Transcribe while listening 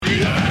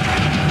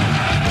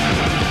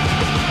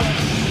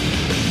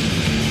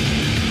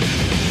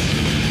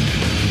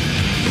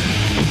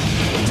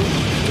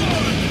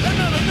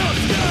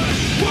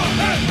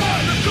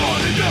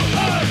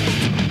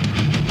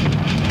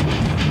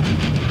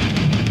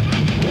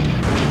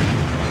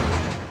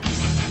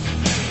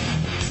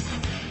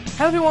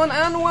Hello everyone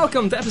and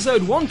welcome to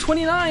episode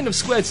 129 of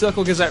Squared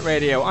Circle Gazette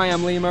Radio. I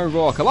am Liam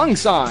O'Rourke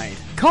alongside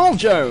Carl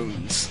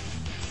Jones.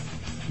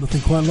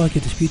 Nothing quite like a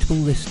disputable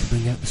list to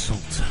bring out the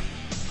salt.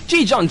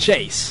 G. John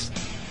Chase.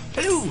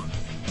 Hello.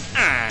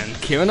 And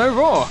Kieran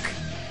O'Rourke.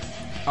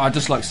 I'd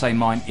just like to say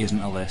mine isn't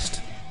a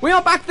list. We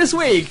are back this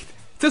week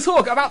to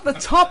talk about the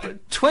top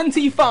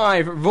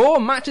 25 Raw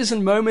matches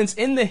and moments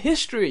in the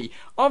history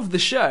of the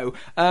show.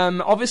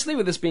 Obviously,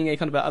 with this being a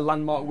kind of a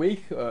landmark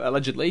week,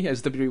 allegedly,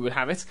 as WWE would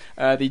have it,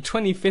 the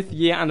 25th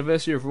year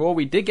anniversary of Raw,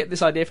 we did get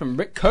this idea from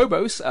Rick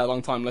Kobos, a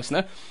long-time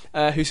listener,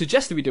 who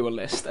suggested we do a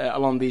list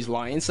along these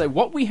lines. So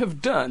what we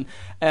have done,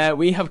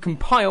 we have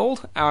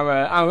compiled our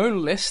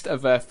own list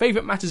of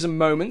favourite matches and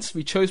moments.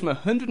 We chose from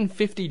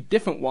 150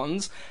 different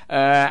ones,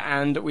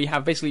 and we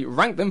have basically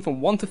ranked them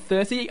from 1 to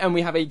 30, and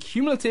we have a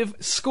cumulative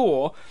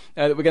score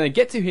that we're going to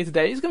get to here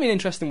today. It's going to be an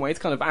interesting way to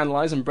kind of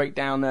analyse and break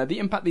down the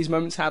impact these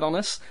moments had on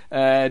us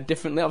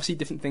differently. Obviously,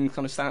 different things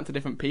kind of stand out to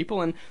different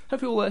people, and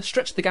hopefully we'll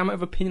stretch the gamut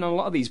of opinion on a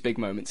lot of these big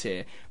moments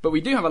here. But we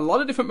do have a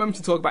lot of different moments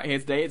to talk about here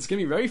today. It's going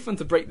to be very fun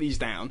to break these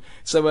down.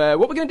 So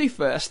what we're going to do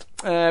first,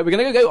 we're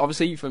going to go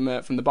obviously from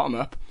the bottom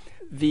up.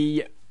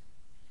 The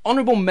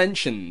honourable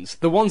mentions,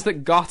 the ones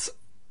that got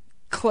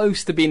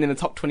close to being in the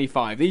top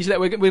 25. These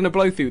we're going to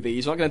blow through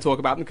these. We're not going to talk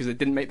about them because they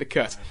didn't make the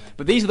cut.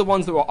 But these are the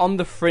ones that were on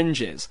the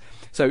fringes.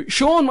 So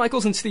Shawn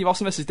Michaels and Steve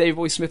Austin versus Davey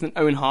Boy Smith and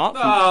Owen Hart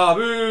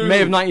from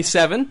May of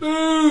 '97.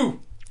 Boo!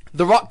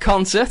 The Rock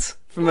concert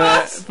from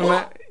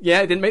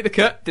yeah, it didn't make the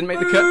cut. Didn't make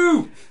the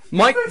cut.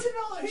 Mike,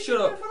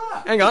 Shut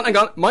up. hang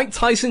on. Mike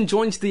Tyson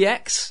joins the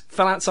X,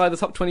 fell outside the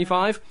top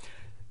 25.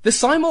 The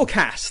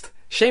simulcast,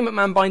 Shane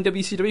McMahon buying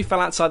WCW,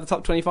 fell outside the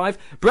top 25.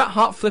 Bret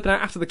Hart flipping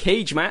out after the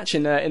cage match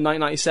in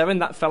 1997,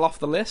 that fell off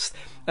the list.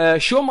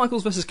 Shawn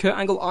Michaels versus Kurt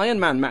Angle Iron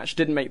Man match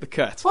didn't make the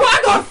cut.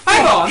 Oh,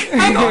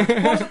 hang on.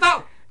 What was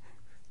that?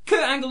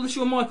 Kurt Angle and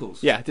Shawn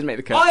Michaels? Yeah, didn't make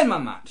the cut. Iron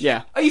Man match?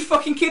 Yeah. Are you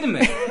fucking kidding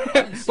me?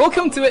 We'll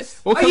come to it.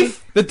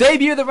 The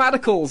debut of the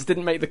Radicals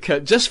didn't make the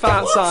cut, just fell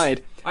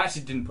outside. I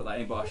actually didn't put that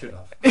in, but I should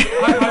have.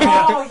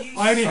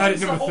 I only had it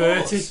number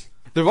 30.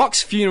 The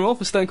Rock's funeral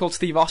for Stone Cold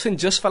Steve Austin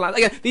just fell out.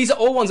 Again, these are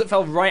all ones that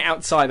fell right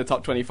outside the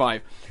top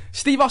 25.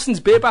 Steve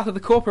Austin's beer bath of the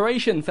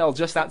Corporation fell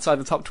just outside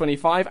the top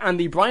 25, and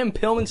the Brian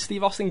Pillman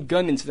Steve Austin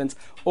gun incident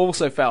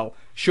also fell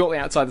shortly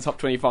outside the top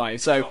 25.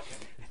 So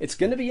it's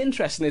going to be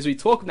interesting as we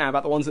talk now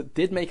about the ones that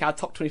did make our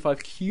top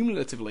 25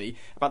 cumulatively,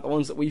 about the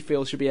ones that we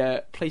feel should be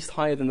placed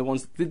higher than the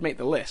ones that did make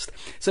the list.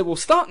 So we'll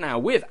start now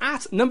with,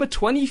 at number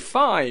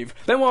 25,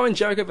 Benoit and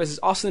Jericho versus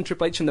Austin and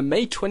Triple H in the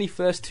May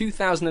 21st,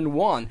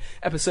 2001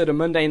 episode of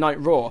Monday Night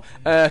Raw.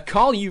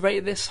 Carl, you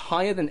rated this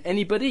higher than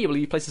anybody. I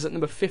believe you placed this at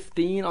number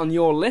 15 on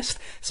your list.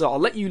 So I'll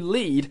let you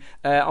lead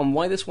on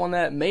why this one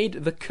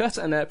made the cut,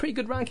 and a pretty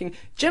good ranking.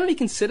 Generally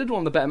considered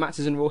one of the better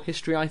matches in Raw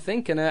history, I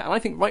think, and I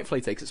think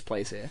rightfully takes its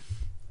place here.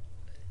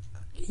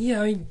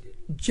 Yeah, I mean,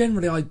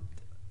 generally,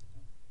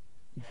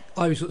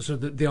 I was sort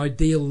of the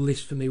ideal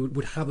list for me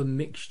would have a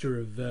mixture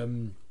of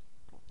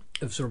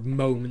sort of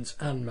moments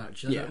and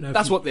matches. Yeah,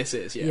 that's what this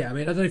is. Yeah, I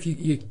mean, I don't know if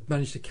you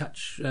managed to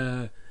catch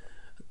the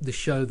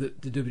show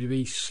that the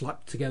WWE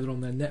slapped together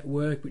on their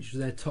network, which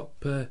was their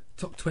top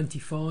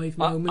 25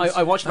 moments.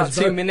 I watched about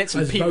 2 minutes,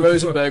 and Pete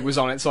Rosenberg was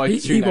on it, so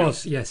he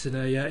was, yes, in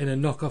a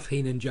knockoff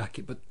Heenan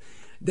jacket, but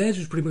theirs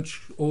was pretty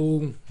much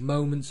all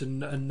moments and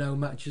no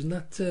matches, and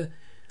that.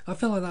 I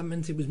felt like that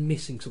meant it was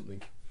missing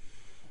something,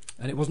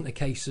 and it wasn't a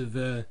case of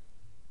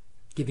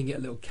giving it a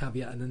little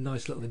caveat and a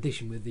nice little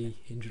addition with the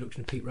introduction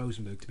of Pete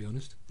Rosenberg, to be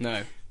honest.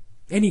 No.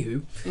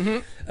 Anywho,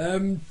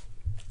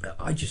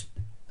 I just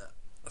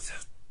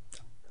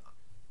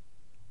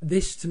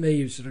this to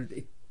me is sort of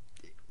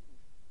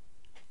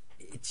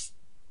it's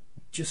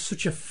just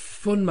such a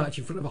fun match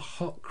in front of a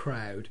hot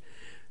crowd.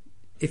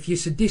 If your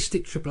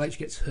sadistic Triple H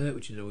gets hurt,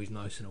 which is always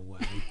nice in a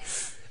way,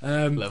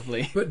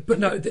 lovely. But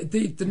no,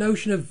 the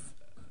notion of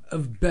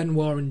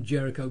Benoit and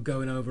Jericho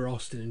going over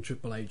Austin and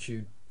Triple H,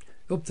 who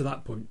up to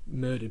that point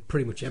murdered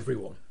pretty much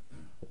everyone.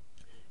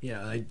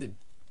 They'd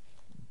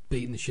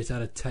beaten the shit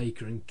out of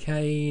Taker and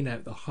Kane,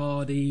 out the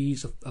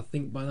Hardys. I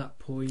think by that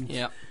point,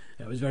 it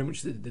was very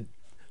much the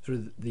sort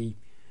of the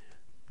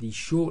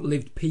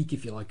short-lived peak,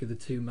 if you like, of the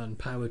two-man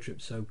power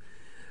trip. So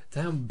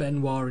to have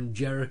Benoit and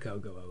Jericho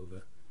go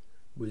over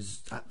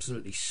was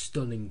absolutely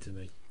stunning to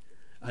me,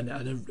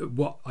 and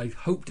what I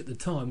hoped at the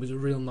time was a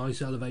real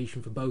nice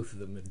elevation for both of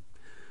them. And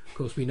of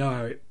course, we know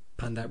how it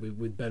panned out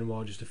with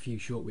Benoit just a few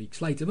short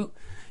weeks later. But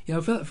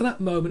for that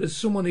moment, as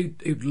someone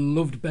who'd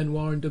loved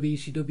Benoit and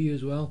WCW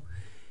as well,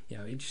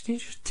 it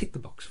just ticked the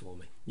box for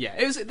me. Yeah,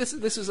 it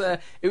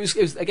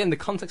was again, the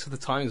context of the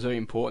time is very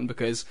important,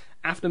 because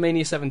after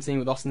Mania 17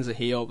 with Austin as a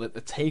heel, the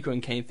Taker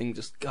and Kane thing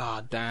just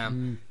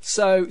goddamn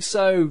so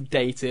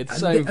dated,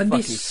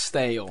 fucking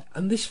stale.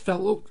 And this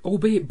felt,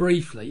 albeit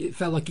briefly, it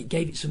felt like it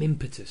gave it some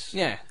impetus.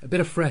 Yeah, a bit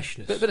of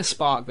freshness, a bit of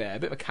spark there, a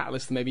bit of a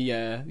catalyst to maybe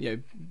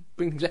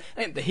bring things.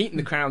 And the heat in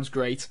the crowd's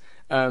great.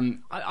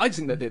 I just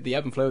think that the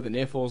ebb and flow of the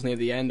near falls near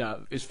the end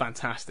is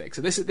fantastic.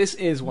 So this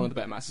is one of the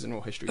better matches in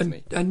Raw history to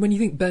me. And when you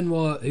think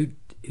Benoit,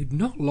 who'd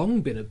not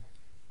long been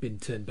been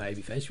turned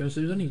babyface. So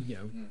it was only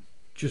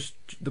just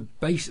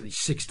basically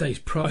 6 days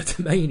prior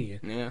to Mania.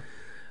 Yeah.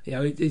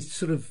 It's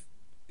sort of,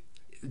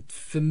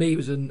 for me, it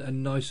was a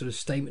nice sort of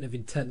statement of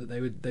intent that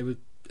they were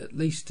at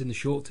least in the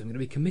short term going to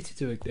be committed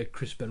to a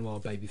Chris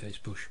Benoit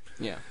babyface push.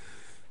 Yeah.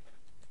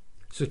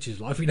 Such is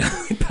life, we know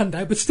it panned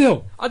out, but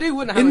still, I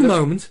wonder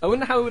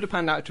how it would have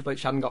panned out if Triple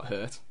H hadn't got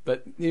hurt,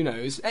 but who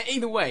knows?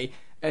 Either way,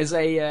 as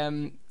a,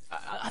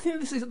 I think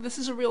this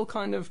is a real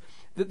kind of,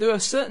 there are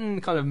certain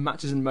kind of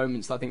matches and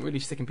moments that I think really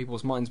stick in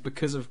people's minds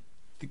because of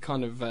the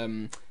kind of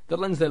the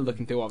lens they're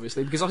looking through,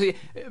 obviously, because obviously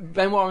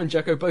Benoit and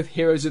Jericho, both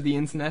heroes of the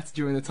internet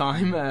during the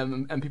time,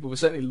 and people were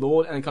certainly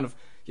laud and kind of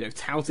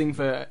touting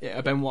for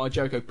a Benoit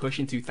Jericho push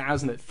in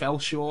 2000 that fell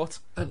short.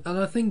 And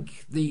I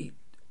think the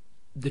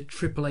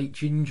Triple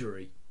H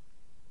injury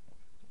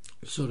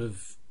sort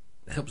of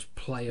helps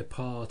play a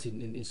part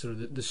in sort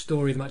of the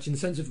story of the match, in the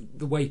sense of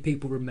the way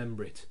people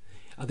remember it.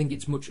 I think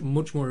it's much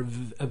more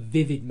of a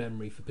vivid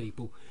memory for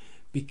people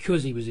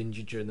because he was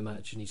injured during the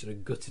match and he sort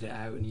of gutted it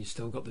out, and you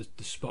still got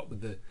the spot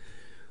with the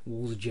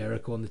walls of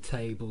Jericho on the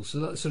table. So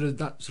that sort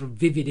of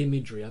vivid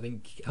imagery, I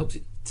think, helps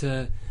it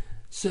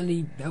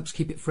certainly helps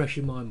keep it fresh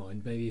in my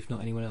mind, maybe if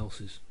not anyone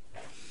else's.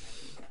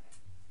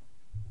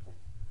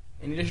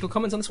 Any additional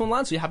comments on this one,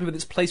 lads? Are you happy with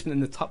its placement in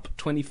the top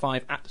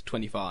 25 at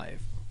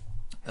 25?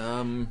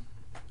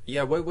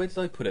 Yeah, where did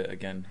I put it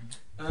again?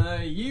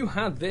 You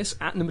had this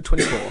at number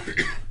 24.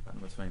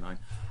 Number 29.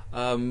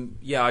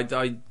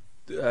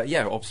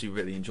 Yeah, obviously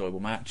really enjoyable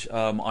match.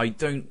 I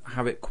don't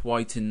have it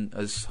quite in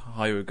as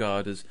high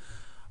regard as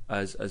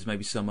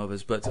maybe some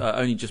others, but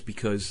only just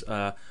because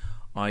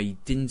I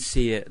didn't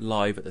see it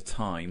live at the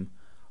time.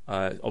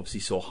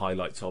 Obviously saw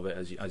highlights of it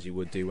as you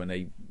would do when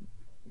they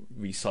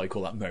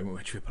recycle that moment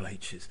where Triple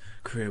H's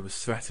career was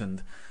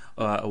threatened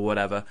or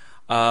whatever.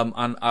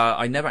 And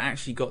I never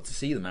actually got to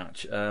see the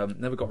match.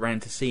 Never got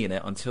round to seeing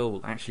it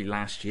until actually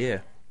last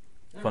year,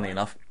 funny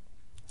enough,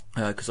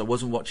 because I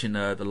wasn't watching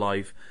the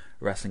live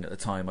wrestling at the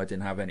time. I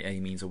didn't have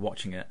any means of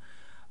watching it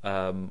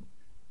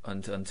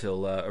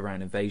until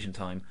around Invasion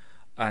time,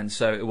 and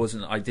so it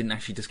wasn't. I didn't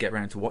actually just get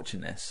around to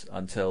watching this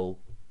until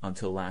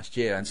last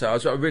year, and so I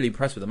was really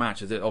impressed with the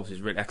match. Obviously, it was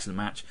a really excellent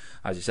match,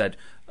 as you said.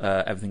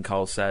 Everything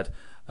Carl said,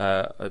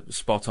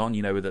 spot on.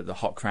 With the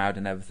hot crowd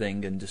and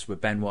everything, and just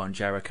with Benoit and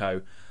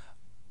Jericho,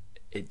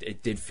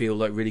 it did feel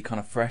like really kind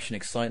of fresh and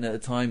exciting at the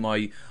time.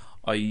 I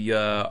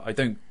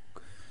don't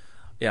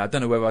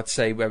know whether I'd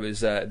say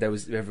whether there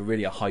was ever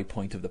really a high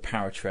point of the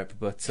power trip,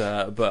 but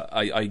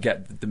I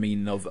get the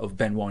meaning of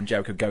Benoit and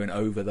Jericho going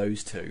over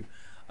those two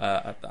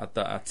at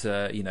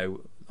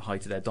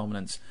height of their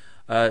dominance.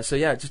 So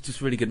yeah,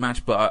 just a really good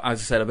match. But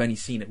as I said, I've only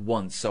seen it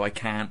once, so I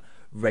can't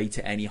rate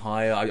it any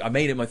higher. I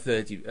made it my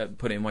 30,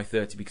 put it in my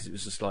 30 because it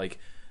was just like,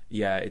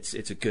 yeah, it's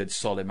a good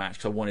solid match.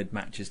 Because I wanted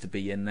matches to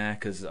be in there,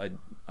 because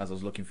as I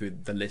was looking through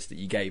the list that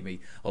you gave me,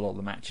 a lot of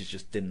the matches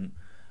just didn't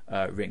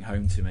ring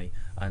home to me,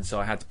 and so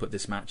I had to put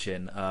this match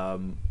in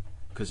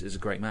because it's a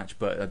great match,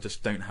 but I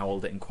just don't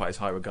hold it in quite as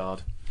high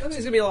regard. I think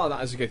there's going to be a lot of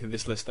that as we go through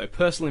this list, though.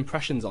 Personal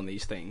impressions on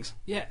these things.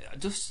 Yeah,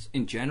 just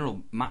in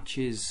general,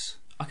 matches,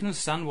 I can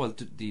understand why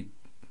the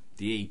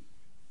E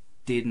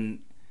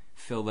didn't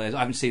fill theirs. I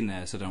haven't seen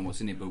theirs, so I don't know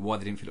what's in it, but why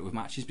they didn't fill it with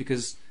matches,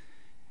 because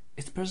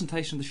it's the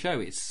presentation of the show.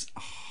 It's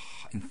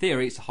in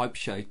theory, it's a hype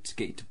show to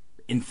get you to,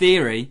 in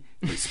theory,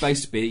 it's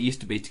supposed to be, it used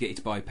to be, to get you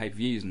to buy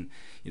pay-per-views and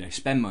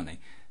spend money.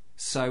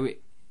 So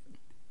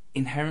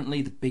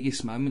inherently, the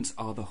biggest moments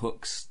are the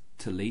hooks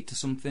to lead to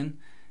something.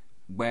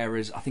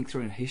 Whereas I think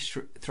throughout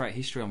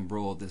history on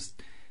Raw, there's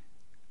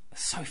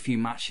so few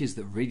matches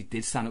that really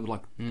did stand up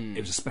like it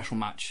was a special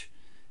match.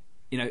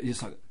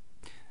 It's like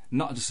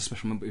not just a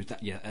special moment, but it was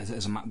that, yeah,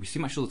 as a match. We see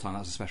matches all the time. That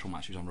was a special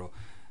match. It was on Raw.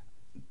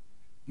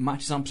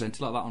 Matches aren't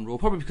presented like that on Raw,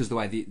 probably because the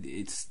way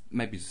it's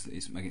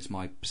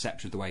my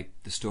perception of the way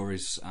the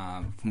stories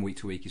from week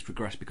to week is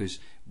progressed. Because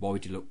why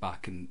would you look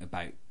back on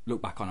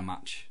a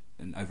match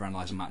and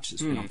overanalyze a match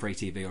that's been on free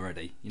TV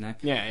already? Yeah.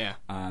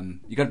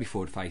 You got to be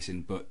forward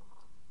facing, but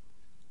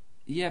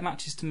yeah,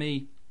 matches to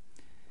me,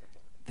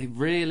 they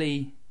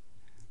really,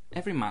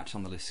 every match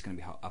on the list is going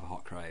to have a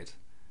hot crowd.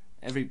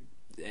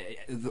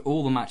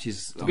 All the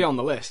matches to be on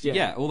the list,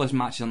 yeah, all those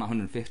matches on that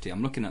 150,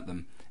 I'm looking at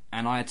them.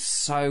 And I had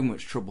so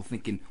much trouble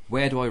thinking,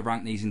 where do I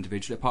rank these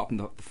individually? Apart from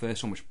the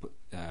first one, which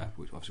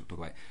obviously we'll talk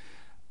about.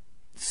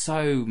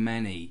 So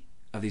many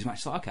of these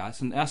matches, like, okay,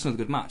 that's another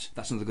good match.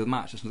 That's another good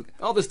match.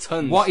 Oh, there's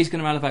tons. What is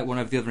going to elevate one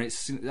over the other?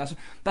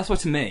 That's why,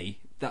 to me,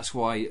 that's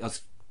why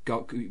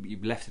you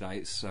left it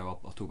out. So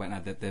I'll talk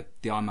about it now.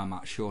 The Iron Man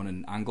match, Shawn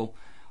and Angle.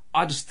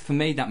 For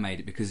me, that made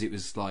it, because it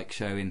was like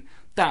showing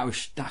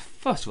first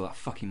of all, that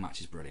fucking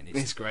match is brilliant.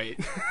 It's great.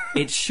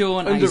 It's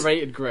Shawn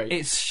underrated, great.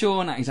 It's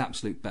Shawn at his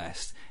absolute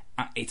best.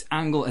 It's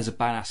Angle as a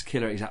badass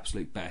killer at his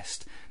absolute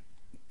best.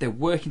 They're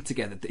working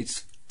together.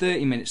 It's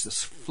 30 minutes that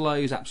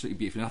flows absolutely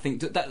beautifully. And I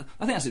think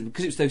that's it,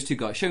 because it's those two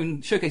guys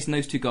showcasing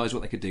those two guys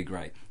what they could do.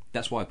 Great.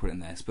 That's why I put it in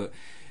there. But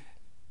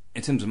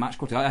in terms of match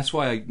quality, that's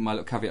why my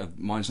little caveat of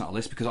mine's not a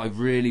list, because I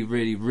really,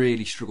 really,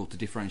 really struggled to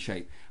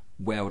differentiate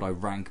where would I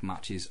rank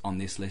matches on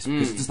this list,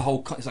 because it's the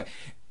whole. It's like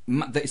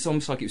it's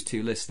almost like it was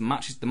two lists. The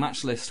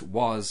match list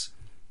was.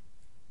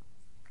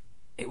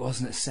 It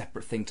wasn't a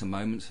separate thing to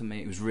moments for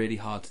me. It was really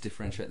hard to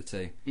differentiate the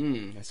two.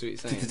 I see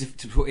what you're saying.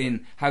 To put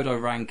in, how do I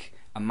rank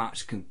a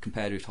match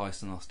compared with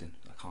Tyson Austin?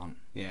 I can't.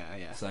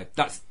 Yeah. So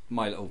that's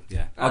my little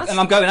and That's-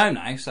 I'm going home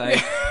now. So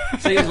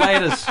see you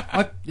later.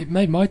 It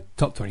made my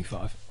top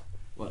 25.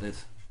 What did?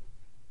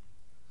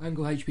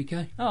 Angle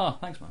HBK. Oh,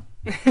 thanks, man.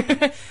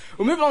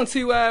 We'll move on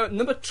to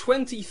number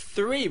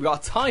 23. We've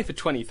got a tie for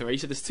 23,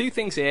 so there's two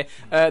things here.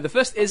 The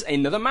first is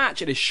another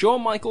match. It is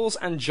Shawn Michaels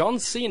and John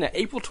Cena,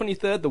 April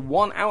 23rd, the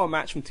 1 hour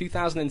match from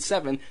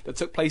 2007 that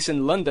took place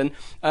in London.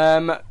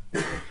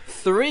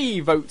 3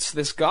 votes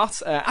this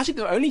got. Actually,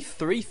 there are only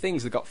 3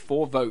 things that got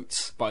 4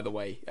 votes, by the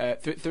way.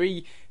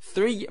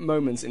 Three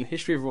moments in the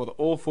history of Raw that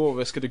all 4 of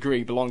us could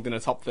agree belonged in a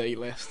top 30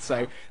 list,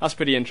 so that's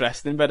pretty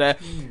interesting. But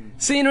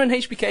Cena and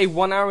HBK,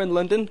 1 hour in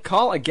London.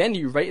 Carl, again,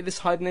 you rated this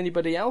higher than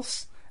anybody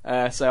else,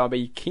 so I'll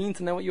be keen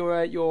to know what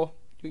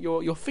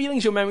your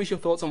feelings, your memories, your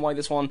thoughts on why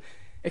this one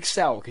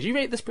excelled, because you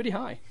rated this pretty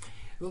high.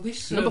 Well,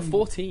 this Number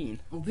 14.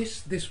 Well,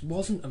 this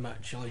wasn't a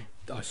match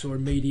I saw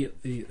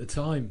immediately at the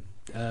time.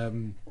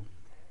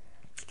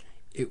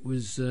 It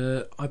was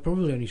I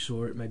probably only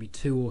saw it maybe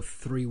 2 or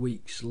 3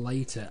 weeks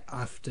later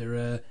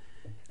after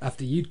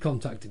you'd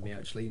contacted me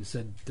actually and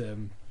said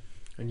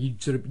and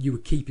you were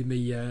keeping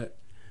me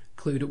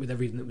clued up with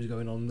everything that was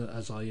going on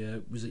as I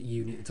was at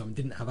uni at the time,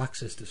 didn't have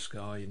access to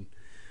Sky and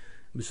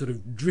was sort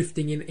of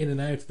drifting in and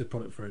out of the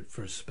product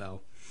for a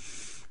spell,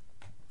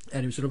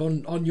 and it was sort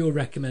of on your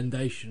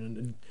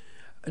recommendation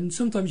and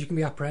sometimes you can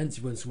be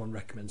apprehensive when someone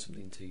recommends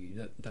something to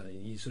you, don't you?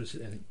 You sort of sit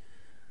there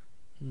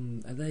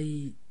and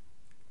think,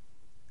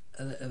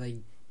 are they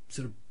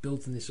sort of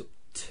building this up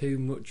too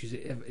much? Is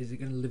it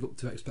going to live up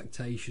to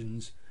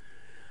expectations?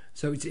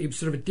 So it was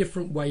sort of a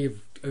different way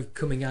of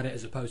coming at it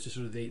as opposed to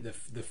sort of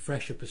the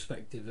fresher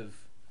perspective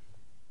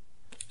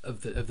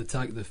of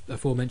the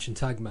aforementioned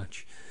tag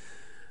match.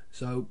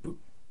 So,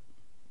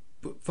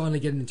 but finally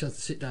getting the chance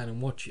to sit down and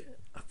watch it,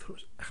 I thought it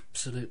was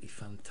absolutely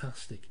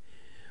fantastic.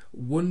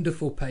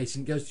 Wonderful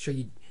pacing. It goes to show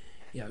you,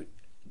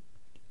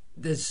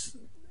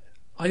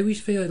 I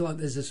always feel like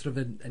there's a sort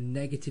of a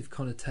negative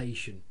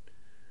connotation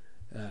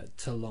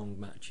to long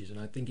matches, and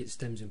I think it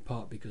stems in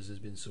part because there's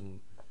been some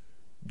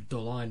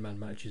dull Iron Man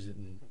matches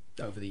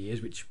over the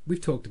years, which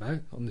we've talked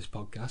about on this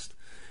podcast.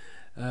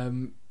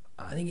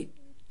 I think it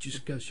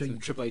just goes to show you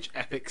Triple H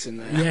epics in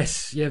there.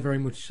 Yes, yeah, very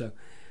much so.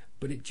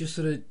 But it just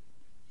sort of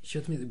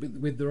showed me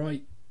that with the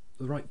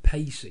right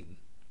pacing,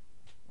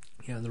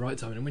 and the right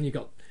timing, and when you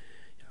got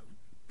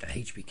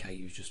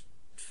HBK, who's just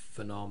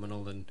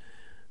phenomenal,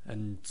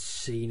 and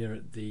Cena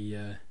at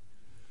the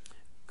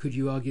could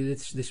you argue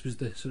this was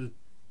the sort of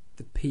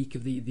the peak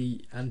of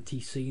the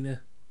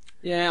anti-Cena?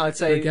 Yeah, I'd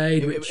say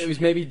Brigade, it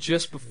was maybe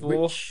just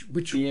before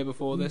which the year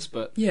before this,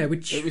 but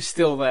which it was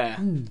still there.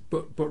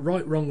 But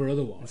right, wrong, or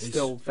otherwise, It's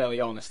still fairly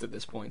honest at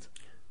this point.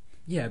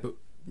 Yeah, but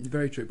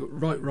very true. But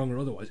right, wrong, or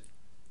otherwise,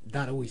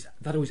 that always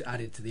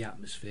added to the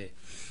atmosphere.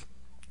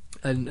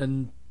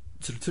 And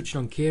sort of touching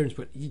on Kieran's,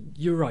 but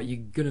you're right.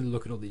 You're going to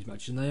look at all these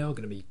matches, and they are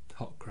going to be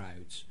hot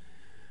crowds.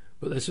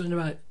 But there's something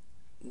about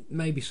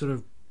maybe sort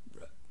of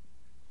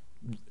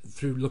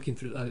looking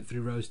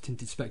through rose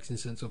tinted specs in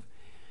the sense of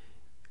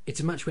it's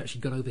a match we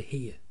actually got over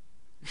here.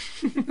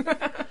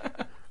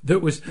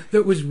 that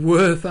was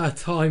worth our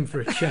time for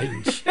a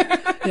change.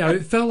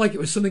 It felt like it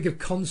was something of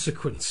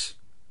consequence.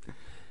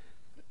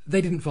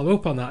 They didn't follow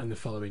up on that in the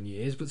following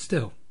years, but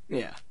still.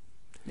 Yeah.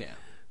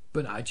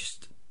 But I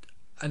just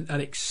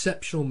an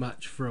exceptional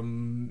match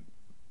from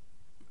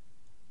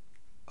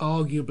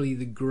arguably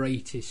the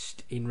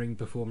greatest in-ring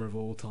performer of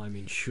all time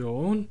in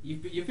Shawn.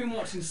 You've been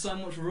watching so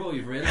much Raw,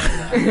 you've realised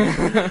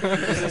that.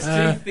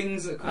 There's 2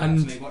 things that come out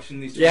to me watching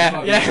these.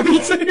 Yeah,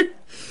 me too.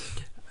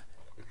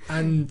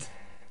 And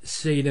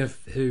Cena,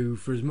 who,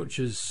 for as much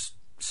as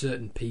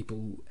certain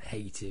people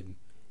hate him,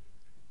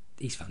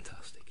 he's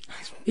fantastic.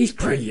 He's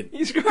brilliant.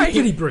 He's great.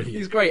 Really brilliant.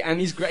 He's great, and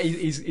he's great.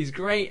 He's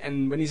great,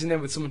 and when he's in there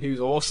with someone who's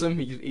awesome,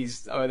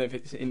 he's I don't know if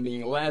it's in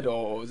being led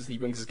or he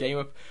brings his game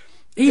up.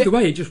 Either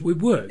way, it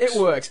works. It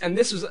works, and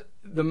this was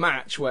the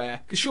match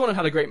where, because Shawn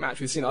had a great match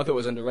with Cena, I thought it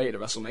was underrated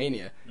at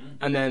WrestleMania,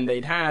 and then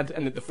the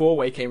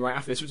 4-way came right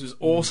after this, which was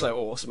also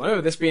awesome. I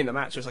remember this being the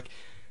match. I was like,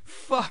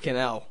 fucking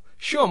hell,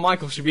 Shawn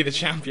Michaels should be the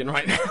champion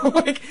right now.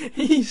 Like,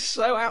 he's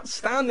so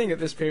outstanding at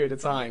this period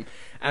of time.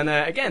 And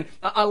again,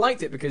 I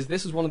liked it because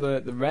this was one of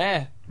the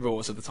rare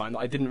Raws of the time that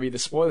I didn't read the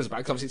spoilers about,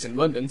 because obviously it's in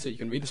London, so you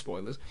can read the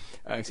spoilers,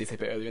 because you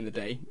tape it earlier in the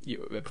day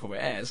before it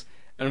airs.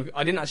 And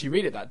I didn't actually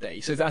read it that day,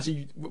 so it's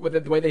actually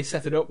the way they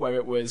set it up, where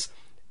it was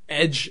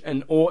Edge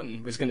and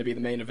Orton was going to be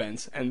the main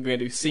event, and we're going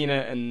to do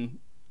Cena and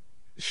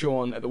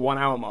Shawn at the 1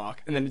 hour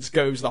mark, and then it just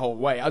goes the whole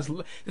way.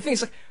 The thing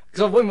is, like,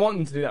 because I've been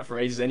wanting to do that for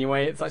ages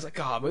anyway. It's like,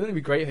 wouldn't it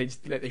be great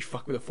if they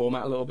fuck with the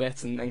format a little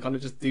bit and kind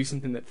of just do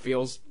something that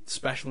feels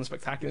special and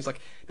spectacular? It's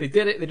like they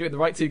did it. They do it with the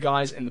right 2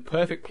 guys in the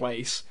perfect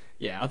place.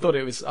 Yeah, I thought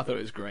it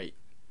was great.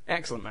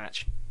 Excellent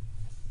match.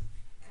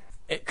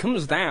 It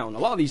comes down a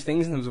lot of these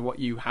things in terms of what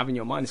you have in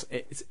your mind.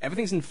 It's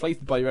everything's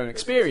inflated by your own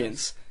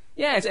experience.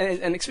 Yeah, it's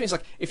an experience.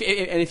 Like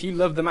if you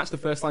loved the match the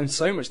first time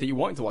so much that you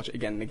wanted to watch it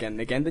again and again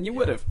and again, then you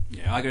would have.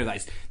 Yeah, I agree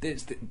with that.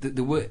 It's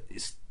the word.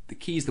 The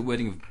key is the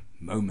wording of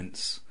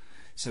moments.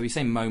 So we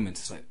say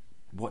moments. It's like,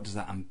 what does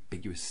that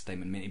ambiguous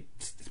statement mean?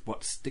 It's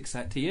what sticks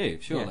out to you,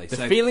 surely. The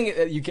feeling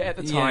that you get at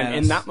the time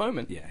in that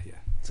moment. Yeah.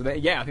 So I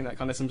think that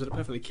kind of sums it up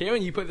perfectly.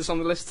 Kieran, you put this on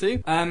the list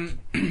too.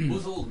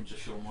 Was all of them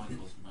just Shawn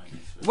Michaels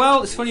moments?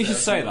 Well, it's funny you should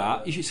say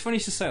that. It's funny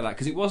you should say that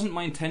because it wasn't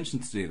my intention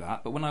to do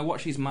that. But when I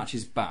watch these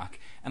matches back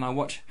and I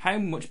watch how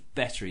much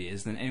better he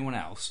is than anyone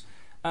else,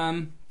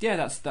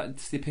 that's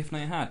the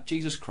epiphany I had.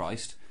 Jesus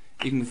Christ!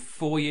 Even with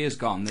 4 years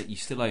gone, that you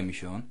still owe me,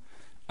 Sean.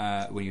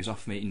 When he was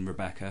off meeting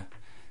Rebecca,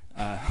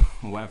 or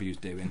whatever he was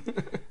doing.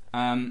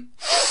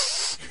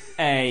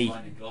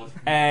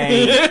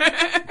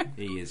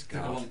 He is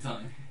God. A long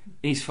time.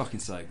 He's fucking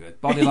so good.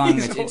 Body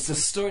language. It's the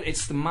story.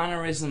 It's the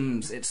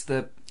mannerisms. It's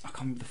the. I can't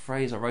remember the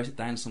phrase. I wrote it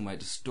down somewhere. It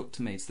just stuck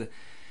to me. It's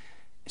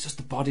just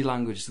the body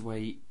language. The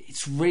way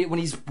it's real when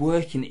he's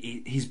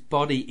working. His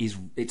body is.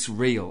 It's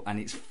real and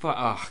it's.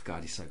 Oh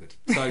God, he's so good.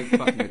 So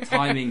fucking good.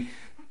 Timing.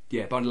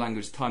 Yeah, body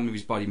language, timing of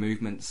his body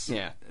movements.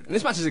 Yeah, and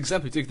this match is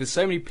exemplary too. Because there's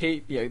so many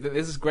peak.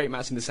 This is a great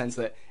match in the sense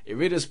that it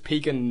really does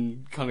peak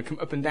and kind of come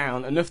up and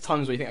down enough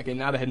times where you think, okay,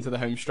 now they're heading to the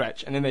home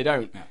stretch, and then they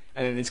don't,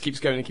 and then it just keeps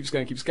going and keeps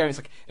going and keeps going. It's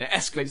like it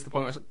escalates to the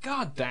point where it's like,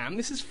 God damn,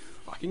 this is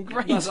fucking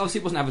great. Well, obviously,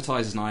 it wasn't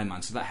advertised as an Iron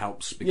Man, so that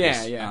helps.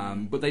 Because, yeah.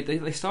 But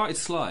they started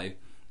slow,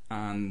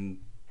 and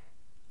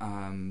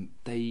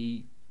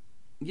they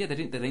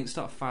didn't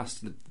start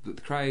fast.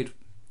 The crowd,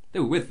 they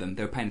were with them,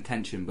 they were paying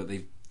attention, but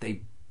they.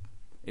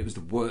 It was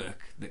the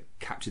work that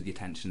captured the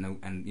attention,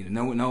 and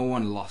no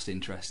one lost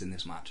interest in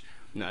this match.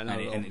 No,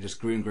 and it just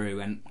grew and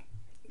grew, and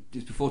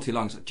just before too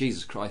long, it's like,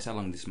 Jesus Christ, how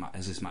long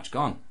has this match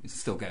gone? It's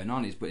still going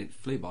on, but it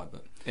flew by.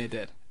 But it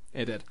did.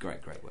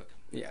 Great work.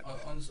 Yeah.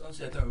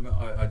 Honestly, I don't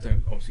remember. I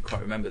don't obviously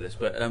quite remember this,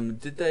 but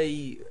did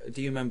they?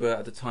 Do you remember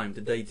at the time?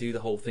 Did they do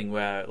the whole thing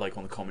where, like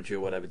on the commentary or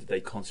whatever, did they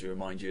constantly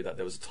remind you that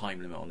there was a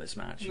time limit on this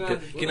match?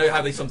 No. You know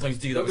how they sometimes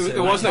do that.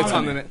 There was no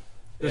time limit.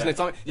 There's no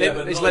time.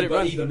 But just let it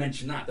run. Even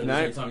mention that. There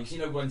was no time. You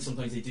know when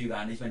sometimes they do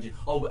that and they mention,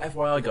 but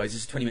FYI guys, this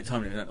is a 20-minute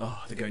time limit.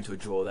 They're going to a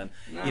draw then.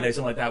 No.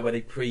 Something like that where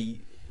they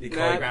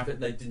choreograph it.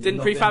 They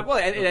didn't prefab. Well,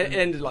 it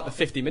ended like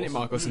the 50-minute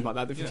mark or something like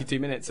that. The 52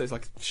 minutes. So it's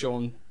like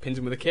Sean pins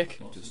him with a kick.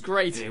 Just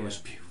great. It was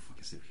beautiful.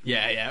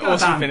 Yeah.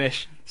 Awesome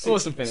finish.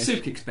 Awesome finish.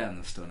 Super kick's better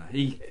than the stunner.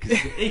 He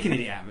can hit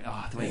it out.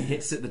 Oh, the way he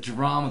hits it, the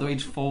drama, the way he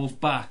just falls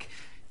back.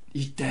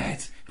 He's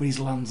dead, but he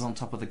lands on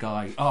top of the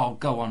guy. Oh,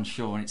 go on,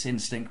 Sean. It's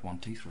instinct. 1,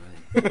 2, 3.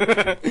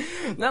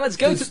 Now let's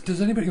go. Does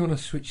anybody want to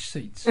switch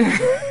seats?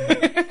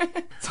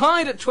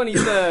 Tied at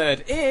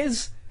 23rd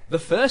is the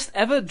first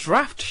ever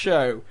draft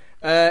show.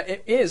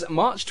 It is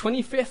March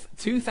 25th,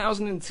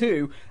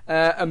 2002.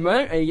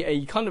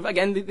 A kind of,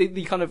 again,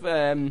 the kind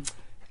of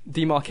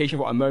demarcation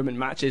of what a moment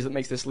match is that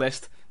makes this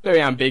list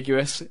very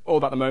ambiguous, all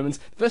about the moments.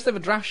 The first ever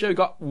draft show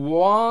got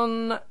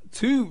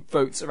 2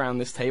 votes around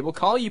this table.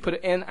 Carl, you put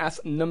it in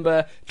at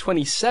number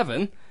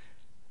 27.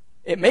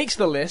 It makes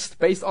the list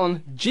based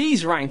on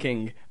G's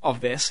ranking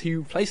of this,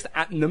 who placed it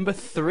at number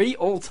 3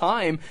 all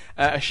time.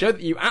 A show that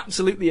you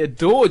absolutely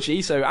adore,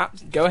 G, so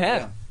go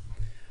ahead. Yeah.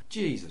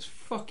 Jesus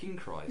fucking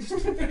Christ.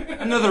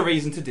 Another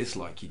reason to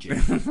dislike you, G.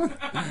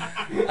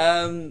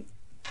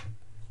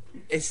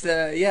 It's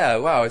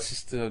it's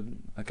just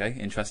okay,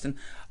 interesting.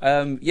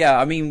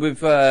 I mean,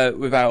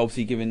 without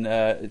obviously giving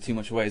too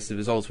much away as to the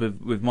results,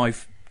 with my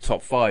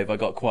top 5, I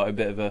got quite a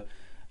bit of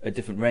a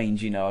different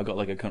range. I got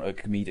like a kind of a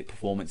comedic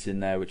performance in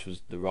there, which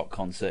was the rock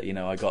concert.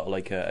 I got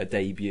like a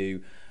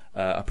debut,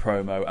 a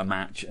promo, a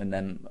match, and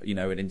then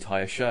an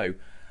entire show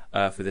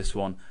for this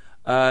one.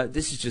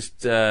 This is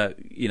just the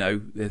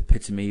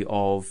epitome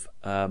of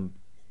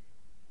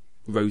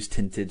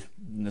rose-tinted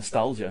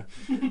nostalgia,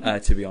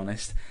 to be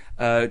honest.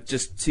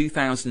 Just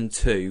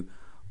 2002,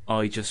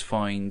 I just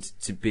find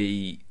to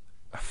be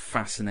a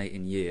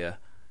fascinating year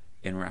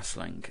in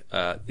wrestling,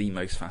 the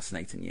most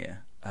fascinating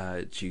year,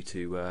 due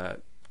to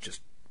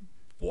just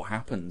what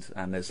happened.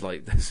 And there's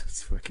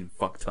fucking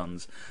fuck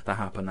tons that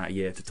happened that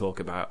year to talk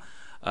about.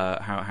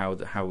 How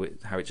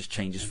it just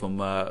changes from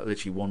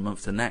literally 1 month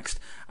to the next,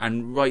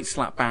 and right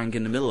slap bang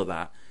in the middle of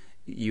that,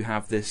 you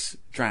have this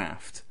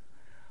draft,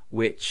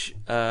 which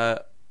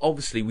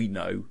obviously we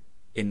know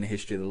in the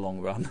history of the long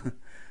run,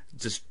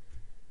 just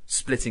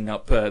splitting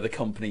up the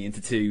company into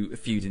 2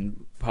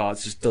 feuding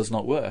parts just does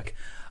not work.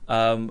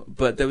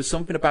 But there was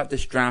something about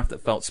this draft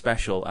that felt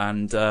special,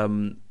 and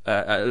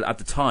at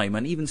the time,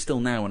 and even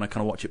still now when I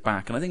kind of watch it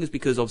back, and I think it's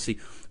because obviously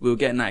we were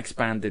getting that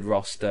expanded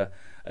roster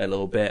a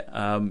little bit.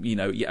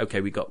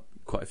 We got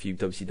quite a few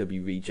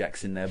WCW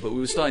rejects in there, but we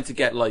were starting to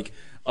get like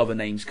other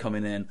names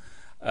coming in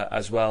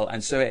as well,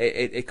 and so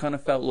it kind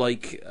of felt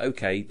like,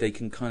 okay, they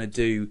can kind of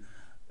do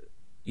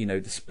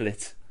the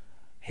split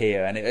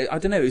here, and I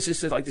don't know, it's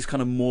just like this kind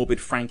of morbid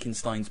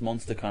Frankenstein's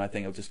monster kind of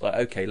thing of just like,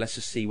 okay, let's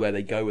just see where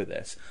they go with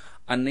this.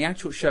 And the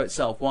actual show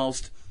itself,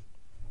 whilst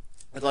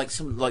like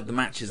some like the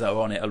matches that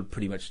are on it are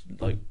pretty much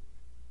like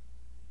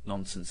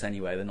nonsense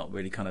anyway. They're not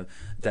really kind of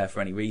there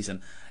for any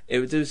reason. There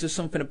was just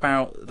something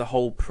about the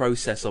whole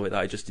process of it that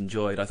I just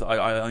enjoyed.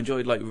 I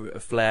enjoyed like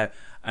Flair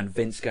and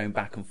Vince going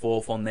back and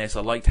forth on this.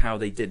 I liked how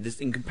they did this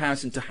in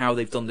comparison to how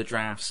they've done the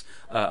drafts.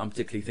 I'm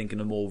particularly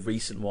thinking of the more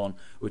recent one,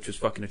 which was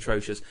fucking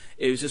atrocious.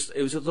 It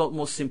was a lot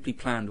more simply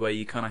planned, where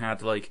you kind of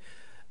had like,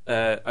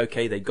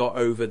 okay, they got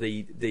over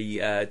the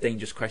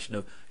dangerous question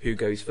of who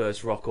goes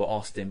first, Rock or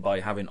Austin, by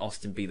having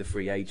Austin be the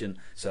free agent,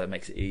 so it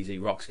makes it easy.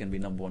 Rock's going to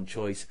be number one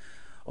choice.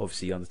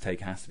 Obviously,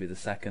 Undertaker has to be the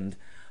second.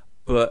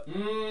 But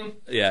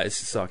yeah, it's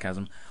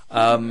sarcasm.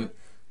 But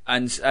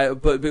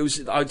it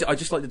was I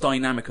just like the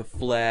dynamic of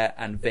Flair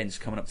and Vince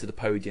coming up to the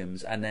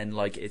podiums, and then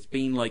like it's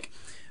been like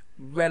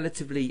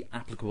relatively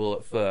applicable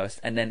at first,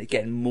 and then it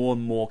getting more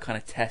and more kind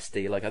of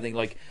testy. Like I think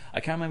like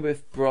I can't remember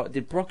if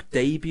did Brock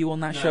debut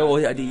on that show,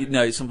 or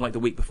no, something like the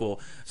week before.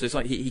 So it's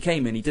like he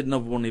came in, he did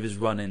another one of his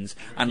run-ins,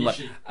 and like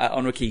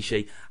on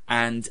Rikishi,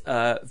 and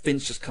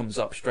Vince just comes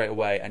up straight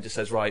away and just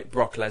says, right,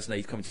 Brock Lesnar,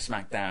 he's coming to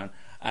SmackDown,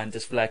 and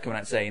just Flair coming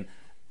out saying,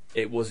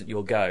 it wasn't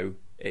your go,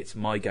 it's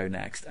my go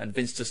next. And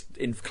Vince just,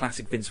 in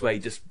classic Vince way,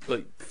 just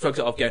like shrugs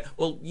it off, going,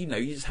 well, you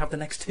just have the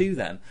next two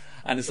then.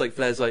 And it's like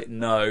Flair's like,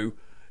 no,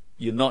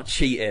 you're not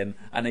cheating.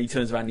 And then he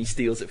turns around and he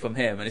steals it from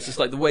him. And it's just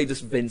like the way the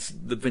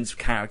Vince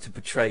character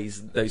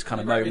portrays those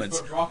kind of moments.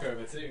 Put Brock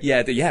over too.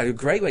 Yeah, a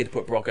great way to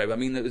put Brock over. I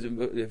mean,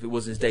 if it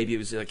wasn't his debut, it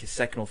was like his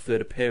second or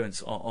third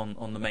appearance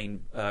on the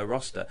main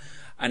roster.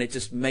 And it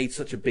just made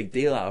such a big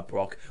deal out of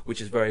Brock, which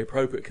is very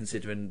appropriate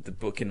considering the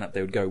booking that they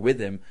would go with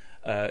him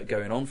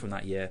going on from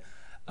that year.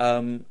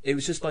 It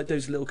was just like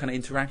those little kind of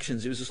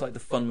interactions. It was just like the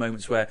fun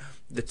moments where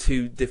the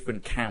two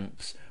different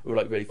camps were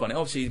like really funny.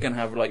 Obviously, you're going to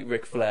have like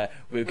Ric Flair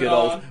with good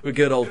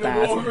old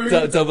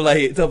dad, double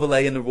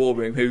A in the War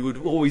Room, who would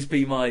always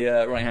be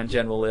my right hand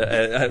general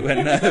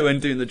when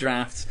doing the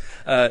drafts.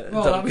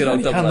 Well, good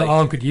old double A.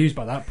 Arm could use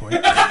by that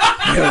point.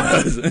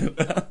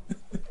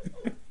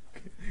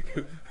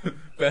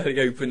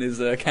 Barely open his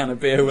can of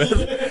beer with.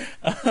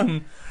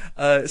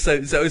 So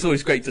it's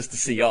always great just to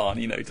see Arn,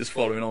 just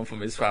following on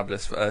from his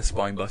fabulous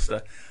spine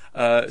buster.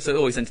 So it's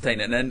always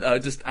entertaining. And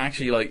then just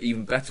actually like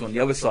even better on the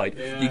other side,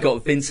 you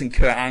got Vince and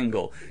Kurt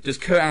Angle. Just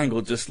Kurt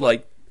Angle, just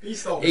like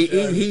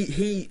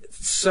he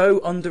so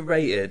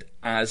underrated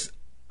as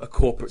a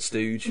corporate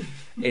stooge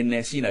in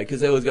this, because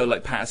they always go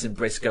like Patterson,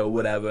 Briscoe, or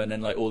whatever, and then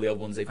like all the other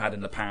ones they've had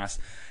in the past.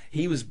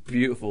 He was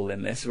beautiful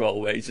in this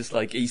role, where he's just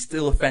like, he's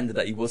still offended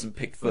that he wasn't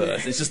picked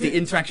first. It's just the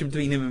interaction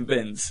between him and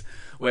Vince,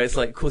 where it's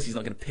like, of course he's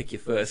not going to pick you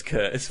first,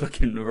 Kurt. It's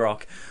fucking The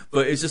Rock.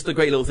 But it's just a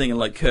great little thing, and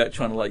like Kurt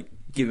trying to like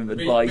give him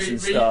advice and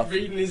stuff.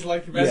 Reading his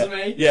like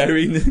resume.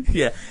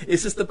 Yeah,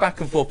 It's just the back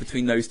and forth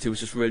between those two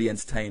was just really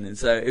entertaining.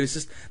 So it was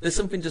just, there's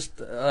something just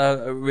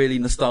really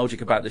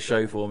nostalgic about the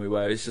show for me,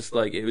 where it's just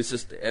like, it was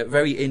just a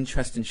very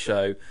interesting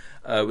show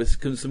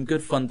with some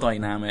good fun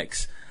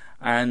dynamics.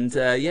 And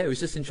it was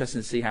just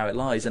interesting to see how it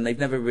lies. And they've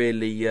never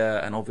really,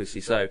 and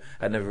obviously so,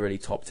 have never really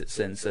topped it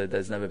since. So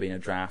there's never been a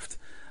draft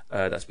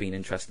that's been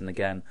interesting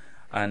again.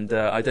 And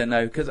I don't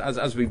know, because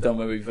as we've done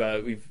when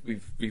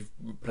we've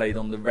played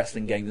on the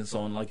wrestling games and so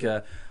on, like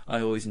I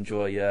always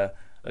enjoy a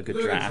good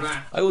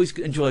draft. I always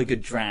enjoy a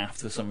good draft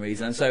for some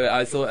reason. And so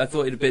I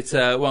thought it a bit,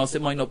 whilst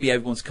it might not be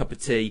everyone's cup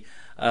of tea,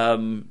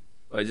 I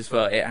just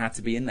felt it had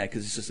to be in there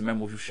because it's just a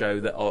memorable show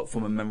that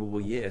from a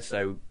memorable year.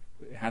 So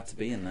it had to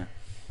be in there.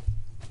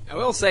 I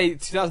will say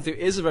 2002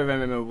 is a very, very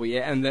memorable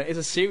year, and there is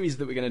a series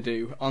that we're going to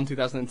do on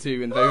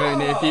 2002 in the very, very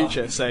near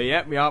future. So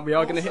yeah, we are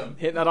going to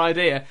hit that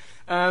idea.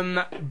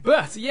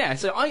 But yeah,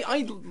 so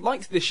I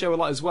liked this show a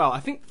lot as well. I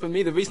think for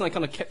me the reason I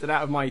kind of kept it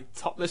out of my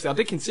top list, I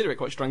did consider it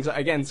quite strong. Because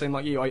again, same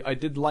like you, I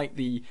did like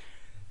the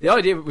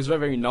idea. It was very,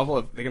 very novel.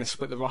 They're going to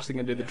split the roster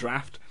and do the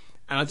draft,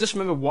 and I just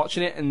remember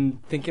watching it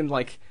and thinking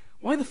like,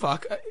 why the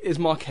fuck is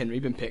Mark Henry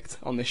been picked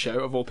on this show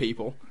of all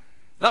people?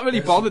 That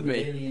really bothered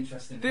me. Really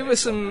interesting. There was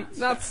some.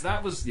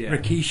 That was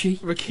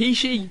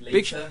Rikishi.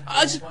 Big.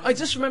 I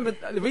just remember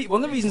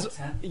one of the reasons.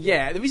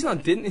 Yeah, the reason I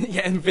didn't.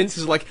 Yeah, and Vince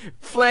was like,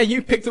 "Flair,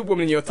 you picked a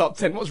woman in your top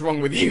 10. What's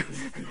wrong with you?"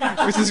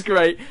 Which is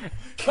great.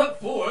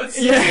 Cut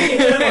forwards.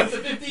 Yeah.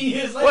 15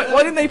 years later.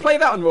 Why didn't they play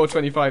that on Raw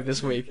 25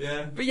 this week?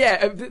 Yeah. But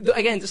yeah,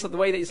 again, just like the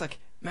way that it's like,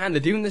 man, they're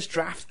doing this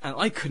draft, and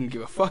I couldn't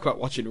give a fuck about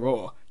watching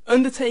Raw.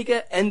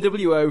 Undertaker,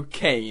 NWO,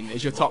 Kane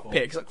is your top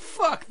pick. It's like,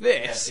 fuck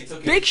this. Yeah,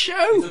 Big Show!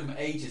 It took them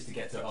ages to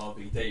get to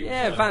RVD.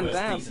 Yeah, Van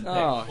Damme.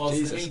 Oh,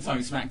 Jesus. In the meantime,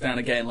 SmackDown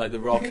again, like The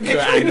Rock, and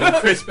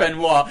Chris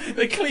Benoit.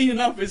 They're cleaning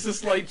up. It's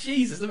just like,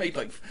 Jesus, they made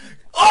like,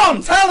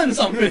 tell him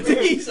something.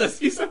 Jesus,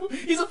 he's a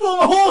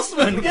former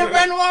horseman. Get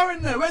Benoit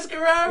in there. Where's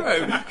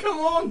Guerrero? Come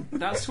on.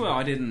 That's where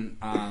I didn't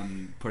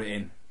put it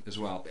in as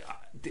well.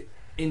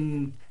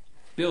 In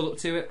build up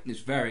to it,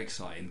 it's very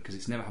exciting because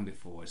it's never happened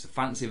before. It's the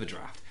fancy of a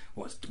draft.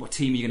 What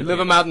team are you going to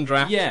Love a Madden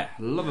draft. Yeah,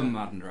 love a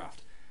Madden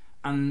draft.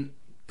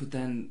 But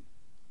then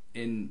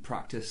in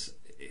practice,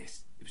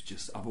 it was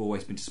just, I've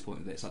always been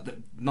disappointed with it. It's like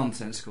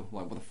nonsensical.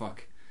 Like, what the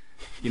fuck?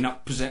 You're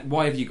not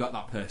why have you got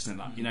that person in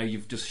that?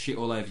 You've just shit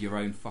all over your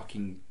own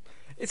fucking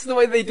It's the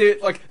way they do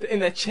it, like, in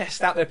their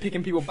chest out, they're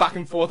picking people back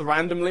and forth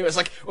randomly. It's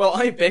like, well,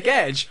 I pick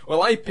Edge.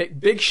 Well, I pick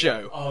Big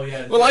Show. Oh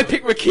yeah. Well, I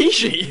pick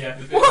Rikishi. Yeah,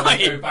 the bit Why? where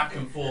they go back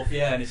and forth.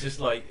 Yeah, and it's just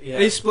like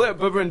They split up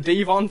Bubba and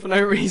Devon for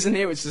no reason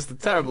here, which is just a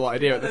terrible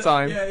idea at the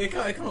time. Yeah, it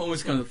kind of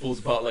almost kind of falls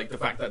apart, like the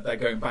fact that they're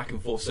going back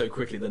and forth so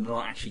quickly they're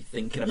not actually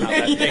thinking about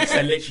their picks.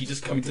 They're literally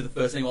just coming to the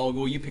first thing. Oh,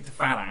 well, you picked a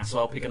fat ass, so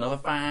I'll pick another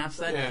fat ass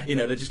then. Yeah. You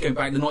know, they're just going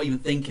back. They're not even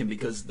thinking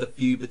because the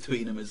feud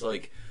between them is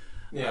like.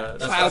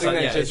 Clouding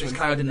their It's judgment. just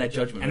clouding their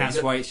judgment. And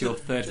that's why it's your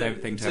third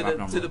favourite thing to ever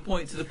happen on to Raw.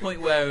 the point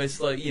where it's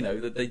like, you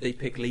know, that they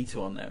pick Lita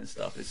on there and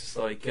stuff. It's just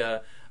like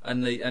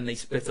and they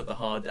split up the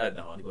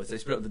Hardy Boys. They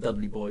split up the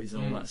Dudley Boys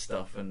and all that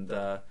stuff. And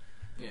that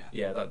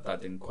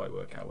didn't quite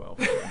work out well.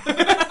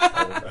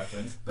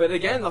 But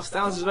again,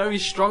 nostalgia is a very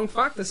strong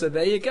factor, so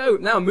there you go.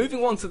 Now,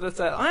 moving on to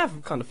the... I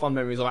have kind of fond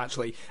memories of,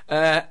 actually.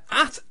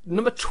 At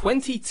number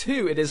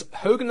 22, it is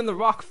Hogan and The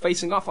Rock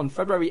facing off on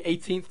February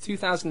 18th,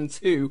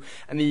 2002,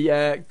 and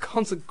the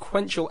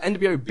consequential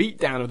NWO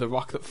beatdown of The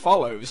Rock that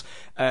follows,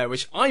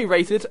 which I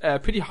rated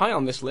pretty high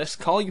on this list.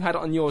 Carl, you had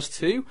it on yours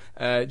too.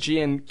 G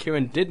and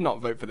Kieran did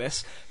not vote for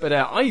this, but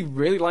I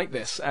really like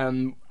this.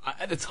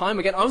 At the time,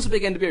 again, I was a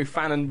big NWO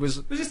fan and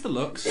was... Was this the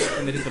looks?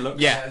 When they did the looks?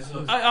 Yeah.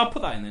 I'll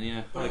put that in then,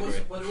 yeah. I agree.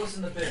 But it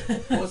wasn't the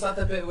bit. Was that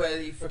the bit where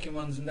he fucking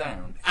runs them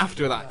down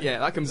After that, yeah,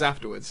 that comes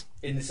afterwards.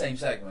 in the same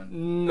segment?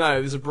 No,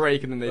 there's a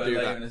break and then they But do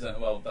later that. in the-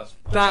 well, that's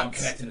I'm That's-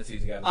 connecting the two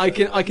together.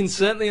 I can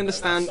certainly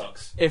understand That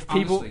sucks. if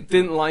people Honestly.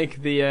 didn't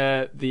like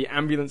the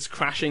ambulance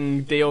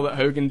crashing deal that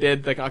Hogan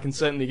did. Like, I can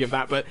certainly give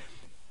that, but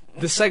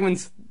the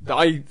segment that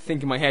I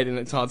think in my head, and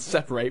it's hard to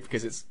separate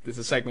because it's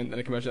a segment and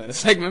a commercial and a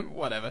segment,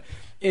 whatever,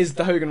 is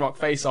the Hogan Rock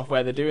face off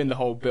where they're doing the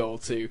whole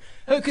build to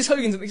because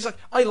he's like,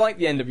 I like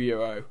the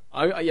NWO.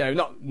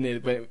 Not near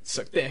when it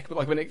sucked dick, but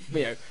like when it,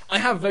 I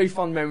have very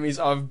fond memories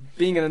of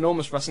being an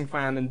enormous wrestling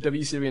fan and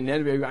WCW and the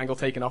NWO angle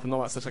taken off and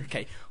all that stuff. It's like,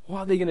 okay, what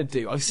are they gonna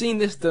do? I've seen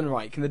this done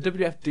right. Can the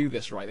WWF do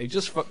this right? They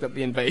just fucked up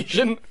the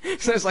invasion,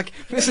 so it's like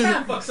this is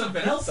Can't fuck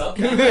something else up,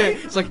 can they?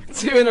 it's like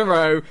 2 in a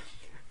row.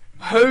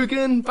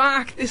 Hogan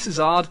back. This is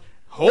odd.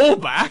 Hall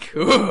back.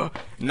 Ugh.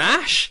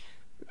 Nash.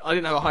 I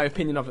didn't have a high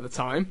opinion of at the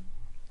time,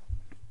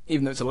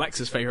 even though it's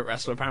Alexa's favourite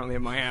wrestler apparently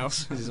in my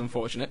house. This is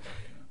unfortunate.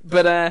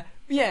 But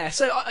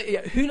so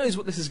who knows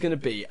what this is going to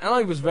be? And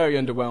I was very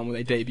underwhelmed when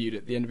they debuted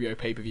at the NWO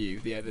pay-per-view.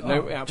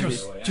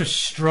 Just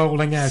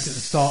strolling out at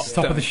the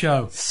top of the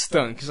show.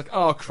 Stunk. It's like,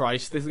 oh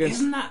Christ, this is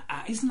gonna...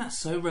 Isn't that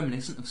so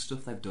reminiscent of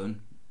stuff they've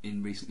done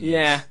in recent years?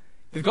 Yeah.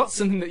 They've got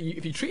something that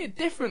if you treat it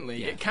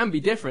differently, it can be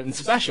different and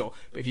special.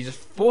 But if you just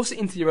force it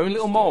into your own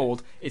little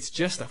mould, it's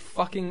just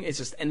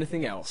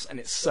anything else, and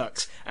it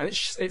sucks. And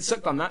it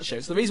sucked on that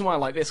show. So the reason why I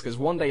like this, because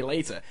one day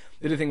later,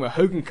 they do the thing where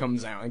Hogan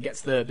comes out and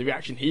gets the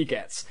reaction he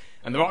gets,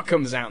 and The Rock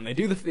comes out and they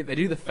do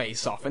the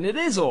face off, and it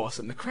is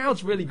awesome. The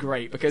crowd's really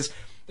great because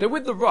they're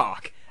with The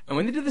Rock. And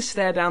when they do the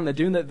stare down, they're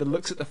doing the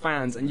looks at the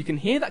fans, and you can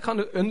hear that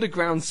kind of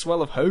underground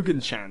swell of Hogan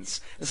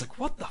chants. It's like,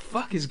 what the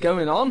fuck is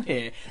going on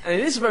here? And it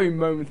is a very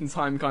moment in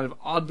time kind of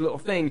odd little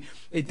thing.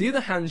 They do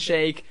the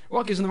handshake,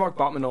 Rock gives him the rock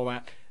bottom and all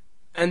that.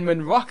 And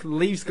when Rock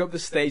leaves to go up the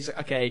stage, like,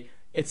 okay,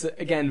 it's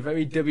again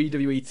very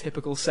WWE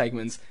typical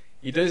segments.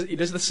 He does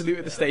the salute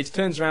at the stage,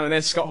 turns around, and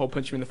then Scott Hall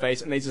punches him in the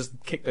face, and they just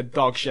kick the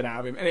dog shit out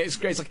of him. And it's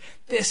great. It's like,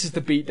 this is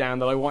the beatdown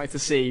that I wanted to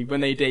see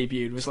when they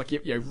debuted. It was like,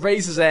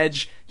 razor's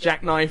edge,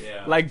 jackknife,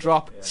 leg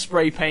drop,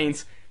 spray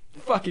paint.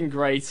 Fucking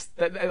great.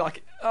 They're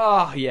like,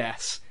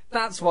 yes.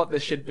 That's what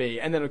this should be.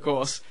 And then, of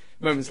course,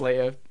 moments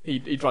later, he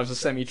drives a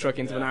semi-truck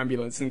into an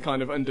ambulance and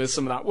kind of undoes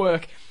some of that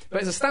work.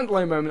 But as a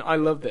standalone moment, I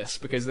love this,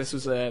 because this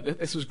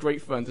was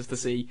great fun just to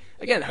see.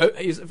 Again,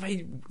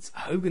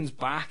 Hogan's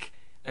back.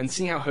 And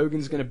seeing how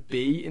Hogan's going to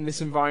be in this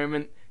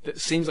environment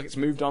that seems like it's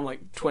moved on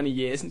like 20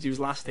 years since he was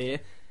last here,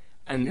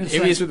 and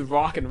here he is with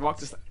Rock, and Rock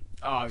just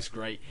it's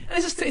great.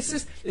 And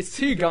it's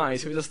two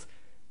guys who are just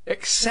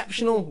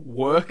exceptional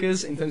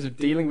workers in terms of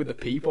dealing with the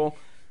people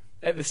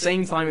at the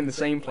same time in the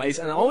same place,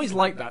 and I always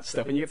like that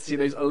stuff. And you get to see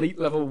those elite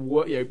level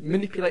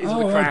manipulators of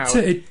the crowd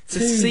to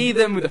see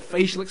them with the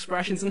facial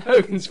expressions, and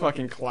Hogan's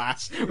fucking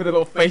class with the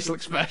little facial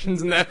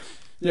expressions and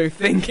their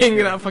thinking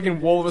that fucking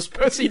walrus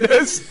pussy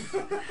does.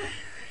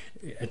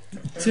 Yeah,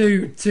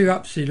 two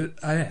absolute.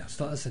 I'll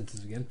start that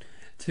sentence again.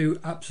 Two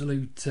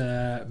absolute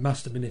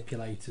master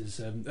manipulators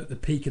at the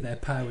peak of their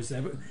powers.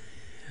 There, but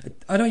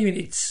I know what you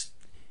mean.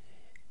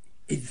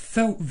 It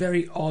felt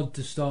very odd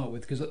to start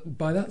with, because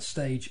by that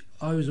stage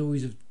I was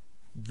always of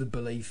the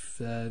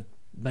belief,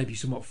 maybe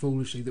somewhat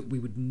foolishly, that we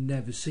would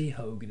never see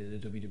Hogan in a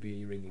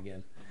WWE ring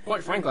again.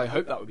 Quite frankly, I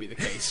hope that would be the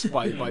case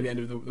by the end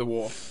of the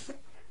war.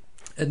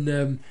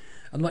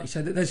 And like you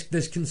said,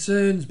 there's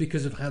concerns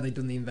because of how they'd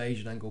done the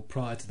invasion angle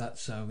prior to that.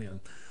 So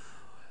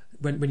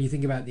when you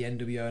think about the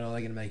NWO and are they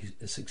going to make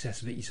a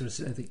success of it, you sort of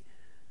sit there and think,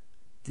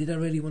 did I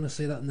really want to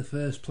say that in the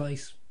first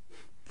place?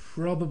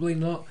 Probably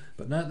not.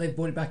 But now that they've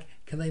brought it back,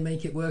 can they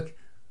make it work?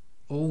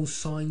 All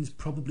signs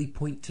probably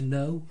point to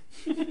no.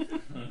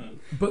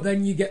 But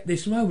then you get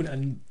this moment,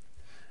 and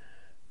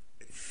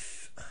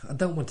I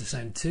don't want to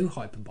sound too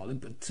hyperbolic,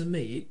 but to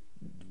me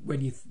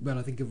when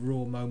I think of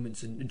Raw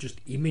moments and just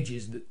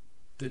images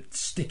that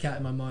stick out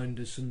in my mind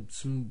as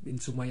some in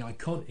some way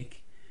iconic,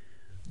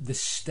 the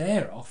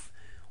stare off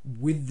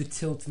with the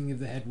tilting of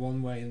the head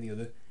one way and the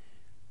other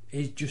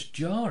is just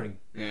jarring.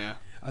 Yeah.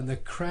 And the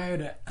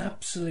crowd are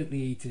absolutely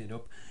eating it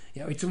up.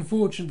 You know, it's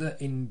unfortunate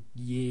that in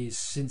years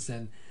since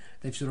then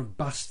they've sort of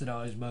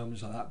bastardised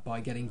moments like that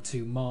by getting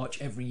to March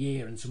every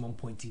year and someone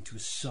pointing to a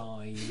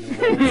sign.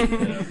 Or,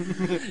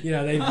 you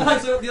know,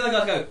 So the other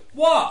guys go,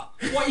 what?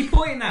 What are you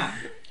pointing at?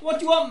 What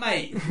do you want,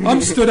 mate?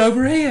 I'm stood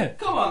over here.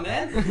 Come on,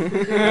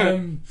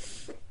 then.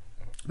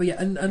 But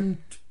yeah, and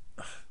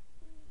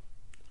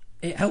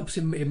it helps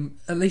in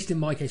at least in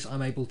my case,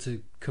 I'm able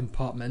to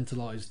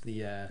compartmentalise the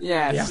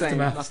Yeah, the same.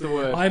 aftermath. That's the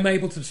word. I'm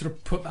able to sort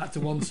of put that to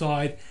one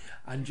side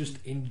and just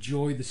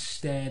enjoy the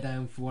stare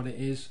down for what it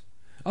is.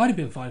 I'd have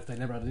been fine if they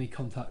never had any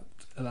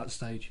contact at that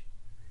stage.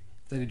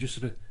 They'd have just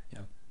sort of, you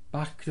know,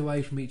 backed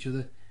away from each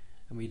other,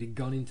 and we'd have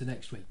gone into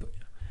next week. But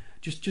you know,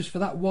 just for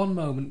that one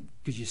moment,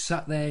 because you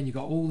sat there and you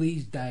got all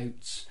these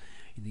doubts,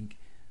 you think,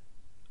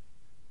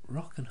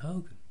 Rock and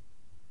Hogan.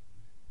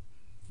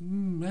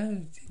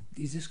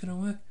 Is this going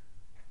to work?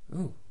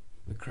 Oh,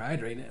 the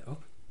crowd are eating it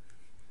up.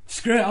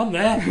 Screw it on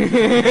there.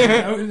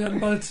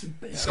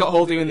 Scott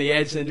Hall doing the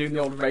edge and then doing the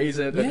old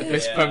razor, the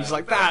fist bumps,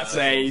 like, that's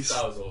ace.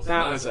 That was awesome.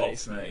 That was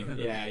ace. mate.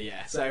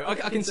 Yeah. So I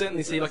can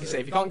certainly see, like you say,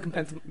 if you can't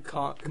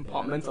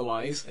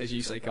compartmentalise, as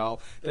you say,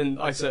 Carl, then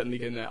I certainly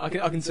can. I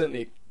can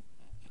certainly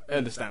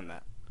understand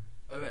that.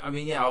 I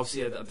mean, yeah,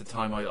 obviously at the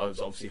time I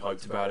was obviously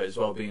hyped about it as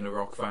well, being a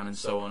Rock fan and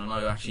so on, and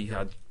I actually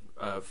had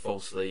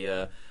falsely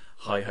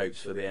high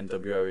hopes for the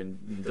NWO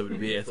and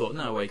WWE. I thought,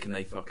 no way can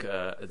they fuck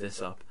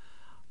this up.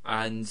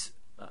 And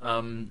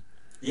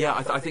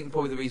I think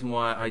probably the reason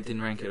why I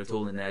didn't rank it at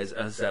all in there is,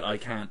 as I said, I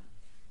can't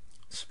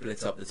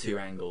split up the two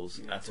angles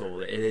at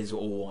all. It is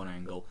all one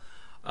angle.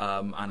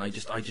 And I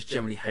just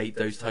generally hate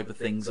those type of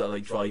things that are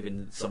like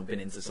driving something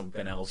into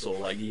something else, or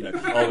like, you know,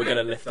 oh, we're going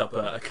to lift up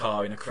a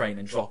car in a crane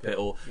and drop it,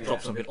 or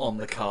drop something on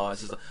the car.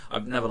 It's just,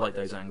 I've never liked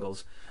those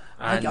angles.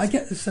 And I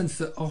get the sense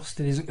that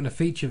Austin isn't going to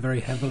feature very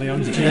heavily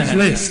on G's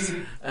list.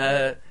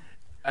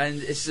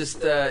 And it's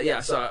just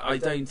so I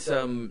don't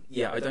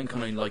I don't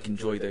kind of like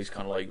enjoy those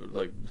kind of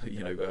like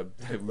you know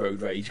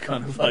road rage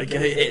kind of like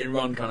hit and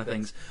run kind of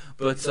things,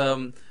 but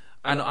and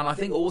I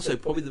think also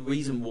probably the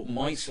reason what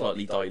might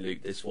slightly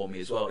dilute this for me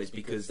as well is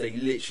because they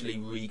literally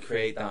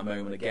recreate that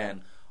moment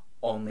again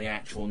on the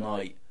actual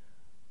night.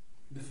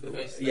 With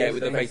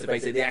the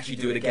face-to-face, they actually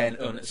do it again.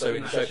 So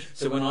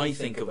when I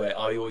think of it,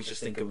 I always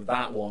just think of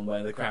that one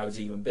where the crowd's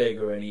even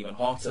bigger and even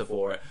hotter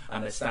for it,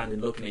 and they're standing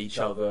looking at each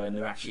other, and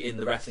they're actually in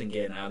the wrestling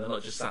gear now. They're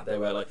not just sat there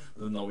where like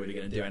they're not really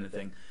going to do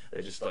anything.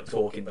 They're just like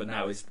talking, but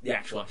now the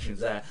actual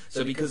action's there.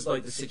 So because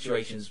like the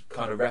situation's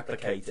kind of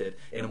replicated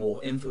in a more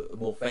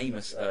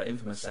infamous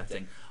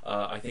setting,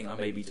 I think that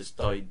maybe just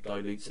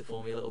dilutes it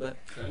for me a little bit.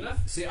 Fair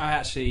enough. See, I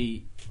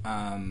actually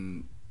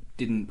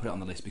didn't put it on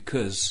the list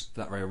because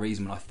for that very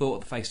reason. When I thought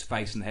of the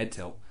face-to-face and the head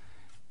tilt,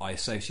 I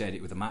associated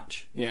it with a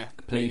match. Yeah,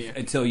 completely. Yeah.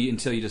 Until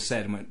you just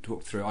said and went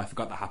talked through, I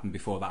forgot that happened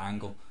before that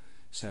angle.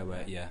 So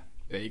yeah,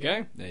 there you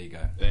go. There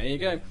you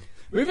go.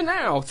 Moving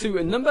now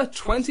to number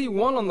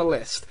 21 on the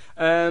list.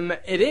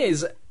 It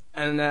is,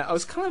 and I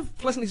was kind of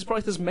pleasantly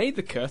surprised this made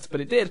the cut,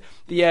 but it did.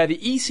 The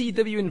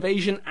ECW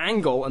invasion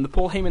angle and the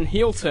Paul Heyman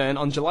heel turn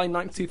on July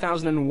 9th,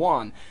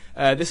 2001.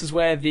 This is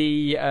where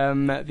the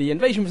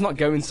invasion was not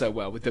going so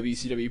well with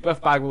WCW. Buff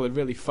Bagwell had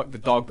really fucked the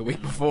dog the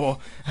week before.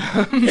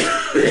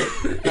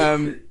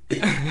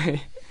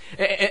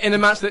 In a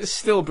match that's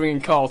still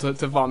bringing Carl to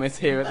vomit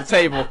here at the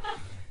table.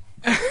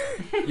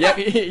 Yep,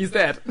 he's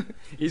dead.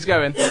 He's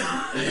going.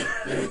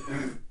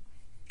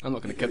 I'm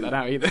not going to cut that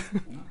out either.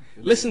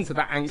 Listen to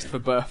that angst for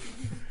Buff.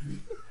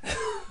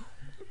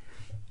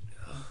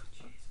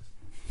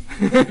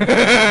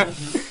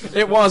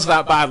 It was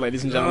that bad,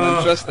 ladies and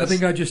gentlemen. Trust us. I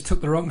think I just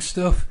took the wrong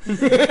stuff.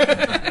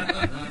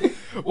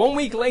 1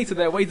 week later,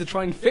 their way to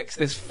try and fix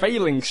this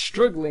failing,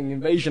 struggling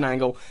invasion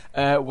angle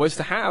was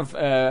to have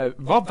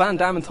Rob Van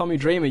Dam and Tommy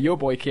Dreamer, your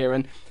boy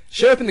Kieran,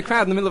 show up in the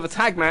crowd in the middle of a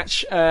tag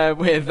match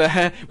with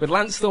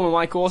Lance Storm and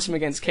Mike Awesome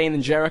against Kane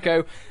and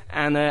Jericho,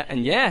 and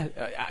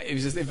it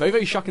was just very,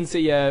 very shocking to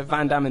see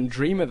Van Dam and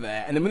Dreamer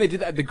there. And then when they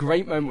did that at the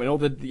great moment when all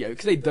the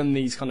because they'd done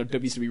these kind of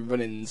WCW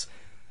run-ins,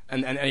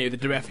 and the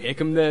WF, here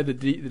come the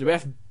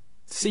WF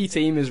C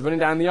team is running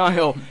down the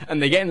aisle,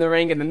 and they get in the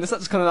ring, and then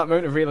that's kind of that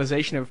moment of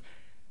realization of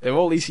they're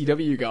all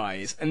ECW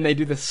guys, and they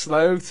do the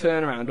slow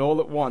turnaround all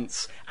at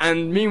once.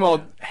 And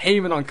meanwhile,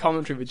 Heyman on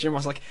commentary with Jim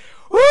Ross like,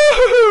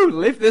 woohoo!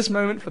 Live this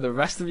moment for the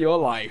rest of your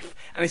life.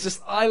 And it's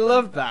just, I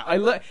love that.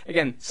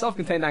 Again,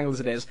 self-contained angle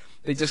as it is,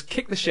 they just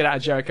kick the shit out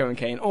of Jericho and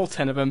Kane, all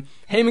 10 of them.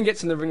 Heyman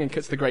gets in the ring and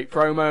cuts the great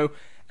promo,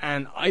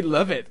 and I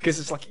love it, because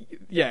it's like,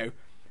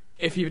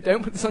 if you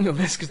don't put this on your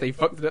list because they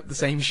fucked it up the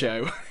same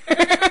show.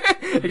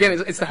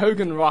 Again, it's the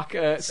Hogan Rock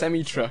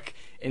semi-truck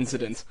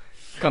incident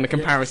kind of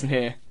comparison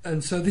here.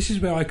 And so this is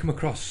where I come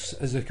across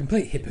as a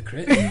complete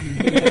hypocrite,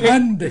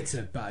 and it's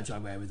a badge I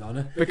wear with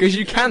honour. Because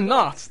you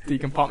cannot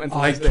decompartmentalize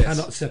I this.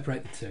 cannot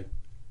separate the two.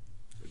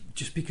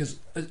 just because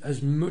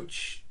as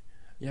much,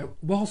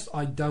 whilst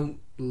I don't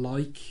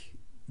like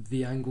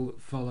the angle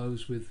that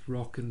follows with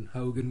Rock and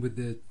Hogan with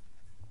the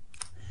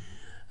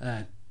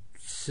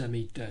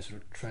sort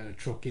of trailer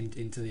truck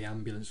into the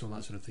ambulance and all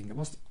that sort of thing,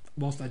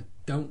 whilst I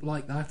don't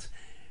like that,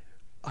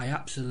 I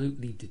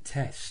absolutely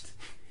detest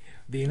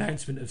the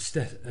announcement of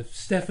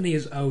Stephanie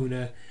as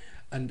owner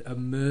and a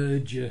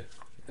merger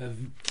of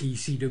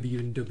ECW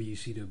and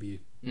WCW.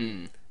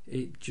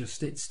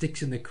 It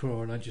sticks in the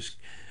craw, and I just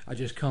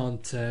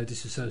can't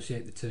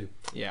disassociate the two.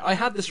 Yeah, I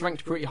had this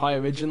ranked pretty high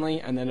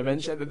originally, and then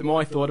eventually, the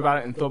more I thought about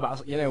it, I was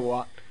like, you know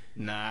what?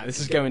 Nah, this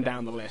is going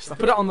down the list. I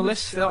put it on the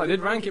list still. I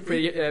did rank it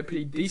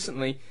pretty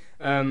decently,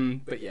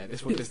 but yeah,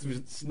 this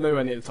was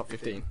nowhere near the top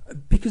 15.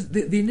 Because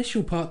the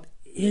initial part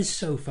is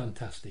so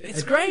fantastic.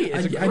 It's great.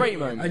 It's a great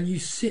moment. And you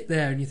sit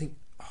there and you think,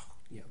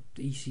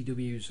 the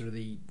ECW is sort of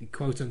the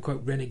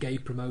quote-unquote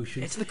renegade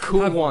promotion. It's the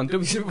cool one.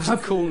 WCW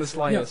wasn't cool in the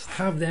slightest.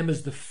 Have them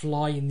as the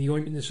fly in the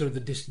ointment, the sort of the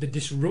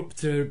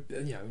disruptor,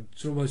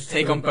 sort of almost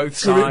take on both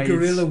sides.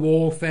 Guerrilla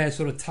warfare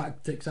sort of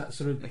tactics, that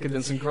sort of... They could have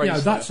done some great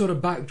stuff. That sort of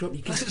backdrop.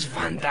 Plus it's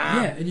Van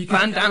Damme. Yeah,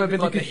 Van Damme have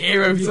been like the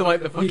hero to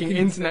like the fucking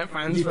internet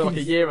fans for like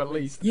a year at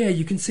least. Yeah,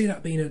 you can see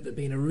that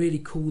being a really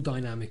cool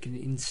dynamic, and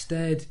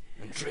instead...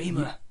 And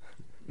Dreamer.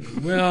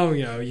 Well,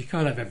 you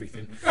can't have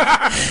everything.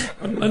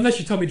 Unless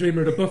you're Tommy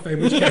Dreamer at a buffet,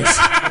 in which case...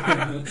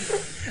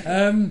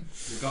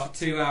 We've got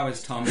 2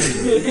 hours, Tom.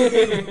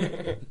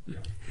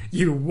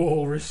 You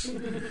walrus.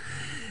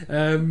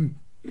 But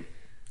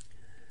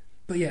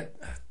yeah,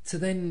 to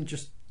then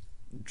just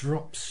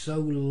drop so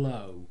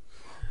low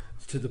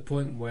to the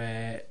point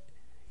where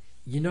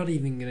you're not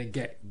even going to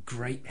get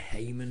great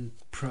Heyman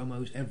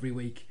promos every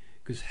week,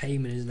 because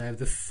Heyman is now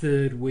the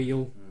third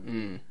wheel.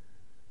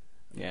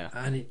 Yeah.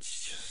 And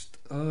it's just...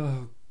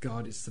 Oh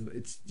God! It's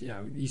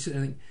you sit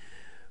and think,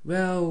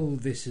 well,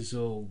 this is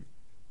all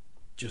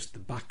just the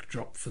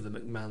backdrop for the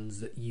McMahons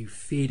that you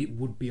feared it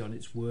would be on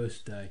its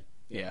worst day.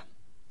 Yeah.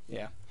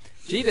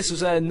 Gee, this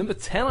was number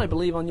 10, I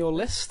believe, on your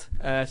list.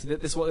 So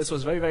this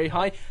was very, very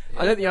high.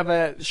 I don't think you have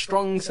a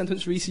strong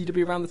sentence for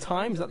ECW around the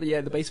time. Is that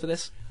the base for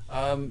this?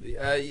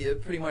 Yeah,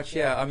 pretty much.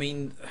 Yeah, I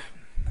mean.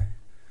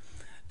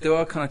 There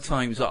are kind of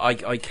times that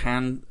I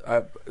can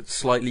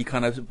slightly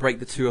kind of break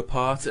the two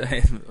apart.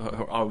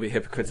 I'll be a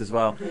hypocrite as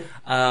well.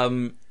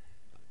 Though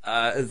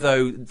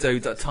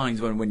at times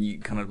when you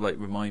kind of like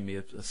remind me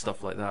of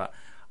stuff like that,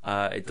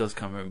 it does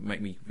kind of make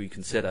me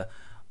reconsider.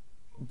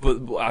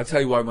 But I'll tell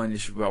you why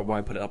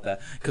I put it up there,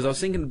 because I was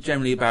thinking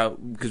generally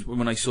about, because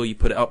when I saw you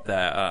put it up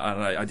there,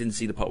 and I didn't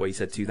see the part where you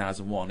said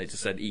 2001. It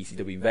just said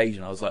ECW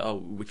Invasion. I was like, oh,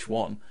 which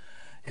one?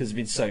 Because there's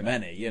been so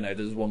many,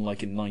 there's one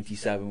like in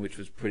 '97 which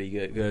was pretty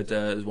good.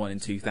 There's one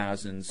in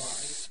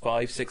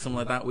 2005, 6, something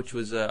like that, which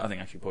was I think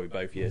actually probably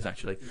both years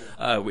actually,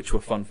 which were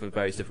fun for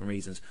various different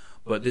reasons.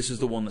 But this is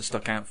the one that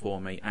stuck out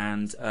for me,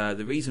 and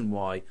the reason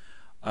why,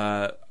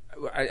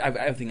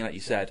 everything that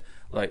you said,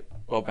 like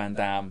Rob Van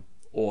Dam,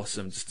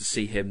 awesome, just to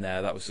see him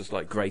there, that was just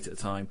like great at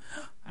the time.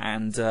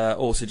 And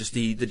also just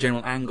the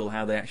general angle,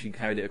 how they actually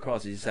carried it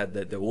across. As you said,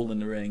 that they're all in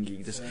the ring.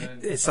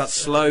 It's that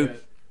slow.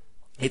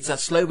 It's that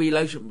slow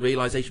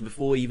realization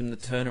before even the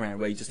turnaround,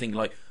 where you just think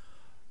like,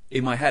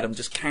 in my head, I'm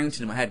just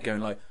counting in my head, going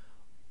like,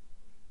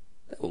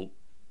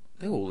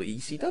 they're all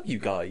ECW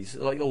guys,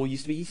 like all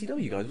used to be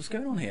ECW guys. What's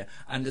going on here?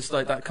 And just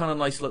like that kind of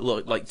nice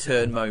little like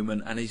turn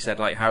moment. And he said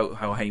like how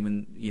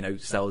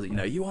Heyman sells it.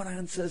 You want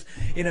answers?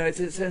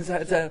 It turns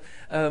out I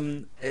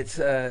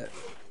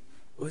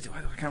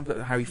can't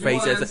put how he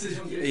phrased it.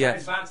 Yeah,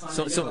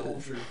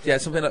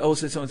 something like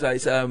also something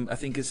like I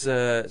think it's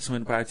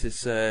something about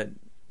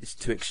it's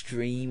too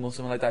extreme or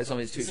something like that.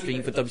 It's too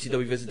extreme for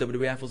WCW versus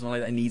WWF or something like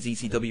that. It needs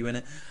ECW in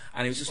it,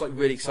 and it was just like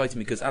really exciting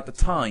because at the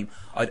time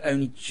I'd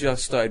only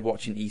just started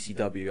watching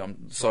ECW.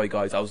 I'm sorry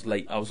guys, I was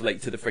late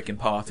to the freaking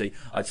party.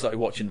 I'd started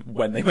watching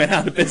when they went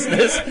out of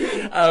business,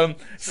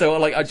 so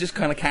like I just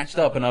kind of catched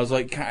up, and I was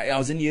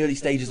in the early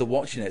stages of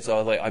watching it. So I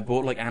was like, I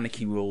bought like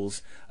Anarchy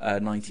Rules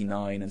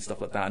 '99 and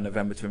stuff like that, and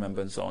November to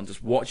Remember and so on.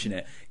 Just watching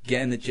it,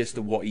 getting the gist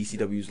of what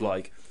ECW was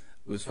like.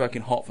 It was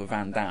fucking hot for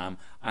Van Damme,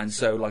 and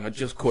so like I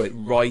just caught it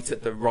right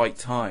at the right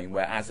time,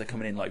 where as they're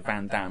coming in, like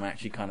Van Damme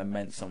actually kind of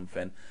meant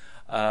something,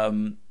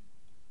 and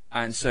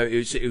so it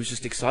was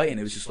just exciting.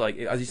 It was just like,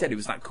 as you said, it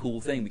was that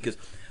cool thing, because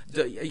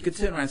you could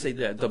turn around and say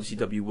that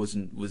WCW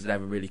was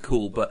never really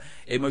cool, but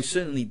it most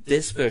certainly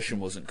this version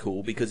wasn't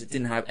cool because it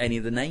didn't have any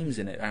of the names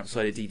in it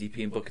outside of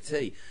DDP and Booker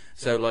T.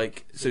 So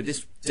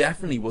this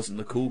definitely wasn't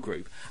the cool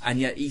group. And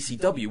yet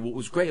ECW, what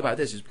was great about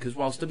this is because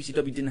whilst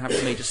WCW didn't have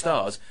the major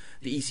stars,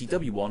 the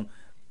ECW one,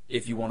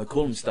 if you want to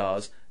call them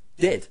stars,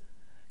 did,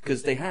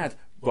 because they had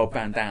Rob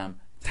Van Dam,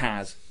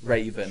 Taz,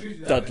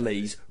 Raven,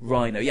 Dudley's,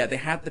 Rhino. Yeah, they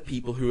had the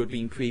people who had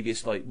been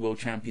previous like world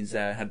champions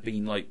there, had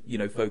been like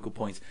focal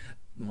points.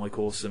 Mike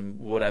Awesome,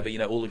 whatever,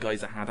 all the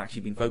guys that had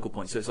actually been focal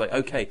points. So it's like,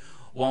 okay,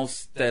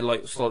 whilst they're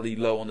like slightly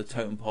low on the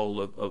totem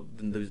pole of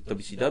the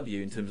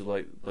WCW in terms of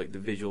like the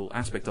visual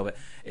aspect of it,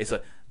 it's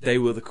like they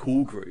were the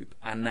cool group,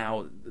 and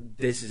now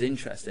this is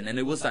interesting. And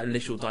it was that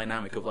initial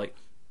dynamic of like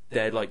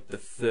they're like the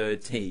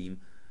third team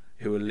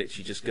who are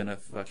literally just gonna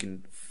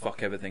fucking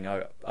fuck everything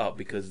up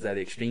because they're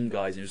the Extreme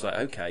guys, and it was like,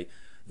 okay,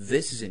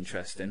 this is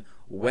interesting.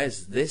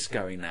 Where's this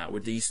going now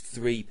with these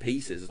three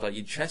pieces? It's like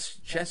your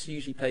chess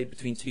usually played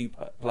between two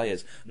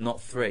players,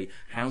 not three.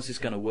 How's this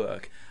going to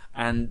work?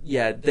 And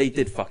yeah, they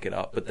did fuck it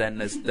up. But then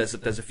there's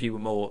a few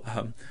more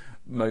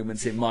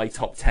moments in my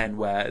top 10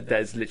 where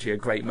there's literally a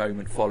great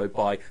moment followed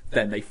by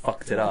then they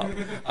fucked it up.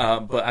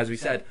 But as we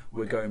said,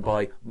 we're going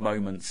by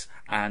moments,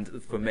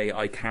 and for me,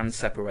 I can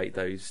separate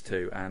those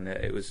two, and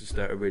it was just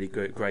a really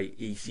great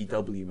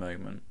ECW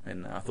moment,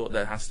 and I thought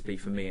there has to be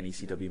for me an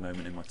ECW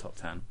moment in my top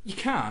 10. You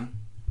can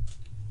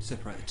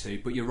separate the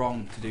two, but you're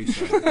wrong to do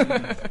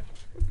so.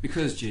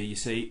 Because, G, you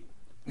see,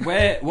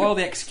 while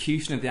the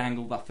execution of the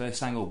angle, that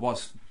first angle,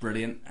 was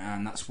brilliant,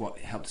 and that's what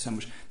helped so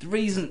much, the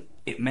reason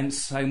it meant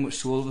so much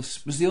to all of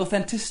us was the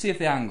authenticity of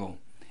the angle.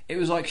 It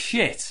was like,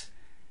 shit,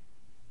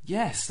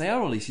 yes, they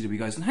are all ECW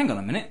guys, and hang on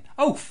a minute,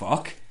 oh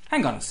fuck,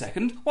 hang on a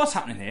second, what's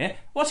happening here?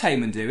 What's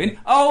Heyman doing?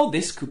 Oh,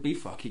 this could be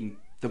fucking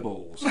the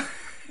balls.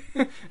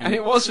 And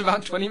it was for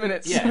about 20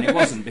 minutes. Yeah, and it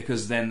wasn't,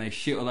 because then they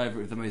shit all over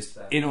it with the most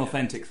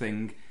inauthentic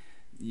thing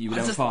you would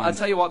ever find. I'll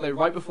tell you what, though,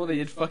 right before they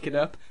did fuck it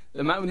up,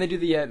 when they do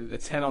the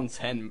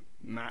 10-on-10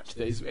 match,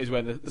 that is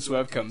where the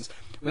swerve comes.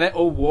 When they're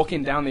all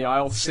walking down the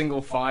aisle,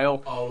 single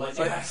file. Oh, like,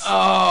 yes.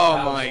 Oh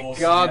That my was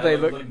awesome. god, Yeah, they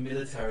like, look. like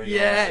military.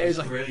 Yeah, guys. it was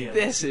like, brilliant.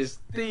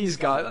 these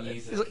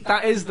guys. It's like,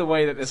 that is the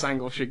way that this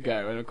angle should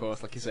go. And of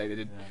course, like you say,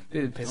 they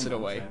did piss it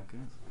away.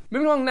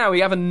 Moving along now,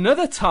 we have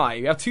another tie.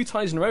 We have two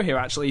ties in a row here,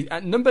 actually.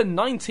 At number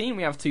 19,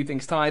 we have two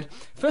things tied.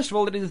 First of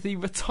all, it is the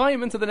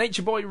retirement of the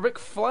Nature Boy Ric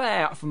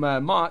Flair from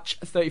March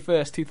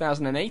 31st,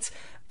 2008.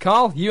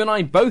 Carl, you and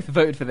I both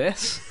voted for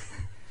this.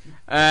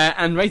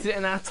 And rated it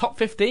in our top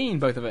 15,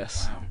 both of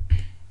us. Wow.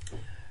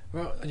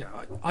 Well, you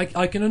know,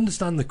 I can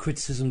understand the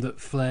criticism that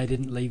Flair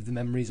didn't leave the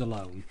memories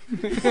alone.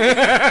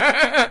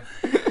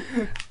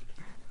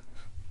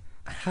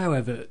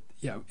 However,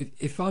 you know,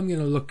 if I'm going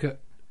to look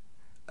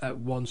at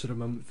one sort of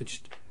moment for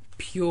just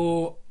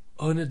pure,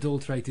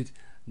 unadulterated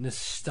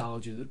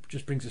nostalgia that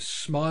just brings a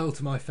smile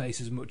to my face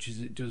as much as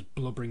it does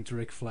blubbering to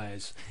Ric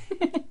Flair's,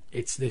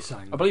 it's this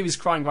angle. I believe he's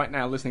crying right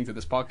now listening to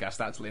this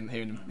podcast, actually, and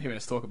hearing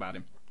us talk about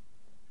him.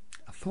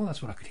 I thought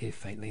that's what I could hear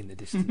faintly in the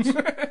distance.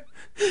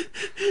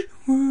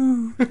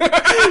 Woo!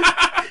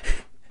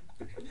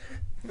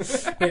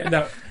 Yeah,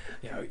 no,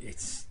 you know,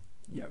 it's,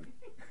 you know,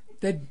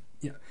 they,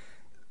 you know,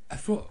 I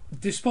thought,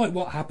 despite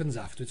what happens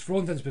afterwards, for all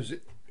intents and purposes,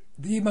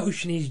 the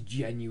emotion is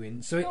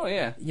genuine. So,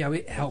 you know,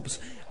 it helps,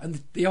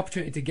 and the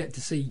opportunity to get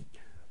to see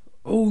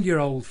all your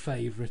old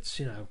favourites,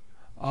 you know,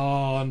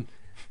 Arn,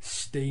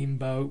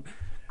 Steamboat,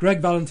 Greg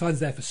Valentine's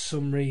there for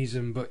some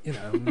reason, but you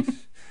know.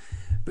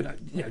 But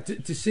you know,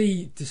 to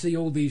see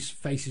all these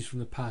faces from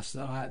the past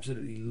that I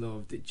absolutely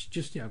loved, it's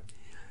just, you know,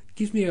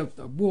 gives me a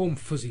warm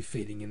fuzzy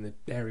feeling in the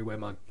area where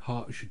my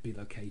heart should be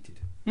located.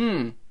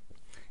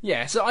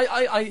 Yeah, so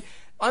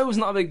I was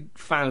not a big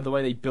fan of the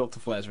way they built to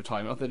Flair's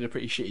retirement. I thought they did a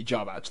pretty shitty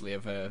job, actually,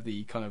 of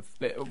the kind of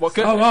what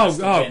could It was,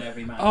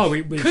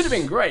 could have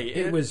been great.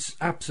 It was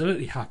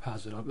absolutely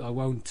haphazard. I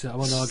won't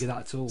argue that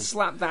at all.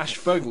 Slapdash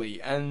fugly,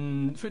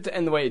 and for it to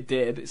end the way it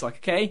did, it's like,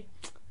 okay,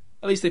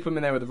 at least they put him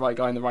in there with the right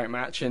guy in the right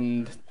match,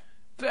 and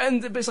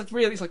but it's like,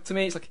 really, it's like, to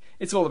me, it's like,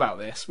 it's all about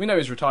this. We know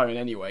he's retiring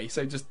anyway,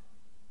 so just,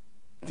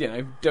 you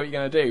know, do what you're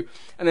going to do.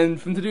 And then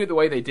from to do it the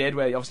way they did,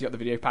 where you obviously got the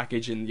video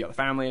package and you got the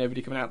family and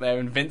everybody coming out there,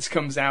 and Vince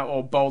comes out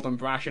all bold and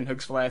brash and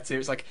hugs Flair too.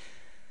 It's like,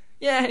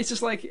 yeah, it's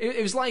just like,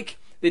 it was like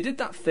they did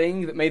that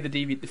thing that made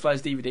the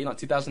Flair's DVD in like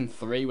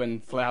 2003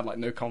 when Flair had like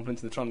no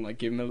confidence and they're trying to like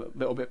give him a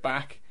little bit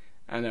back.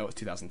 I know it was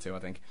 2002, I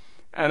think.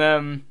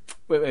 And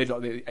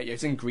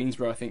it's in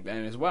Greensboro, I think,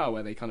 then as well,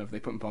 where they put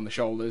him on the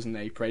shoulders and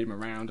they parade him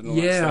around and all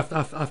that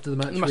stuff. After the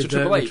match with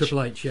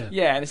Triple H, yeah.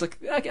 Yeah, and it's like,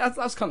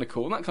 that's kind of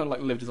cool, and that kind of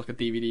like lived as like a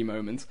DVD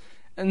moment.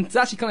 And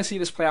to actually kind of see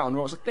this play out on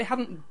Raw, it's like they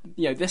hadn't,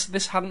 you know,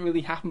 this hadn't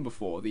really happened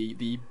before.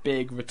 The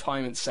big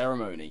retirement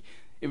ceremony.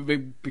 It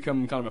would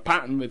become kind of a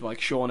pattern with like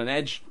Shawn and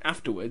Edge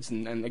afterwards,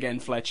 and again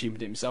Flair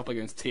cheapened it himself by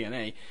going to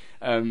TNA.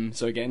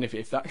 So again,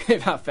 if that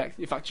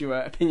affects your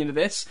opinion of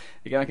this,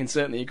 again I can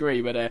certainly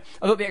agree. But I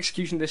thought the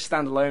execution of this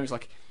standalone was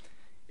like,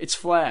 it's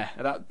Flair.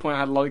 At that point, I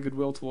had a lot of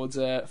goodwill towards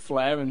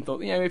Flair, and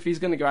thought, you know, if he's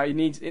going to go out,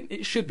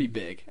 it should be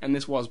big, and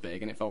this was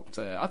big, and it felt.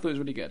 I thought it was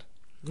really good.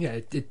 Yeah,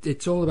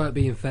 it's all about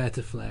being fair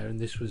to Flair, and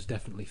this was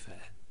definitely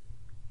fair.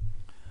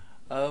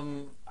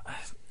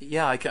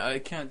 Yeah, I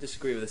can't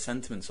disagree with the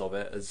sentiments of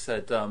it. As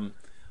I said,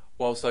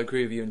 whilst I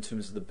agree with you in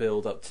terms of the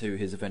build up to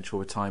his eventual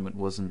retirement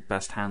wasn't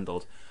best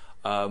handled,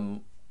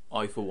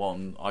 I for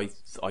one, I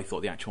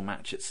thought the actual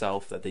match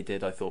itself that they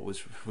did, I thought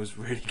was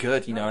really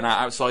good. You know, and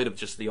outside of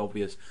just the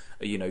obvious,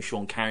 you know,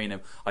 Shawn carrying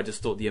him, I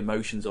just thought the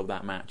emotions of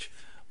that match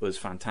was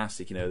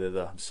fantastic. You know,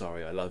 the I'm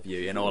sorry, I love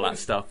you, and all that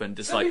stuff, and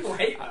just Some like people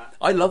hate that.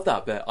 I love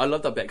that bit.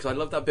 Because I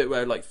love that bit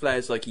where like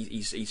Flair's like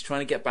he's trying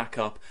to get back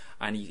up,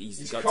 and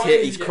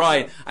he's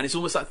crying, and it's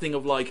almost that thing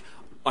of like,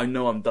 I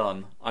know I'm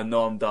done,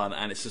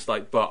 and it's just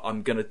like, but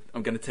I'm gonna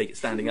take it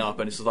standing up,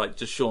 and it's just like,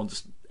 just Shawn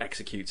just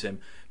executes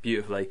him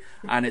beautifully,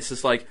 and it's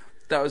just like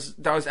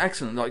that was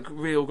excellent. Like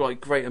real, like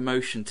great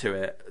emotion to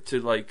it. To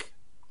like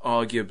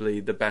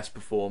arguably the best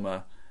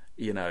performer,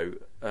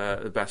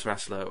 the best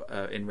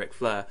wrestler in Ric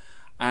Flair,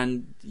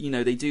 and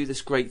they do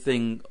this great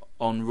thing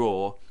on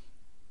Raw.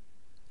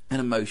 And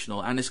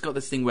emotional, and it's got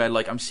this thing where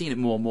like I'm seeing it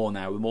more and more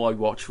now. The more I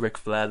watch Ric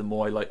Flair, the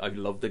more I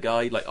love the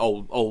guy. Like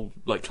old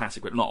like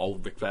classic, not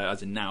old Ric Flair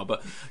as in now,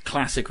 but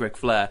classic Ric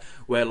Flair.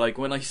 Where like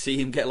when I see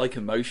him get like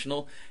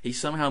emotional, he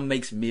somehow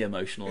makes me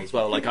emotional as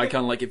well. Like I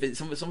kind of like if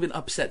something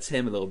upsets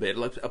him a little bit, it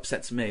like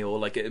upsets me, or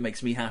like it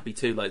makes me happy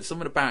too. Like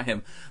something about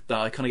him that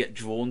I kind of get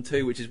drawn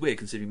to, which is weird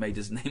considering he made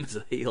his name as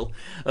a heel,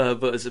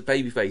 but as a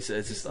babyface,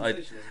 it's just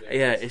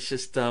it's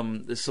just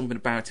there's something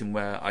about him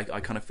where I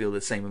kind of feel the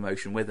same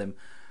emotion with him.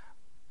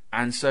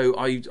 And so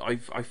I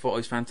thought it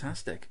was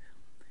fantastic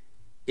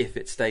if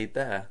it stayed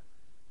there,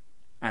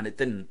 and it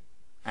didn't,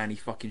 and he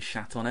fucking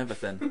shat on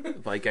everything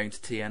by going to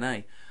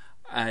TNA,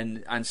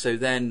 and so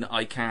then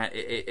I can't.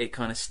 It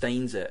kind of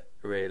stains it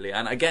really,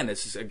 and again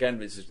it's a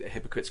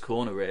hypocrite's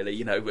corner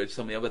really. With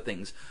some of the other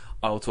things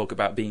I'll talk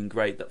about being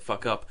great that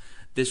fuck up.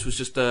 This was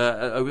just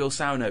a real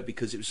sour note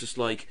because it was just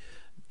like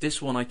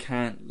this one I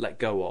can't let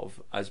go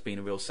of as being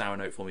a real sour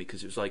note for me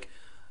because it was like,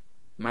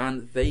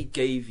 man, they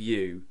gave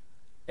you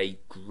a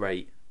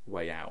great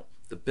way out.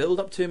 The build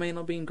up to it may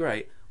not been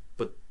great,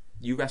 but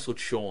you wrestled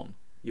Shawn.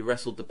 You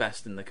wrestled the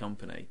best in the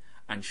company,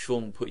 and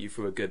Shawn put you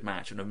through a good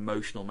match, an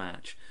emotional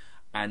match.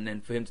 And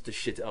then for him to just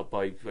shit it up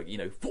by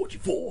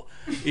 44,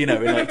 in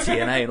like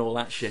TNA and all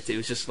that shit, it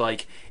was just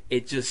like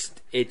it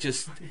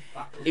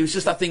was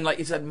just that thing. Like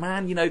it's like,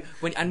 man,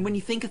 when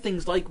you think of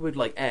things like with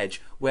like Edge,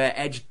 where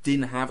Edge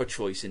didn't have a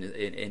choice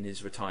in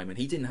his retirement,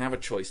 he didn't have a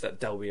choice that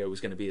Del Rio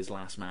was going to be his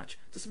last match.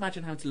 Just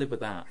imagine how to live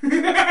with that.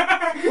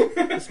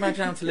 Just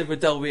imagine how to live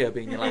with Del Rio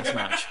being your last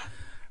match,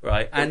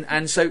 right?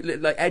 And so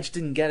like Edge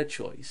didn't get a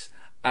choice,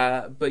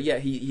 but yeah,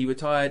 he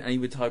retired and he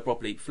retired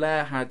properly.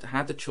 Flair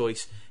had the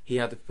choice. He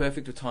had the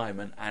perfect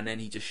retirement, and then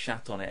he just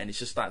shat on it. And it's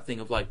just that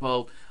thing of like,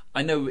 well,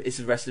 I know it's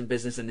a wrestling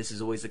business, and this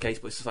is always the case,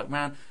 but it's just like,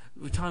 man,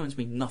 retirements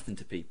mean nothing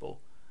to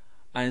people.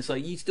 And it's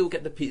like you still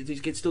get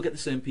the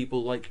same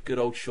people like good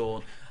old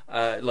Shawn,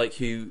 like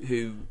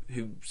who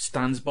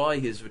stands by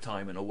his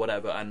retirement or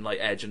whatever, and like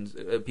Edge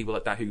and people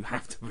like that who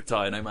have to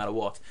retire no matter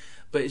what.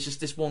 But it's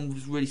just this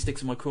one really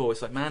sticks in my craw.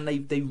 It's like, man,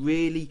 they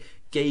really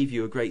gave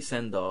you a great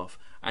send off.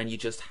 And you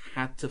just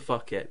had to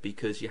fuck it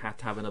because you had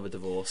to have another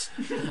divorce,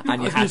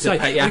 and you had to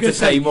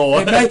pay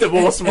more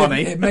divorce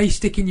money. It may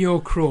stick in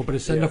your craw, but a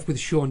send off with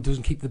Shawn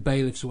doesn't keep the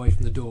bailiffs away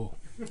from the door.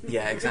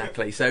 Yeah,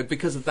 exactly. So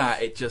because of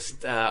that, it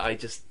just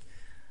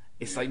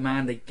it's like,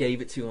 man, they gave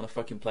it to you on a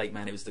fucking plate,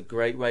 man. It was the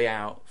great way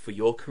out for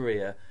your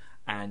career,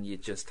 and you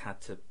just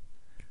had to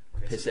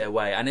piss it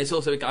away. And it's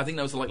also, I think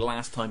that was like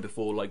last time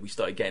before like we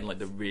started getting like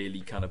the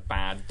really kind of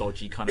bad,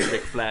 dodgy kind of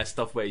Ric Flair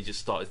stuff, where you just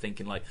started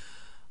thinking like,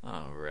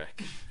 oh,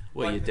 Rick.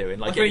 What are you doing?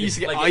 Like, you used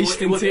to get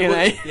iced in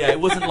TNA. It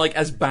wasn't like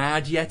as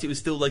bad yet. It was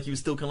still like, you were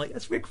still kind of like,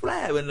 that's Ric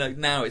Flair. And like,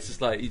 now it's just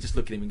like, you just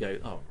look at him and go,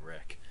 oh,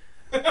 Rick,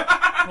 what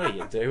are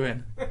you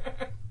doing?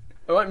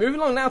 Alright, moving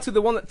along now to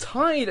the one that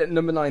tied at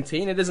number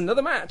 19. It is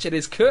another match. It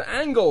is Kurt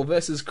Angle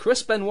versus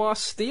Chris Benoit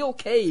Steel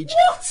Cage.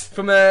 What?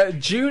 From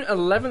June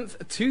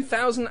 11th,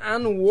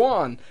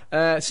 2001.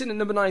 Sitting at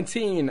number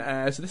 19.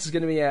 So this is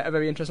going to be a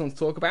very interesting one to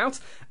talk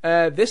about.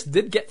 This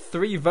did get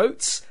 3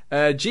 votes.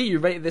 G, you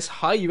rated this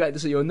high. You rated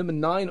this at your number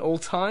 9 all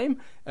time.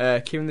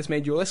 Kieran, this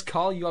made your list.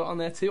 Carl, you got it on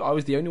there too. I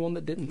was the only one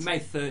that didn't.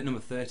 Made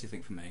number 30, I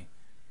think, for me.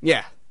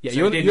 Yeah, So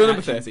you're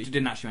number 30. You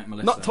didn't actually make my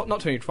list. Not top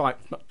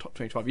 25. Not top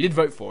 25. You did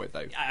vote for it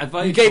though. I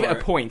voted You gave for it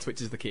a point,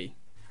 which is the key.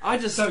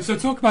 So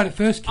talk about it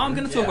first, Kieran. I'm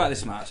going to talk about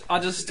this match.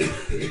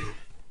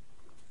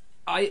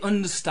 I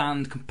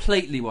understand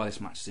completely why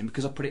this match is in,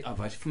 because I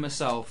voted for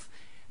myself.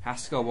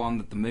 Has to go on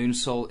the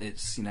moonsault.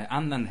 It's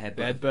and then the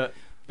headbutt.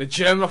 The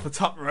German off the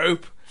top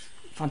rope.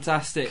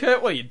 Fantastic.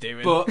 Kurt, what are you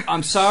doing? But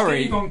I'm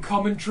sorry. Steve on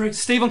commentary.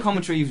 Steve on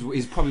commentary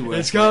is probably worse.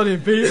 It's got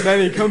him beat, and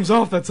then he comes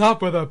off the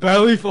top with a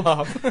belly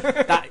flop.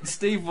 That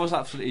Steve was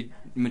absolutely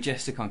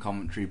majestic on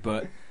commentary,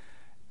 but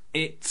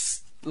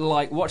it's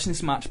like watching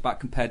this match back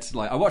compared to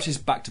I watched this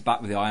back to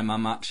back with the Iron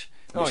Man match,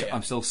 which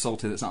I'm still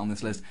salty that's not on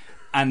this list,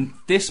 and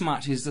this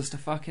match is just a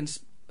fucking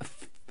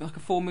like a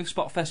 4-move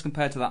spot fest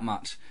compared to that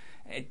match.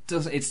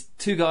 It's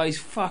 2 guys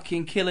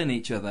fucking killing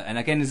each other, and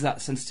again, is that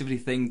sensitivity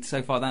thing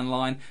so far down the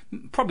line?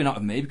 Probably not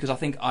of me, because I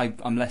think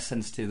I'm less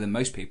sensitive than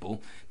most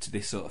people to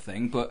this sort of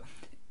thing. But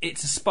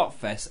it's a spot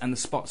fest, and the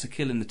spots are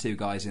killing the 2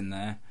 guys in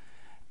there.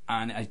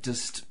 And I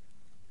just,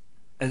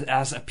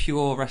 as a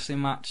pure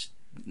wrestling match,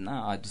 no,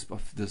 I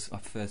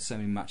prefer so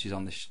many matches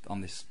on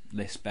this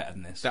list better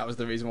than this. That was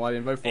the reason why I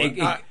didn't vote for it.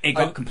 It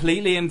got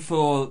completely in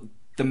for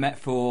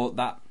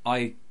that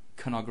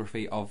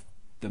iconography of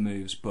the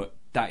moves, but.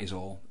 That is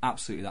all.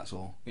 Absolutely, that's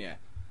all. Yeah.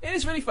 It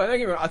is really fun. Don't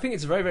get me wrong, I think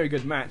it's a very, very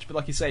good match, but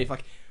like you say,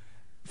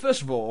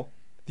 first of all,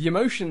 the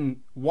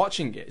emotion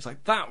watching it, it's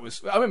like, that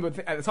was... I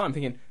remember at the time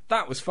thinking,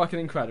 that was fucking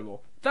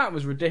incredible. That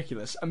was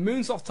ridiculous. A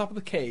moonsault top of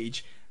the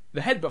cage,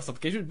 the headbutt off the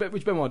cage,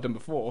 which Benoit had done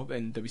before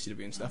in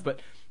WCW and stuff, but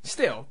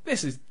still,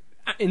 this is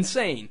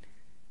insane.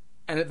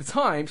 And at the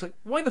time, it's like,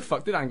 why the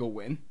fuck did Angle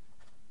win?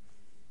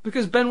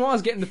 Because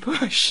Benoit's getting the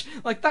push.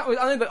 Like, that was,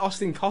 I know that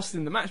Austin cost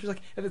him the match, but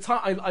like, at the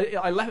time,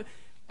 I left.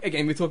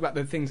 Again, we talk about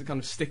the things that kind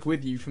of stick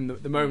with you from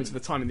the moments of the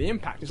time and the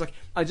impact. It's like,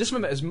 I just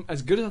remember,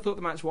 as good as I thought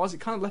the match was, it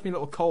kind of left me a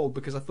little cold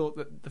because I thought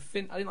that I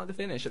didn't like the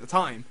finish at the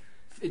time.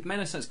 It made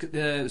no sense. It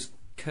was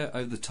Kurt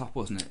over the top,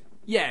 wasn't it?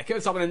 Yeah,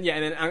 Kurt's up, and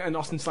then and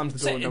Austin slams the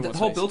door. So, the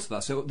whole build to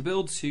that. So the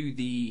build to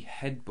the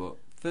headbutt.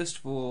 First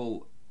of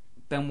all,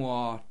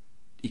 Benoit,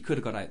 he could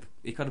have got out.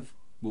 He could have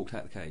walked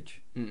out the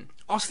cage.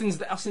 Austin's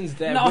there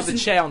with the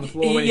chair on the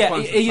floor.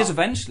 He is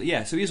eventually.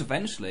 Yeah, so he is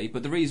eventually.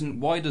 But the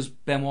reason why does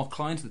Benoit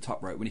climb to the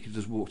top rope when he could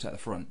have just walked out the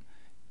front?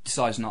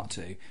 Decides not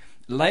to.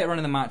 Later on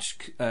in the match,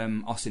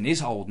 Austin is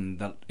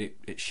holding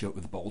it shut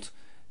with a bolt.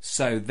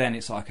 So then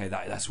it's like, okay,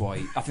 that's why.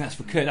 I think that's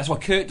for Kurt. That's why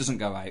Kurt doesn't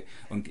go out.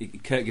 When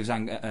Kurt gives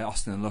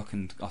Austin a look,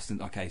 and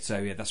Austin, okay, so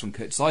yeah, that's when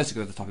Kurt decides to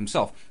go to the top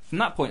himself. From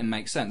that point, it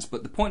makes sense.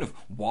 But the point of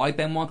why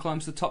Benoit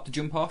climbs to the top to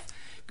jump off,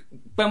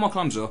 Benoit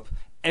climbs up.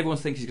 Everyone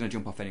thinks he's going to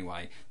jump off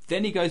anyway.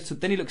 Then he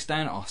looks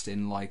down at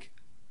Austin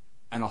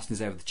and Austin's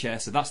there with the chair.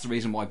 So that's the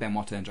reason why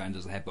Benoit turns around and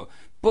does the headbutt.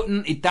 But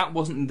that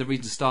wasn't the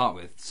reason to start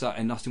with. So,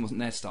 and Austin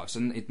wasn't there to start.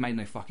 So it made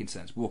no fucking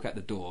sense. Walk out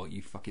the door,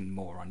 you fucking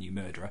moron, you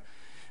murderer.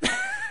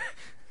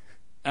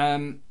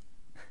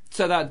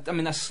 So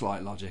that's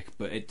slight logic,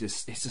 but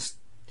it's just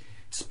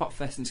spot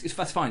fest. And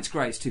that's fine. It's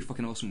great. It's two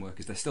fucking awesome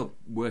workers. They're still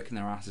working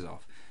their asses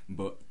off.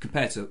 But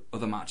compared to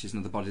other matches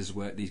and other bodies of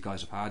work these guys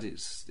have had, it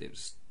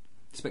was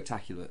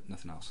spectacular.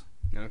 Nothing else.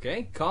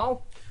 Okay,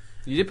 Carl,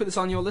 you did put this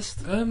on your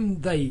list.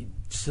 They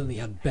certainly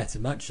had better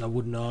matches. I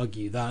wouldn't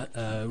argue that.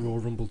 Royal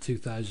Rumble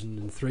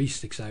 2003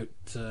 sticks out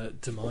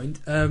to mind.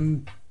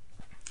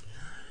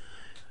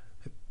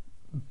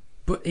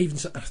 But even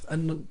so,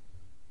 and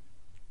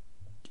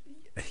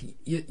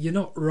you're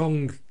not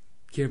wrong,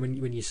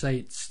 Kieran, when you say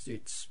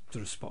it's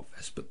sort of spot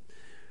fest,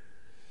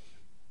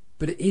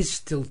 but it is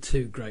still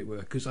two great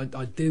workers. I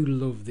do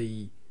love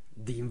the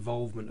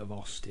involvement of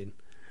Austin,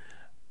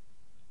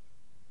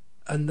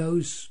 and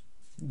those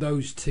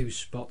two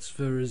spots,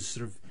 for as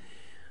sort of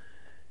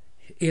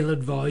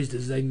ill-advised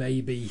as they may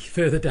be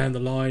further down the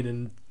line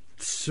and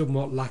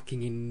somewhat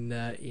lacking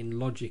in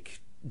logic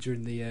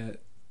during the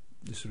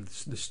sort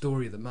of the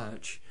story of the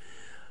match,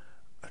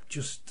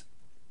 just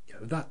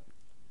that.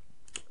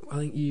 I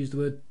think you used the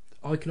word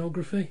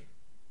iconography.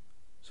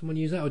 Someone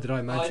used that, or did I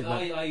imagine that?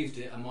 I used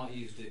it. I might have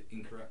used it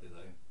incorrectly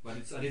though. But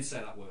I did say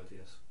that word,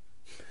 yes.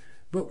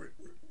 But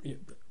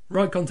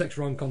right context,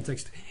 wrong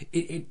context.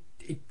 It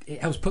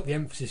helps put the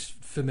emphasis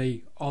for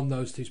me on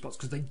those two spots,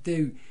 because they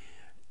do,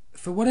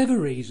 for whatever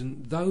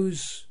reason,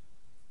 those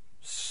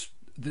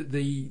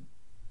the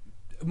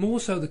more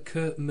so the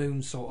Kurt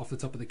moonsault off the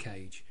top of the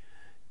cage,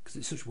 because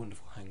it's such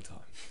wonderful hang time.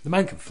 The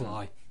man can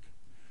fly.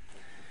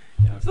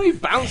 So he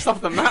bounced off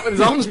the mat with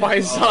his arms by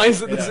his sides.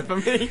 That does it for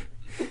me.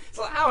 It's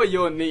like, how are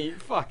your knees?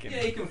 Fucking. Yeah,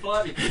 he can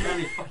fly, but he can't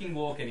really fucking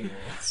walk anymore.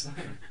 So,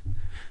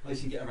 at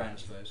least he can get around, I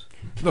suppose.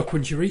 Look,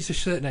 once you reach a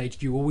certain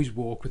age, you always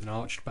walk with an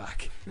arched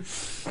back.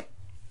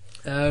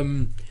 But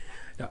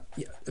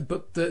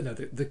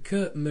the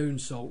Kurt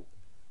moonsault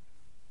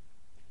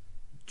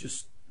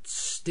just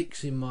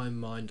sticks in my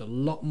mind a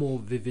lot more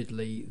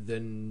vividly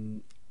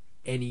than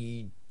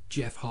any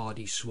Jeff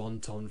Hardy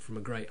swanton from a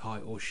great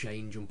height, or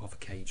Shane jump off a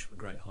cage from a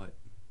great height.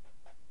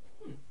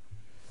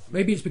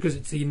 Maybe it's because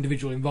it's the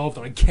individual involved,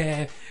 and I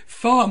care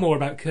far more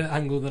about Kurt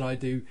Angle than I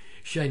do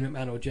Shane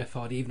McMahon or Jeff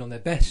Hardy, even on their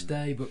best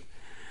day. But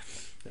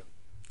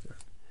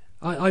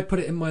I put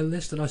it in my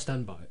list, and I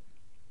stand by it.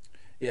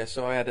 Yeah,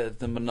 so I had it at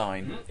number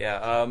 9.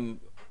 Yeah,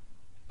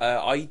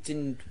 I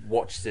didn't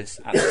watch this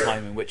at the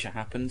time in which it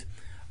happened.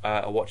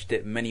 I watched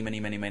it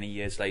many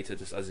years later,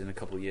 just as in a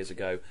couple of years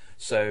ago.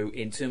 So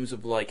in terms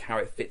of like how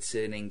it fits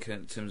in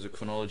terms of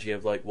chronology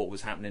of like what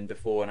was happening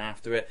before and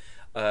after it,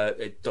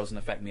 it doesn't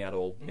affect me at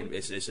all.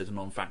 It's a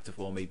non-factor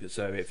for me.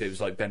 So if it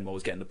was like Benoit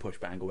was getting the push,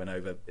 but Angle went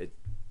over, it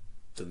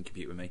doesn't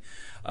compute with me.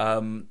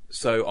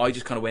 So I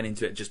just kind of went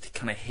into it just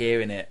kind of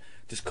hearing it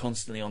just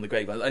constantly on the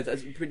grapevine.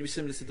 It's pretty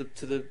similar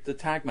to the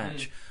tag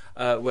match.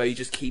 Where you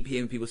just keep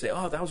hearing people say,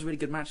 "Oh, that was a really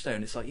good match," though,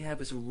 and it's like, yeah,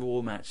 but it's a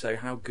Raw match, so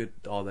how good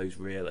are those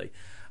really?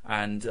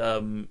 And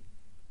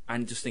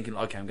just thinking,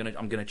 okay, I'm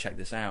gonna check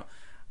this out,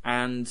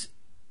 and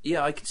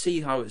yeah, I can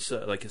see how it's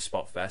like a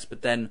spot fest,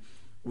 but then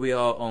we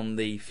are on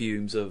the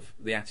fumes of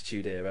the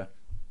Attitude Era,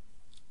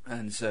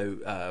 and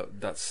so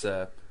that's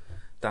how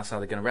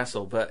they're gonna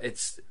wrestle. But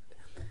it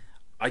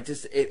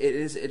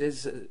is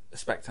a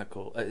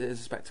spectacle. It is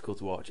a spectacle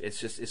to watch.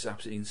 It's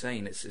absolutely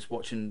insane. It's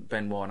watching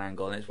Benoit and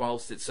Angle, and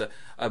whilst it's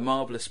a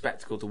marvelous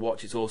spectacle to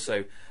watch, it's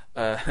also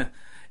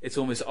it's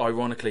almost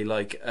ironically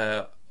like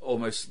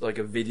almost like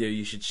a video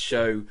you should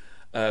show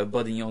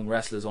budding young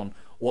wrestlers on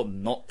what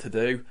not to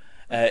do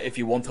if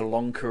you want a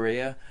long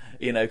career.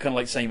 You know, kind of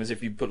like same as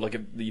if you put like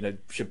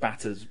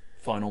Shibata's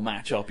final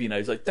match up. You know,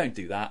 it's like, don't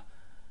do that,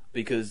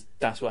 because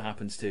that's what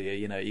happens to you.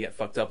 You know, you get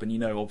fucked up, and you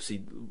know obviously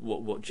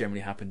what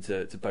generally happened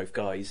to both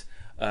guys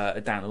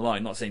down the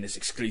line. Not saying this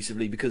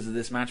exclusively because of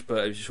this match,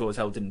 but it sure as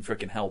hell didn't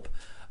frickin' help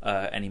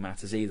any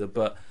matters either.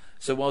 But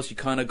So whilst you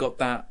kind of got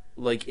that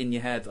like in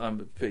your head,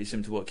 I'm pretty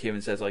similar to what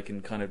Kieran says. I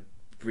can kind of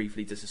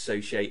briefly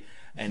disassociate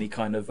any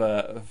kind of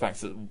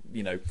fact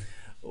that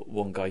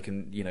one guy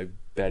can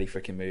barely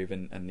freaking move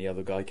and the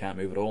other guy can't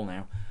move at all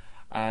now,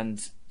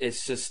 and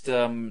it's just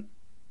it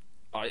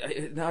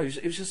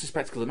was just a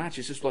spectacle of the match.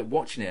 It's just like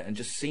watching it and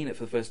just seeing it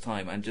for the first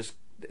time and just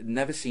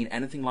never seen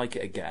anything like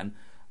it again,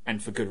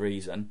 and for good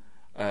reason.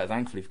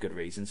 Thankfully for good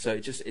reason. So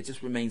it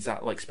just remains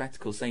that like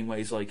spectacle, same way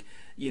as like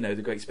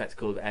the great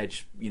spectacle of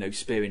Edge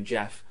spearing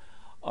Jeff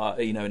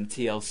in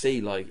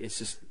TLC. Like it's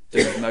just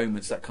those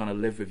moments that kind of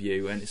live with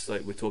you, and it's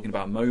like we're talking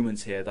about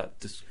moments here that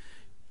just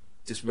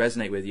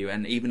resonate with you.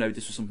 And even though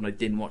this was something I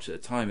didn't watch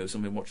at the time, it was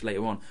something I watched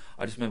later on,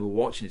 I just remember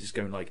watching it just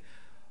going like,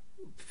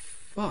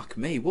 fuck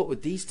me, what were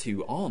these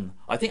two on?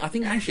 I think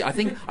actually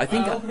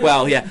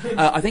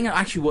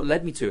what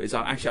led me to it is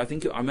I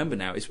remember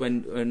now, it's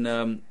when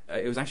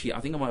it was actually, I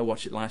think I might have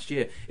watched it last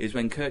year. It was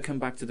when Kurt came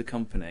back to the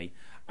company,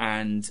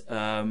 and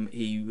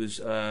he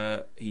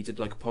did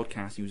like a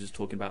podcast. He was just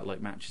talking about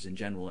like matches in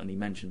general, and he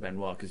mentioned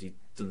Benoit because he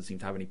doesn't seem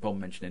to have any problem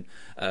mentioning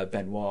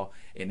Benoit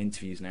in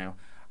interviews now.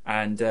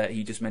 And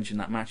he just mentioned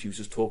that match. He was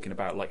just talking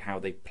about like how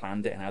they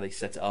planned it and how they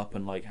set it up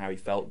and like how he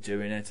felt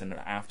during it and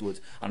afterwards.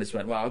 And I just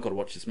went, well, I've got to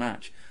watch this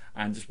match.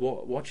 And just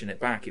watching it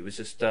back, it was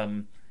just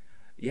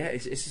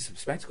it's just a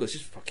spectacle. It's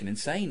just fucking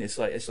insane. It's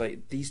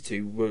like these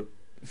two were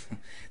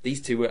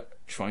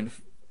trying to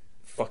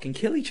fucking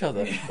kill each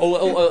other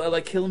or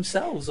like kill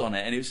themselves on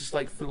it. And it was just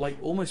like for like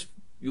almost,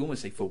 you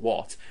almost say for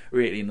what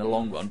really in the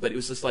long run. But it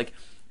was just like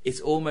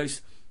it's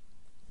almost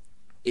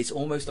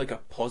like a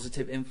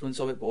positive influence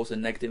of it, but also a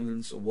negative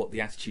influence of what the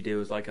Attitude Era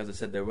was like. As I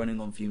said, they're running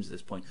on fumes at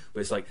this point.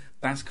 But it's like,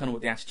 that's kind of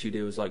what the Attitude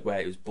Era was like, where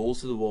it was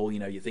balls to the wall.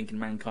 You're thinking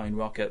Mankind,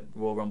 Rocket,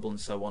 Royal Rumble, and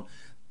so on.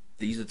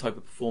 These are the type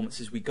of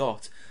performances we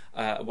got.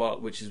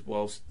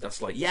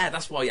 That's like, yeah,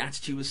 that's why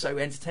Attitude was so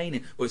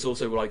entertaining. But it's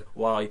also like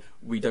why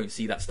we don't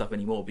see that stuff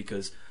anymore,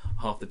 because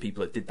half the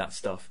people that did that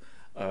stuff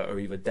are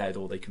either dead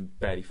or they can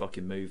barely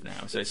fucking move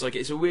now. So it's like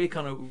it's a weird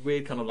kind of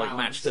like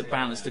match to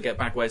balance to get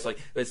back, where it's like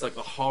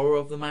the horror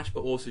of the match,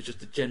 but also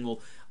just a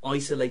general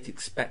isolated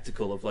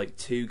spectacle of like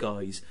two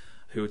guys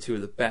who are two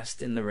of the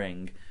best in the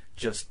ring,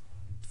 just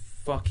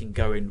fucking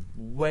going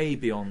way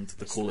beyond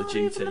the Call of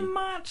Duty. It's not even a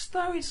match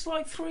though. It's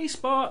like 3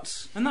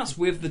 spots, and that's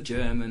with the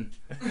German.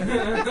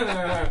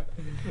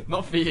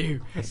 Not for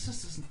you. It's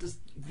just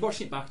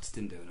watching it back just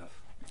didn't do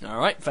enough. All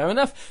right, fair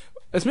enough.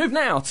 Let's move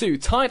now to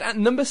tied at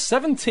number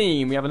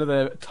 17. We have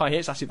another tie here.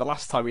 It's actually the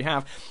last tie we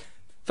have.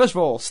 First of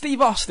all,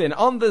 Steve Austin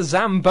on the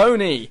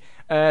Zamboni.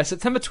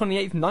 September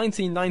 28th,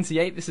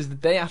 1998. This is the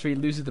day after he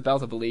loses the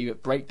belt, I believe,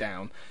 at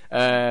Breakdown.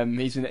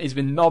 He's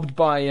been knobbed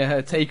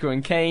by Taker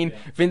and Kane. Yeah.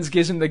 Vince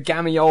gives him the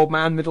gammy old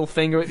man middle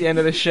finger at the end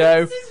of the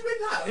show.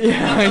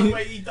 Yeah, the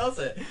way he does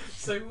it.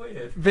 So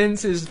weird.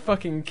 Vince is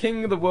fucking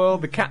king of the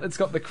world, the cat that's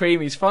got the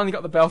cream. He's finally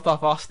got the belt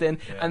off Austin,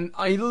 and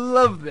I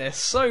love this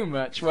so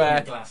much.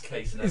 Where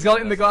he's got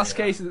it in the glass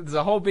case. There's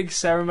a whole big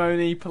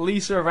ceremony.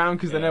 Police are around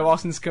because they know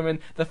Austin's coming.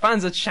 The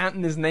fans are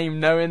chanting his name,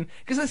 knowing,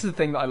 because this is the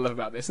thing that I love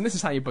about this, and this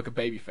is how you book a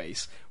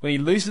babyface. When he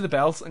loses the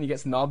belt and he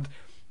gets knobbed,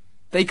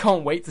 they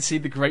can't wait to see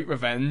the great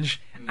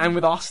revenge. And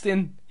with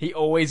Austin, he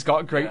always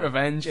got great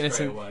revenge in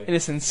a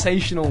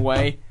sensational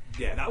way.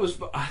 Yeah, that was.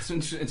 I have to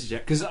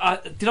interject because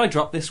did I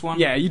drop this one?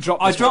 Yeah, you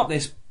dropped. I dropped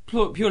this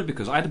purely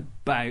because I had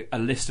about a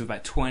list of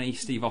about 20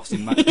 Steve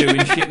Austin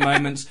doing shit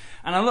moments,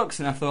 and I looked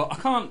and I thought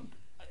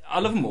I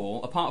love them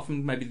all apart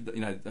from maybe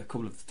a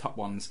couple of the top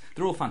ones.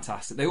 They're all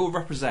fantastic. They all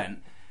represent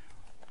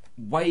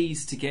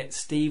ways to get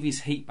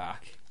Stevie's heat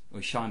back or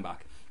his shine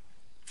back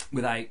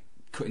without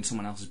cutting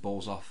someone else's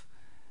balls off,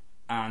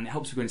 and it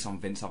helps with winning on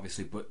Vince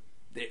obviously, but.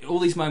 All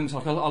these moments, I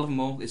love them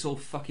all. It's all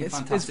fucking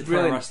fantastic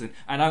pro wrestling.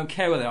 And I don't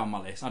care where they're on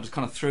my list. I just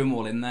kind of threw them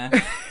all in there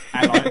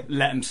and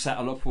let them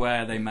settle up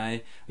where they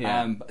may.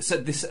 Yeah. So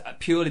this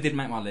purely did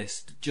make my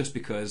list just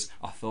because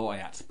I thought I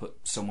had to put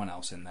someone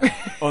else in there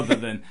other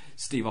than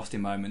Steve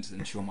Austin moments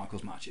and Shawn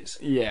Michaels matches.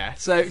 Yeah.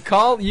 So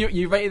Carl,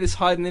 you rated this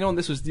higher than anyone.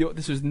 This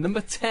was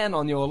number 10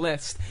 on your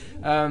list.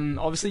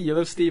 Obviously, you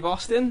love Steve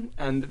Austin,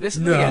 and this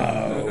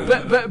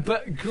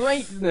but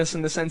greatness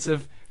in the sense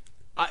of.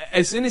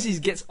 As soon as he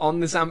gets on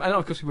the Zamboni, I know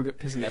of course people get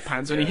pissing their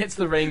pants when he hits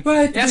the ring. He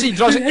actually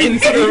drives it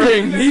into the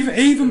ring.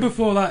 Even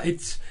before that,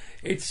 it's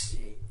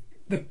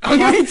the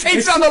he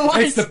takes down the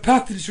lights. It's the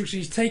path to destruction.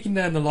 He's taking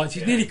down the lights.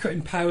 He's nearly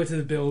cutting power to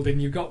the building.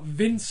 You've got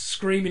Vince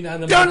screaming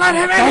down the. Don't let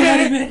him in! Don't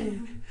let him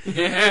in!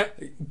 Yeah.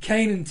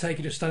 Kane and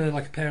Taker just standing there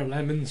like a pair of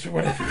lemons or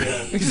whatever.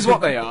 Which is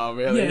what they are,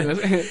 really.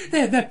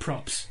 Yeah. They're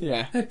props.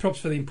 Yeah, they're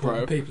props for the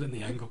important people in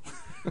the angle.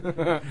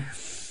 And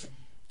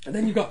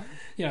then you've got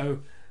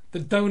the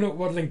donut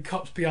waddling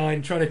cops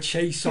behind trying to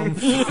chase on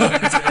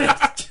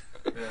foot.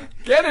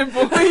 Get Get him,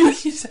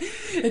 boys!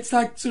 It's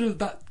like sort of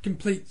that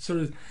complete sort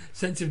of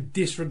sense of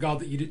disregard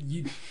that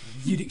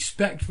you'd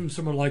expect from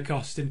someone like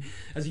Austin,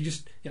 as he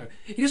just,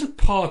 he doesn't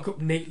park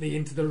up neatly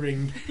into the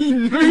ring. He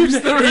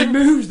moves the ring. He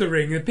moves the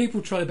ring, and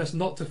people try their best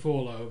not to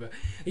fall over.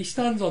 He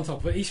stands on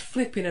top of it. He's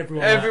flipping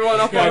everyone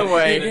Up on the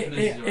way.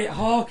 It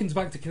harkens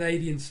back to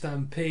Canadian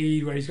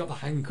Stampede, where he's got the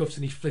handcuffs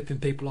and he's flipping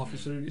people off.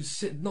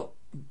 It's not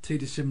too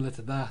dissimilar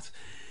to that.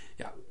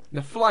 Yeah.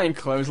 The flying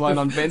clothesline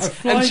on Vince,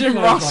 flying and Jim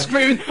clothesline. Ross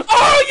screaming,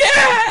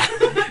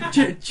 "Oh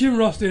yeah!" Jim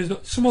Ross doing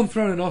someone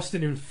throwing an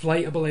Austin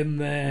inflatable in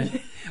there.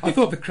 I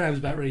thought the crowd was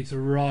about ready to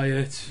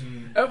riot.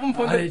 At one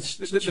point, And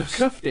they've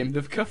cuffed him.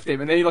 They've cuffed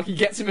him, and then he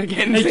gets him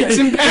again and takes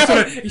him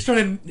down. He's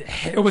trying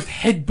to almost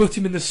headbutt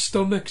him in the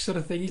stomach, sort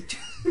of thing.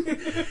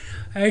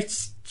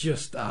 It's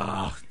just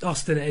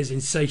Austin at his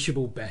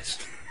insatiable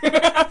best.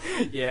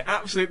 Yeah,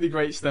 absolutely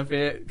great stuff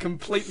here.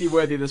 Completely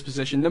worthy of this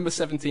position. Number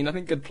 17, I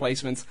think good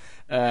placement.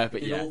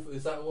 But yeah.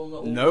 Is that one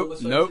that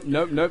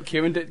Nope.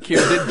 Kieran did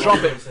drop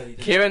it.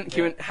 Kieran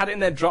had it in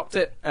there, dropped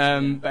it.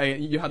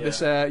 You had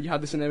this. You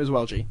had this in there as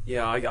well, G.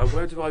 Yeah,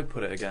 where do I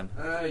put it again?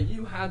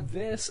 You had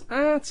this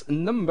at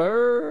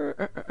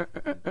number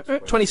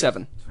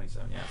 27.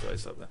 27. Yeah, so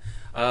it's up there.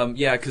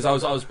 Yeah, because I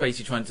was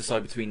basically trying to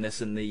decide between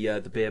this and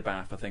the beer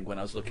bath. I think when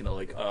I was looking at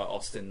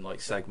Austin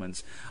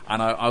segments,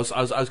 and I was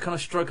kind of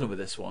struggling with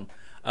this one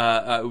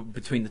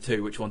between the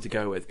two, which one to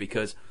go with,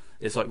 because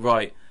it's like,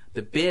 right,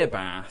 the beer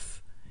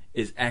bath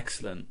is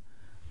excellent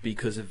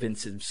because of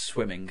Vince's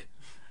swimming.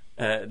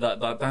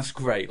 That's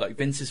great. Like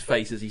Vince's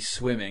face as he's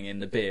swimming in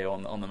the beer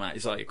on the mat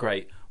is like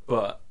great,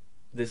 but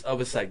this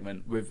other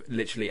segment with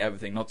literally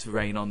everything, not to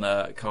rain on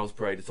Carl's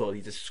parade at all, he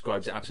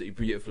describes it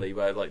absolutely beautifully,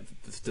 where like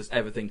just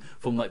everything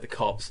from like the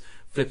cops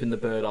flipping the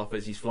bird off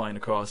as he's flying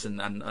across and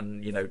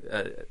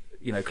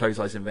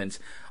clotheslining Vince.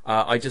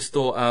 I just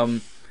thought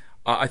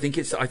I think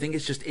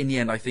it's just in the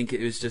end. I think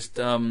it was just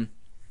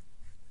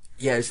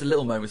it's the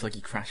little moments like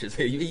he crashes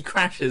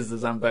the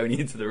Zamboni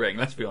into the ring.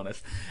 Let's be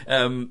honest.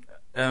 I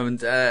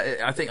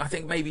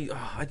think maybe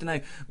I don't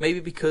know, maybe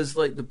because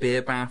like the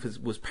beer bath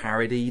was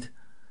parodied,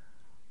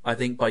 I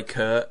think, by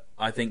Kurt.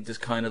 I think just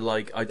kind of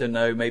like, I don't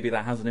know, maybe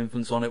that has an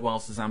influence on it,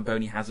 whilst the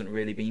Zamboni hasn't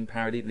really been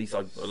parodied, at least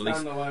as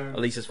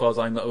far as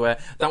I'm not aware.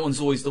 That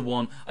one's always the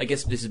one. I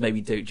guess this is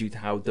maybe due to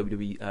how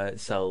WWE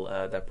sell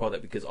their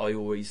product, because I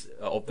always,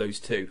 of those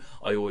two,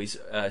 I always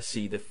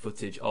see the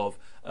footage of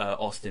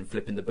Austin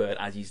flipping the bird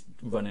as he's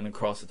running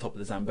across the top of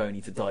the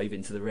Zamboni to dive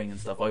into the ring and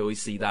stuff. I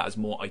always see that as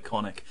more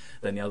iconic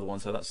than the other one,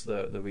 so that's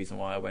the reason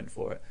why I went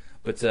for it.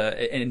 But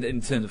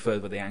in terms of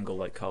further the angle,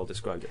 like Carl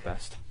described it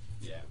best.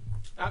 Yeah.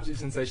 Absolutely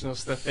sensational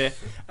stuff here.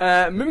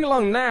 Moving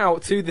along now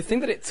to the thing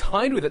that it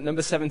tied with at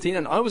number 17,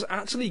 and I was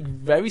actually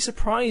very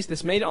surprised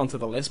this made it onto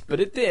the list, but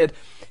it did.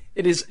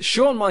 It is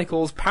Shawn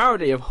Michaels'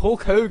 parody of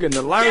Hulk Hogan,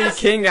 the Larry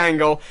King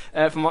angle,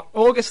 from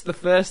August the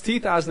 1st,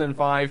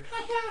 2005.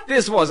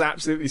 This was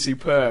absolutely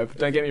superb,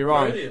 don't get me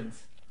wrong. Brilliant.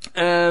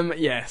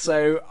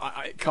 So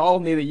Carl,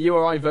 neither you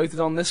or I voted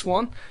on this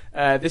one.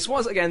 This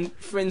was, again,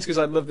 fringe because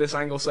I love this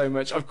angle so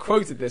much. I've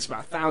quoted this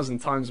about 1,000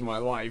 times in my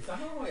life. So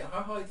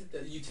how high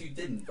did you two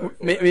didn't vote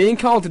for Me and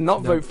Carl did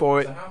not vote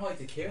for it. So how high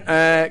did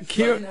Kieran?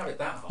 Kieran, didn't have it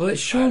that high. Well,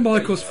 it's Shawn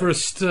Michaels for a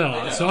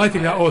start, so I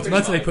think that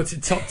automatically puts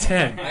it top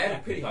 10. I had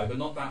it pretty high, but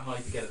not that high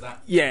to get it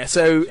that. yeah,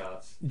 so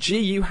charts. G,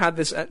 you had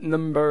this at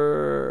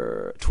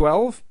number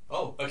 12,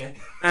 Oh, okay.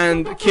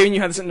 and Kieran,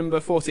 you had this at number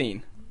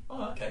 14.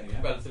 Oh, okay.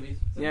 Relatively.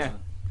 Yeah.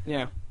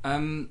 Yeah.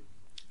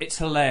 It's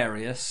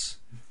hilarious.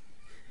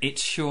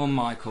 It's Shawn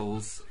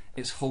Michaels.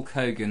 It's Hulk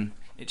Hogan.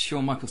 It's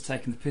Shawn Michaels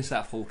taking the piss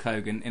out of Hulk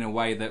Hogan in a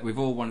way that we've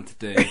all wanted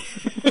to do.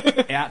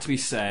 It had to be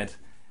said,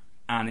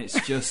 and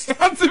it's just... It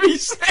had to be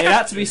said. It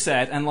had to be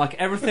said, and like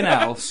everything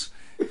else,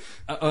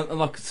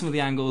 like some of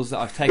the angles that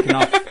I've taken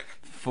off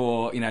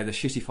for, the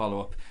shitty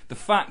follow-up, the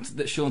fact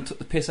that Shawn took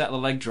the piss out of the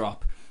leg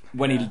drop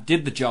when he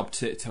did the job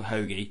to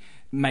Hoagie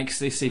makes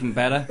this even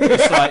better.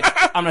 It's like,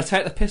 I'm going to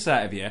take the piss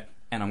out of you,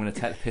 and I'm going to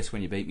take the piss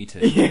when you beat me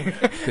too.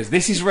 Because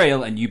this is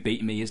real, and you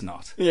beating me is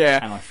not. Yeah.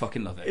 And I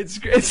fucking love it. It's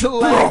hilarious.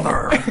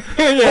 Brother!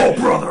 Yeah.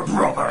 Oh,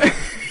 brother!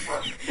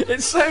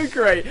 It's so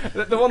great.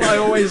 The one that I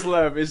always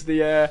love is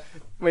the...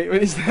 when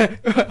he's there...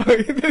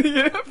 fucking,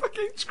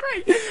 it's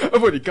great.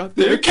 I've already got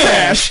the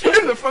cash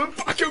in the front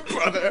pocket,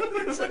 brother.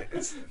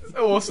 It's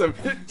awesome.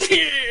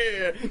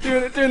 Yeah.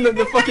 Doing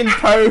the fucking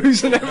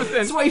pose and everything.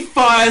 That's why he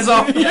fires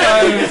off.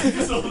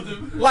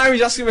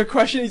 Larry's asking him a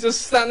question. He's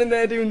just standing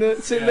there doing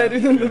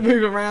the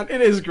move around.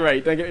 It is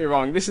great. Don't get me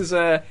wrong. This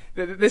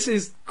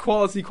is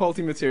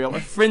quality material. A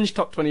fringe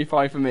top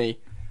 25 for me.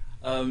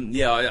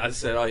 I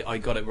said I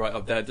got it right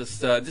up there.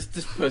 Just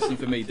personally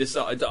for me,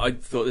 I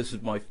thought this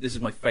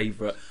is my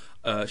favourite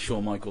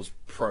Shawn Michaels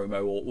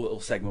promo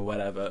or segment or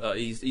whatever.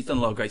 He's done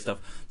a lot of great stuff.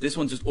 This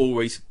one just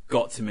always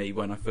got to me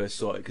when I first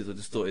saw it because I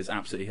just thought it was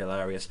absolutely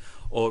hilarious.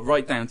 Or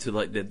right down to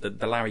like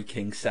the Larry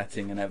King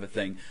setting and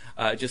everything.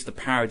 Just the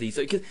parodies.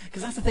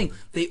 Because that's the thing.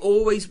 They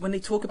always, when they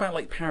talk about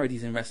like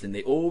parodies in wrestling,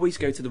 they always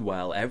go to the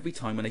well. Every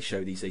time when they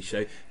show these, they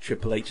show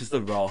Triple H as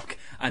The Rock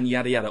and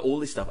yada yada, all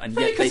this stuff. And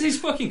yet because it's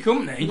fucking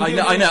company.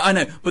 I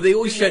know. But they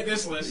always show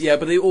this list. Yeah,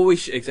 but they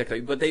always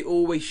But they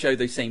always show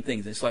those same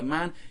things. And it's like,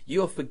 man,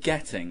 you are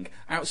forgetting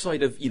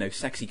outside of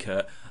Sexy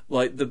Kurt,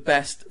 like the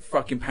best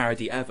fucking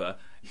parody ever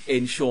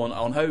in Shawn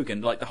on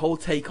Hogan. Like the whole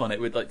take on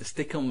it with like the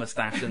stick on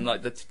mustache and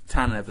like the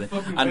tan and everything.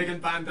 Fucking And big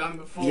and bandana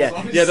that falls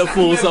off. that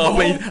falls off,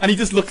 and he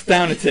just looks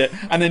down at it,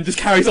 and then just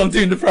carries on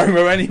doing the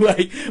promo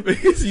anyway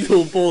because he's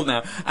all bald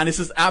now, and it's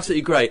just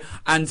absolutely great.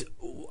 And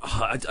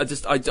I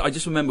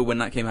just remember when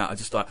that came out, I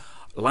just started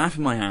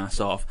laughing my ass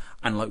off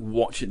and like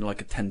watching it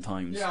like 10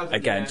 times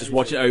again, just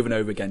watching it over and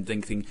over again,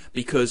 thinking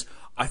because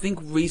I think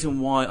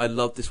reason why I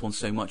loved this one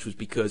so much was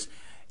because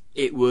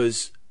it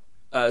was.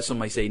 Some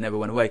may say he never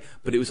went away,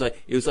 but it was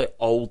like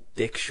old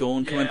Dick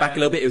Shawn coming back a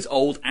little bit. It was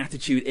old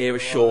Attitude Era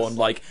Shawn,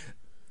 like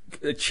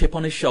a chip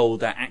on his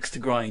shoulder, axe to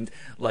grind,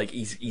 like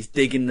he's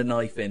digging the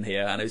knife in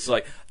here, and it's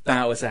like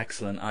that was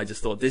excellent. I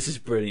just thought this is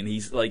brilliant.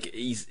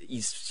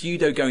 He's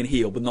pseudo going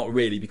heel, but not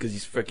really because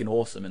he's freaking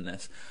awesome in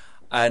this.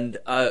 And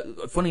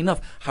funny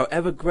enough,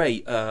 however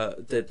great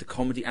the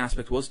comedy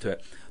aspect was to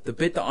it, the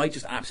bit that I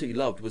just absolutely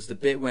loved was the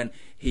bit when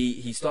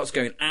he starts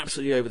going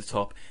absolutely over the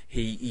top.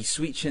 He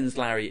sweet chins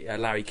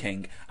Larry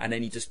King, and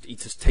then he just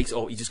takes it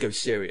all. He just goes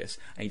serious,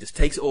 and he just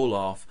takes it all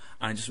off.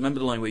 And I just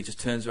remember the line where he just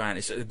turns around.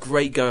 It's a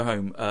great go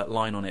home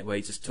line on it, where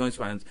he just turns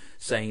around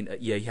saying,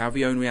 "Yeah, you have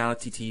your own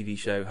reality TV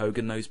show.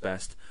 Hogan knows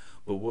best,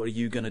 but what are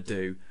you gonna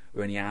do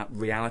when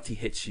reality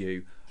hits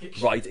you?"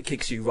 It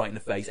kicks you right in the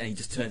face, and he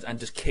just turns and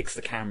just kicks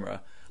the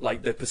camera,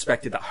 like the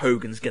perspective that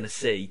Hogan's gonna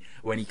see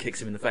when he kicks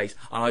him in the face.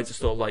 And I just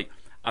thought, like,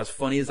 as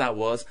funny as that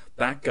was,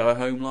 that go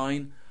home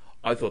line,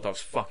 I thought that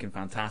was fucking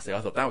fantastic.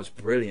 I thought that was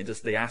brilliant.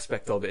 Just the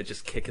aspect of it,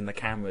 just kicking the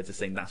camera, just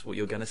saying that's what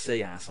you're gonna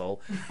see,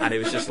 asshole. And it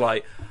was just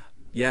like,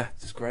 yeah,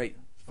 just great,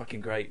 fucking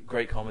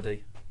great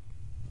comedy.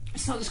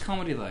 It's not just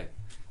comedy though.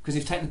 Because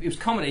it was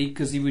comedy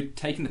because he was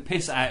taking the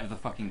piss out of the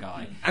fucking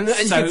guy, and you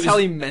could tell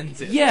he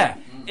meant it. Yeah,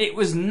 it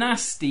was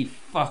nasty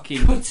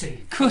fucking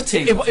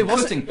cutting. It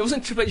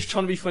wasn't Triple H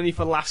trying to be funny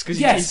for laughs because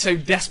he's so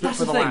desperate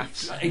for the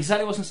laughs.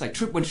 Exactly what I was going to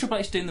say. When Triple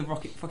H doing the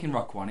fucking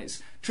rock one,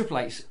 it's Triple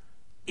H.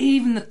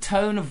 Even the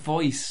tone of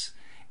voice,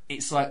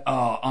 it's like,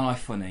 oh, am I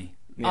funny?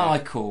 Yeah. Am I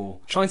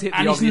cool? Trying to hit the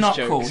and obvious he's not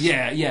jokes. cool.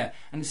 Yeah.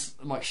 And it's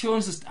like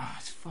Shawn's just,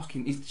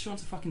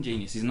 Shawn's a fucking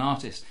genius. He's an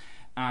artist,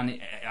 and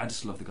I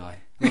just love the guy.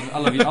 I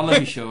love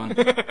you, Shawn.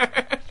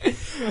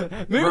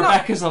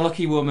 Rebecca's a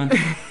lucky woman.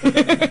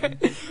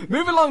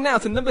 Moving along now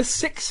to number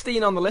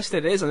 16 on the list.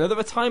 It is another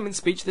retirement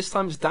speech. This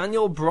time it's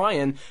Daniel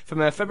Bryan from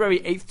February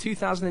 8th,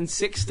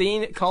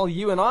 2016. Carl,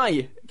 you and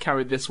I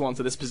carried this one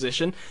to this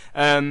position.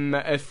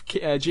 If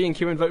G and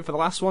Kieran vote for the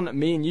last one,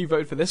 me and you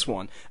vote for this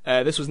one.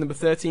 This was number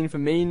 13 for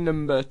me,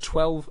 number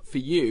 12 for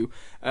you.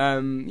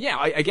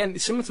 Again,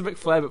 similar to Ric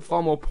Flair, but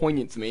far more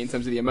poignant to me in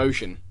terms of the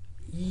emotion.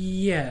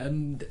 Yeah,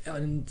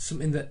 and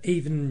something that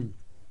even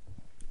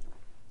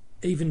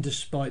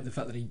despite the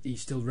fact that he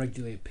still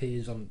regularly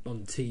appears on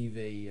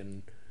TV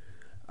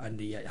and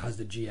he has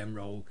the GM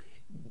role,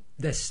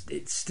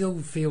 it still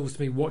feels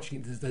to me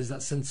watching it there's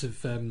that sense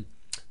of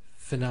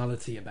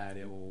finality about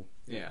it all.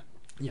 Yeah,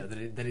 that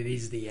it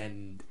is the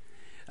end,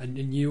 and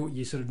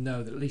you sort of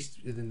know that at least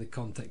within the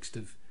context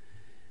of,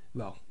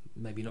 well,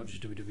 maybe not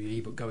just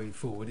WWE but going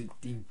forward,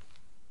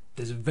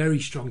 there's a very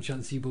strong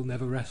chance he will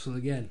never wrestle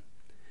again.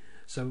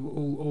 So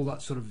all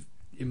that sort of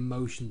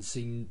emotion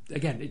seemed,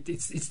 again,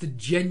 it's the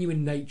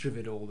genuine nature of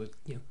it all that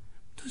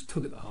does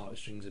tug at the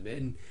heartstrings a bit,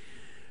 and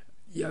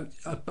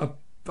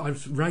I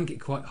rank it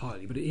quite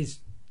highly, but it is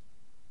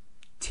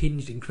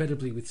tinged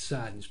incredibly with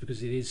sadness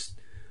because it is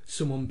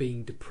someone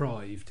being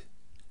deprived.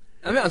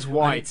 I think that's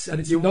why. And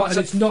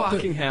it's not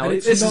fucking hell.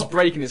 This is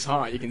breaking his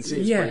heart. You can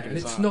see it's breaking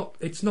his heart.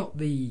 It's not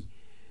the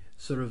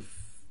sort of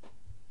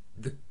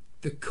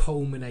the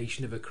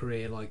culmination of a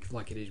career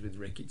like it is with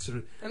Rick. It's sort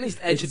of, at least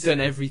Edge had done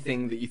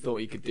everything that you thought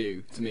he could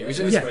do to me.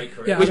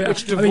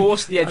 Which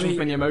divorced the Edge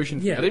from any emotion.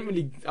 Yeah.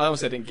 I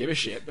honestly didn't give a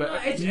shit.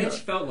 But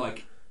Edge felt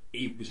like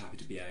he was happy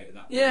to be out at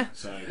that point. Yeah.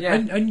 So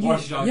and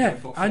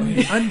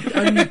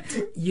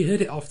you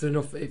heard it often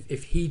enough.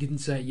 If he didn't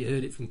say it, you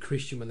heard it from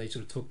Christian when they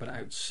sort of talked about it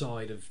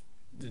outside of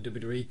the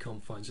WWE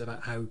confines,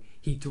 about how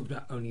he talked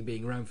about only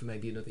being around for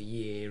maybe another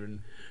year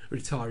and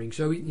retiring.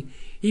 So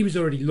he was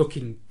already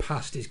looking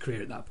past his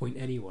career at that point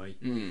anyway.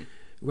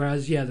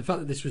 Whereas, the fact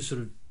that this was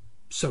sort of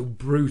so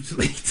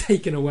brutally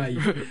taken away,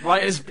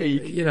 right at his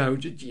peak,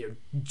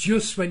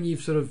 just when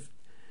you've sort of,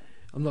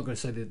 I'm not going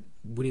to say that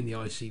winning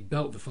the IC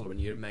belt the following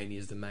year at Mania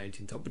is the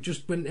mountaintop, but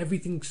just when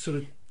everything sort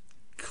of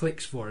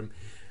clicks for him,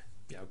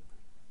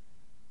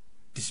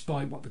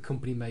 despite what the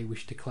company may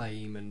wish to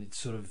claim, and it's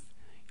sort of,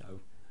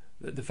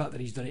 the fact that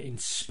he's done it in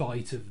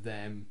spite of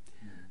them,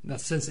 that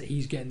sense that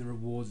he's getting the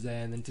rewards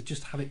there, and then to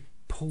just have it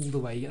pulled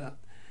away. You get that,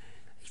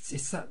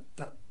 it's that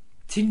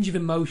tinge of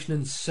emotion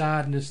and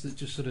sadness that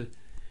just sort of,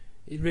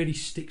 it really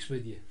sticks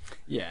with you.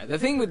 Yeah, the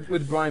thing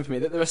with Bryan for me,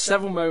 that there are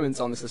several moments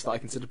on this list that I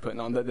consider putting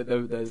on.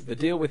 The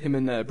deal with him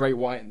and Bray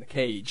Wyatt in the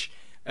cage,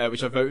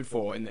 which I voted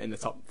for in the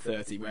top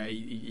 30, where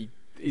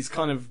he's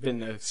kind of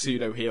been a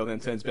pseudo heel, then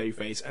turns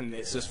babyface, and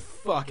it's just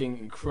fucking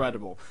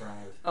incredible.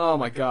 Oh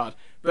my god!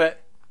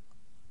 But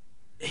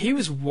he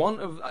was one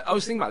of. I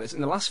was thinking about this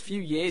in the last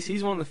few years.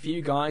 He's one of the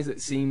few guys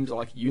that seems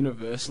like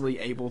universally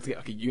able to get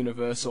like a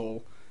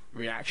universal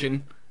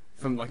reaction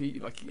from like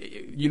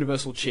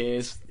universal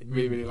cheers,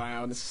 really really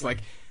loud. It's just like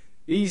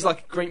these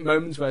like great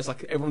moments where it's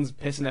like everyone's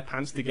pissing their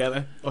pants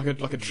together,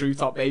 like a true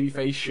top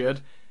babyface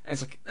should. And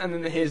it's like, and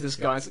then here's this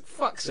guy. It's like,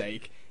 fuck's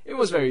sake. It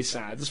was very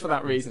sad, just for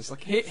that reason. It's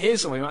like,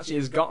 here's someone who actually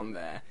has gotten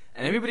there,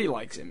 and everybody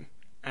likes him.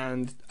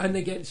 And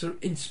again, sort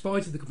of in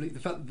spite of the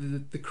fact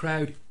that the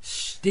crowd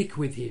stick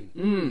with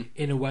him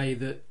in a way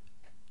that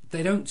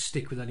they don't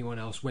stick with anyone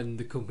else when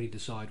the company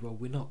decide, well,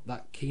 we're not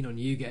that keen on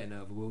you getting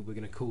over, we're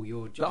going to call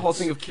your jobs. That whole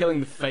thing of killing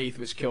the faith,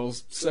 which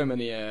kills so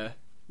many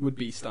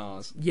would-be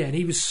stars. Yeah, and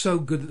he was so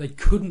good that they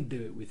couldn't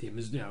do it with him,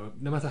 as no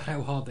matter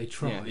how hard they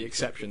tried. Yeah, the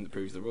exception that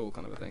proves the rule,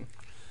 kind of a thing.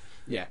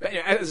 Yeah, but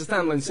as a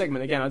standalone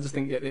segment, again, I just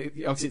think that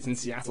obviously it's in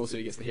Seattle, so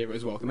he gets the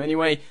hero's welcome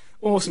anyway.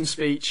 Awesome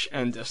speech,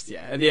 and just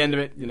at the end of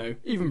it,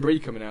 even Brie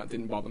coming out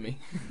didn't bother me.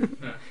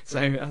 So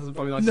that's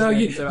probably nice. No,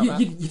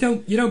 you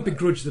don't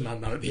begrudge the man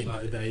that at the end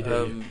of the day, do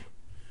you?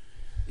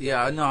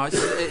 Yeah, no, it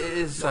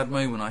is a sad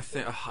moment.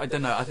 I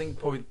don't know. I think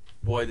probably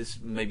why this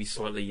maybe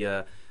slightly.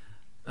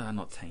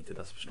 Not tainted,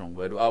 that's a strong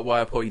word. Why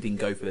I probably didn't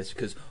go for this,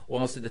 because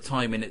whilst at the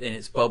time in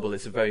its bubble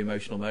it's a very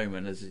emotional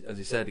moment, as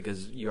you said,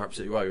 because you're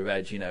absolutely right with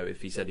Edge.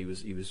 If he said he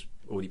was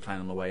already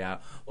planning on the way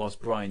out,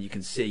 whilst Bryan, you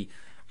can see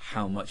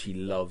how much he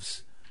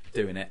loves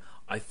doing it.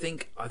 I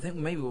think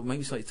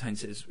maybe slightly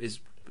tainted is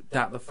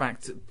that the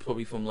fact,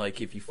 probably from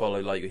like if you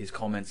follow like his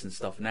comments and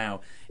stuff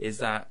now, is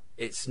that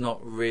it's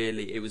not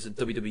really, it was a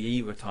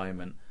WWE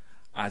retirement.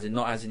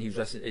 Not as in he's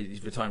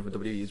retiring from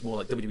WWE. It's more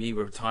like WWE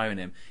were retiring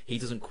him. He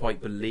doesn't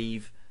quite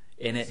believe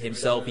in it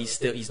himself. He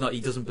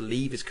doesn't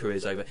believe his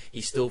career's over.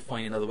 He's still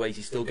finding other ways.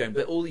 He's still going.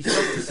 But all these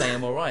stuff to say,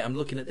 I'm all right. I'm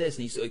looking at this,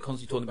 and he's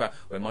constantly talking about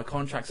when my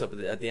contract's up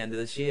at the end of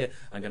this year,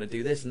 I'm going to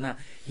do this and that.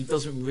 He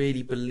doesn't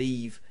really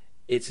believe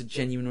it's a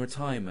genuine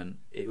retirement.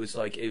 It was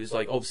like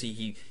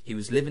obviously he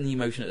was living the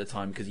emotion at the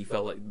time because he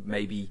felt like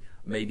maybe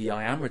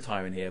I am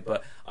retiring here.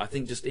 But I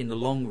think just in the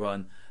long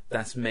run,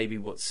 that's maybe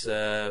what's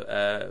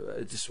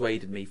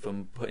dissuaded me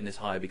from putting this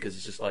higher, because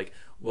it's just like,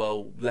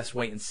 well, let's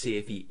wait and see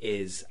if he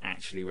is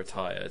actually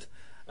retired.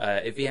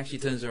 If he actually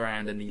turns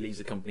around and he leaves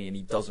the company and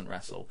he doesn't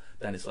wrestle,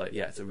 then it's like,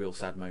 yeah, it's a real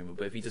sad moment.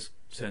 But if he just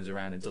turns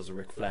around and does a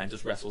Ric Flair and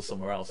just wrestles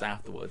somewhere else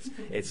afterwards,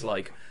 it's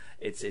like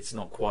it's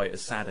not quite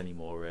as sad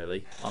anymore,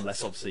 really,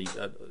 unless obviously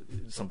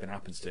something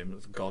happens to him,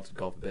 God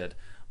forbid.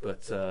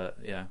 But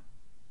yeah,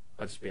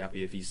 I'd just be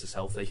happy if he's just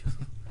healthy.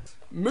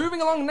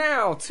 Moving along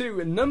now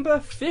to number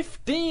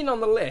 15 on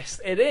the list.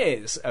 It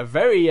is a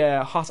very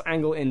hot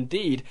angle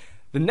indeed.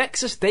 The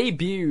Nexus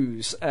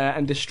debuts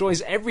and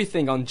destroys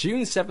everything on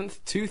June 7th,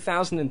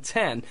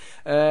 2010.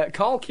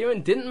 Carl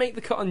Kieran didn't make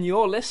the cut on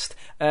your list,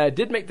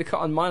 did make the cut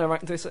on mine. I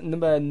ranked this at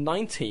number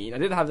 19. I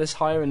did have this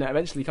higher and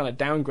eventually kind of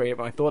downgraded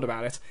when I thought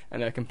about it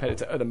and compared it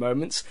to other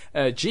moments.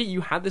 G,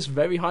 you had this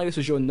very high. This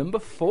was your number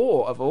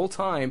 4 of all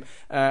time.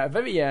 A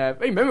very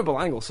memorable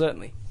angle,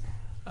 certainly.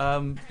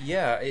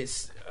 Yeah,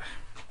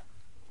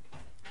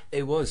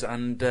 it was,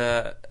 and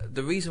the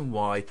reason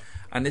why,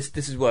 and this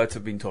is what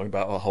I've been talking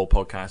about a whole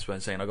podcast, where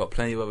I'm saying I've got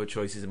plenty of other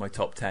choices in my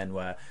top 10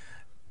 where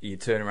you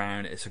turn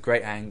around, it's a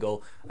great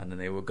angle, and then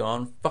they were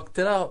gone, fucked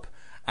it up.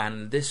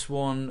 And this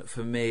one,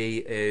 for me,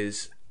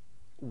 is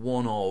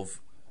one of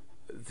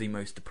the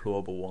most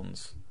deplorable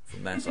ones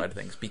from their side of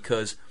things,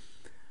 because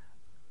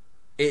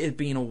it had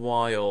been a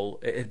while,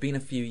 it had been a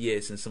few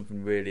years since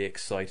something really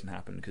exciting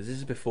happened, because this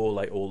is before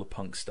like all the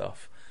punk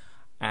stuff,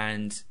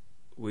 and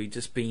we'd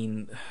just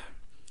been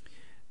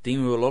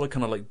dealing with a lot of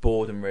kind of like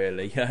boredom,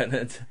 really.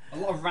 A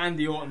lot of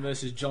Randy Orton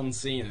versus John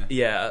Cena.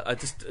 Yeah,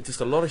 just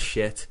a lot of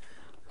shit,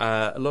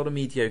 a lot of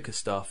mediocre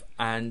stuff,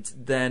 and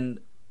then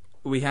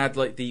we had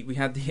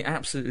the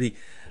absolutely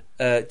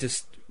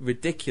just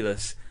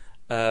ridiculous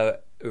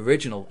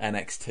original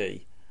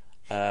NXT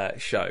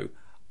show.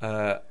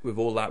 With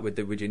all that, with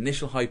the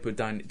initial hype of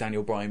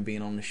Daniel Bryan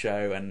being on the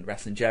show and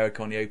wrestling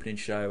Jericho on the opening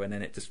show, and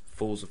then it just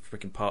falls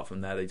freaking apart from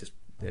there. They just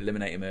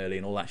eliminate him early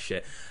and all that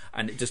shit,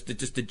 and it just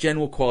the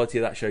general quality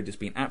of that show just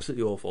being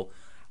absolutely awful.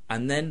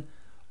 And then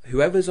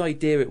whoever's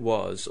idea it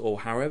was,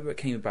 or however it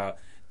came about,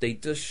 they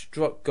just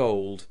struck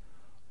gold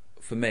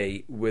for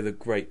me with a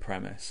great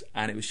premise.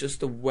 And it was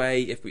just a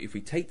way, if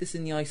we take this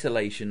in the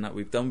isolation that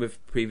we've done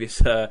with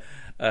previous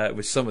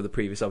with some of the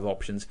previous other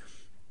options,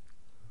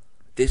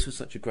 this was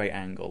such a great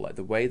angle. Like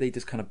the way they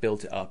just kind of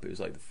built it up, it was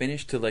like the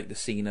finish to like the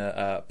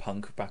Cena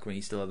Punk back when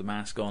he still had the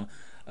mask on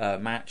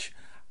match,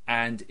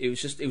 and it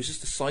was just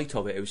the sight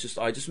of it. It was just,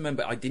 I just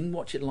remember, I didn't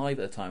watch it live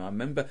at the time. I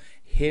remember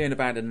hearing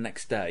about it the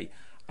next day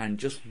and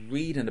just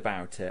reading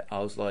about it. I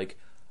was like,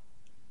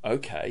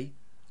 okay,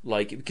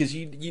 Like, because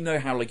you know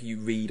how like you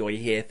read or you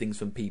hear things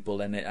from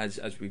people, and as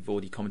we've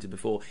already commented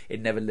before,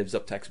 it never lives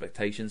up to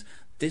expectations.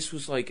 This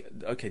was like,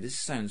 okay, this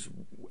sounds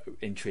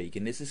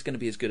intriguing. This is going to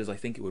be as good as I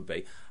think it would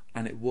be,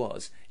 and it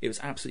was. It was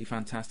absolutely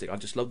fantastic. I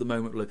just love the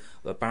moment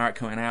with Barrett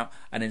coming out,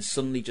 and then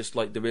suddenly just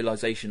like the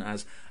realization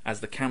as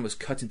the cameras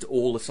cut into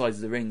all the sides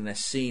of the ring, and they're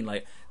seeing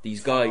like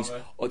these guys,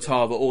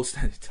 Tava,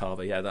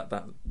 Tava, yeah,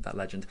 that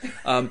legend,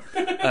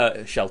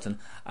 Shelton,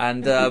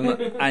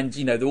 and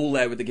you know they're all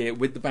there with the gear,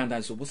 with the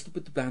bandana. So what's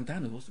with the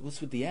bandana?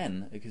 What's with the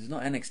N? Because it's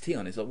not NXT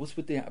on it. It's like, what's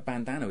with the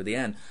bandana with the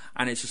N?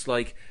 And it's just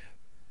like,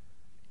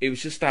 it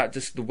was just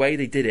the way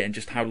they did it, and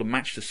just how the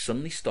match just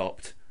suddenly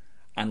stopped,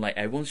 and like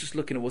everyone's just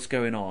looking at what's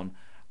going on,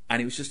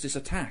 and it was just this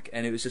attack,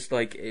 and it was just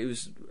like, it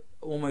was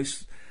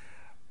almost.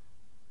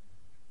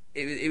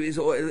 It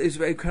was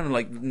very kind of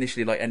like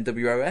initially like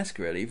NWO-esque,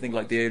 really. You think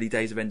like the early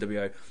days of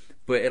NWO,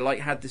 but it like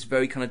had this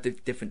very kind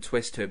of different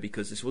twist to it,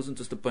 because this wasn't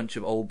just a bunch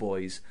of old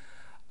boys.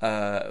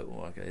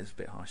 Well, okay, it's a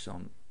bit harsh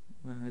on.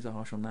 Is it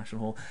harsh on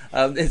National Hall?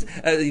 It's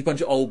a bunch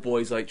of old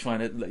boys like trying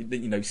to, like,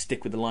 you know,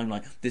 stick with the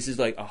limelight. This is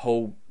like a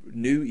whole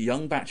new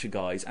young batch of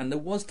guys, and there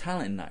was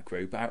talent in that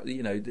group.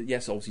 You know,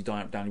 yes, obviously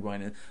Danny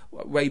Bryan and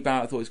Ray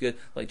Barrett I thought was good.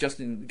 Like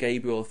Justin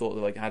Gabriel, I thought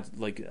like had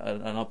like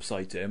an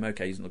upside to him.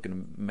 Okay, he's not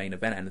going to main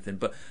event anything,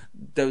 but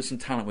there was some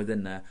talent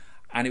within there.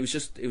 And it was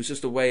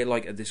just a way,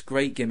 like, this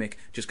great gimmick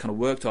just kind of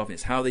worked off, and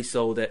it's how they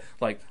sold it.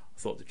 Like, I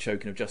thought the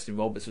choking of Justin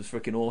Roberts was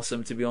freaking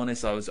awesome, to be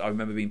honest. I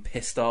remember being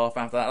pissed off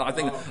after that. I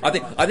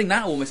think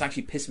that almost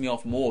actually pissed me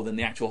off more than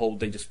the actual whole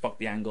they just fucked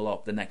the angle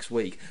up the next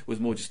week. It was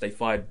more just they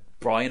fired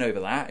Brian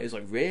over that. It was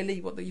like, really?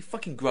 What? You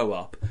fucking grow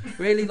up?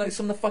 Really? Like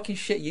some of the fucking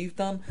shit you've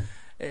done?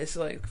 It's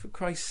like, for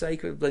Christ's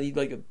sake, bloody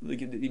like a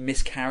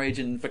miscarriage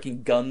and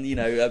fucking gun, you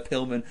know,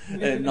 Pillman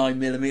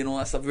 9mm and all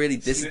that stuff. Really,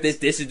 this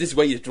is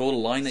where you draw the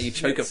line, that you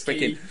choke a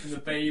freaking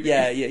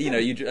yeah, you know,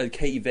 you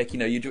Katie Vick, you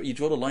know, you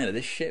draw the line of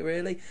this shit,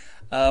 really.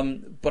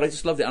 But I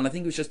just loved it, and I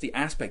think it was just the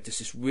aspect,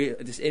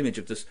 this image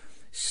of just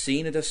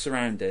Cena just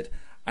surrounded,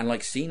 and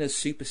like Cena's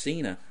Super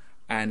Cena,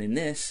 and in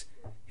this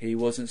he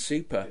wasn't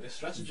super.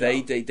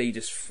 They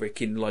just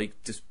freaking like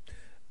just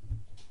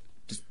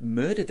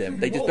murdered him.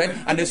 They just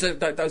and there's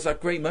that was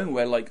that great moment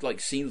where like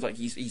seems like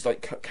he's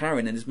like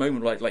carrying in this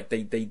moment, like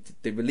they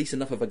release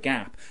enough of a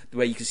gap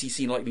where you can see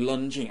Cena like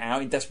lunging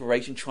out in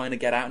desperation, trying to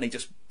get out, and they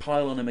just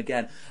pile on him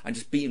again and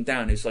just beat him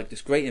down. It's like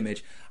this great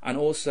image, and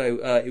also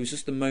it was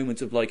just the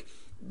moment of like,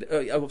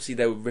 obviously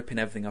they were ripping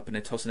everything up and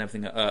they're tossing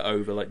everything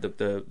over, like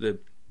the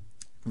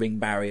ring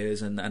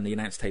barriers and the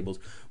announce tables,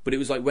 but it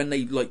was like when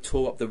they like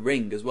tore up the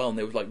ring as well, and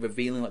they were like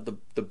revealing like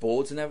the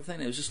boards and everything.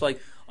 It was just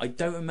like, I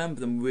don't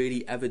remember them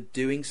really ever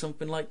doing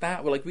something like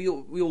that. Well, like we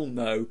all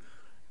know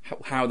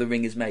how the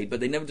ring is made, but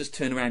they never just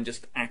turn around and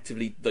just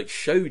actively like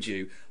showed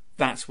you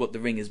that's what the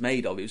ring is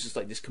made of. It was just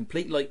like this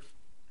complete like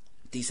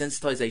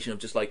desensitization of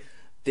just like,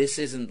 this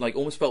isn't like,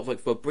 almost felt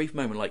like for a brief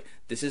moment like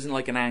this isn't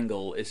like an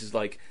angle. This is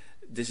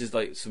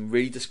like some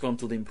really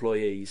disgruntled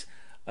employees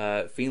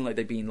feeling like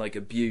they've been like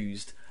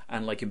abused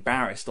and like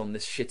embarrassed on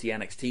this shitty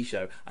NXT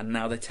show, and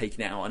now they're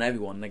taking it out on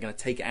everyone, and they're going to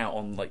take it out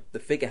on like the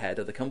figurehead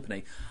of the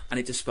company, and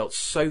it just felt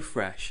so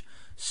fresh,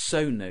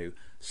 so new,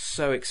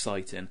 so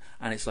exciting.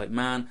 And it's like,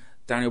 man,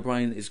 Daniel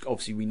Bryan is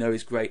obviously, we know,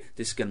 is great.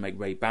 This is going to make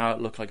Ray Barrett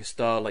look like a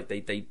star. Like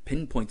they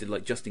pinpointed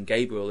like Justin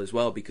Gabriel as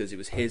well, because it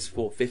was his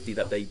 450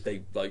 that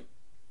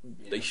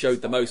they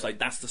showed the most. Like,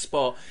 that's the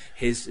spot.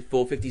 His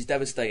 450 is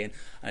devastating,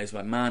 and it's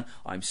like, man,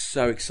 I'm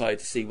so excited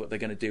to see what they're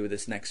going to do with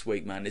this next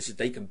week, man.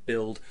 They can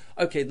build.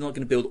 Okay, they're not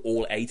going to build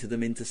all 8 of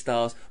them into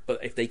stars,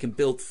 but if they can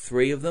build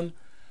 3 of them,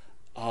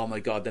 oh my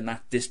god, then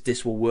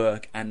this will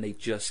work. And they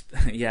just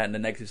and the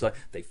negative side,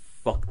 they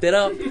fucked it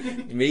up.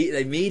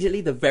 Immediately,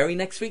 the very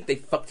next week, they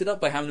fucked it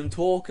up by having them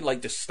talk and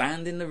like just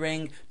stand in the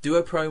ring, do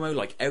a promo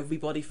like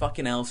everybody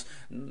fucking else.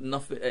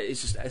 Nothing.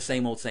 It's just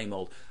same old, same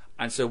old.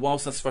 And so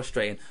whilst that's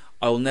frustrating,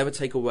 I will never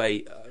take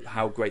away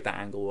how great that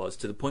angle was,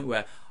 to the point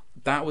where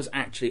that was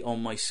actually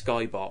on my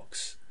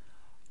Skybox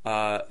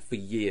for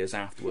years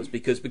afterwards,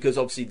 because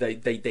obviously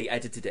they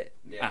edited it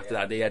after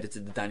that. They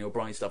edited the Daniel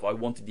Bryan stuff. I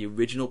wanted the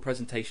original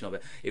presentation of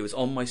it. It was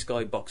on my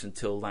Skybox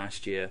until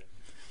last year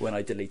when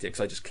I deleted it,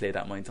 because I just cleared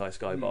out my entire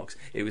Skybox.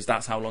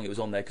 That's how long it was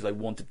on there, because I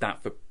wanted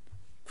that for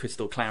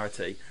crystal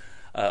clarity.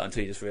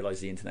 Until you just realise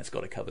the internet's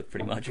got it covered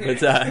pretty much.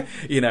 But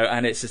you know,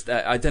 and it's just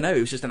I don't know, it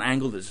was just an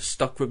angle that just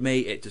stuck with me.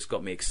 It just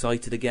got me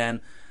excited again.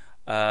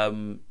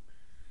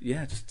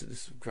 Just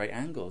this great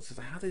angle. It's just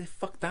like, how did they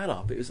fuck that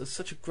up? It was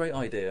such a great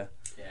idea.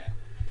 Yeah.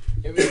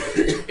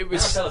 It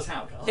was tell us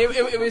how, Carl.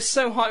 It was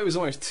so hot, it was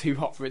almost too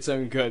hot for its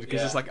own good,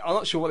 because it's like, I'm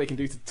not sure what they can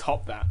do to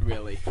top that,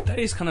 really. That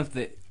is kind of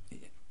the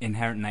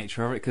inherent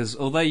nature of it, because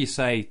although you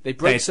say they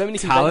break so many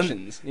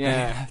conventions,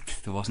 there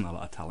wasn't a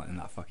lot of talent in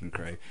that fucking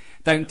crew.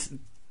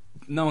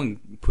 No one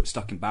put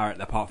stock in Barrett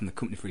apart from the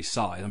company for his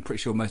size. I'm pretty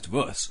sure most of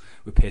us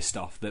were pissed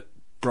off that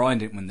Bryan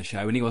didn't win the show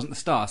and he wasn't the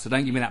star. So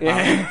don't give me that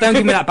Barrett. Don't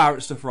give me that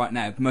Barrett stuff right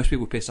now. Most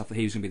people were pissed off that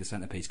he was going to be the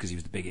centerpiece because he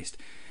was the biggest.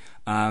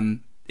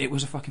 it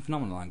was a fucking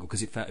phenomenal angle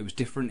because it was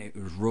different, it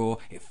was raw,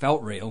 it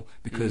felt real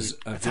because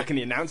of attacking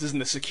the announcers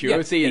and the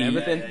security and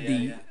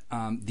everything.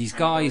 These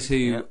guys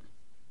who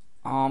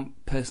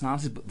aren't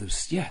personalities, but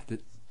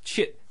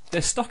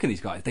they're stuck in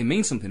these guys. They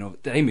mean something, or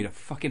they mean a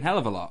fucking hell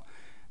of a lot.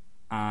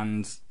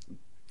 And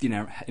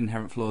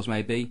inherent flaws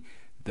may be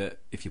that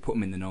if you put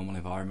them in the normal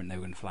environment, they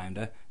were going to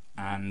flounder.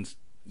 And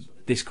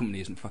this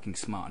company isn't fucking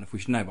smart enough. We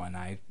should know by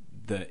now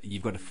that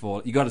you've got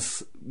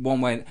to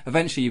one way.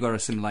 Eventually, you've got to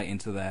assimilate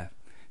into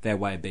their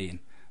way of being.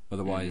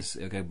 Otherwise,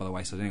 it'll go by the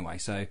wayside anyway.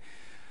 So,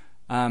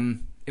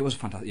 it was a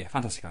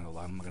fantastic angle. Though.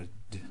 I'm not going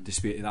to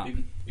dispute that.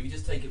 If you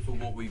just take it for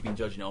what we've been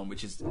judging on,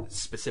 which is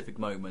specific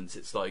moments,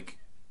 it's like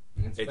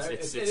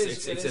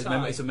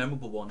it's a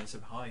memorable one. It's a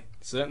high.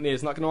 Certainly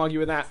is. Not going to argue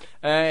with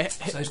that.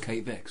 So's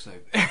Kate Vick. So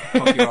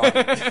fuck your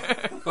argument.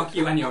 Fuck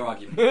you and your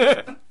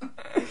argument.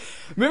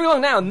 Moving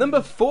on now,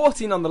 number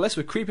 14 on the list.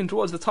 We're creeping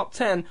towards the top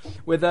 10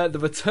 with the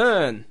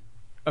return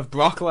of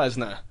Brock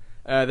Lesnar.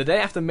 The day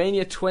after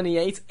Mania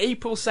 28,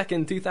 April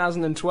 2nd,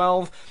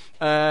 2012,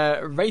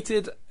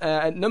 rated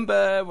at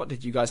number, what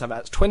did you guys have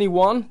at?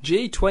 21,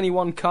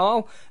 21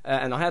 Carl,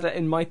 and I had it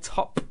in my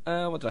top,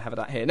 what did I have it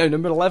at here? No,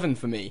 number 11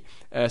 for me.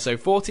 So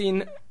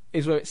 14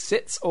 is where it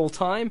sits all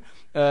time.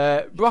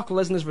 Brock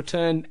Lesnar's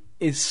return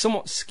is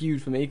somewhat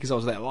skewed for me because I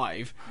was there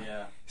live.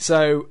 Yeah.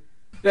 So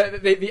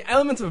the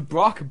element of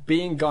Brock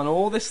being gone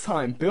all this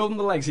time, building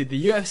the legacy,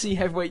 the UFC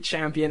heavyweight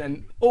champion,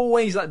 and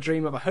always that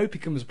dream of I hope he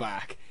comes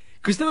back.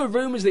 Because there were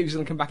rumours that he was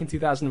going to come back in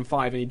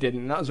 2005 and he didn't,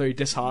 and that was very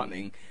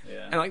disheartening.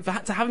 Yeah. And like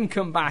to have him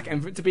come back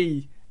and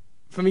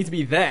for me to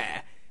be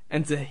there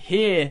and to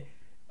hear,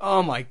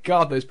 oh my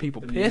god, those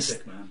people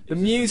pissed. The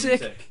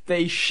music,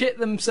 they shit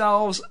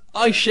themselves,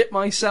 I shit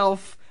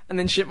myself, and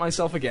then shit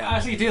myself again. I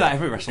actually do that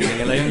every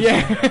WrestleMania, Liam.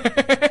 Yeah.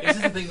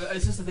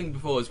 It's just the thing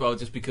before as well,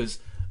 just because.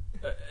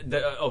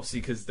 Obviously,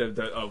 because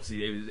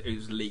it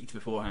was leaked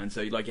beforehand,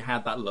 so like you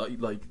had that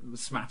like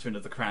smattering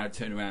of the crowd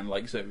turn around,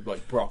 like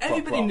Brock.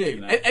 Everybody knew.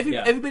 You know?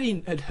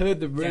 Everybody had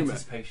heard the rumor,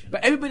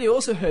 but everybody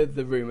also heard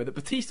the rumor that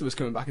Batista was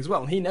coming back as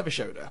well, and he never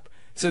showed up.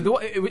 So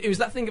it was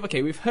that thing of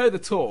okay, we've heard the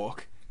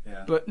talk.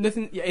 Yeah. But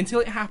nothing until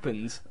it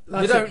happens.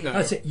 You don't know.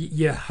 That's it.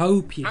 You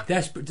hope, you're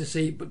desperate to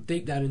see it, but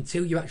deep down,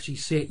 until you actually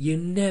see it, you're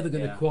never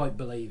going to quite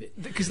believe it.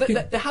 Because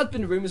there had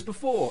been rumours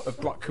before of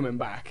Brock coming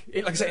back.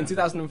 Like I said, in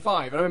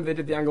 2005, I remember they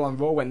did the angle on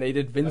Raw when they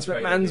did Vince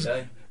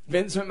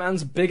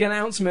McMahon's big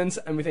announcement,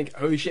 and we think,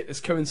 oh shit, this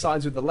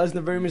coincides with the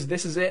Lesnar rumours.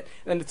 This is it.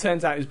 And then it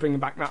turns out he's bringing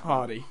back Matt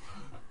Hardy.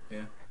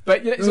 Yeah.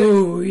 But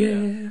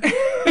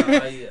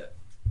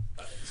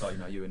Sorry,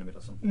 no, you were in the middle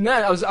of something. No,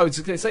 I was going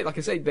to say, like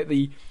I say, that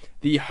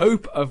the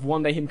hope of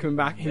one day him coming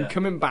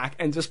back,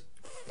 and just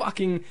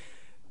fucking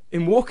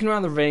him walking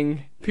around the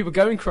ring, people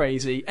going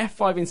crazy,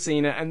 F5 in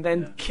Cena, and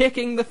then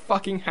kicking the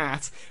fucking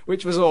hat,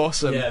 which was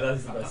awesome. Yeah, that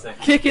was the best thing.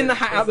 Kicking the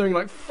hat out the ring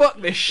like, fuck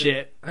this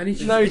shit. And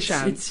it's no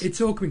chance. It's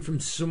all coming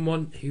from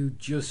someone who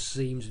just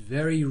seems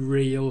very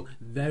real,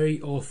 very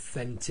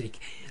authentic,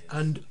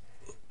 and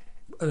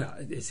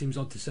it seems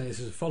odd to say this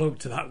as a follow-up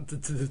to that,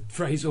 to the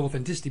phrase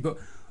authenticity, but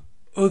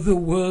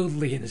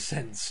otherworldly in a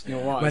sense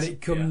when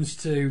it comes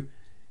to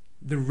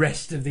the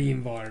rest of the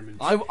environment.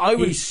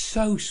 He's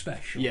so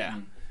special.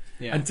 Yeah.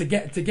 And to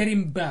get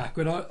him back,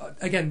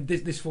 when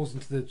this falls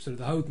into the sort of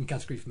the Hogan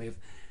category for me.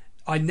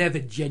 I never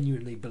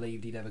genuinely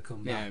believed he'd ever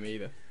come back. Yeah, me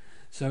either.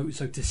 So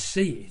to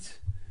see it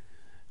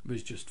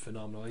was just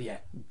phenomenal. Yeah,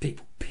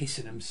 people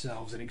pissing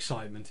themselves in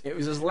excitement. It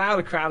was as loud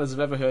a crowd as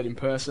I've ever heard in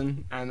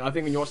person, and I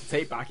think when you watch the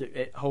tape back,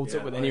 it holds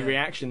up with any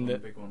reaction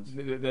that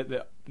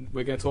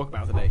we're going to talk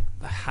about today.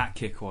 The hat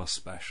kick was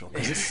special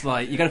because it's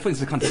like you got to put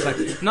into the context.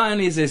 Like, not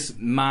only is this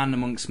man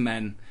amongst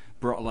men,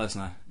 Brock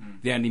Lesnar,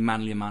 the only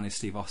manlier man is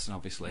Steve Austin,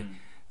 obviously.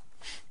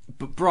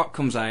 But Brock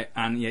comes out,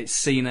 and it's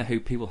Cena,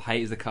 who people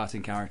hate as the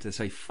cartoon character,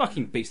 so he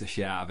fucking beats the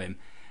shit out of him,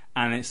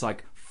 and it's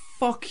like,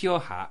 fuck your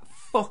hat,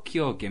 fuck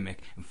your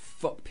gimmick, and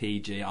fuck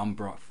PG, I'm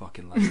Brock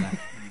fucking Lesnar.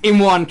 In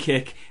one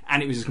kick,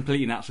 and it was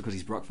completely natural because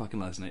he's Brock fucking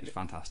Lesnar. It's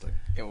fantastic.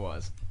 It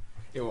was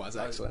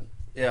excellent.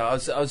 I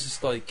was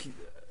just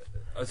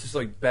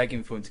like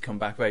begging for him to come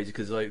back,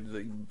 because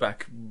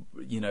back,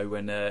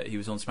 when he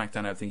was on SmackDown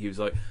and everything, he was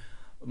like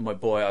my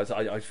boy. I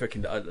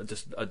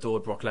just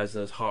adored Brock Lesnar.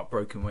 I was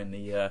heartbroken when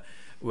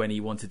he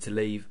wanted to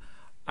leave,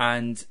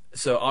 and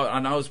so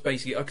I was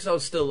basically, because I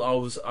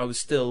was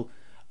still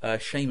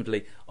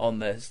shamedly on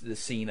the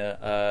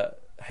Cena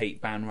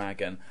hate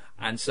bandwagon,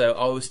 and so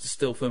I was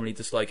still firmly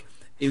just like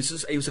it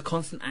was a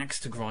constant axe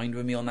to grind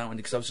with me on that one,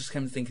 because I was just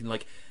kind of thinking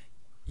like,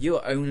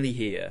 you're only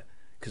here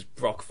because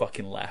Brock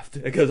fucking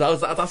left, because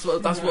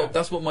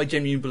that's what my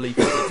genuine belief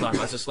was at the time.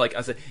 I was just like,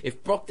 I said,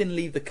 if Brock didn't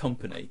leave the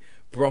company,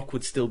 Brock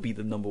would still be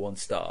the number one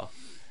star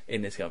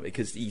in this company,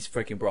 because he's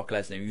freaking Brock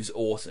Lesnar. He's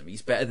awesome.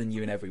 He's better than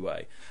you in every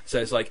way. So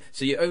it's like,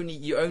 so you're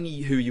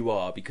only who you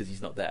are because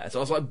he's not there. So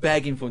I was like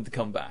begging for him to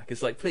come back.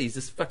 It's like, please,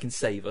 just fucking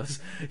save us.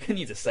 Can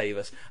you just save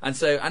us? And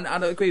so, and I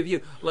agree with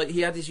you. Like,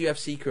 he had his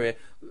UFC career,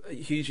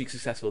 hugely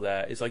successful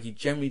there. It's like, he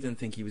generally didn't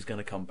think he was going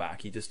to come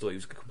back. He just thought he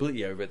was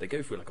completely over it. They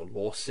go through like a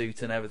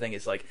lawsuit and everything.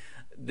 It's like,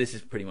 this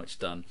is pretty much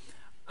done.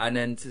 and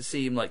then to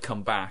see him like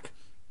come back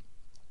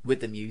with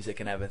the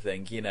music and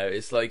everything, you know,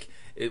 it's like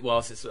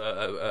whilst it's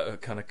a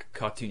kind of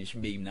cartoonish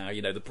meme now,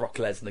 you know, the Brock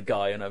Lesnar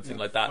guy and everything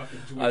like that.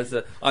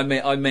 I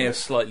may have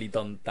slightly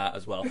done that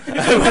as well when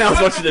I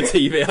was watching the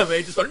TV. I may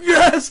have just gone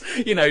yes,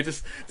 you know,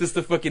 just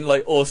the fucking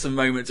like awesome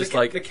moment, just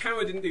like the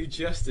camera didn't do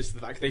justice to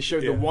the fact they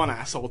showed the one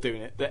asshole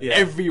doing it. That Yeah.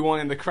 everyone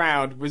in the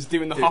crowd was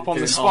doing the hop on the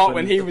doing spot hopping,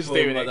 when he the was form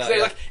doing like it. 'Cause that, they're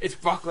yeah. like, it's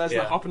Brock Lesnar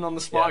Yeah. hopping on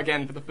the spot Yeah.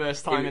 again for the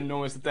first time It- in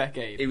almost a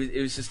decade. it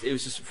was just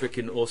a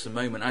freaking awesome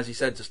moment. As you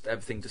said, just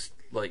everything, just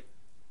like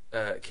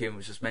Kieran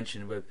was just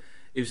mentioning, with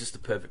it was just the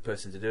perfect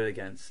person to do it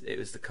against. It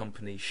was the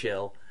company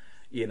shill,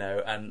 you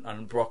know,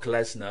 and Brock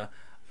Lesnar,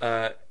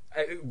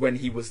 when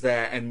he was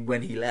there and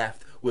when he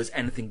left, was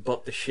anything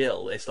but the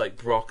shill. It's like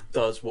Brock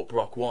does what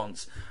Brock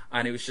wants,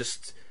 and it was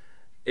just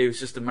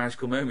a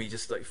magical moment. He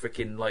just like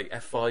freaking like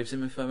F5s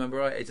him, if I remember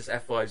right. It just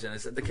F5s him.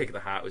 It's, the kick of the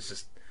hat was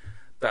just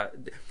that.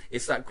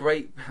 It's that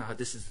great.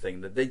 This is the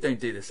thing that they don't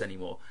do this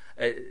anymore.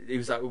 It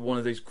was like one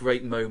of those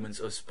great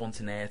moments of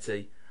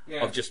spontaneity.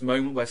 Yeah. Of just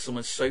moment where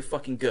someone's so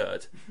fucking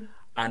good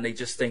and they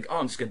just think, oh,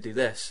 I'm just going to do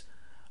this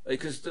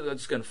because they're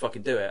just going to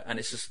fucking do it, and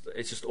it's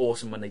just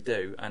awesome when they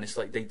do. And it's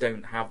like they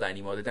don't have that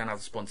anymore. They don't have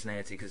the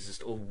spontaneity because it's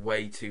just all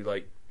way too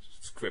like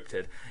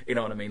scripted, you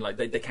know what I mean? Like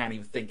they can't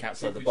even think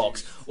outside the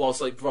box. Whilst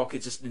like Brock,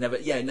 it just never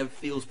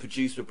feels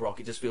produced with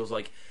Brock. It just feels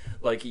like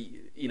he,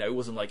 you know, it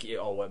wasn't like,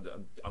 oh,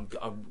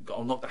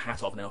 I'll knock the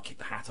hat off and then I'll kick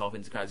the hat off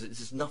into the crowd. It's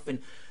just nothing.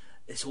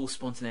 It's all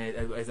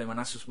spontaneous, and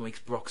that's just what makes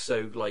Brock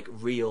so like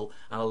real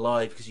and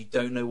alive, because you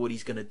don't know what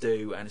he's going to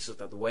do, and it's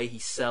just like the way he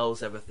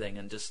sells everything,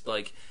 and just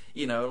like,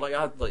 you know, like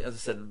as I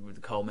said,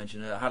 Carl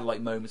mentioned, I had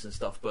like moments and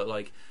stuff, but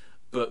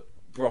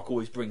Brock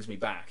always brings me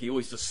back. He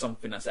always does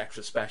something that's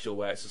extra special,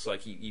 where it's just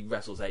like he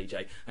wrestles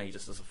AJ and he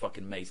just does a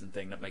fucking amazing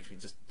thing that makes me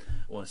just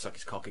want to suck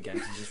his cock again,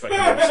 'cause he's just fucking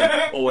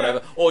awesome, or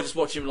whatever. Or just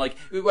watch him like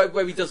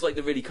where he does like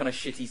the really kind of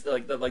shitty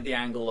like the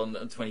angle on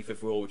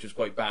 25th Raw, which was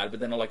quite bad. But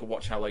then I like to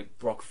watch how like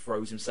Brock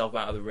throws himself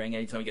out of the ring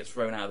anytime he gets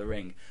thrown out of the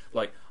ring.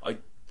 Like I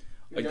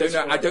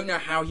don't know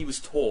how he was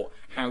taught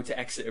how to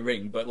exit a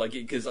ring, but like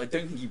because I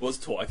don't think he was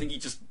taught. I think he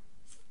just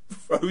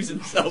throws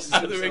himself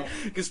out of the ring,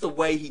 because the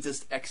way he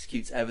just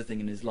executes everything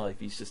in his life,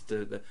 he's just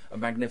a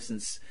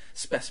magnificent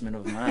specimen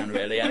of a man,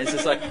 really. And it's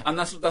just like, and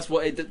that's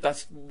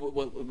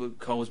what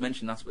Carl was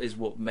mentioning. Is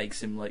what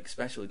makes him like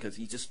special, because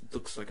he just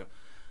looks like a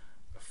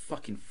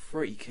fucking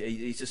freak.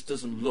 He just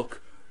doesn't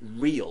look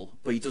real,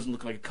 but he doesn't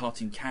look like a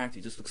cartoon character.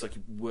 He just looks like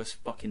your worst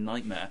fucking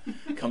nightmare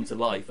come to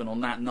life. And on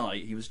that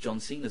night, he was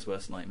John Cena's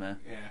worst nightmare.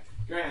 Yeah,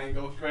 great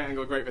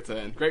angle, great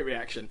return, great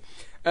reaction.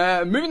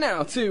 Moving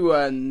now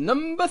to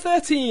number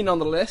 13 on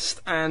the list,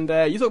 and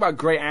you talk about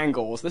great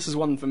angles. This is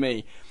one for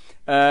me.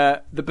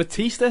 The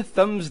Batista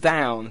thumbs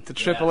down to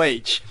Triple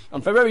H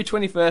on February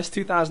 21st,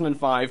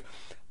 2005.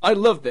 I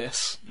love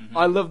this. Mm-hmm.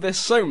 I love this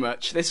so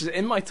much. This is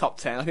in my top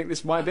 10. I think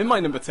this might have been my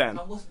number 10.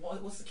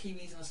 What's the key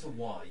reason as to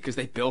why? Because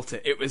they built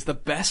it. It was the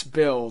best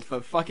build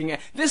for fucking...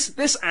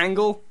 This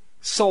angle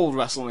sold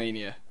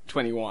WrestleMania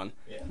 21.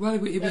 Yeah.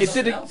 Well,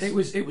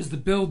 it was the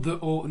build that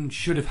Orton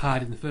should have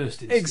had in the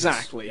first instance.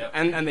 Exactly, Yep.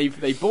 and they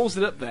ballsed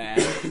it up there.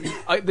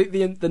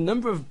 The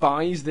number of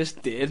buys this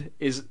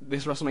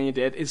WrestleMania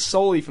did is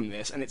solely from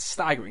this, and it's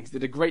staggering. It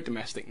did a great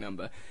domestic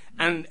number,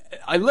 and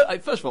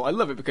first of all, I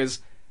love it because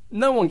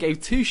no one gave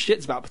two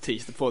shits about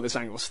Batista before this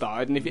angle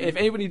started, and if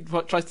anybody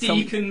tries to tell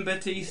me, Deacon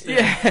Batista,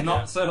 Yeah.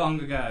 not so long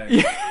ago.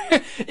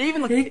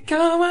 even like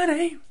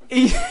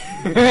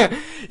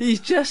he's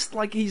just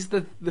like he's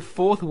the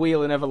fourth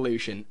wheel in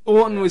evolution.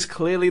 Orton was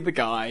clearly the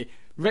guy.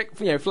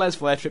 Flair's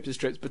Flair, trips his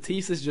trips.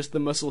 Batista's just the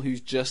muscle who's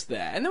just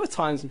there. And there were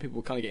times when people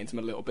were kind of getting to him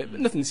a little bit, but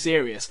nothing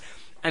serious.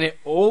 And it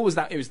was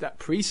that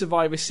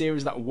pre-Survivor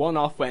Series, that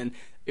one-off when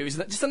it was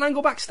just an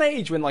angle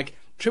backstage when like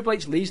Triple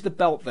H leaves the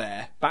belt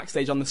there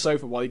backstage on the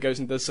sofa while he goes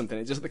and does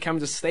something. The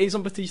camera just stays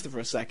on Batista for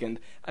a second,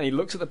 and he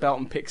looks at the belt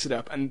and picks it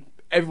up, and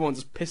everyone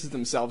just pisses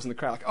themselves in the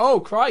crowd like, oh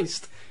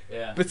Christ,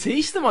 Yeah.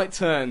 Batista might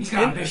turn. He's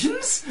got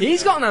ambitions.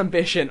 He's got an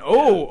ambition.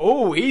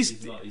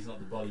 He's not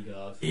the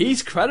bodyguard.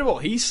 He's credible.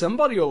 He's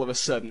somebody all of a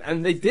sudden.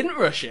 And they didn't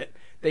rush it.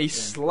 They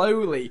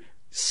slowly,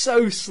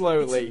 so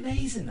slowly... It's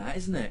amazing that,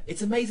 isn't it?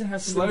 It's amazing how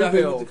Slow something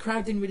that build. the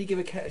crowd didn't really give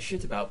a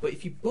shit about, but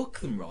if you book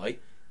them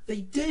right,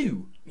 they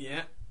do.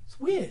 Yeah. It's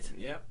weird.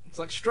 Yeah. It's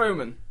like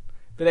Strowman.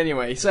 But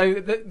anyway,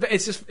 so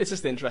it's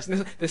just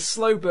interesting. This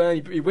slow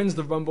burn, he wins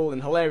the Rumble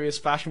in hilarious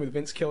fashion with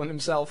Vince killing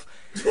himself,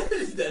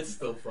 That's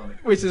still funny.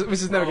 which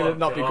is never going to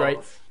not be great.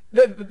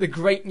 The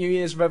great New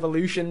Year's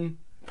Revolution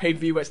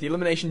pay-per-view where it's the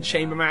Elimination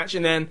Chamber match,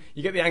 and then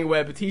you get the angle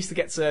where Batista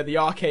gets the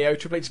RKO,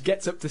 Triple H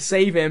gets up to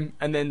save him,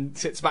 and then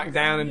sits back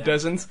down and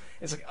doesn't.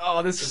 It's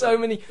like, there's so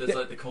many... There's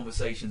like the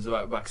conversations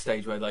about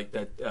backstage where like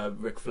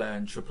Ric Flair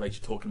and Triple H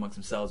are talking amongst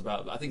themselves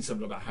about, I think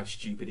something about how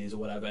stupid he is or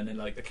whatever, and then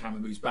like the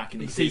camera moves back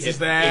and they see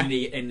Batista's him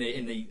there.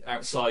 in the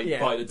outside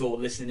by the door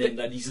listening in,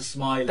 and he's just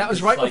smiling. That was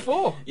It's right like,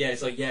 before. Yeah,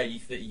 it's like, you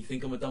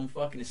think I'm a dumb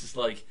fuck, and it's just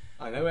like,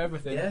 I know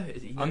everything. Yeah,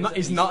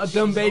 He's not a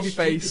dumb baby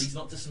face. He's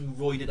not just some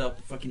roided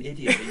up fucking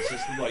idiot. He's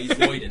just he's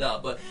roided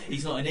up, but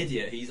he's not an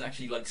idiot. He's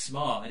actually like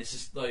smart, and it's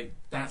just like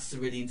that's the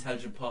really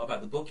intelligent part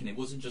about the booking. It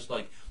wasn't just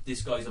like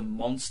this guy's a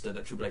monster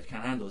that Triple H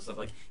can't handle and stuff.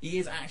 Like he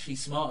is actually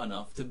smart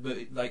enough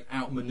to like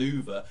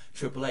outmaneuver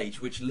Triple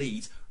H, which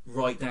leads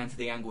right down to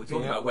the angle we're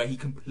talking about, where he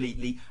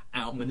completely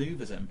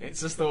outmaneuvers him. It's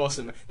just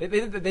awesome. They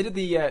did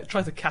the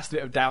try to cast a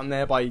bit of doubt in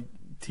there by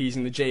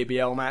teasing the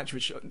JBL match,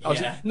 which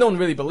no one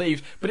really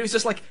believed, but it was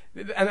just like,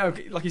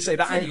 and like you say,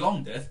 that Teddy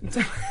Long did.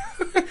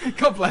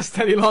 God bless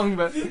Teddy Long,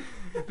 but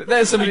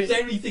there's somebody. I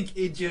genuinely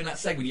think during that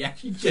segment he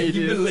actually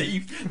genuinely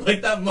believed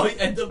like that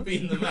might end up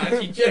being the match.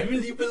 He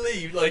genuinely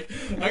believed like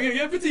I'm gonna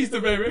get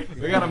Batista, baby.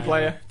 We got him,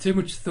 player. Too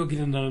much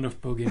thugging and not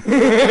enough bugging.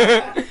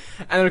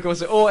 And then, of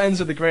course, it all ends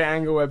with the great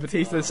angle where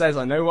Batista says,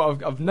 "I know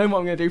what I've known what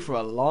I'm going to do for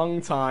a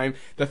long time."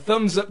 The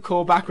thumbs up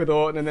call back with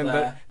Orton, and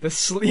then the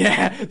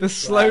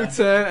slow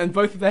turn, and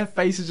both of their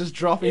faces just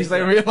drop as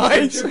they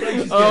realise,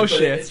 oh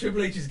shit.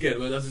 Triple H is good,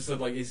 but that's just sort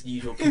of like his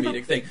usual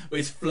comedic thing. But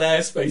his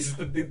Flair's face is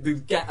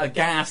the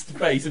aghast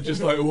face of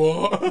just like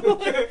what?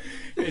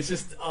 It's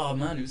just oh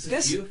man, it was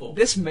just beautiful.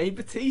 This made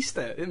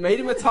Batista. It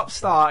made him a top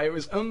star. It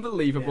was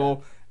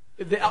unbelievable.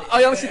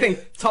 I honestly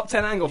think top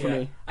 10 angle for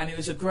me. And it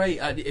was a great.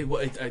 I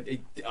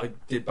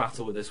did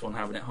battle with this one,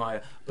 having it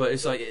higher, but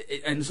it's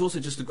like, and it's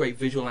also just a great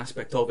visual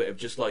aspect of it, of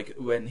just like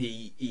when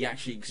he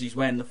actually, because he's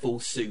wearing the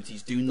full suit,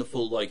 he's doing the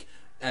full like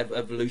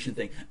evolution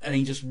thing, and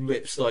he just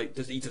rips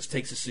he just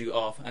takes the suit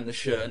off and the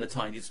shirt and the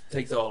tie, he just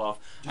takes it all off,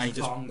 and he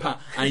just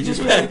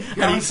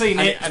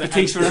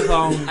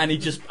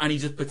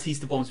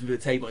Batista bombs him to the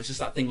table. It's just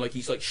that thing, like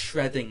he's like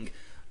shredding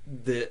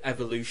the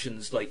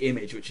Evolution's like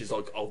image, which is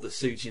like the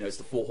suit, it's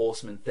the Four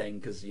Horsemen thing,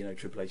 because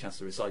Triple H has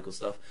to recycle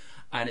stuff,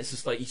 and it's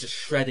just like he's just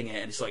shredding it,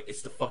 and it's like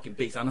it's the fucking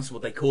beast, and that's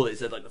what they call it.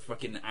 It's like the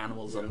fucking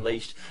animals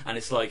unleashed, and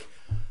it's like,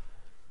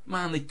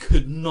 man, they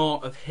could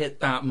not have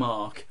hit that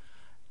mark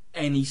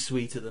any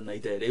sweeter than they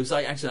did. It was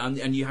like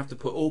actually, and you have to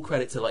put all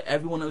credit to like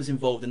everyone that was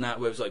involved in that,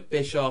 where it was like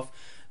Bischoff,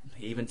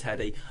 even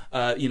Teddy,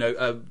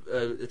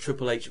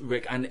 Triple H,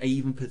 Rick, and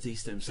even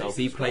Batista himself.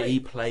 He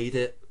played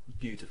it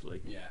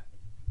beautifully. Yeah.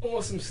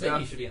 Awesome Maybe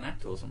stuff. he should be an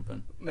actor or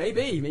something.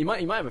 Maybe he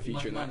might have a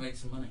feature in that. Might make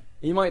some money.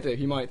 He might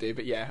do.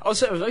 But yeah.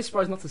 Also, I was very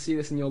surprised not to see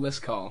this in your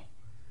list, Carl.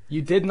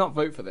 You did not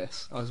vote for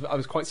this. I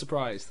was quite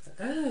surprised.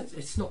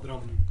 It's not that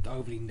I'm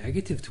overly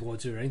negative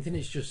towards it or anything.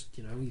 It's just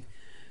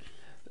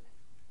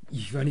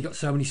you've only got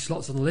so many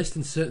slots on the list,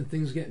 and certain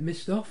things get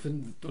missed off.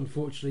 And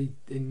unfortunately,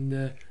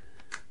 in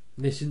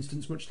this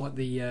instance, much like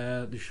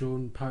the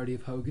Shawn parody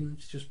of Hogan,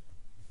 it's just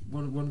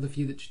one of the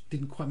few that just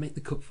didn't quite make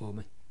the cut for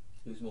me.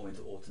 Who's more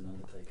into Orton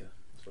Undertaker?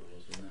 That's what it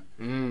was,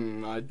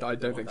 wasn't it? I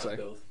don't think so.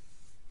 Build.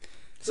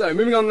 So,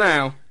 moving on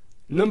now.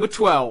 Number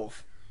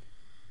 12.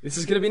 This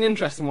is going to be an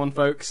interesting one,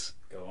 folks.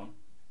 Go on.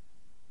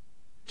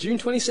 June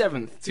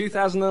 27th,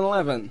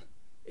 2011.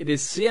 It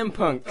is CM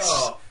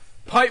Punk's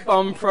Pipe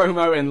Bomb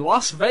promo in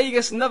Las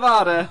Vegas,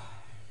 Nevada,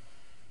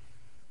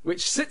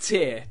 which sits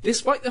here,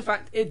 despite the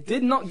fact it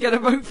did not get a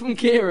vote from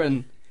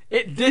Kieran.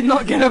 It did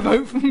not get a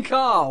vote from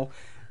Carl.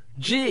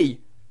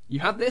 G,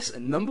 you had this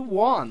at number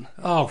 1.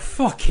 Oh,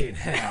 fucking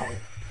hell.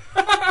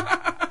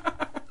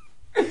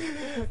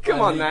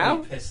 Come on now.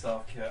 Pissed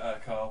off,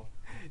 Carl.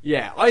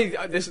 Yeah,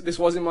 this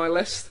was in my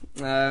list.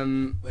 Where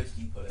did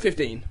you put it?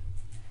 15.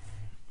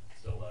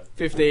 Still low.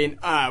 15.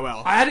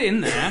 Well. I had it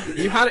in there.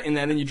 You had it in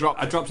there, then you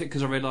dropped it. I dropped it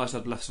because I realised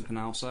I'd left something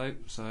else out.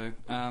 So,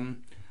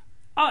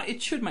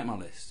 it should make my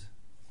list.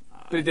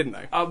 But it didn't,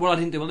 though. Well, I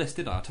didn't do a list,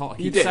 did I? I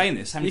keep did. saying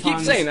this. How many You keep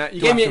times saying that.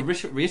 You do I gave have me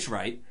to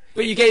reiterate?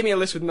 But you gave me a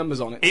list with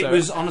numbers on it. It so.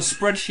 was on a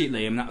spreadsheet,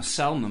 Liam. That was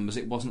cell numbers.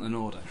 It wasn't an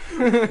order.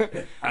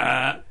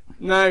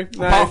 No.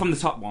 Apart from the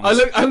top ones.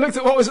 I looked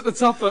at what was at the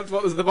top, looked at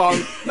what was at the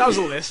bottom. That was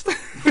a list.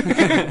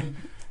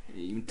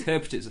 You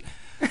interpret it as...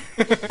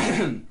 What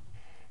are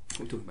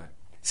we talking about?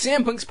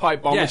 CM Punk's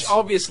Pipe Bomb, Yes. which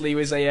obviously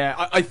was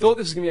I thought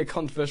this was going to be a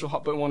controversial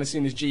hot button one as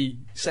soon as G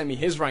sent me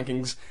his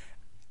rankings.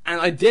 And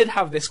I did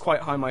have this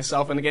quite high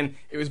myself. And again,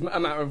 it was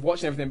a matter of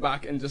watching everything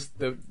back and just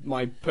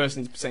my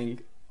person saying,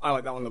 I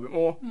like that one a little bit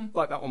more,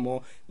 like that one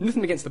more.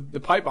 Nothing against the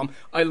Pipe Bomb.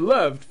 I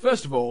loved,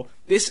 first of all,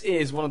 this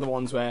is one of the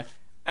ones where,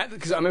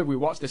 because I remember we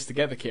watched this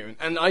together, Kieran,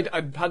 and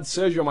I'd had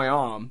surgery on my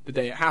arm the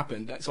day it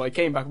happened, so I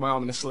came back with my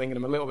arm in a sling and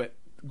I'm a little bit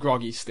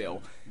groggy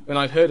still when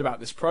I'd heard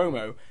about this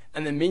promo,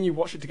 and then me and you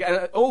watched it together.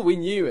 And all we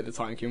knew at the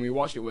time, Kieran, when we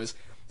watched it, was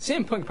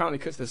CM Punk apparently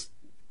cuts this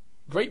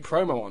great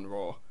promo on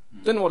Raw.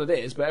 Don't know what it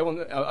is, but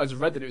I just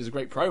read that it was a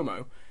great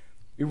promo.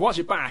 We watched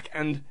it back,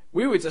 and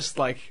we were just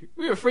like,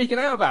 we were freaking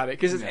out about it,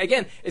 because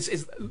again,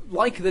 it's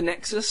like the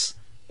Nexus,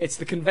 it's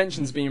the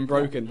conventions being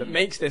broken that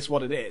makes this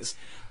what it is.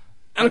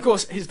 And of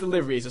course, his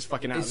delivery is just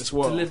fucking out of this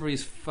world. His delivery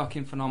is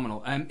fucking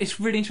phenomenal. It's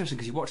really interesting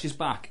because you watch his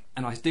back,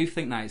 and I do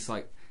think now it's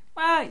like,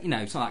 well,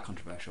 it's not that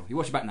controversial. You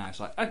watch it back now, it's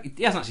like,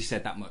 he hasn't actually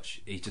said that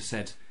much. He just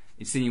said,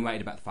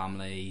 insinuated about the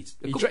family.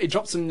 He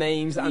dropped some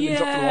names that hadn't been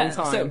dropped in a long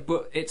time. So,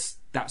 but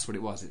that's what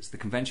it was. It's the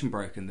convention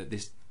broken that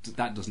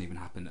doesn't even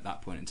happen at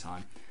that point in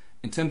time.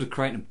 In terms of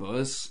creating a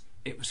buzz,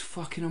 it was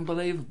fucking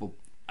unbelievable.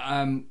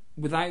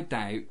 Without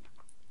doubt,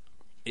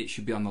 it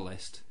should be on the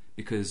list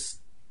because,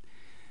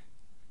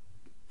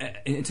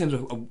 in terms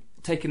of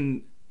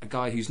taking a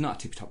guy who's not a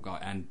tippy top guy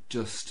and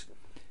just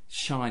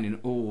shining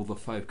all the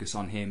focus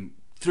on him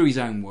through his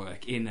own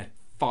work in a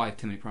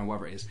 5-10 minute promo,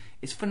 whatever it is,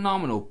 it's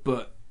phenomenal.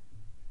 But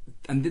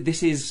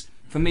this is,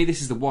 for me,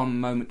 this is the one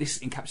moment. This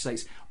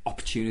encapsulates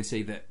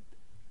opportunity that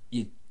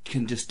you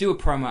can just do a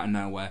promo out of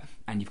nowhere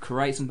and you've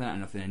created something out of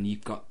nothing, and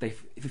you've got they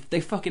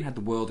fucking had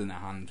the world in their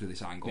hands with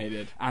this angle. They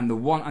did. And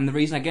the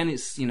reason again,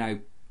 it's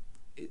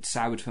it's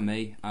soured for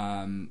me.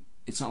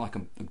 It's not like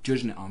I'm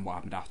judging it on what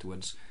happened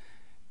afterwards,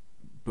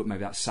 but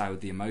maybe that soured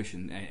the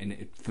emotion.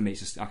 And for me, it's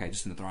just okay,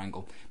 just another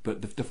angle.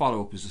 But the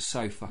follow up is just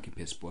so fucking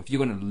piss poor. If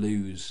you're going to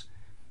lose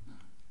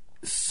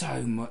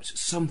so much,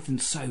 something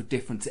so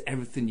different to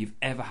everything you've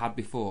ever had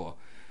before.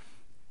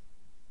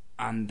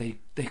 And they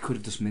could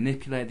have just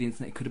manipulated the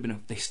internet. It could have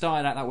been. They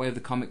started out that way with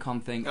the Comic-Con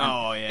thing.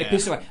 Oh yeah. It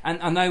pissed away.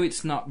 And I know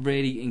it's not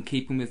really in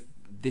keeping with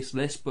this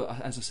list, but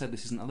as I said,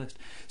 this isn't a list.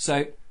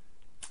 So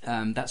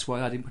that's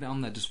why I didn't put it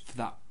on there, just for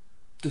that,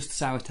 just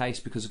sour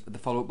taste because of the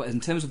follow-up. But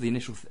in terms of the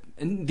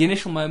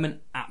initial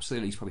moment,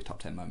 absolutely, it's probably top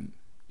 10 moment.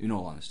 In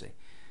all honesty,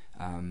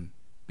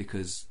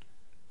 because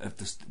of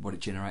what it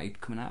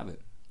generated coming out of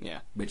it. Yeah.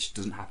 Which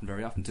doesn't happen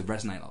very often to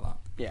resonate like that.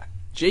 Yeah.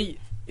 G,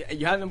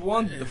 you had number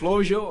one. The floor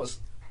is yours.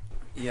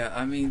 Yeah,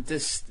 I mean,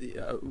 this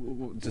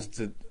just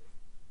to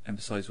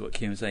emphasise what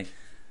Kieran was saying.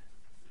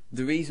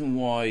 The reason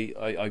why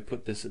I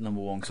put this at number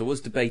one, because I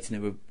was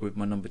debating it with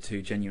my number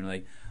two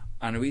genuinely,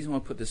 and the reason why I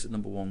put this at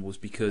number one was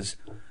because,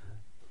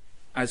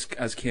 as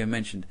Kieran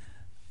mentioned,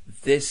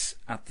 this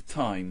at the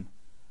time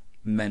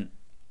meant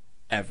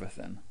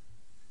everything.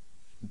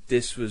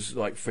 This was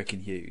like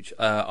freaking huge.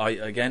 I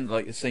again,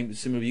 like similar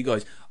to you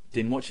guys,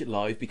 didn't watch it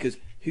live because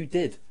who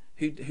did?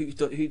 Who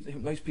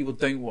most people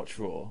don't watch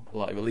Raw,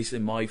 like at least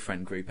in my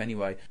friend group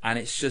anyway. And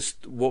it's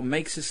just what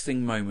makes this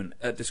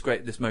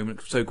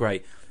moment so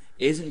great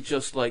isn't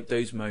just like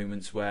those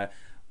moments where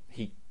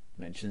he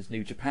mentions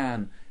New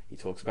Japan, he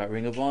talks about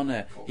Ring of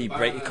Honor,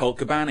 Colt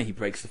Cabana, he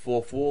breaks the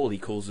fourth wall, he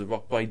calls The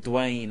Rock by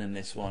Dwayne in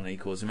this one, he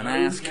calls him an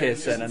ass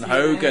kisser, and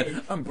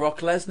Hogan, and Brock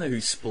Lesnar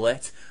who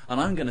split,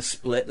 and I'm going to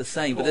split the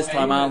same, but this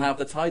time I'll have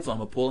the title. I'm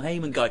a Paul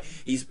Heyman guy.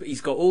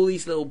 He's got all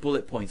these little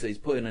bullet points that he's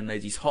putting in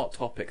these hot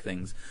topic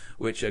things,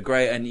 which are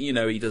great, and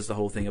he does the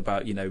whole thing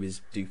about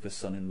his doofus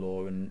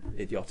son-in-law and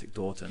idiotic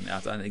daughter,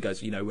 and he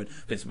goes, when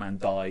Vince McMahon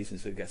dies, and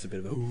so it gets a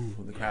bit of ooh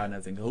from the crowd and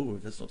everything. Oh,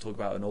 let's not talk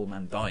about an old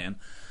man dying.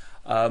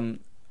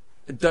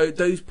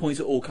 Those points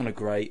are all kind of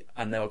great,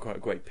 and they are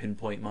quite great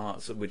pinpoint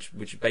marks,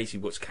 which basically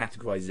what's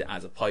categorises it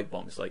as a pipe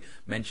bomb. It's like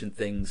mention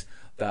things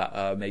that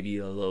are maybe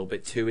a little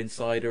bit too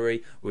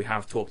insidery. We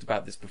have talked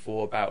about this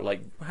before about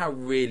like how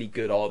really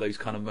good are those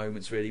kind of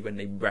moments really when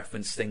they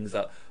reference things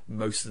that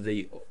most of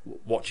the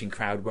watching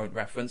crowd won't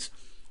reference.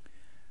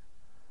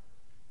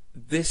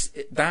 Those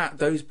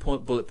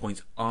bullet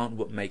points aren't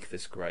what make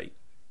this great.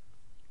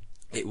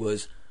 It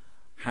was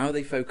how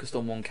they focused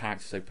on one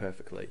character so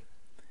perfectly.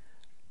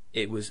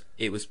 It was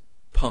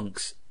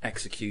Punk's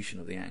execution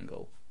of the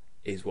angle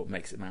is what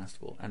makes it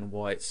masterful, and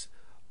why it's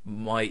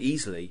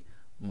easily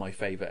my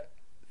favourite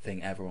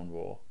thing ever on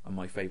Raw, and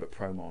my favourite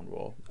promo on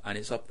Raw, and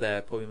it's up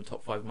there probably in the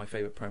top 5 of my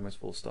favourite promos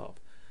full stop,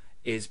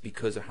 is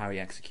because of how he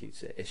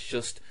executes it. It's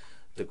just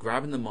the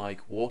grabbing the mic,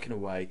 walking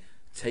away,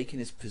 taking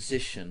his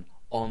position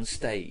on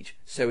stage,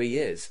 so he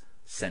is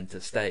centre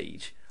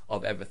stage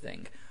of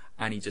everything,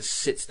 and he just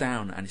sits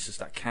down, and it's just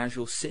that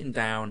casual sitting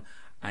down,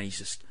 and he's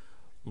just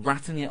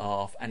rattling it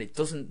off, and it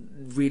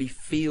doesn't really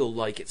feel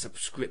like it's a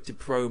scripted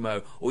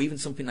promo or even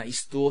something that he's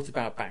thought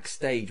about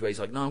backstage where he's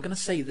like, no, I'm going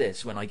to say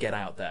this when I get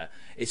out there.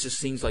 It just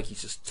seems like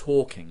he's just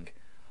talking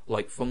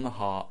like from the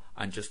heart,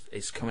 and just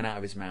it's coming out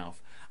of his mouth,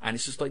 and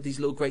it's just like these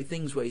little great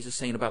things where he's just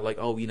saying about like,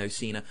 oh,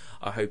 Cena,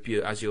 I hope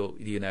you, as you're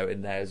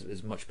in there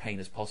as much pain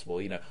as possible,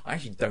 I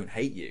actually don't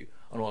hate you,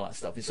 and all that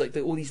stuff. It's like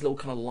all these little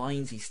kind of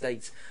lines he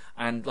states,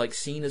 and like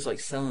Cena's like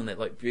selling it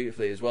like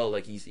beautifully as well.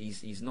 Like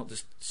he's not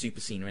just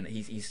super Cena in it.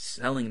 He's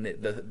selling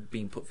the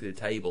being put through the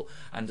table,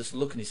 and just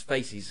look in his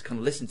face. He's kind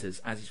of listening to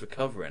this as he's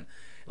recovering.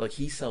 Like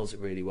he sells it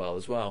really well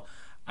as well,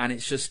 and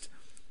it's just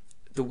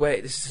the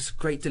way this is just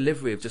great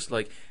delivery of just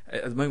like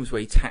at the moments where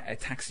he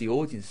attacks the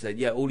audience and said,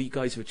 yeah, all you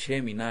guys who are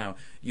cheering me now,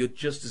 you're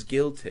just as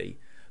guilty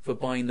for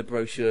buying the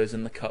brochures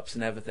and the cups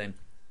and everything.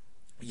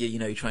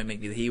 You try and make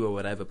me the hero or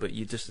whatever, but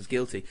you're just as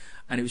guilty.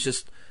 And it was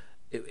just,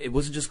 it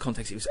wasn't just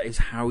context. It was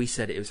how he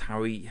said it. It was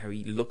how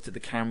he looked at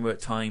the camera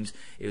at times.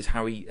 It was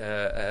how he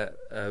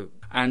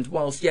and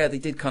whilst they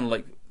did kind of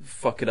like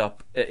fuck it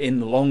up in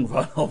the long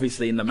run,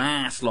 obviously in the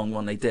mass long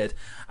run they did,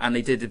 and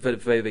they did it very,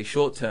 very, very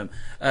short term.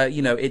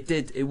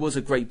 It was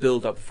a great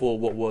build up for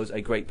what was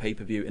a great pay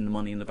per view in the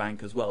Money in the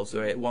Bank as well.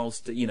 So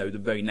whilst the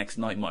very next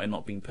night might have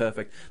not been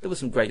perfect, there were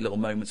some great little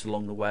moments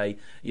along the way.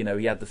 He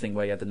had the thing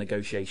where he had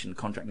the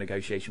contract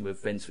negotiation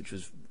with Vince, which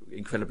was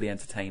incredibly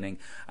entertaining,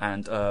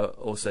 and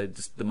also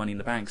just the Money in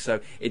the Bank. So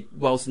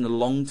whilst in the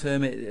long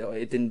term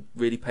it didn't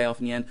really pay off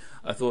in the end,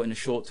 I thought in the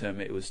short term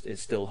it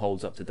still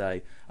holds up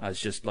today as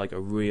just like a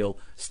real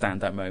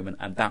standout moment,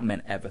 and that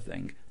meant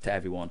everything to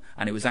everyone.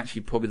 And it was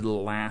actually probably the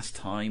last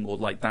time, or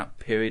like that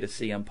period of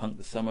CM Punk,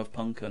 the summer of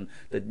Punk, and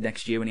the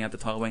next year when he had the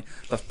title reign,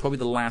 that's probably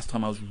the last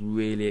time I was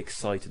really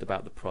excited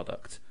about the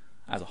product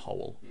as a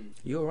whole.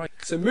 You're right.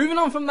 So moving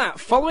on from that,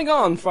 following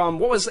on from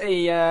what was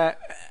a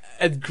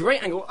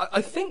great angle,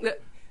 I think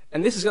that,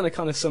 and this is going to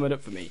kind of sum it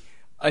up for me,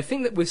 I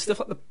think that with stuff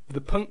like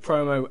the Punk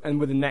promo and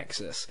with the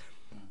Nexus,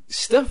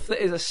 stuff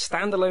that is a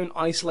standalone,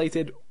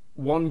 isolated,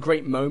 one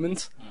great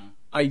moment,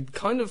 I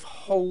kind of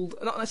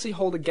not necessarily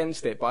hold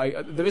against it,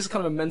 but there is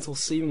kind of a mental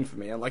ceiling for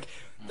me. I'm like,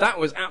 that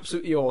was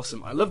absolutely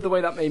awesome. I love the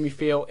way that made me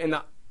feel in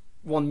that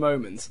one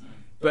moment.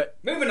 But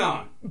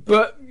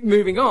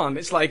moving on,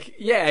 it's like,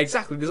 yeah,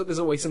 exactly. There's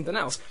always something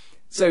else.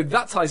 So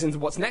that ties into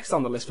what's next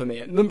on the list for me.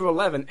 At number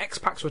 11,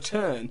 X-Pac's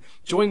return,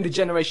 joined the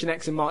Generation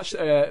X in March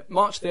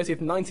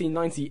 30th,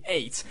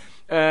 1998.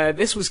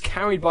 This was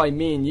carried by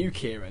me and you,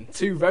 Kieran.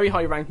 Two very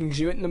high rankings.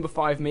 You at number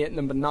 5, me at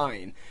number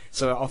 9.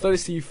 So I'll throw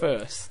this to you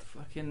first.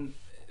 Fucking,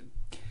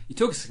 you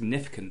talk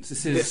significance.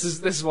 This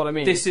is what I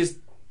mean. This is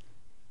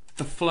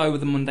the flow of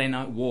the Monday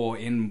Night War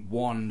in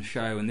one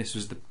show, and this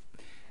was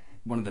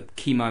one of the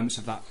key moments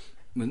of that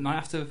night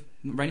after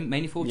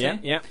Mania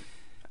 14. Yeah.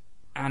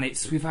 And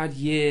we've had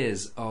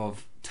years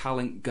of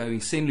talent going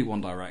seemingly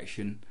one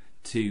direction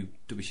to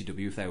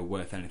WCW if they were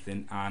worth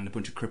anything, and a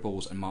bunch of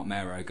cripples and Mark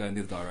Mero going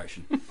the other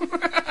direction.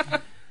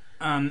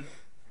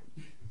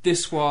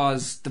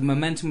 The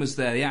momentum was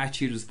there, the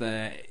attitude was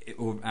there,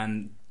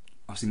 and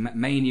obviously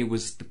Mania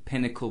was the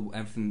pinnacle,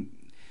 everything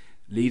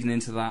leading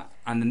into that.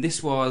 And then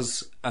this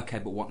was, okay,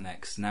 but what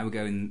next? Now we're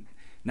going,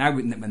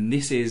 and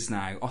this is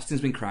now, Austin's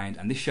been crowned,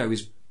 and this show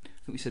is, I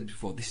think we said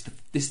before, this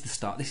is the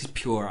start. This is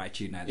pure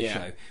attitude now, this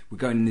show. We're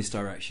going in this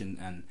direction,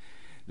 and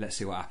let's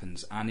see what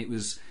happens. And it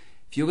was,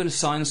 if you're going to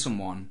sign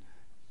someone,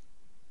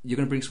 you're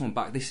going to bring someone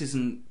back. This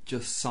isn't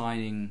just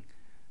signing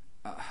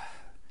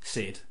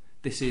Sid.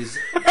 This is...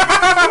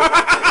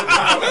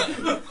 I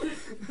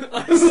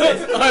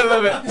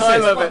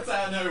love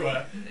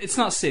it. It's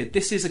not Sid.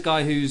 This is a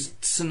guy who's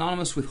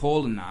synonymous with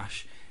Hall and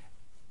Nash,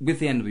 with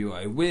the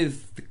NWO,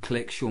 with the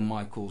Clique, Shawn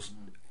Michaels,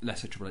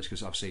 lesser Triple H,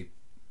 because obviously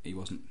he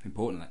wasn't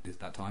important at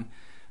that time,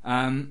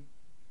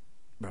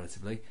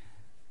 relatively.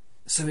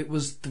 So it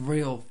was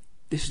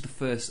this is the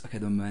first, okay,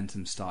 the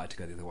momentum started to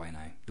go the other way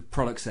now. The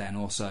product's there, and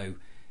also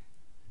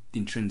the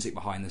intrinsic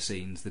behind the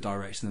scenes, the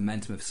direction, the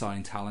momentum of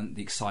signing talent,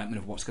 the excitement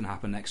of what's going to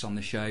happen next on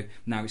the show.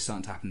 Now it's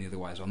starting to happen the other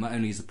way as well. Not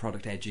only is the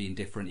product edgy and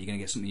different, you're going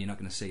to get something you're not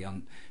going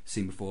to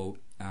seen before.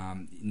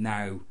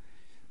 Now,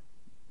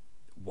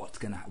 what is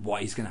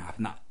going to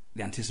happen?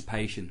 The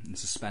anticipation and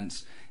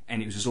suspense,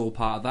 and it was just all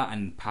part of that.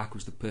 And Pac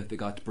was the perfect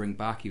guy to bring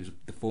back. He was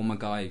the former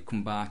guy who'd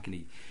come back, and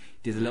he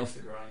did a little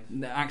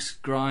axe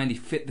grind. He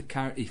fit the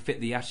character, he fit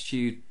the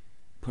attitude,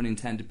 pun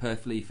intended,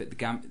 perfectly. He fit the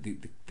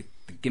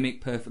gimmick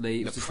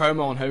perfectly. The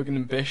promo on Hogan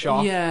and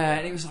Bischoff. Yeah,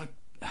 and it was like,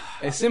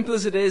 as simple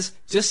as it is,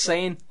 just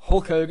saying,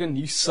 Hulk Hogan,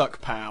 you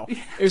suck, pal.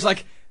 It was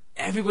like,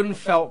 everyone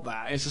felt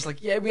that. It's just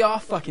like, yeah, we are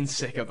fucking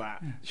sick of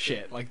that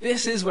shit. Like,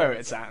 this is where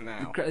it's at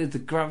now. The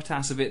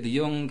gravitas of it,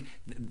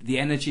 the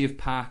energy of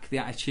Pac, the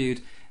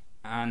attitude,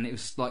 and it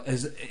was like,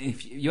 as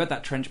if you had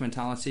that trench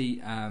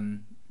mentality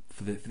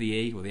for the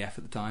E or the F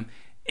at the time.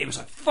 It was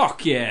like,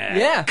 fuck yeah!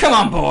 Yeah! Come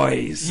on,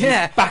 boys!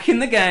 Yeah! Back in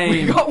the game!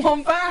 We got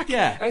one back!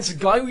 Yeah! And it's a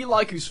guy we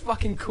like who's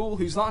fucking cool,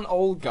 who's not an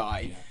old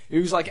guy.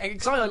 Who's like,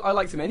 because I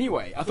liked him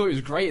anyway. I thought he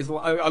was great as well.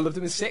 I loved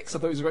him in 6. I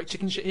thought he was a great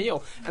chicken shit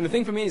heel. And the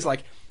thing for me is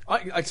like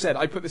I said,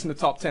 I put this in the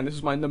top 10. This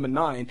was my number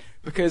 9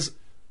 because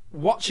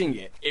watching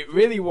it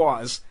really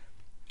was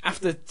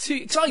after 2.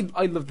 Because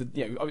I loved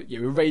we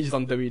raged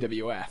on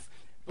WWF.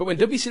 But when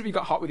WCW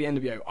got hot with the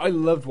NWO, I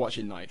loved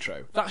watching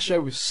Nitro. That show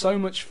was so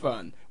much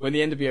fun when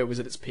the NWO was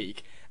at its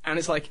peak. And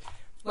it's like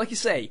you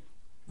say,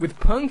 with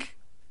Punk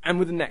and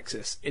with the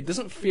Nexus, it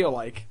doesn't feel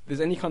like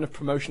there's any kind of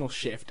promotional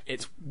shift.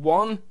 It's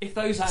one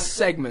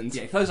segment.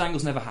 Yeah, if those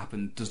angles never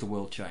happened, does the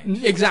world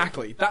change?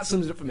 Exactly. That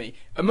sums it up for me.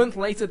 A month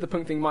later, the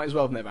Punk thing might as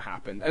well have never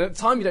happened. And at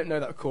the time, you don't know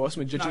that, of course.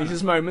 We're judging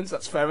these moments.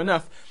 That's fair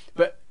enough.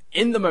 But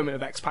in the moment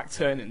of X-Pac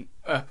turning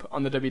up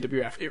on the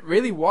WWF, it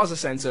really was a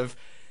sense of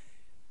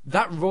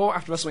that Raw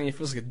after WrestleMania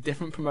feels like a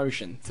different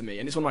promotion to me.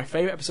 And it's one of my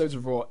favourite episodes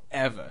of Raw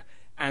ever.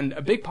 And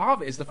a big part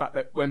of it is the fact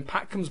that when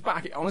Pac comes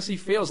back, it honestly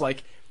feels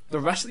like the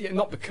wrestling,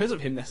 not because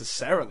of him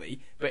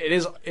necessarily, but it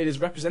is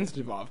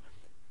representative of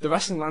the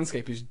wrestling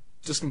landscape has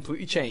just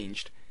completely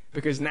changed,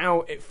 because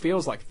now it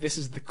feels like this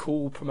is the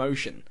cool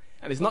promotion,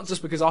 and it's not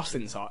just because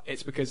Austin's hot,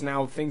 it's because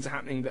now things are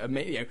happening that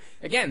are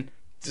again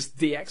just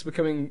DX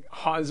becoming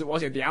hot as it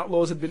was. The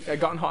Outlaws had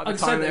gotten hot at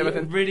the time and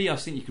everything. Really, I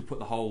think you could put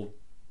the whole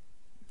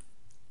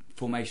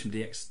formation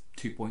DX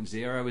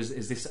 2.0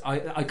 is this.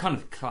 I kind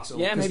of class it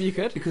all. Yeah, maybe you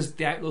could, because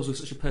the Outlaws were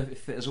such a perfect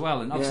fit as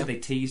well, and obviously they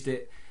teased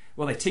it.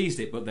 Well, they teased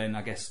it, but then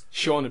I guess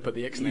Sean had put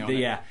the X on it.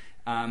 Yeah,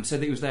 so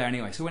that it was there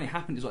anyway. So when it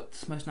happened, it was like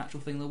the most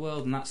natural thing in the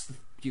world, and that's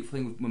beautiful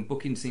thing when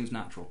booking seems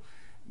natural,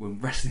 when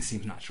wrestling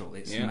seems natural.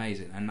 It's Yeah.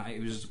 amazing, and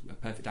it was a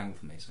perfect angle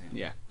for me. So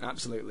yeah. Yeah,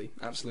 absolutely,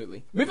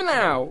 absolutely. Moving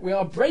now, we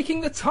are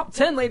breaking the top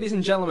 10, ladies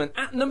and gentlemen.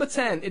 At number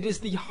 10, it is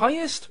the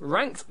highest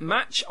ranked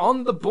match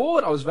on the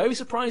board. I was very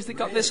surprised it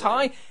got this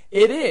high.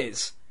 It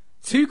is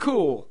Too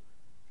Cool,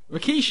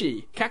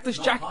 Rikishi, Cactus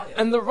Jack,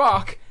 and The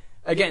Rock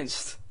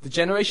against the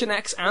Generation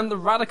X and the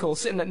Radical,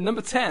 sitting at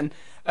number 10.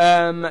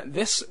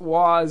 This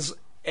was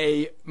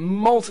a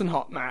molten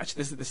hot match.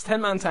 This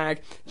 10-man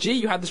tag. G,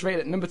 you had this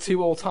rated at number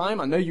 2 all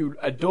time. I know you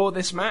adore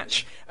this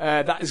match.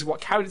 That is what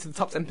carried it to the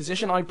top 10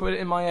 position. I put it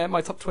in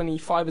my top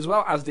 25 as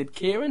well, as did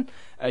Kieran.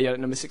 You had it at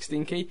number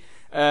 16, Key.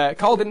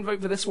 Carl didn't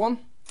vote for this one.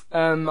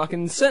 I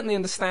can certainly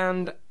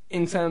understand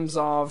in terms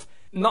of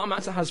not a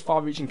match that has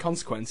far-reaching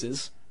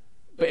consequences,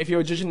 but if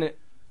you're judging it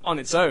on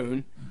its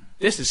own,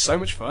 this is so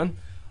much fun.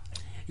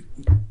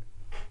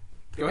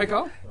 Go ahead,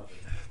 Carl.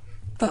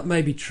 That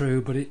may be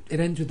true, but it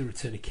ends with the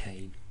return of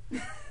Kane.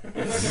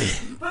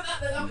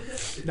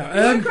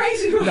 No,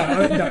 Crazy.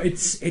 no,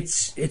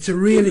 it's a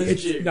really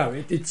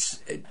it's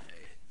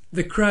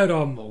the crowd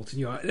are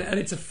molten, and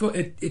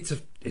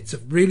it's a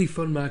really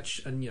fun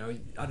match, and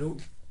I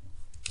don't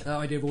that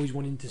idea of always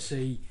wanting to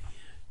see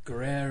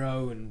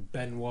Guerrero and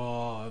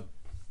Benoit,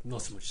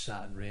 not so much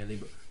Saturn really,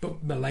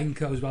 but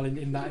Malenko as well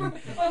in that.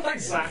 I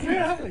like Saturn.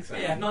 Yeah, I like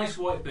Saturn. Yeah, nice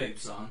white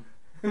boobs on.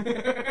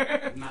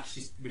 Match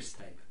his wrist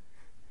tape.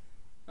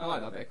 I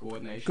like that bit of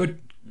coordination.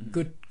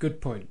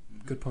 Good point.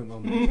 Good point,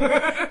 Mum.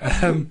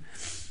 and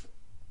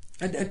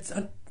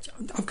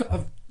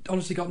I've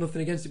honestly got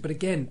nothing against it, but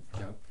again,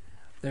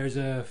 there's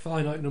a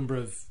finite number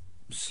of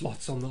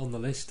slots on the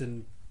list,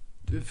 and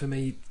for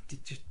me,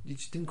 it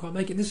just didn't quite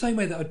make it. In the same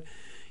way that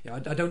I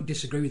don't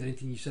disagree with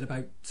anything you said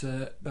about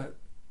the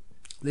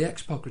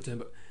X-Pac return,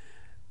 but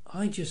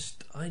I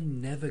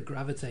never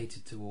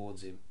gravitated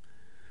towards him,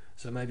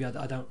 so maybe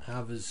I don't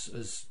have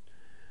as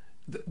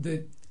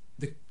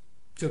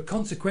the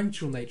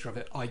consequential nature of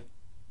it.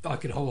 I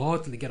could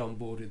wholeheartedly get on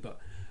board with, but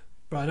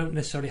I don't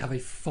necessarily have a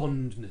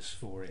fondness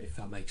for it, if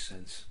that makes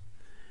sense.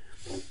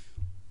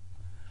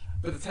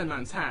 But the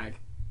 10-man tag,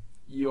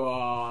 you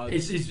are...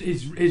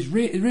 It's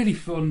really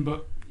fun,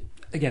 but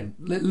again,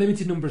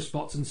 limited number of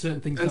spots and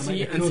certain things. And that to make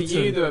you, the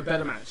cut. there were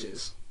better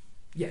matches.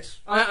 Yes.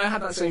 I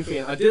had that same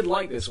feeling. I did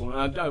like this one.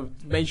 I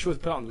made sure to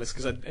put it on the list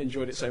because I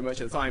enjoyed it so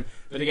much at the time.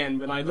 But again,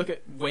 when I look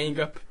at weighing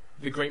up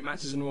the great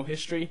matches in Raw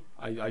history,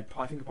 I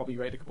think I probably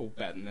rated a couple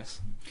better than this.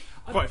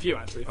 Quite a few,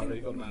 actually, if I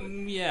really thought about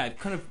it. Yeah, it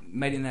kind of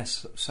made it in there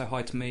so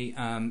high to me.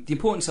 The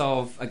importance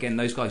of, again,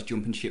 those guys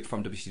jumping ship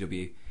from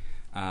WCW.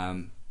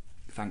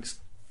 Thanks,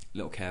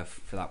 Little Kev,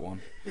 for that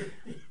one.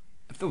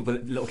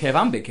 Little Kev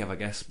and Big Kev, I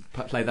guess,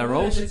 played their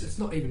roles. It's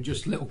not even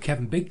just Little Kev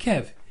and Big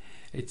Kev.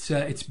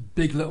 It's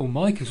Big Little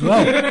Mike as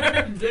well.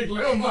 Big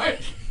Little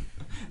Mike.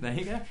 There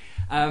you go.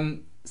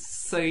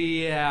 So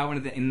yeah, I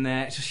wanted it in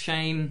there. It's a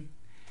shame.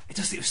 It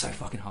was so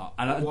fucking hot.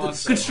 And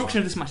the construction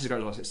of this match is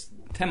great. It's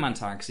 10-man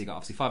tag, so you got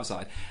obviously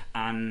 5-a-side,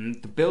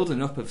 and the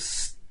building up of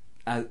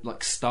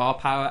like star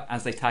power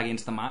as they tag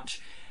into the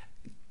match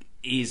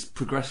is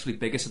progressively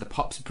bigger. So the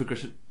pops are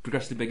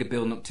progressively bigger,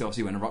 building up to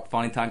obviously when a Rock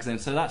finally tags in.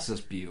 So that's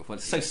just beautiful.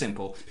 It's so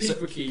simple. Peak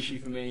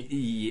Rikishi for me.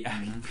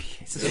 Yeah.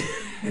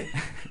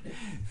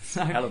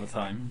 So, Hell of a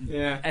time.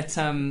 Yeah.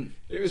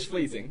 It was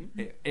fleeting.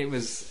 It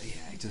was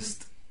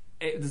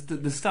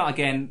the start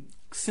again,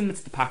 similar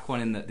to the Pac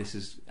one in that this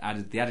is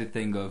the added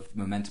thing of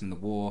momentum in the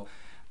war.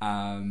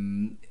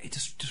 It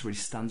just really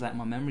stands out in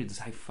my memory just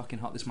how fucking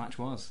hot this match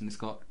was, and it's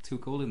got Too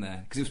Cool in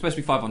there because it was supposed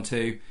to be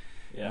 5-on-2.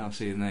 Yeah,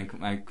 obviously, and then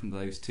come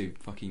those two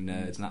fucking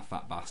nerds and that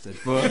fat bastard.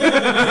 But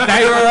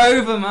they were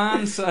over,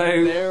 man. So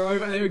they were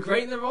over. They were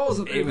great in their roles.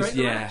 It was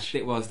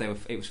It was.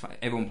 It was.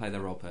 Everyone played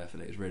their role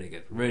perfectly. It was really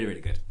good. Really,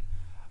 really good.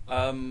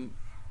 I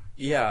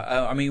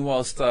mean,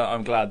 whilst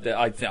I'm glad that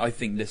I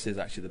think this is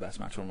actually the best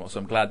match on Raw, so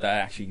I'm glad that I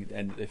actually,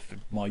 and if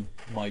my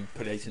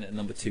placing it at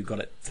number 2 got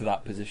it to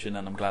that position,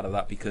 and I'm glad of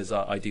that because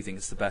I do think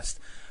it's the best.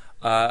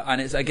 And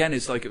it's like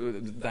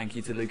thank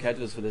you to Luke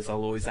Edwards for this.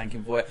 I'll always thank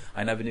him for it.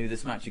 I never knew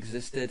this match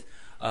existed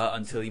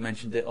until he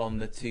mentioned it on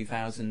the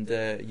 2000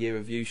 year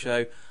review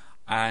show,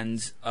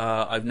 and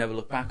I've never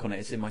looked back on it.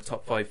 It's in my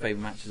top 5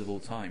 favourite matches of all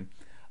time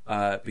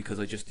because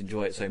I just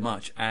enjoy it so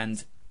much.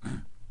 And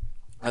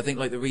I think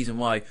like the reason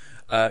why,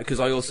 because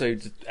I also,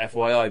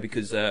 FYI,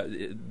 because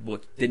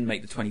what didn't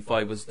make the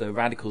 25 was the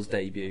Radicals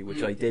debut,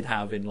 which I did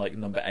have in like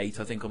number 8,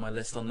 I think, on my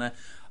list on there.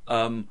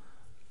 And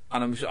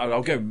I'm sure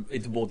I'll go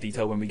into more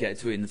detail when we get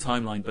to it in the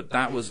timeline, but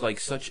that was like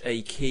such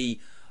a key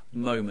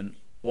moment.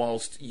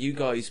 Whilst you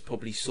guys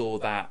probably saw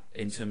that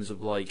in terms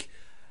of like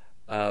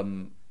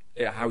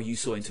how you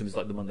saw in terms of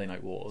like the Monday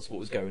Night Wars, what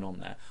was going on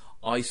there,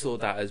 I saw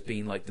that as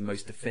being like the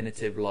most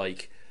definitive,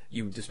 like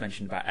you just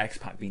mentioned about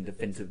X-Pac being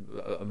definitive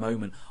a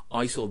moment.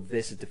 I saw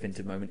this as a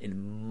definitive moment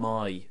in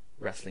my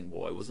wrestling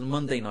war. It was a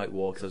Monday Night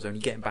War because I was only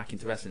getting back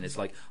into wrestling. It's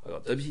like I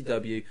got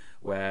WCW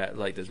where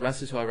like there's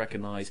wrestlers who I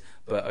recognise,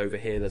 but over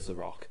here there's The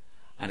Rock,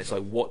 and it's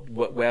like what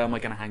where am I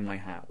going to hang my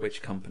hat?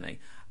 Which company?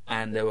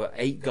 And there were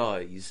 8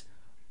 guys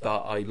that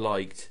I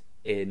liked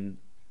in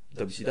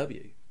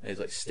WCW, It was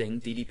like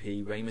Sting,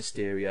 DDP, Rey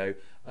Mysterio,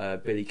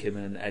 Billy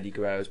Kidman, and Eddie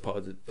Guerrero as part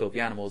of the Filthy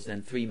Animals.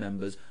 Then 3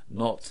 members,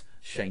 not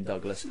Shane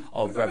Douglas,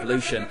 of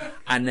Revolution,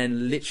 and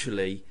then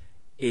literally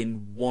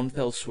in one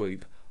fell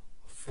swoop,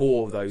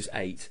 4 of those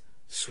 8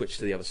 switched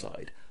to the other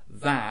side.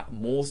 That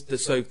more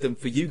so than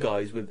for you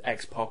guys with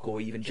X-Pac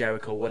or even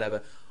Jericho or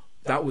whatever.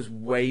 That was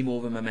way more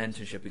of a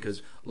momentum shift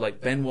because like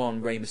Benoit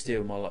and Rey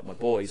Mysterio were like my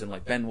boys, and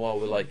like Benoit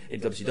were like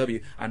in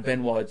WCW, and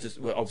Benoit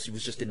obviously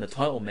was just in the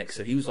title mix,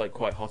 so he was like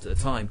quite hot at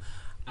the time.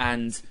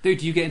 And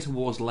Dude, you get into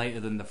wars later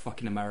than the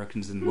fucking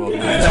Americans in World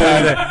War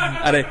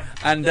II.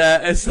 and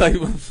it's like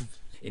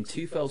in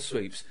 2 fell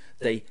swoops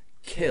they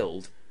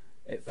killed.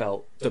 It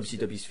felt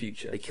WCW's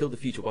future. They killed the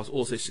future whilst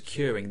also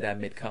securing their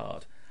mid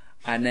card.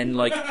 And then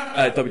like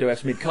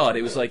WWF's mid card,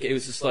 it was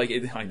just like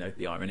I know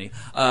the irony,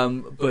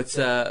 but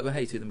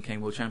hey, 2 of them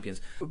became world champions.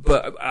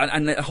 But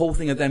and the whole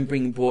thing of them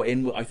being brought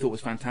in, I thought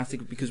was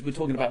fantastic because we're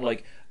talking about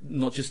like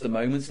not just the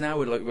moments now,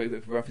 we're like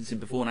referencing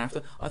before and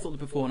after. I thought the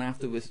before and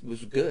after was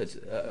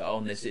good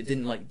on this. It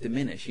didn't like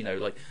diminish,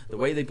 like the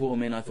way they brought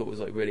them in. I thought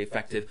was like really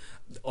effective.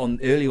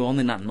 Earlier on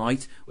in that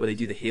night where they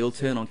do the heel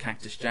turn on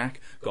Cactus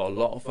Jack, got a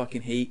lot of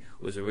fucking heat.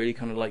 It was a really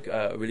kind of like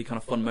a really kind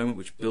of fun moment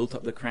which built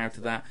up the crowd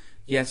to that.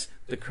 Yes,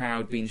 the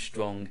crowd being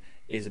strong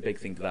is a big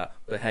thing for that.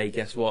 But hey,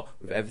 guess what?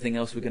 With everything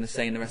else we're going to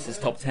say in the rest of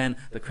this top 10,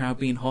 the crowd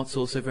being hot's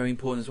also very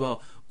important as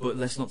well. But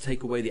let's not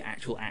take away the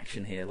actual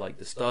action here. Like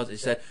the stars,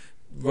 as I said,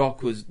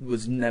 Rock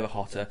was never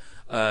hotter.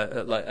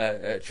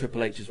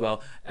 Triple H as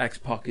well.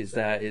 X-Pac is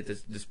there.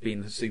 It's just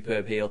been a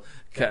superb heel.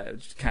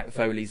 Cat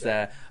Foley's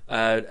there.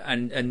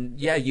 And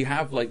yeah, you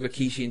have like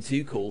Rikishi and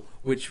Too Cool,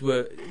 which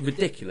were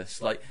ridiculous.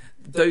 Like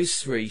those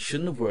 3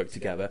 shouldn't have worked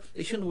together.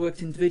 They shouldn't have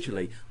worked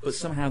individually, but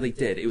somehow they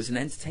did. It was an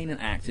entertaining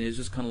act, and it was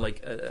just kind of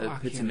like an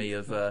epitome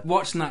of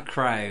watching that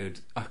crowd.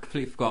 I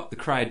completely forgot the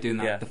crowd doing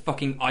that. Yeah. The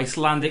fucking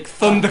Icelandic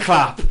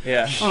thunderclap.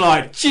 Yeah. I'm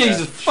like,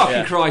 Jesus fucking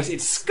Yeah. Christ!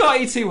 It's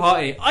Scotty Too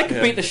Hotty. I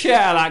could beat the shit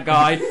out of that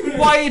guy.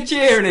 Why are you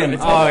cheering him?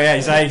 Oh yeah,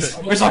 he's ace.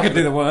 Wish I could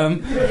do the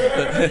worm.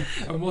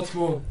 And what's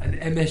more, an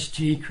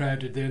MSG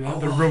crowd are doing that,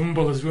 the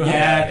Rumble as well.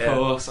 Yeah, Yeah. of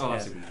course. Oh,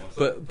 that's even worse.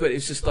 But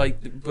it's just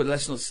like, but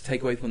let's not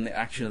take away from the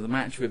action of the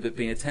match. With it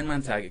being a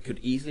 10-man tag, it could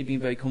easily be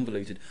very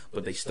convoluted,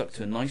 but they stuck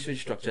to a nice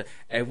rigid structure.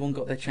 Everyone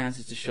got their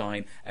chances to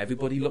shine.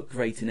 Everybody looked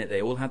great in it.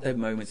 They all had their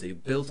moments. They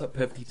built up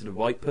perfectly to the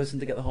right person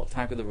to get the hot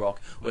tag with The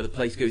Rock, where the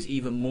place goes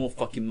even more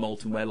fucking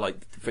molten, where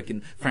like the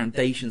freaking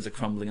foundations are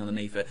crumbling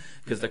underneath it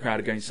because the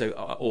crowd are going so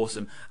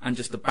awesome. And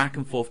just the back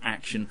and forth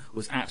action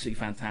was absolutely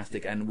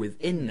fantastic. And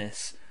within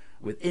this,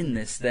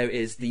 there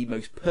is the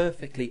most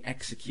perfectly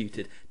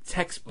executed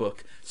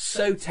textbook,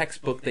 so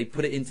textbook they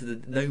put it into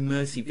the No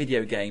Mercy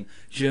video game,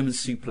 German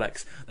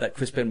suplex that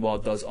Chris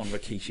Benoit does on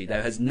Rikishi.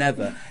 There has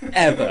never,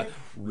 ever,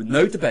 with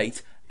no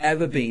debate,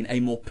 ever been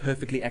a more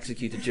perfectly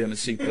executed German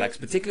suplex,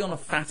 particularly on a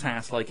fat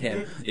ass like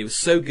him. It was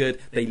so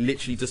good, they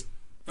literally just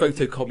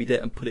photocopied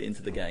it and put it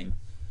into the game.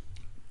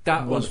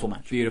 That was Wonderful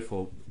match.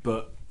 beautiful,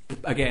 but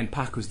again,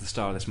 Pac was the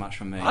star of this match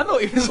for me. I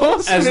thought he was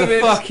awesome. As the in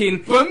this.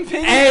 fucking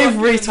bumping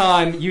every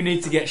time you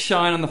need to get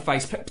shine on the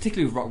face,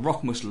 particularly with Rock.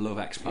 Rock must love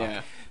X-Pac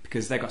Yeah.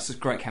 because they've got such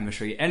great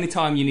chemistry.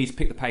 Anytime you need to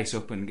pick the pace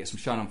up and get some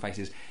shine on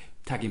faces,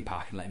 tag him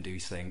Pac and let him do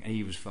his thing, and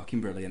he was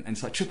fucking brilliant. And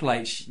it's like Triple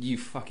H, you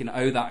fucking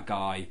owe that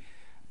guy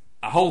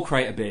a whole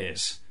crate of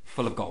beers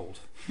full of gold.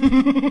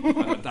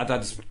 that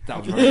was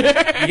very good.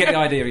 You get the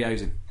idea he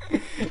owes him.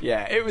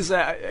 Yeah, it was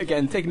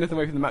again taking nothing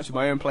away from the match with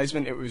my own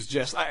placement. It was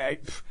just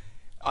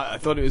I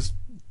thought it was,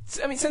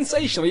 I mean,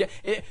 sensational. Yeah,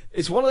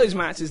 it's one of those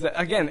matches that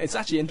again, it's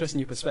actually interesting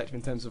your perspective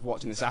in terms of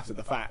watching this after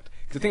the fact.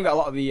 Because I think that a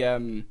lot of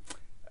the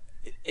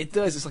it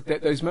does. It's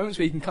like those moments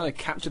where you can kind of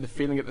capture the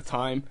feeling at the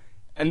time.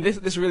 And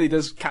this really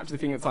does capture the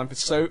feeling at the time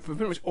for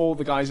pretty much all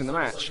the guys in the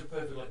match. It's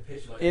like a perfect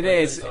picture. It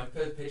is. It's like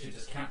perfect picture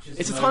just captures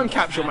It's the a time moment,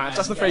 capsule match.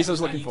 That's the phrase I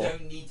was looking for. You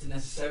don't need to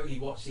necessarily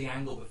watch the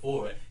angle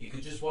before it. You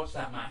could just watch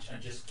that match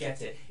and just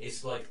get it.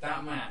 It's like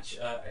that match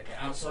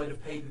outside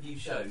of pay-per-view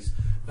shows.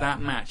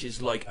 That match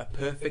is like a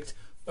perfect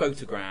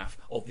photograph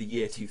of the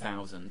year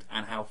 2000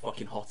 and how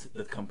fucking hot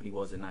the company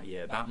was in that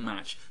year. That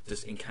match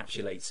just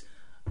encapsulates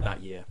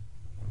that year.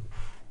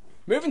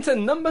 Moving to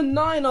number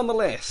 9 on the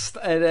list,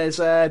 it is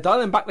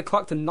dialing back the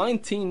clock to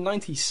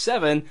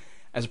 1997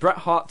 as Bret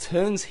Hart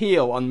turns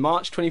heel on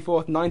March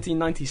 24th,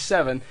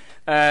 1997.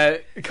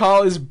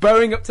 Carl is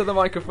bowing up to the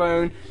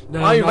microphone.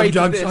 No, I I'm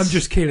rated this.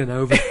 just keeling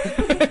over.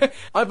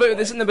 I voted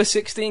this at number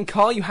 16.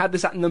 Carl, you had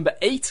this at number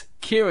 8.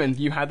 Kieran,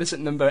 you had this at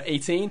number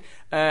 18.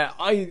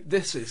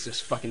 This is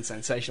just fucking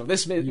sensational.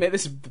 This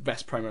is the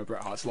best promo of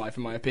Bret Hart's life,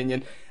 in my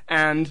opinion.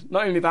 And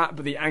not only that,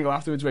 but the angle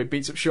afterwards where he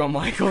beats up Shawn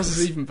Michaels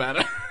is even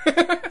better.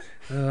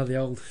 The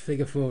old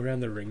figure 4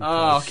 around the ring.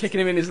 Oh, post. kicking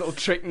him in his little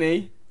trick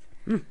knee.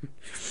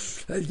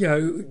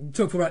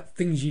 Talk about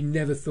things you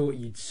never thought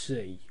you'd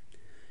see.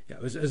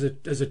 As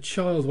a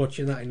child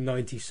watching that in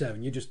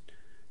 '97, you just,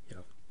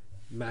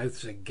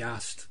 mouths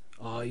aghast,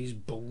 eyes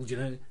bulge,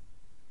 It's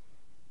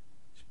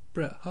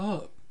Bret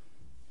Hart.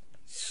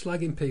 He's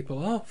slagging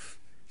people off.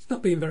 He's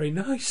not being very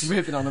nice.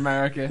 Ripping on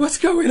America. What's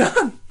going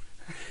on?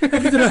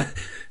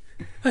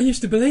 I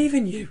used to believe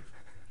in you.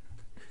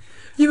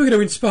 You were going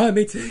to inspire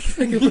me to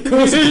think of a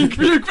course.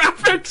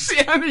 graphics.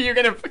 Yeah, I knew you were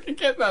going to fucking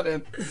get that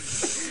in.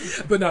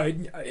 But no,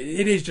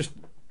 it is just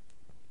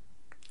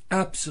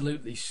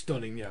absolutely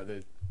stunning. You know,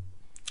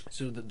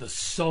 the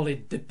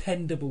solid,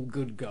 dependable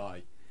good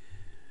guy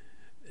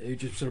who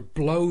just sort of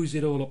blows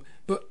it all up.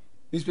 But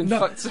he's been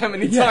fucked so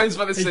many times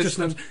by the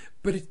system.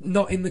 But it's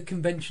not in the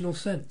conventional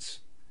sense.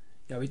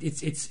 You know,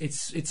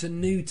 it's a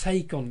new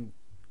take on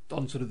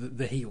sort of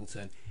the heel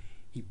turn.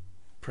 He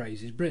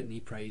praises Britain, he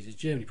praises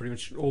Germany, pretty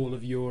much all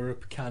of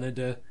Europe,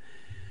 Canada,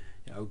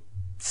 you know,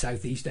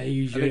 Southeast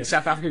Asia. I think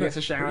South Africa gets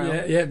a shout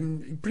out. Yeah,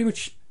 pretty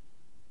much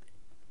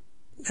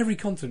every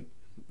continent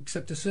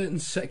except a certain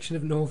section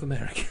of North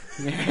America.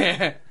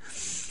 Yeah.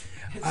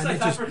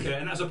 South Africa,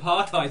 and that's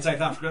apartheid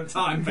South Africa at the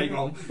time,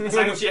 people. That's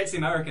how much he hates the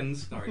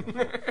Americans. Sorry.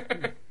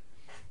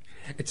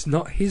 It's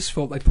not his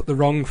fault they put the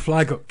wrong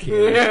flag up,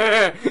 Kieran.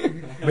 Yeah.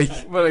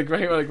 What a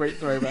great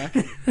throwback.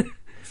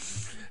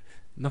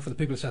 Not for the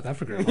people of South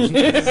Africa, it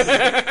wasn't.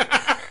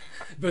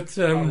 But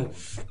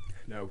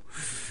no.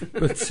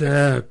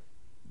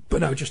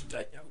 But no, just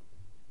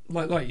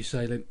like you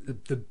say,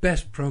 the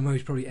best promo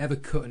he's probably ever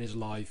cut in his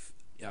life.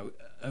 You know,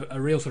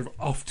 a real sort of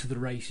off to the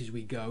races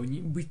we go,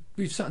 and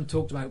we've sat and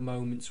talked about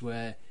moments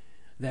where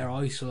they're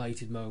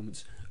isolated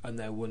moments and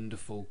they're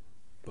wonderful,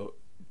 but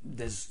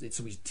it's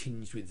always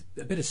tinged with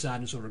a bit of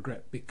sadness or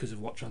regret because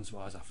of what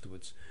transpires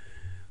afterwards.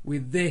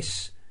 With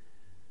this,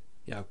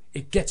 you know,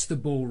 it gets the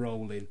ball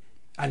rolling,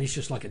 and it's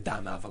just like a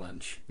damn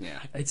avalanche. Yeah,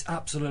 it's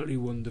absolutely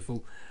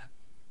wonderful,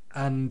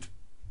 and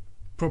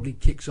probably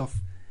kicks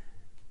off.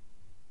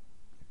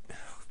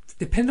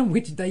 Depending on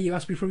which day you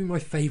ask me, probably my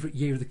favourite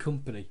year of the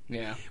company.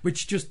 Yeah,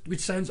 which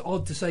sounds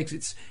odd to say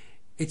because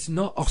it's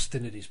not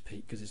Austin at his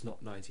peak because it's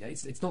not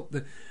 98. It's not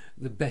the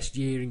best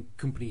year in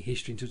company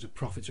history in terms of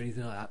profits or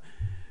anything like that.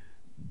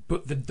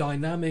 But the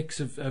dynamics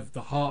of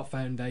the Hart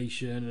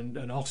Foundation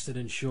and Austin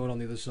and Shawn on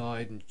the other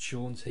side and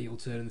Shawn's heel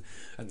turn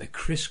and the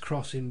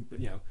crisscrossing,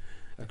 you know,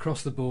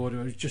 across the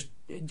border, it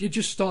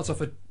just starts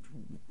off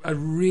a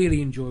really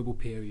enjoyable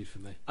period for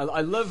me. I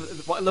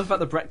love what I love about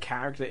the Bret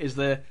character is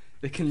the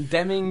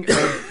condemning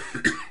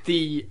of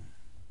the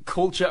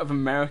culture of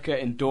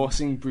America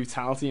endorsing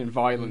brutality and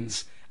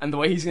violence, and the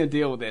way he's going to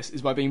deal with this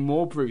is by being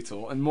more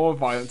brutal and more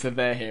violent to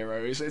their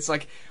heroes. It's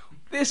like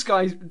this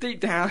guy's deep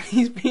down,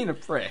 he's being a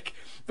prick,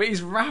 but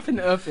he's wrapping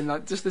it up in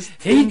like just this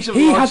tinge of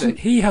logic.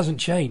 He hasn't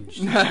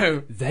changed.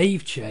 No,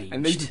 they've changed,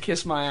 and they can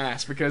kiss my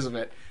ass because of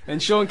it.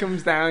 And Shawn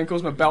comes down and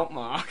calls him a belt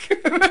mark,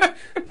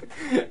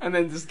 and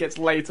then just gets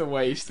laid to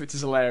waste, which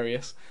is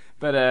hilarious.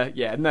 But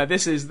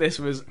this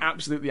was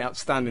absolutely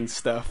outstanding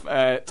stuff.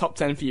 Top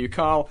 10 for you,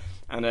 Carl,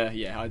 and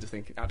I just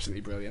think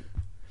absolutely brilliant.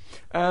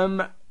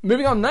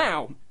 Moving on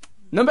now,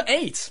 number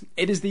 8.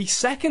 It is the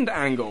second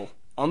angle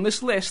on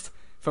this list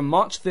from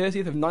March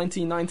 30th of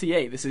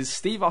 1998. This is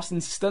Steve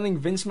Austin stunning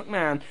Vince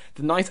McMahon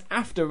the night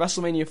after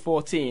WrestleMania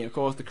 14. Of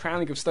course, the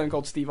crowning of Stone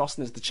Cold Steve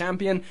Austin as the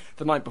champion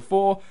the night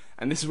before,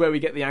 and this is where we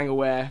get the angle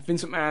where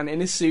Vince McMahon in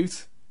his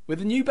suit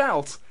with a new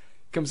belt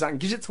comes out and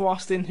gives it to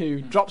Austin, who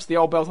drops the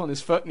old belt on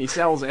his foot and he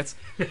sells it.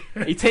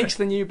 He takes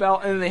the new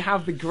belt, and then they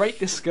have the great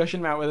discussion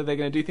about whether they're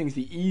going to do things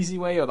the easy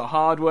way or the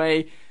hard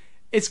way.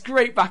 It's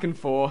great back and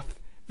forth.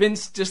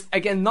 Vince just,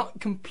 again, not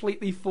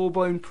completely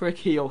full-blown prick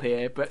heel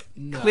here, but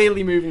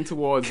clearly moving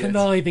towards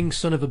conniving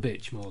son of a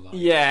bitch, more like.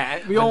 Yeah,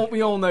 we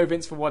all know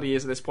Vince for what he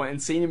is at this point,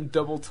 and seeing him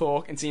double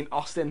talk and seeing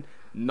Austin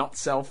not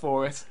sell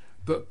for it.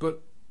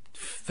 But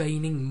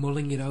feigning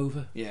mulling it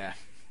over. Yeah.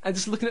 And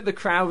just looking at the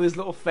crowd with his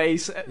little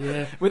face,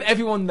 with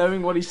everyone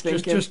knowing what he's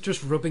thinking.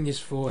 Just rubbing his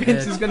forehead.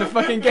 Vince is going to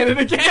fucking get it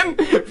again.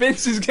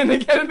 Vince is going to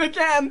get it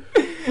again.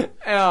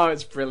 Oh,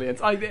 it's brilliant.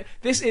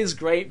 This is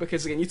great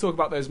because, again, you talk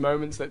about those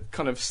moments that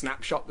kind of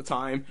snapshot the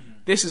time.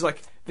 This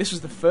was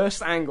the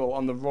first angle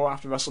on the Raw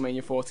after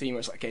WrestleMania 14 where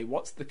it's like, okay,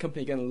 what's the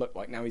company going to look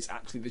like now he's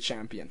actually the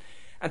champion?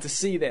 And to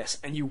see this,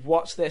 and you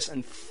watch this,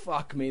 and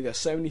fuck me, there's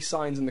so many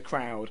signs in the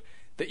crowd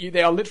that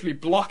they are literally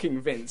blocking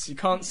Vince. You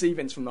can't see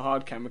Vince from the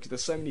hard camera because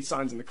there's so many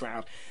signs in the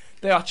crowd.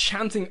 They are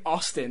chanting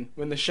Austin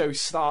when the show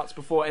starts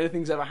before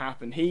anything's ever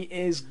happened. He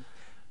is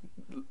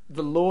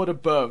the Lord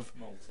above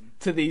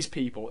to these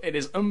people. It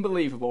is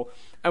unbelievable.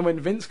 And when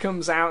Vince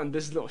comes out and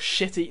does a little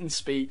shit-eating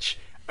speech,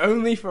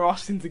 only for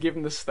Austin to give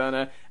him the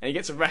stunner, and he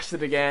gets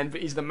arrested again,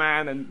 but he's the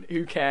man, and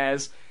who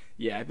cares?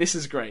 Yeah, this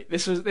is great.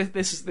 This.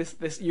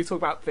 You talk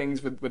about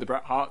things with the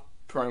Bret Hart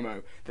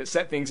promo that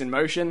set things in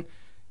motion.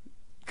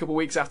 A couple of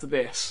weeks after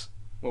this,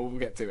 well, we'll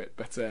get to it,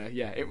 but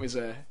it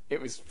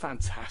was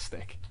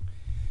fantastic.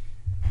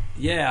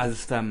 Yeah,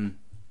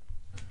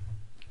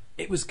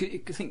 it was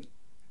good. I think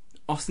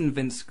Austin and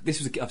Vince. This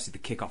was obviously the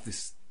kick-off.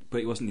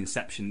 But it wasn't the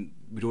inception.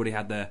 We'd already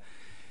had the,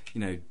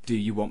 do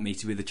you want me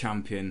to be the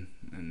champion?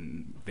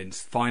 And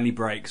Vince finally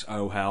breaks.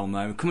 Oh hell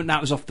no!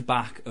 That was off the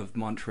back of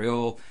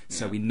Montreal,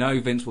 so we know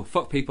Vince will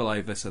fuck people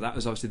over. So that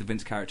was obviously the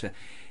Vince character,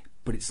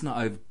 but it's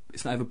not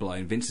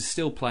overblown. Vince is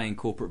still playing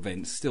corporate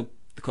Vince, still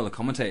the colour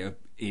commentator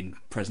in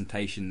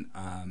presentation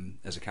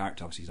as a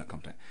character. Obviously, he's not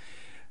commentating.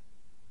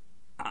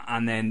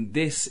 And then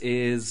this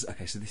is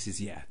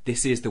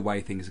the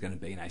way things are going to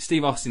be now.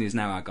 Steve Austin is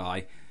now our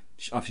guy.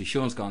 Obviously,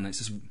 Sean's gone. It's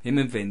just him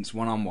and Vince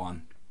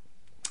 1-on-1.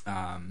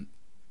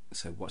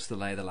 So what's the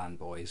lay of the land,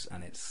 boys?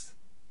 And it's,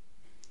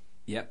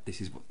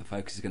 this is what the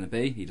focus is going to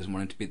be. He doesn't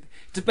want him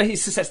to be. It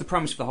sets the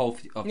premise for the whole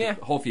the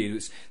whole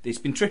feud. It's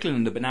been trickling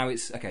under, but now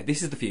it's okay.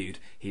 This is the feud.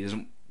 He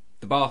doesn't.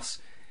 The boss.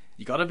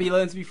 You got to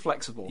learn to be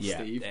flexible, Yeah,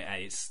 Steve.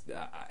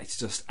 It's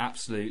just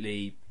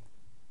absolutely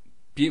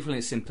beautiful in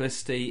its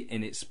simplicity,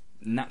 in its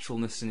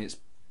naturalness, in its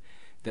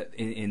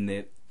in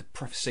the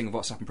prefacing of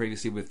what's happened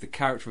previously with the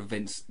character of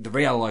Vince, the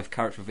real life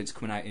character of Vince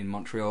coming out in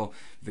Montreal,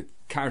 the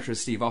character of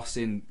Steve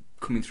Austin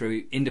coming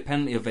through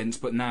independently of Vince,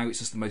 but now it's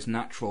just the most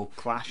natural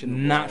clash in the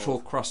natural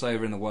world.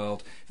 Crossover in the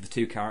world for the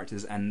two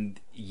characters. And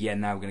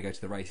now we're going to go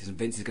to the races, and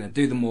Vince is going to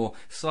do the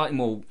slightly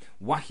more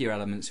wackier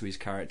elements to his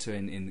character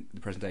in the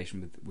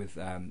presentation with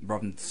rather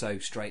than so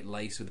straight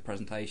laced with the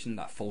presentation,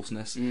 that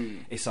falseness.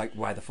 It's like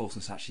why the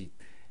falseness actually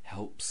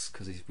helps,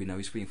 because we know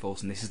he's being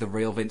false, and this is the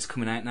real Vince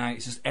coming out now.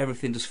 It's just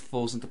everything just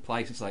falls into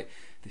place. It's like,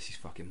 this is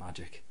fucking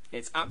magic.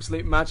 It's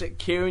absolute magic.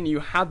 Kieran, you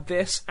had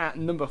this at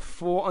number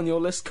 4 on your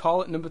list.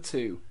 Carl at number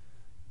 2.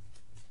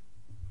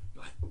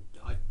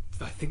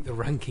 I think the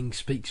ranking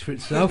speaks for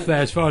itself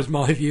there, as far as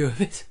my view of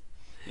it.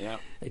 Yeah.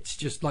 It's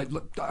just like,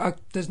 look,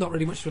 there's not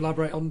really much to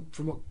elaborate on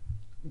from what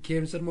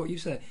Kieran said and what you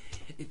said.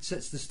 It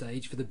sets the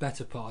stage for the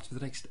better part for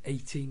the next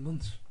 18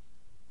 months.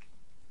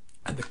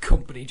 And the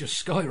company just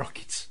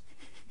skyrockets.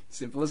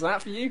 Simple as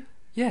that for you?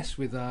 Yes,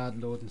 with our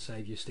Lord and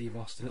Saviour Steve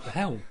Austin at the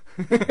helm.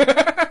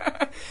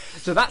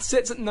 So that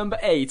sits at number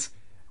 8.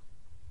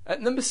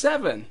 At number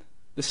 7,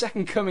 the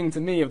second coming to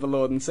me of the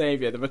Lord and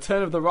Saviour, the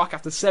return of The Rock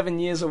after 7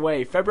 years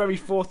away, February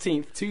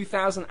 14th,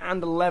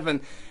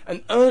 2011.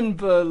 An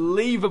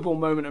unbelievable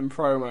moment in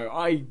promo.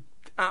 I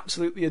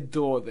absolutely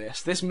adore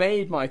this. This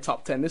made my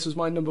top 10. This was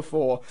my number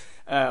 4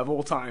 of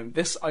all time.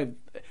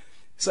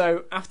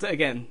 So after,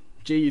 again,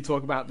 you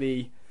talk about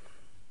the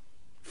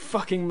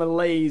fucking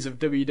malaise of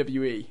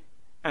WWE,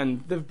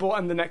 and they've bought,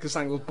 and the Nexus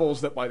angle's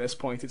ballsed up by this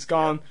point. It's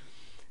gone.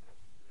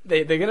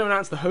 They're going to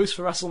announce the host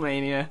for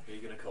WrestleMania. Who are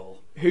you going to call?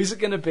 Who's it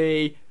going to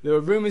be? There were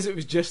rumours it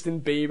was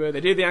Justin Bieber. They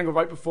did the angle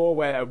right before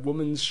where a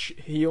woman's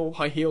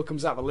high heel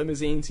comes out of a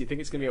limousine, so you think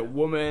it's going to be a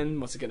woman.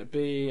 What's it going to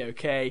be?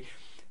 Okay.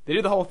 They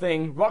do the whole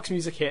thing. Rock's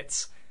music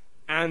hits,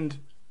 and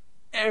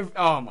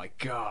oh my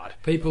god.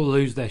 People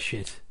lose their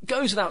shit.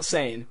 Goes without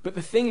saying, but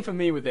the thing for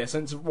me with this,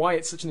 and it's why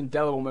it's such an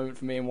indelible moment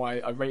for me and why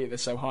I rated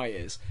this so high,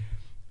 is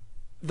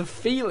the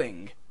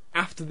feeling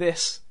after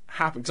this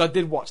happened, because I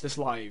did watch this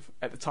live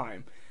at the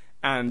time,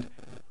 and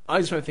I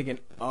just remember thinking,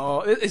 oh,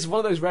 it's one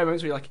of those rare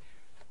moments where you're like,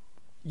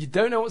 you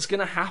don't know what's going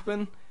to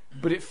happen,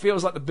 but it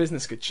feels like the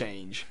business could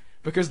change.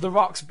 Because The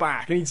Rock's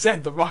back, and he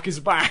said The Rock is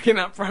back in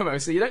that promo,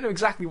 so you don't know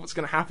exactly what's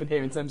going to happen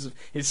here in terms of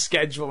his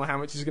schedule and how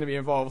much he's going to be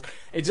involved.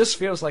 It just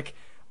feels like,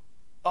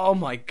 oh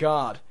my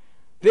god,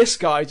 this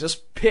guy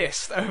just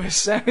pissed over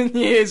 7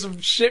 years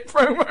of shit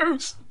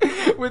promos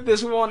with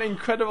this one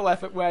incredible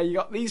effort where you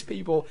got these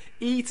people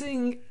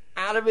eating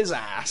out of his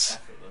ass.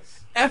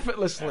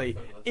 Effortlessly.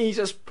 He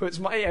just puts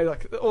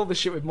like all the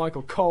shit with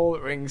Michael Cole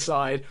at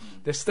ringside.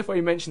 There's stuff where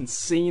he mentioned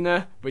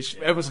Cena, which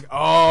everyone's like,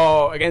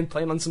 oh, again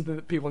playing on something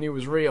that people knew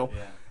was real.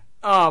 Yeah.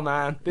 Oh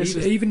man, this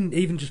is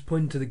even just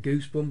pointing to the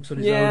goosebumps on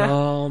his own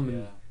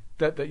arm.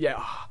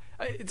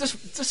 And just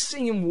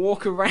seeing him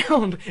walk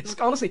around. It's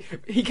like, honestly,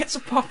 he gets a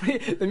pop.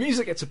 The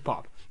music gets a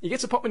pop. He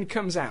gets a pop when he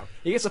comes out.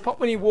 He gets a pop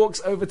when he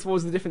walks over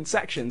towards the different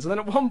sections. And then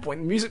at one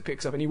point, the music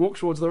picks up and he walks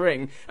towards the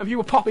ring. And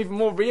people pop even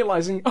more,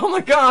 realising, oh my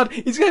god,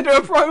 he's going to do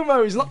a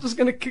promo. He's not just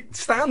going to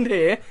stand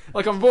here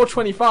like on Raw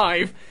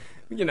 25.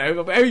 You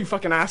know, every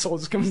fucking asshole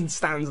just comes and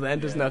stands there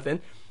and does nothing.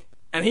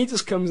 And he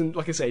just comes and,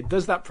 like I say,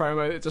 does that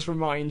promo that just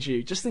reminds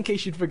you, just in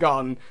case you'd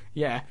forgotten,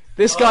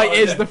 this guy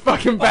is the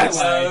fucking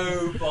best.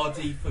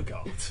 Nobody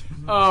forgot.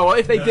 Oh, well,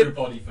 if they did,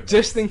 forgot.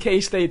 just in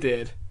case they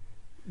did,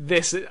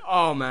 this,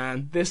 oh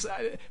man, this,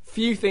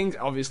 few things,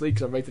 obviously,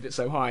 because I rated it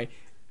so high,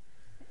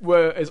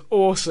 were as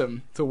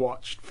awesome to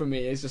watch for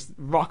me as just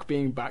Rock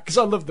being back, because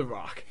I love The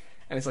Rock.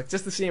 And it's like,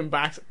 just to see him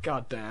back,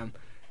 god damn,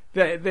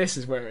 this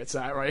is where it's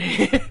at right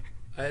here.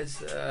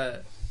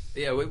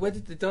 Where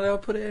did I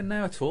put it in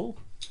now at all?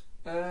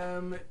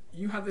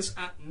 You had this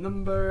at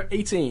number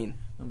 18.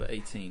 Number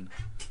 18.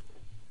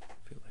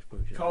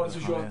 Carl, this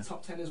was your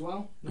top 10 as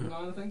well? Number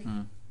 9, I think?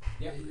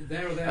 Yeah,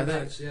 there or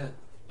thereabouts, yeah.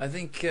 I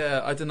think,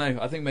 I don't know,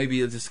 I think maybe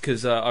just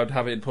because I'd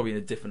have it probably in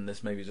a different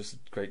list, maybe just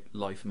great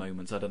life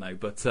moments, I don't know.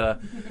 But,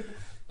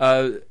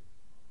 I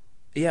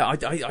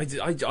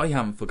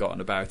haven't forgotten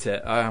about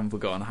it. I haven't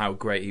forgotten how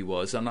great he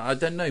was. And I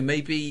don't know,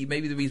 maybe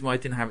the reason why I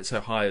didn't have it so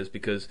high is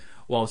because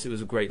whilst it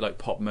was a great like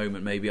pop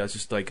moment, maybe I was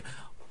just like,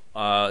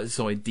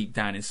 so deep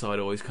down inside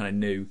I always kind of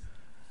knew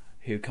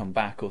he'd come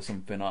back or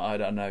something. I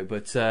don't know,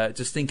 but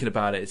just thinking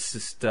about it, it's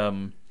just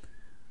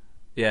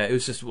it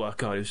was just, well,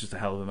 God, it was just a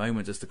hell of a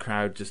moment. Just the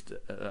crowd just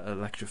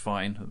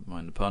electrifying,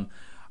 mind the pun,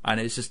 and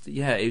it's just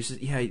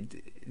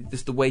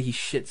just the way he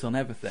shits on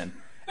everything.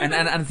 And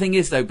the thing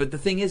is though, but the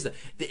thing is that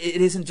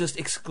it isn't just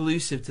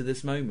exclusive to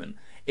this moment.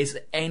 is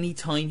that any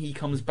time he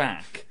comes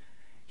back,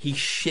 he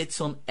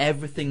shits on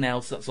everything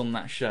else that's on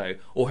that show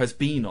or has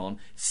been on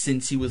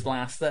since he was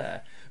last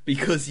there,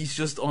 because he's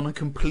just on a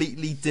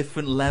completely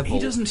different level. He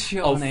doesn't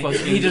shit of on it.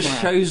 fucking He just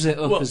crap. shows it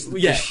up as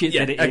the shit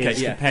that it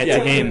is compared to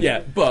him. Yeah,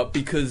 but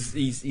because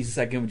he's the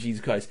second of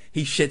Jesus Christ,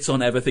 he shits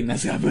on everything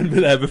that's happened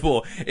there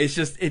before. It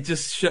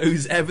just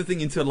shows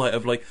everything into a light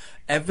of like,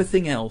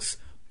 everything else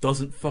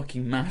doesn't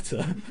fucking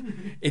matter.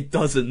 It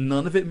doesn't.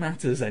 None of it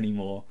matters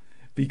anymore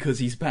because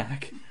he's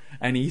back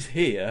and he's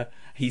here.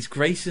 He's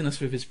gracing us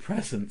with his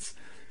presence.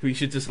 We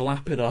should just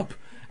lap it up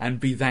and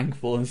be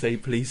thankful and say,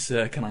 please,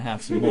 sir, can I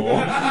have some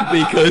more?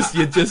 Because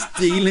you're just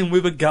dealing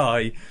with a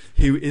guy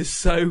who is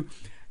so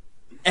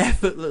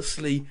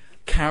effortlessly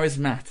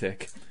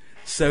charismatic,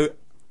 so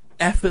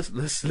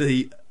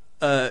effortlessly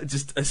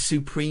just a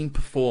supreme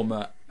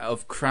performer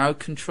of crowd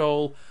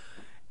control.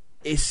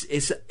 It's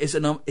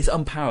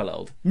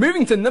unparalleled.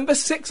 Moving to number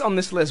 6 on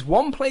this list,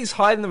 one place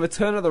higher than the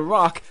Return of The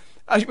Rock,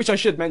 which I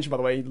should mention, by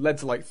the way, led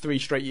to like 3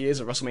 straight years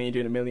of WrestleMania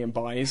doing 1 million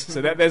buys.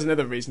 So there's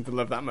another reason to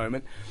love that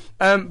moment.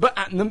 But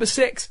at number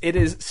 6, it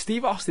is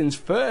Steve Austin's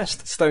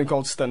first Stone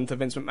Cold Stunner to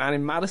Vince McMahon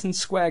in Madison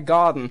Square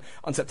Garden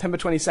on September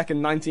 22nd,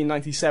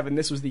 1997.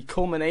 This was the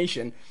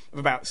culmination of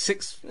about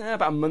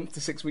a month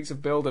to 6 weeks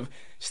of build of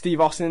Steve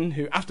Austin,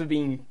 who, after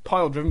being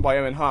pile-driven by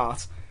Owen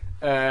Hart,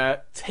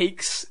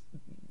 takes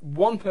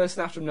one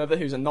person after another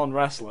who's a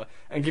non-wrestler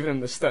and giving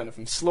them the stunner,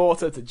 from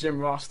Slaughter to Jim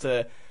Ross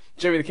to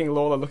Jerry the King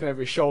Lawler looking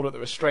over his shoulder at the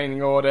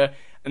restraining order,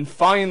 and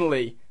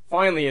finally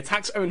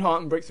attacks Owen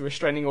Hart and breaks the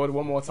restraining order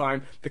one more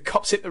time. The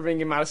cops hit the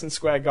ring in Madison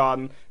Square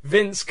Garden.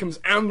 Vince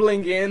comes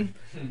ambling in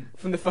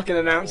from the fucking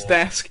announce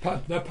desk.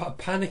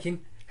 Panicking,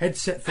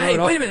 headset Hey,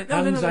 thrown wait a off, minute,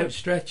 no, hands no.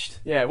 outstretched.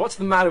 Yeah, what's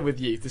the matter with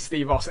you, to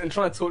Steve Austin? And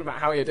trying to talk about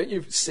how don't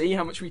you see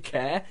how much we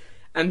care?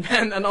 And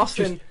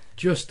Austin,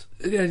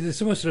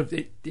 There's almost sort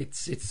of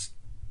it's.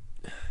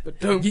 but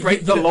don't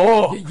break the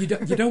law. You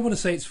don't want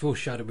to say it's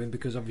foreshadowing,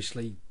 because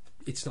obviously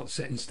it's not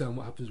set in stone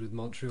what happens with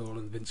Montreal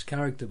and Vince's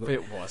character, but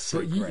It was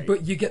so great.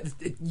 But you get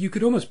you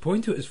could almost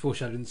point to it as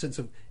foreshadowing in the sense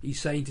of he's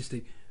saying to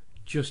Steve,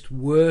 just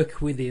work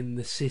within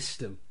the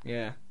system.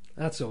 Yeah.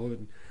 That's all.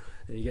 And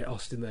you get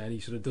Austin there, and he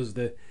sort of does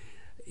the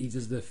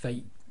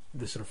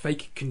sort of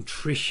fake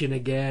contrition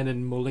again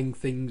and mulling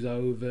things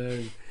over.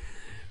 And,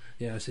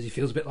 says he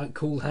feels a bit like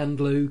Cool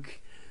Hand Luke.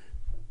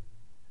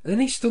 And then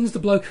he stuns the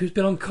bloke who's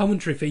been on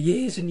commentary for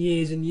years and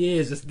years and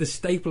years, as the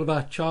staple of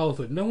our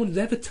childhood. No one's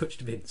ever touched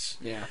Vince.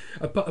 Yeah.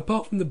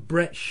 Apart from the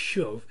Brett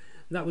shove,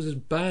 that was as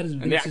bad as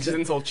And the Vince's.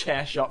 accidental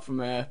chair shot from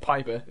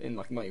Piper in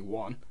like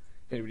 91.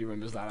 If anybody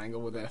remembers that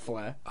angle with their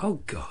flair.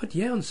 Oh God,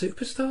 yeah, on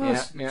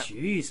Superstars. Yeah.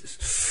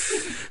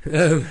 Jesus.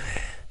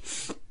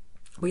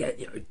 Well, yeah,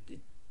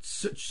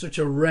 it's such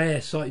a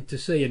rare sight to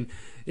see, and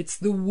it's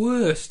the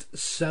worst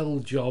sell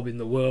job in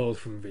the world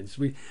from Vince.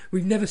 We've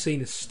never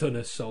seen a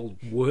stunner sold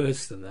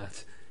worse than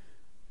that.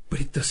 But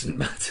it doesn't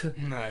matter.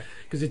 No,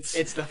 because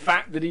it's the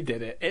fact that he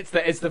did it. It's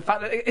the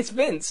fact that it's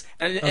Vince,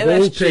 and in Of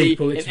all MSG,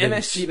 people, it's in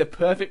Vince. MSG, the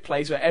perfect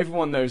place where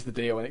everyone knows the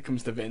deal when it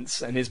comes to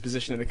Vince and his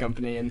position in the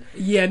company. And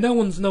yeah, no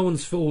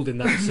one's fooled in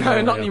that no,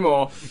 scenario. not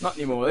anymore.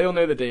 They all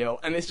know the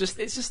deal, and it's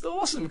just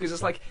awesome, because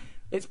it's like,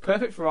 it's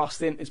perfect for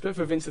Austin. It's perfect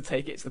for Vince to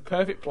take it. It's the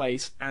perfect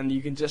place, and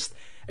you can just,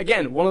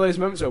 again, one of those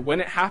moments where when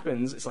it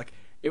happens, it's like,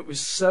 it was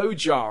so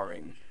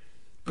jarring,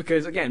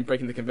 because again,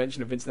 breaking the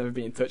convention of Vince never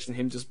being touched and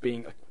him just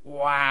being like,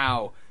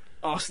 wow,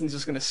 Austin's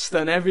just going to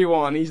stun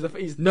everyone.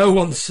 He's no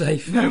one's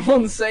safe. No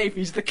one's safe.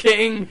 He's the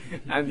king.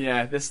 And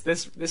yeah,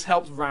 this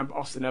helped ramp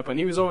Austin up, and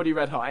he was already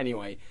red hot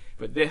anyway.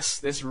 But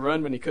this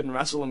run when he couldn't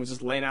wrestle and was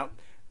just laying out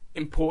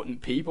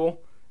important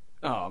people.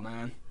 Oh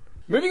man.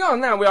 Moving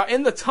on now, we are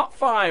in the top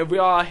 5. We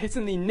are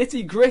hitting the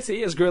nitty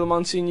gritty, as Gorilla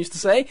Monsoon used to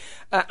say.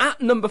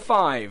 At number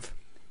 5,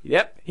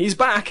 yep, he's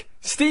back.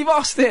 Steve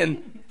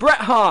Austin,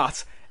 Bret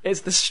Hart.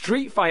 It's the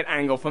street fight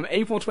angle from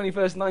April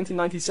 21st,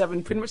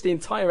 1997. Pretty much the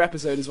entire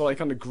episode is what I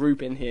kind of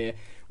group in here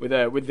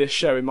with this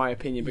show, in my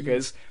opinion,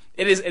 because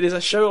it is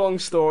a show-long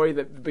story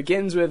that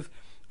begins with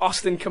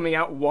Austin coming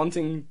out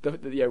wanting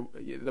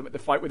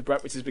the fight with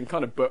Bret, which has been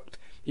kind of booked.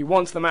 He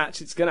wants the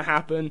match. It's going to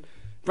happen.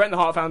 Bret and the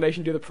Hart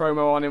Foundation do the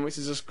promo on him, which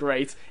is just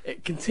great.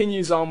 It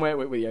continues on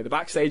with the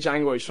backstage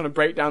angle where he's trying to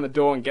break down the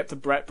door and get to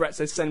Bret. Bret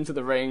says, send him to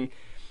the ring.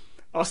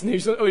 Austin,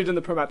 who's already done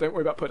the promo, don't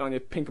worry about putting on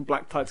your pink and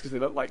black tights because they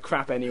look like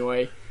crap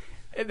anyway.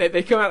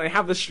 They come out, they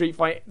have the street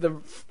fight.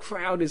 The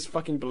crowd is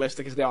fucking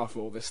ballistic, as they are for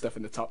all this stuff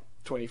in the top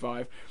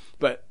 25.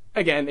 But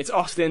again, it's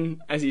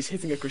Austin, as he's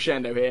hitting a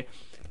crescendo here,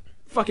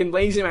 fucking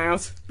lays him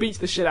out, beats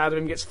the shit out of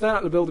him, gets thrown out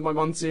of the building by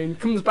Monsoon,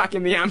 comes back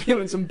in the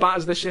ambulance and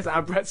batters the shit out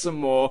of Bret some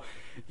more.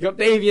 You got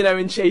Davey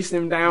Owen chasing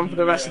him down for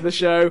the rest of the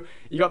show.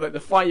 You got the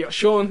fight, you got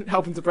Shawn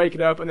helping to break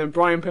it up, and then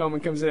Brian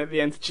Pillman comes in at the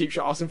end to cheap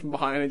shot Austin from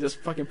behind and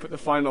just fucking put the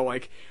final,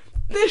 like,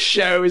 this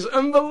show is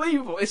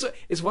unbelievable.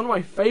 It's one of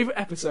my favourite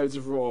episodes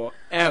of Raw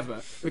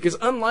ever, because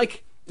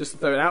unlike, just to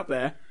throw it out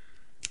there,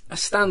 a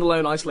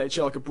standalone isolated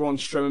show like a Braun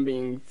Strowman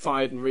being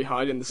fired and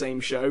rehired in the same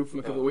show from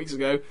a couple of weeks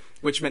ago,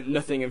 which meant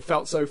nothing and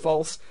felt so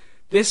false,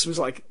 this was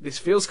like, this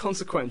feels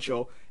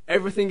consequential,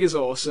 everything is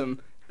awesome,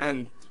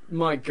 and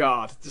my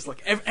God, just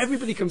like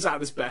everybody comes out of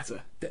this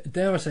better.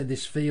 Dare I say,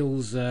 this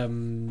feels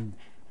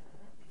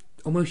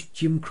almost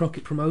Jim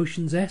Crockett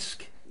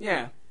Promotions-esque.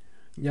 Yeah.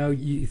 You know,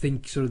 you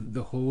think sort of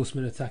the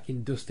Horsemen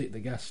attacking Dusty at the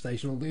gas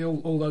station,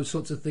 all those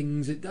sorts of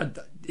things. It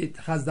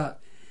has that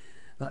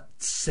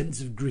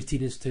sense of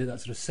grittiness to it, that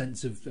sort of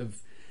sense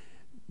of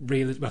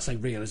realism. I say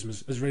realism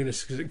as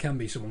realistic as it can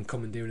be. Someone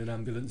commandeering an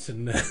ambulance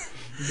and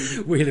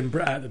wheeling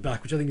Brett out the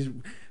back, which I think is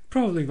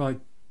probably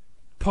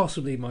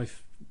possibly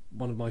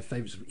one of my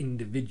favourite sort of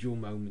individual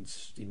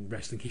moments in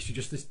wrestling history.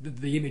 Just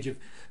the image of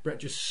Brett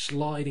just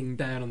sliding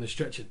down on the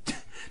stretcher,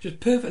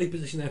 just perfectly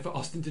positioned there for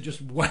Austin to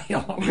just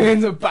wail on him.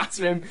 And to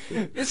batter him.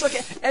 It's like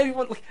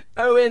everyone, like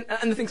Owen,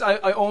 and the things I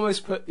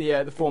almost put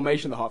the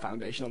formation of the Hart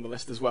Foundation on the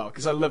list as well,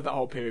 because I love that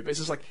whole period. But it's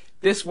just like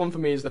this one for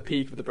me is the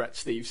peak of the Brett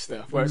Steve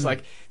stuff, where it's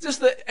like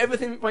just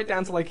everything right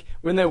down to like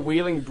when they're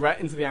wheeling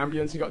Brett into the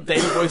ambulance, you got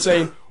Davey Boy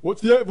saying,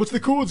 "What's the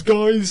cords,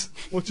 guys?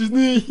 What's his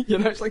knee?" You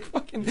know, it's like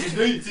fucking His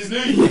knee.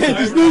 Yeah,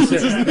 his knee.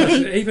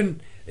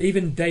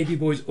 Even Davey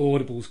Boy's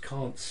audibles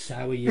can't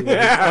sour you on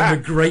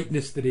the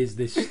greatness that is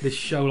this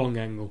show long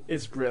angle.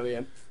 It's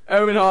brilliant.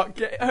 Owen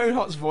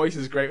Hart's voice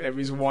is great whenever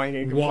he's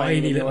whining and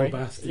complaining. Whiny little anyway.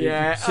 bastard.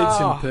 Yeah, It suits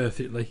him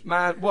perfectly.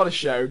 Man, what a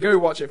show! Go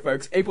watch it,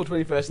 folks. April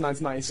 21st,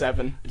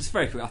 1997. Just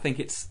very quick, I think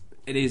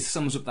it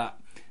sums up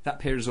that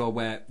period as well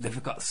where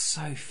they've got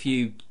so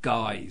few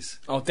guys.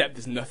 Oh, depth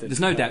is nothing. There's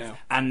no right depth, now.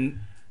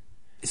 and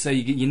so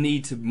you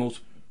need to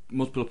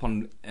multiple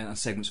upon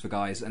segments for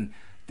guys, and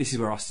this is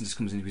where Austin just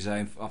comes into his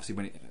own. Obviously,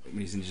 when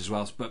he's injured as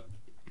well, but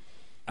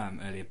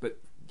earlier. But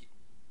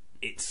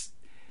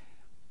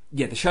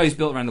the show's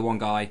built around the one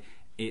guy.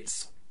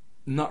 It's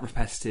not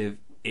repetitive.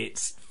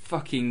 It's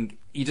fucking.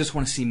 You just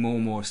want to see more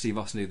and more of Steve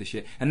Austin do this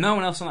shit, and no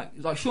one else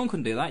like Sean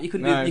couldn't do that. You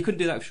couldn't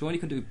do that with Sean. You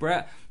couldn't do it with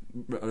Brett.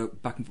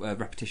 Back and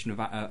repetition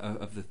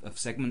of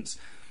segments.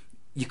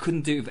 You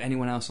couldn't do it with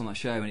anyone else on that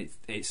show, and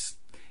it's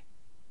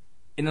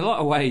in a lot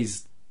of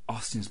ways.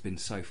 Austin's been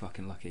so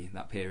fucking lucky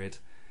that period.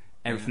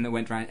 Everything that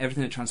went around,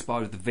 everything that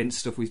transpired with the Vince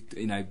stuff, nothing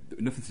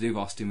to do with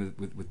Austin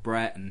with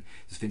Brett and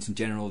just Vince in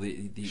general.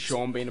 The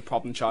Sean being a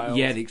problem child.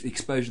 Yeah, the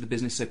exposure of the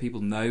business, so people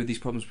know these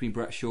problems between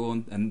Brett and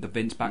Sean and the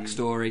Vince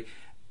backstory.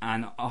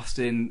 And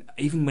Austin,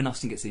 even when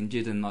Austin gets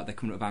injured and like they're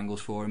coming up with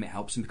angles for him, it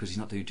helps him because he's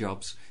not doing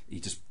jobs.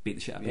 He just beat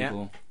the shit out of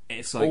people.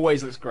 It's like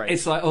always looks great.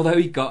 It's like although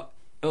he got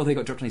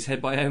dropped on his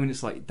head by Owen,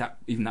 it's like that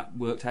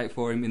worked out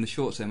for him in the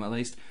short term at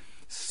least.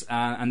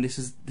 And this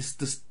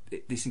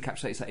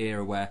encapsulates that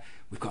era where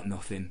we've got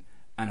nothing.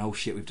 And oh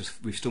shit,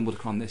 we've stumbled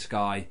upon this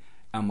guy.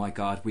 Oh my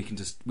god, we can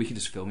just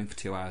film him for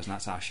 2 hours, and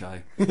that's our show.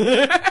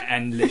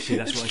 And literally,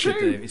 that's what I should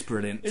do. It's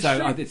brilliant. It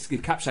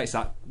encapsulates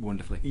that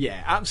wonderfully.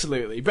 Yeah,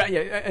 absolutely. But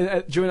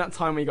yeah, during that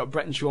time when you got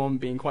Brett and Sean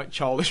being quite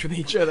childish with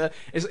each other,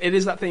 it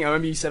is that thing. I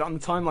remember you said it on the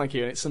timeline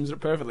here, and it sums it up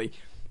perfectly.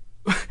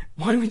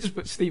 Why don't we just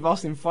put Steve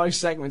Austin in 5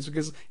 segments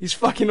because he's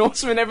fucking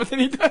awesome in everything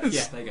he does?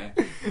 Yeah, there you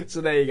go.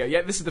 So there you go.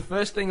 Yeah, this is the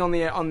first thing on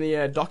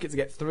the docket to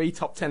get 3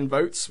 top 10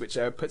 votes, which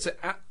puts it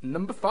at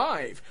number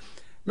 5.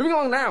 Moving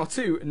along now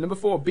to number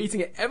 4, beating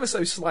it ever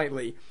so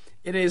slightly.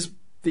 It is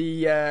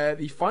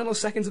the final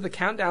seconds of the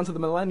countdown to the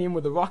millennium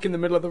with The Rock in the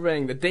middle of the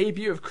ring. The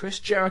debut of Chris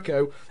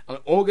Jericho on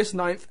August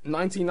 9th,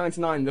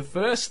 1999. The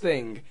first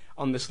thing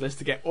on this list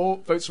to get all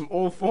votes from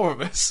all 4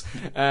 of us.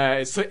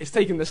 It's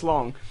taken this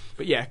long.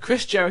 But yeah,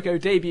 Chris Jericho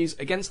debuts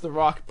against The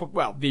Rock.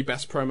 Well, the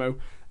best promo.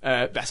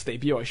 Best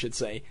debut, I should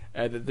say,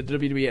 that the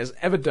WWE has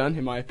ever done,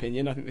 in my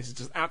opinion. I think this is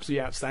just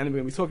absolutely outstanding. We're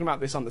going to be talking about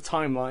this on the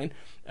timeline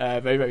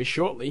very, very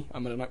shortly.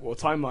 I'm on a Night War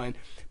timeline.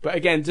 But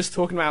again, just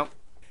talking about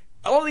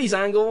a lot of these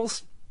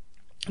angles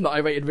that I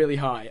rated really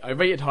high. I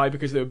rated high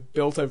because they were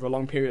built over a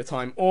long period of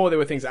time, or they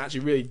were things that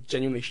actually really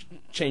genuinely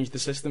changed the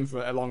system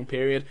for a long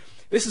period.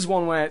 This is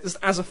one where, just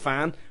as a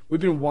fan, we've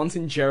been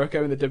wanting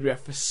Jericho in the WWF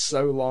for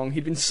so long.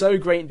 He'd been so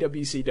great in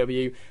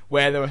WCW,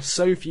 where there are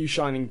so few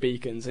shining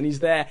beacons, and he's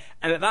there.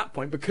 And at that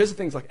point, because of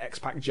things like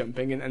X-Pac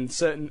jumping and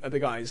certain other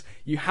guys,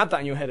 you had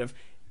that in your head of,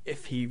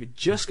 if he would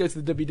just go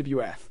to the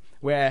WWF,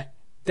 where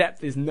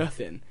depth is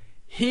nothing,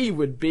 he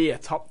would be a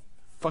top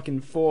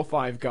fucking 4 or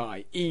 5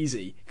 guy,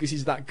 easy, because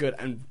he's that good,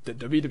 and the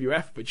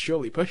WWF would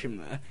surely push him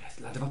there.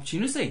 Land of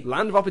opportunity.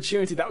 Land of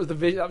opportunity. That was the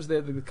vision. That was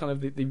the kind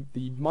of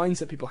the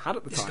mindset people had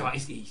at the This time. guy,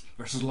 he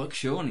wrestles like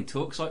Sean. He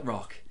talks like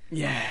Rock.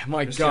 Yeah,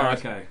 my Chris God.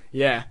 Jericho.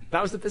 Yeah,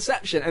 that was the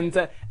perception,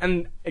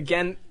 and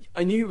again,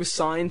 I knew he was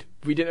signed.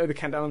 We didn't know the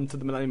countdown to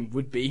the millennium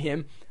would be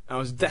him. I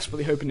was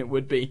desperately hoping it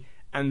would be.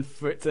 And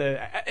for it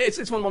to,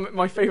 it's one of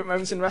my favourite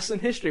moments in wrestling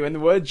history when the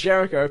word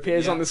Jericho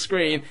appears on the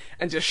screen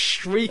and just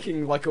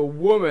shrieking like a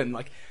woman,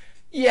 like,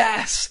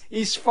 yes,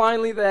 he's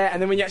finally there.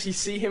 And then when you actually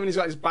see him and he's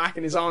got his back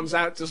and his arms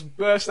out, just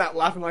burst out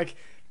laughing like,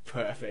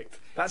 perfect.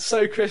 That's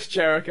so Chris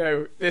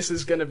Jericho. This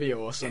is going to be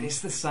awesome. It's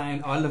the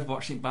sound. I love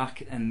watching it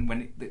back, and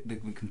when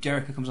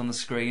Jericho comes on the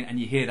screen and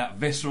you hear that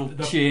visceral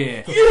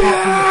cheer.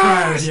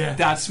 Yeah.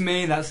 That's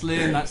me, that's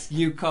Lynn, that's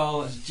you,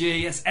 Carl, that's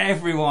G, that's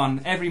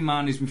everyone, every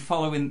man who's been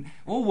following,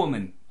 or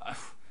woman.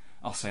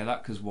 I'll say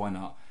that because why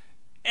not?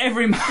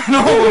 Every man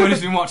or woman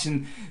who's been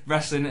watching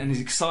wrestling and is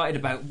excited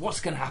about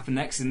what's going to happen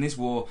next in this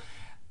war.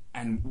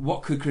 And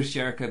what could Chris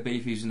Jericho be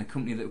if he was in a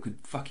company that could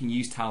fucking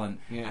use talent?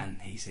 Yeah.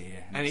 And he's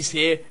here. And he's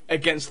here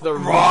against The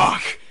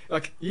Rock.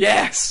 Like,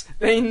 yes,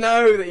 they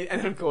know.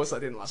 And of course, that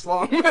didn't last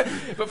long.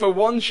 But for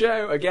one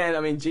show, again, I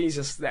mean,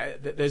 Jesus,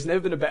 there's never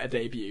been a better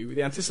debut.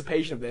 The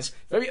anticipation of this,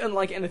 very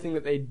unlike anything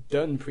that they'd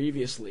done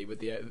previously with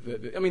the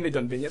I mean, they'd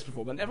done vignettes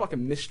before, but never like a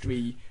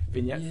mystery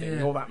vignette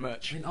thing all that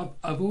much. I mean,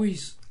 I've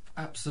always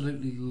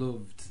absolutely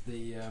loved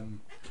the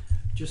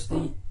just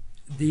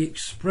the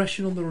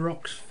expression on The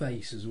Rock's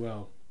face as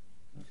well.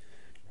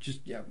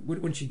 Just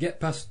once you get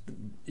past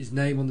his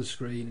name on the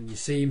screen and you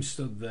see him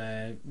stood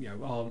there,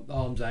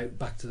 arms out,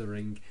 back to the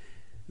ring,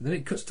 and then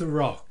it cuts to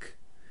Rock,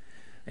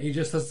 and he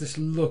just has this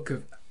look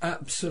of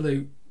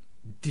absolute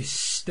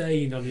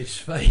disdain on his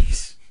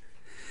face.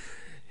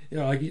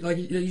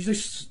 He's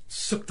just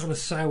sucked on a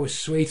sour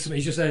sweet, and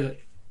he's just there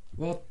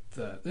like,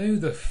 who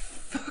the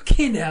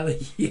fucking hell are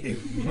you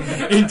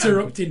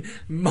interrupting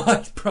my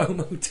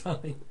promo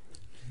time?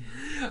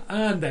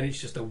 And then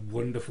it's just a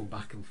wonderful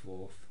back and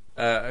forth.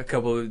 A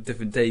couple of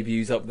different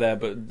debuts up there,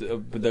 but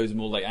those are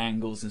more like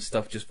angles and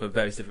stuff, just for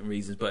various different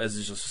reasons. But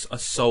as just a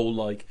soul,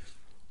 like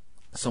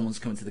someone's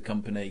coming to the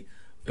company,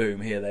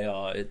 boom, here they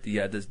are.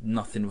 There's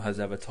nothing has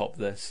ever topped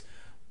this.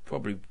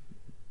 Probably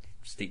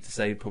steep to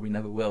say, probably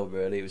never will.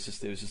 Really, it was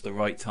just the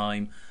right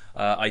time.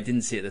 I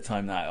didn't see at the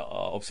time that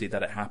obviously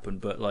that it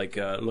happened, but like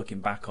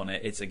looking back on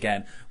it, it's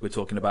again we're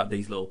talking about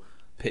these little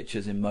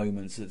pictures in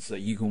moments so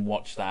you can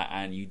watch that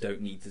and you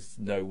don't need to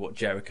know what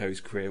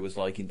Jericho's career was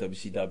like in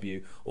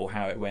WCW or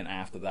how it went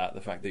after that, the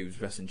fact that he was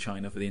wrestling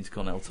China for the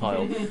Intercontinental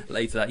title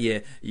later that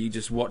year. You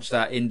just watch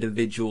that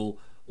individual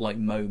like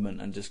moment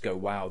and just go,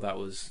 wow, that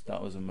was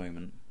a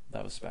moment,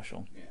 that was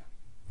special. Yeah,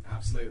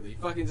 absolutely,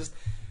 fucking just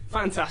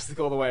fantastic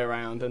all the way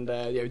around. And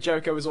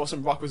Jericho was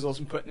awesome, Rock was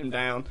awesome putting him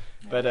down,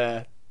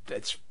 but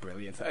it's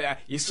brilliant.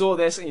 You saw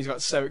this and you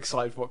got so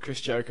excited for what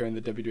Chris Jericho in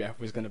the WWF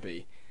was going to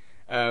be.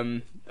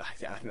 I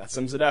think that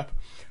sums it up.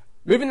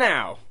 Moving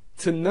now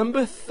to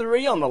number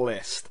 3 on the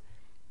list.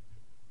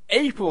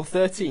 April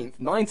 13th,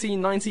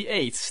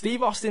 1998.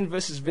 Steve Austin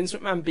versus Vince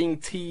McMahon being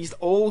teased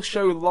all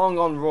show long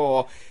on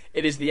Raw.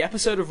 It is the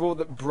episode of Raw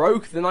that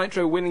broke the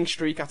Nitro winning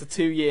streak after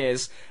 2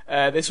 years.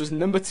 This was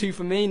number 2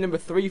 for me, number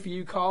 3 for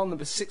you, Carl,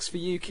 number 6 for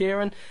you,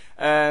 Kieran.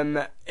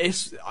 For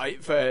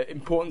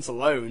importance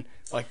alone,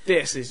 like,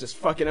 this is just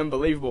fucking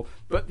unbelievable.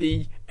 But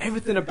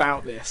everything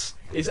about this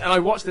is, and I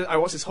watched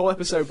this whole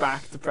episode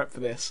back to prep for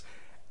this,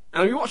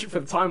 and we watched it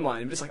for the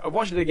timeline. But it's like I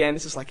watched it again.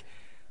 It's just like,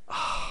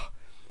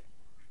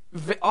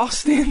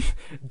 Austin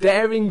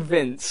daring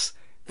Vince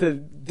to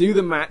do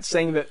the match,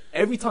 saying that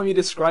every time you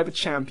describe a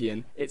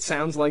champion, it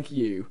sounds like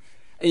you.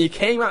 And you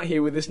came out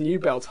here with this new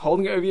belt,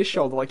 holding it over your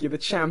shoulder like you're the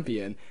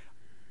champion.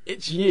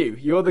 It's you.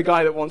 You're the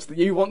guy that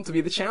you want to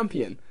be the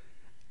champion.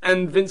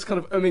 And Vince kind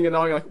of umming and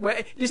ahhing,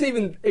 like, he doesn't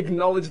even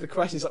acknowledge the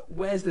question. He's like,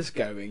 where's this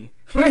going?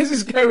 Where's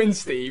this going,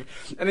 Steve?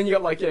 And then you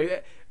got, like,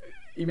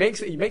 he makes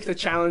the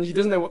challenge. He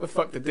doesn't know what the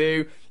fuck to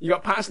do. You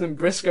got Patterson and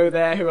Briscoe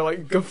there who are,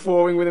 like,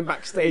 guffawing with him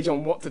backstage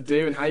on what to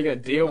do and how you're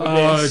going to deal with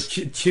this.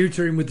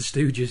 Tutoring with the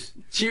Stooges.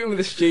 Tutoring with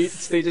the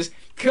Stooges.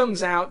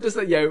 Comes out, does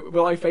that,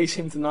 will I face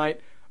him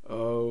tonight?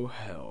 Oh,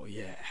 hell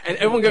yeah. And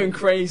everyone going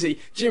crazy.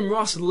 Jim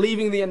Ross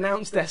leaving the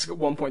announce desk at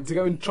one point to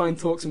go and try and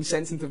talk some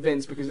sense into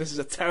Vince because this is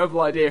a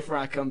terrible idea for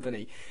our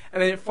company.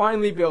 And then it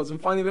finally builds.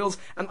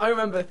 And I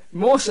remember,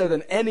 more so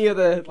than any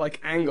other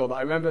like angle that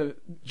I remember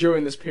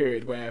during this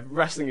period where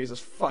wrestling is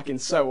just fucking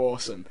so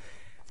awesome.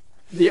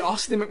 The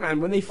Austin McMahon,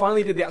 when they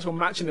finally did the actual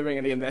match in the ring,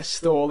 and they're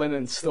stalling,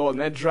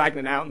 they're dragging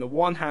it out, and the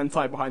one hand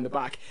tied behind the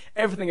back,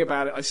 everything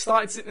about it. I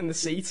started sitting in the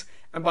seat,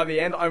 and by the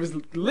end, I was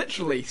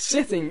literally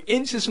sitting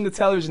inches from the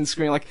television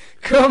screen, like,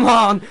 come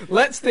on,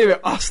 let's do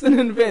it, Austin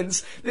and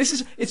Vince.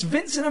 It's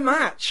Vince in a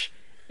match.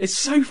 It's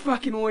so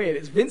fucking weird.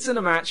 It's Vince in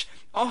a match,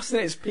 Austin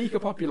at his peak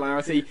of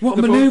popularity. What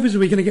manoeuvres are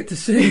we going to get to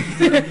see?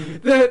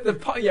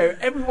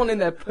 Everyone in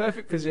their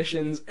perfect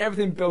positions,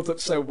 everything built up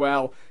so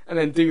well, and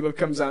then Doolittle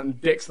comes out and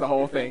dicks the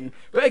whole thing.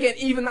 But again,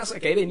 even that's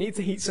okay. They need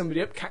to heat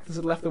somebody up. Cactus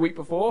had left the week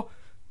before.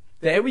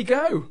 There we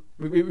go.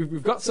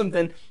 We've got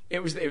something.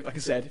 It was like I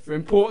said, for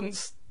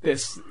importance,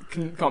 this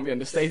can't be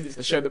understated. It's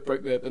the show that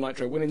broke the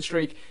Nitro winning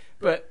streak.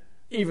 But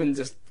even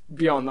just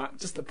beyond that,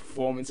 just the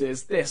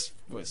performances. This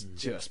was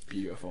just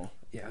beautiful.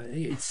 Yeah,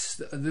 it's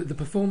the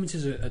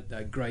performances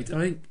are great. I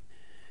think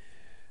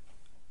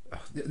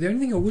the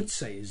only thing I would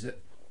say is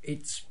that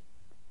it's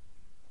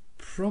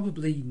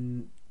probably,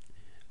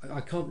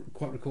 I can't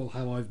quite recall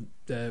how I've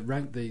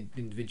ranked the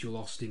individual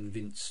Austin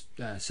Vince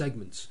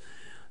segments.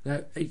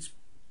 Now it's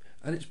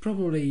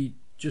probably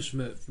just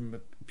from a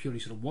purely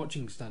sort of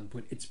watching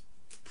standpoint, it's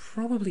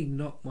probably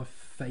not my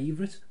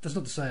favourite. That's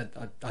not to say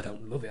I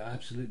don't love it. I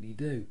absolutely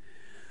do,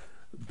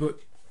 but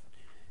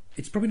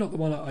it's probably not the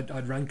one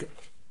I'd rank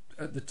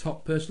at the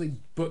top personally.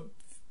 But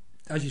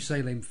as you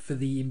say, Liam, for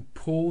the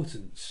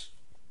importance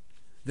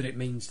that it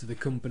means to the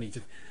company,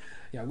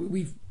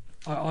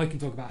 I can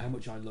talk about how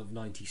much I love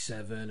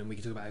 97, and we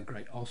can talk about how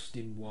great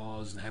Austin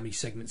was and how many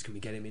segments can we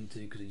get him into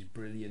because he's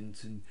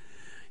brilliant, and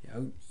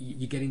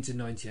You get into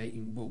 '98,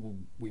 and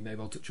we may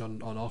well touch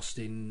on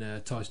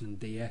Austin, Tyson, and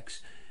DX.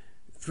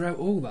 Throughout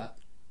all that,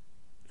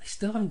 they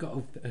still haven't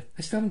got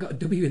a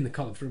W in the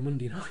column for a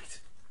Monday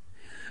night,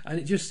 and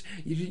it just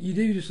you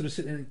do just sort of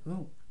sit there and think,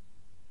 well,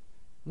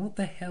 what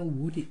the hell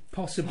would it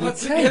possibly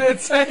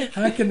take?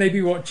 How can they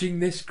be watching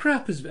this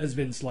crap, as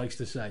Vince likes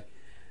to say?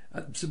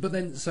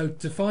 So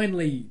to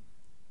finally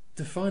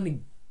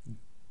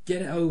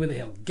get it over the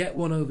hill, get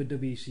one over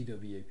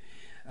WCW,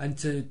 and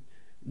to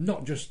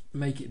not just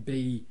make it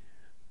be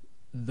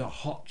the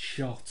hot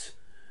shot,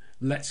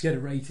 let's get a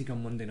rating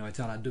on Monday night,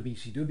 a la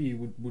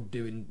WCW would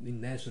do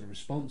in their sort of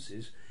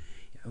responses.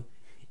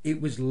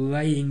 It was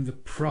laying the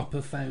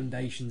proper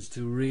foundations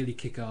to really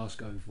kick ass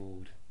going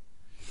forward.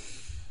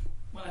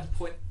 Well, at a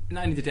point,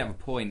 not only did it have a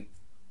point,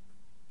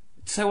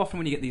 so often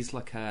when you get these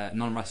like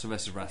non-wrestler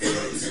versus wrestler,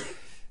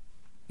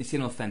 it's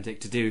inauthentic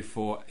to do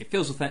for. It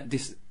feels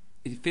authentic.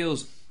 It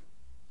feels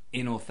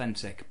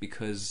inauthentic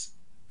because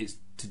it's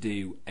to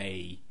do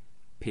a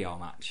PR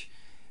match.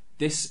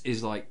 This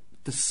is like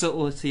the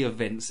subtlety of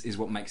Vince is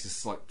what makes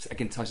this like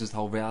again touches the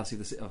whole reality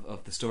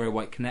of the story,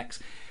 why it connects.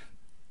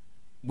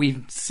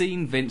 We've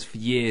seen Vince for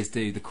years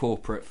do the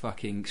corporate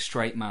fucking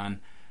straight man,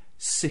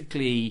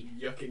 sickly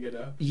yucking it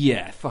up.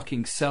 Yeah,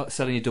 fucking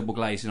selling you double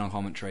glazing on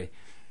commentary,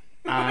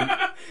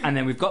 and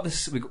then we've got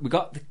this. We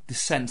got the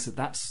sense that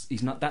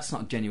that's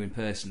not a genuine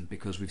person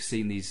because we've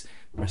seen these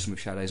Wrestling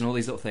with Shadows and all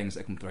these little things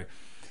that come through,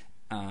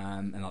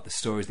 and like the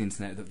stories, the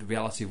internet, the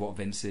reality of what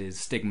Vince is,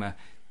 stigma.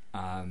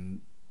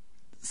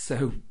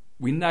 So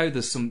we know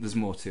there's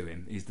more to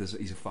him. He's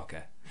a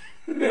fucker,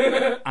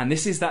 and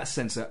this is that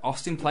sense that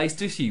Austin plays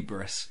to his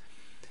hubris.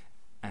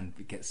 And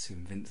it gets to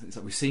him, Vince. It's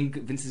like we've seen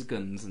Vince's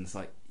guns, and it's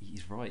like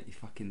he's right. You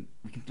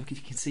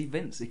can see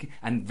Vince.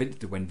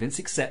 When Vince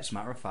accepts,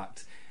 matter of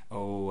fact,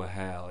 oh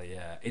hell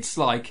yeah! It's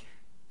like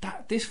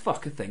that. This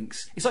fucker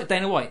thinks it's like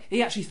Dana White.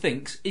 He actually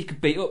thinks he could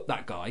beat up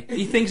that guy.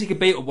 He thinks he could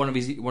beat up one of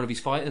his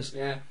fighters.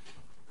 Yeah.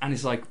 And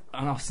it's like,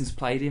 and Austin's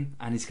played him,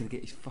 and he's gonna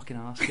get his fucking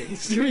ass kicked.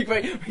 It's gonna be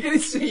great. We're gonna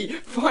see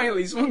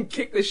finally someone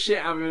kick the shit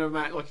out of him in a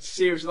match, like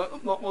seriously,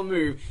 like not one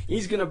move.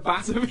 He's gonna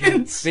batter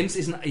Vince. Vince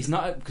isn't. He's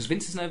not because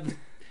Vince isn't over.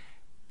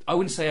 I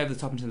wouldn't say over the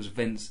top in terms of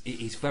Vince.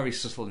 He's very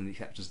subtle in the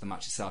acceptance of the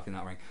match itself in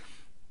that ring,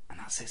 and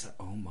that's it. It's like,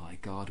 oh my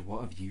god,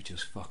 what have you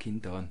just fucking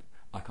done?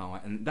 I can't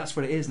wait, and that's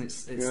what it is, and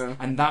it's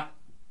and that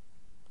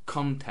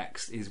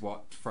context is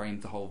what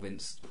framed the whole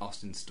Vince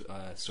Austin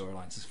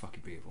storyline. It's just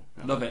fucking beautiful.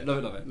 Love it.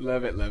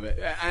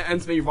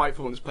 And to be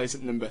rightful in this place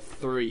at number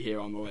 3 here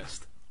on the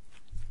list.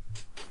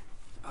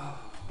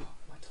 Oh,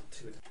 my top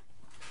 2.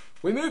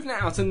 We move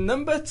now to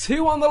number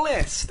 2 on the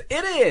list.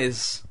 It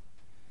is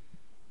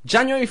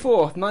January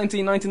 4th,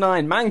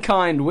 1999.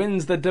 Mankind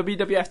wins the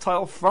WWF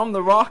title from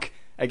The Rock.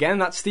 Again,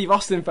 that Steve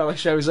Austin fella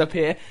shows up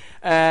here.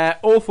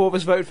 All 4 of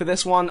us voted for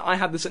this one. I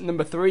had this at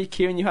number 3.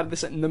 Kieran, you had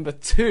this at number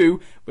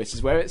 2, which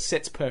is where it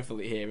sits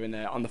perfectly here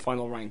on the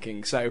final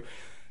ranking. So,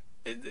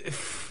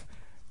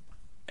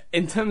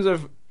 in terms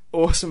of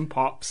awesome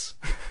pops,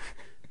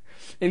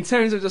 in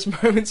terms of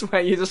just moments where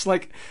you're just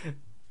like,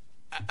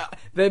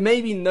 there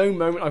may be no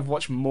moment I've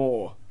watched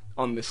more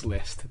on this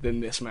list than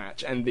this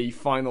match and the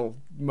final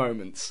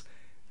moments.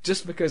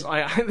 Just because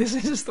this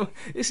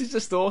is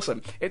just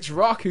awesome. It's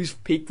Rock who's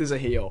peaked as a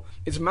heel.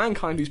 It's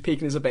Mankind who's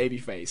peaking as a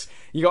babyface.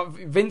 You got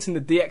Vince and the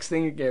DX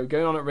thing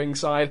going on at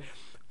ringside.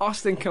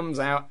 Austin comes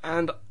out,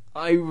 and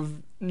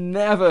I've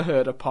never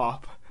heard a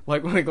pop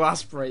like when the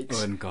glass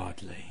breaks.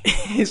 Ungodly.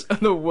 It's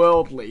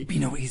otherworldly. But you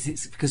know,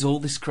 it's because all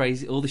this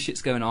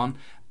shit's going on,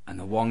 and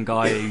the one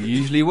guy who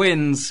usually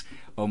wins.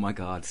 Oh my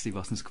god, Steve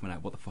Austin's coming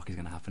out. What the fuck is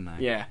going to happen now?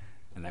 Yeah.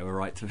 And they were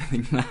right to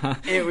think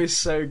that. It was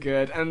so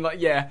good, and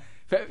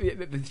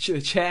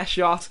the chair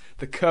shot,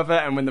 the cover,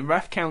 and when the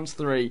ref counts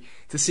 3,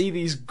 to see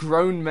these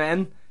grown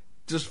men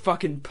just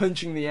fucking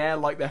punching the air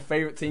like their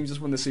favourite team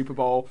just won the Super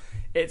Bowl.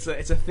 It's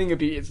a thing of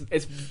beauty.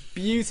 It's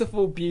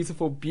beautiful,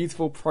 beautiful,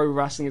 beautiful pro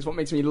wrestling. It's what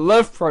makes me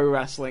love pro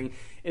wrestling.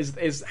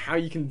 Is how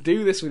you can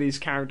do this with these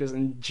characters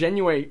and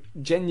generate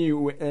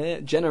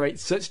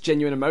such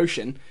genuine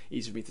emotion.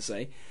 Easy for me to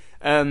say.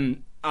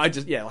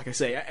 Like I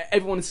say,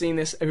 everyone has seen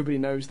this. Everybody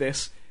knows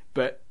this,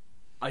 but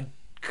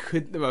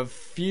there are a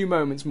few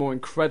moments more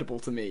incredible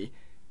to me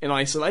in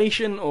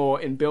isolation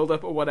or in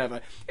build-up or whatever.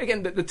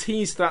 Again, the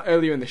tease that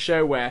earlier in the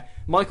show where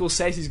Michael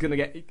says he's got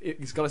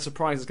a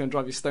surprise that's going to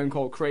drive you stone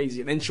cold crazy,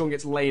 and then Shawn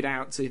gets laid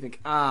out, so you think,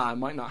 it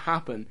might not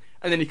happen,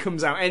 and then he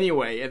comes out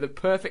anyway at the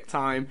perfect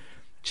time.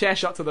 Chair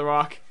shot to The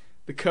Rock,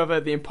 the cover,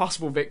 the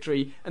impossible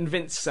victory, and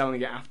Vince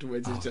selling it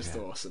afterwards is just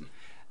awesome.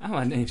 Oh,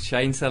 and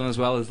Shane selling as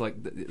well as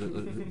like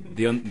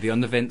the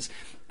under Vince,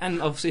 and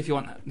obviously if you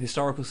want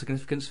historical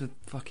significance for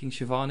fucking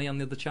Shivani on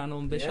the other channel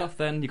and Bischoff,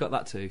 then you got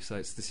that too. So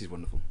this is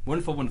wonderful,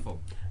 wonderful,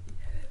 wonderful.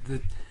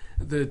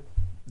 The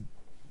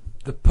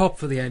pop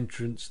for the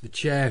entrance, the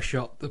chair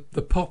shot, the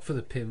pop for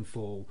the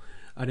pinfall,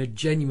 and a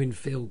genuine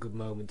feel good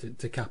moment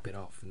to cap it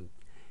off. And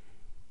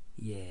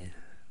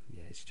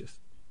it's just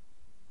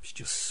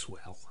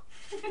swell.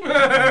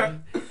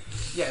 There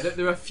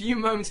are a few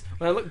moments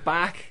when I look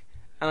back.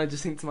 And I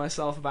just think to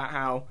myself about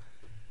how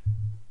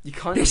you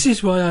kind This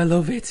is why I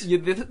love it.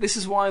 this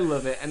is why I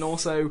love it, and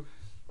also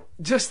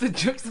just the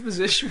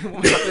juxtaposition of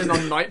what's happening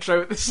on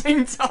Nitro at the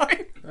same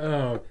time.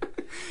 Oh,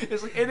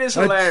 It's like, it is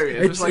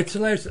hilarious. It's like, it's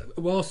hilarious.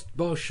 Whilst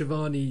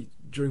Shivani,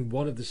 during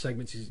one of the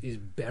segments, is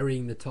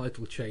burying the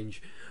title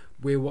change,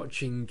 we're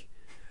watching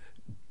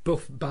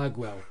Buff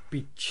Bagwell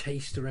be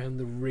chased around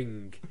the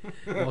ring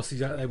whilst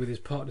he's out there with his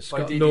partner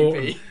Scott DDP.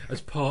 Norton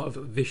as part of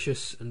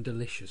Vicious and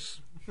Delicious.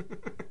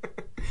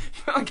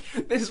 like,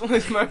 this is one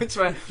of those moments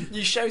where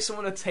you show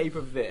someone a tape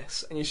of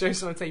this, and you show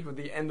someone a tape of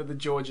the end of the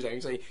Georgia Dome,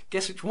 and say,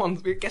 guess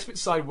which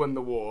side won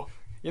the war?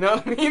 You know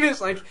what I mean?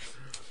 It's like,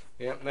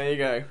 yep, there you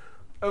go.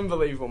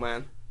 Unbelievable,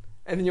 man.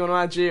 Anything you want to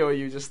add, G, or are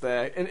you just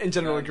there in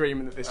general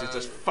agreement that this is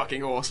just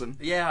fucking awesome?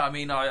 Yeah, I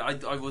mean, I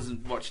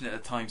wasn't watching it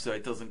at the time, so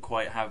it doesn't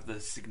quite have the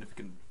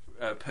significant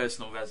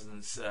personal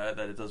resonance that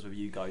it does with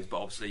you guys.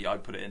 But obviously, I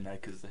put it in there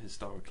because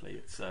historically,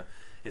 it's a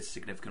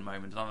significant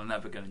moment, and I'm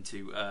never going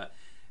to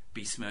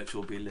besmirch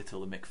or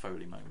belittle the Mick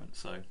Foley moment.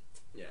 So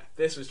yeah,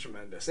 this was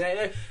tremendous.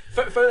 Yeah.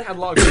 Foley had a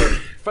lot of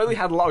Foley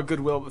had a lot of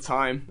goodwill at the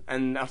time,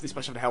 and after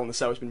especially after Hell in the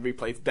Cell, it's been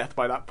replayed to death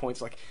by that point.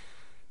 It's like,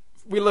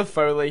 we love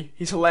Foley.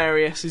 He's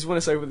hilarious. He's won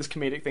us over with this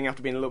comedic thing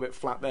after being a little bit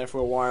flat there for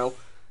a while.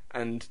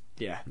 And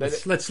yeah,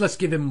 let's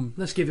give him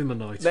a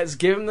night. Let's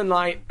give him the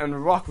night.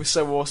 And Rock was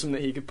so awesome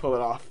that he could pull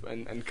it off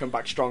and come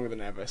back stronger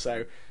than ever.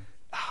 So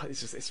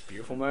it's a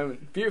beautiful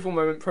moment. Beautiful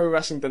moment. Pro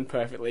wrestling done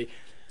perfectly.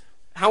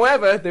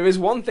 However, there is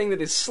one thing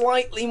that is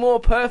slightly more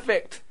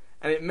perfect,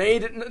 and it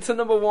made it to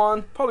number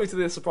one, probably to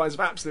the surprise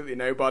of absolutely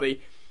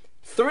nobody.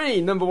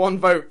 3 number one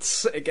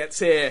votes. It gets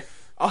here.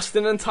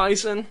 Austin and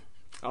Tyson.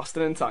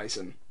 Austin and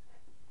Tyson.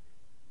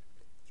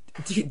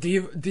 Do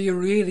you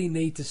really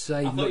need to say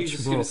I thought much you were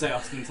just more? going to say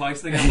Austin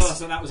Tyson. I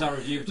thought that was our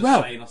review of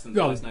just saying Austin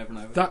Tyson over and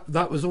over.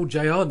 That was all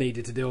JR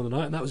needed to do on the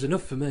night, and that was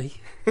enough for me.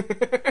 I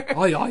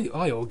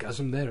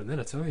orgasmed there and then,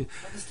 I tell you.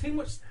 There's too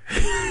much.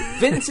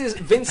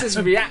 Vince's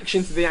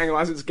reaction to the angle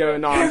as it's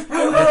going on. You've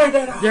ruined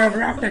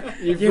it.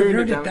 You've You ruined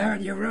ruined it, it,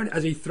 Darren. You ruined it.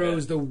 As he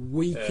throws the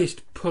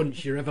weakest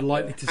punch you're ever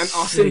likely to And see.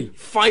 Austin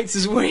fights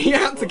his way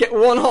out to get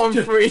one arm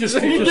free. So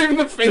you give him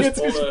the finger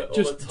to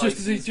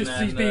his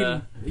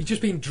He's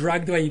just been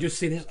dragged away. You just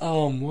see this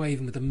arm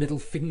waving with the middle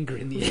finger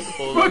in the air.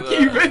 fuck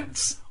you,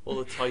 Vince. all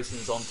the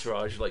Tyson's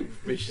entourage like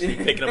viciously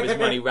picking up his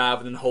money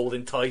rather than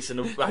holding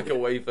Tyson back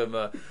away from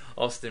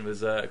Austin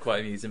was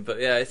quite amusing. But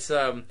yeah, it's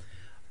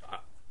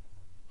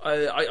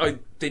I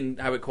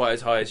didn't have it quite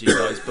as high as you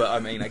guys, but I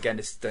mean, again,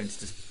 it's down to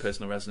just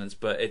personal resonance.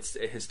 But it's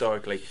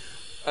historically,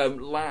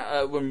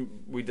 when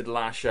we did the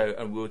last show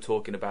and we were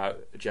talking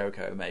about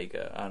Jericho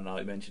Omega, and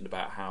I mentioned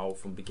about how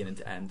from beginning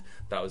to end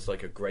that was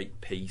like a great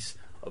piece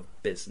of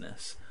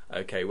business.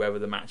 Okay, whether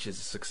the match is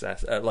a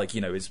success,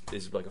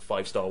 is like a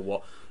 5-star,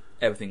 what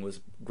everything was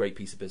a great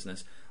piece of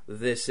business.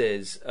 This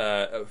is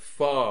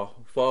far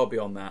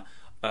beyond that,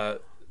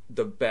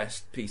 the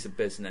best piece of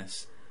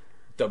business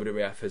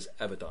WWF has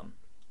ever done.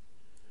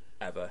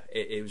 Ever.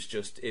 It was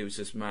just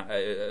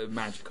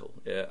magical.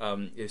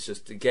 It's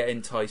just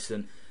getting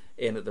Tyson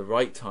in at the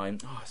right time.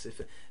 Oh, so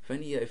if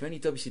only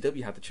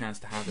WCW had the chance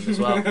to have him as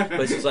well. But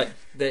it's just like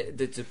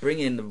to bring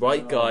in the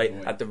right guy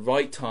at the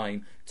right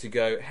time to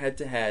go head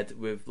to head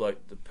with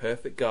like the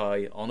perfect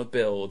guy on a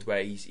build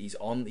where he's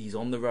on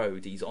the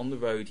road.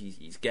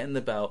 He's getting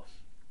the belt.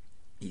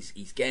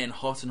 He's getting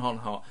hot,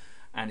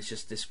 and it's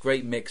just this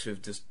great mix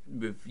with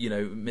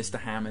Mr.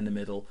 Ham in the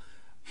middle.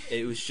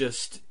 It was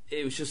just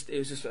a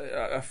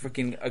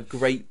freaking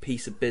great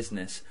piece of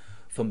business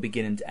from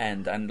beginning to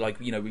end. And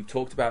we've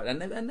talked about,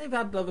 and they've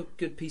had other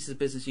good pieces of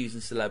business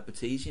using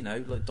celebrities.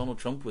 Like Donald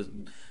Trump was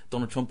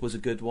a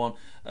good one.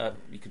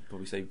 You could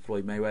probably say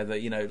Floyd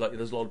Mayweather.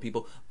 There's a lot of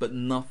people, but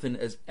nothing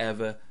has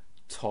ever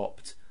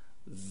topped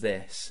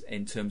this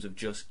in terms of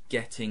just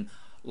getting.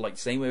 Like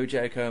same way with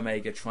Jericho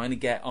Omega, trying to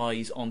get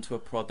eyes onto a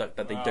product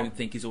that they don't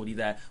think is already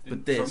there.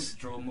 But this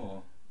draw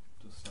more.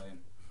 Just saying.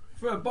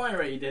 For a buy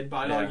rate, he did, but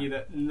I'd argue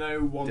that no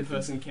one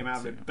person came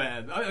out of it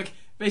better.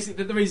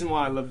 Basically, the reason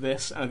why I love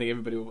this, and I think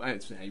everybody will,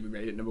 we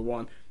rated it number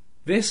one.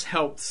 This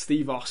helped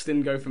Steve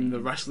Austin go from the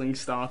wrestling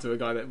star to a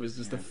guy that was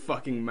just a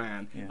fucking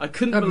man. Yeah. I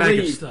couldn't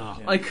believe.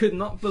 I could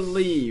not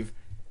believe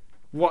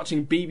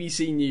watching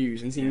BBC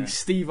News and seeing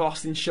Steve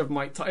Austin shove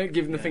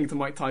giving the finger to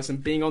Mike Tyson,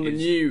 being on the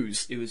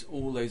news. It was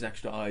all those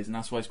extra eyes, and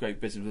that's why it's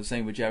great business. The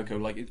same with Jericho,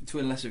 to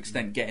a lesser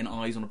extent, getting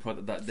eyes on a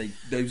product that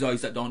those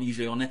eyes that aren't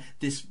usually on there.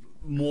 This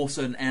more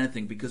so than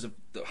anything because of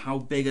how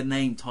big a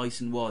name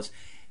Tyson was.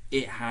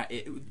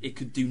 It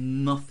could do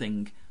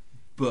nothing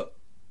but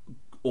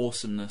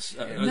awesomeness,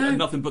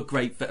 nothing but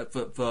great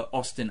for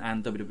Austin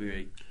and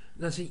WWE.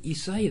 Now, see, you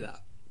say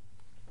that.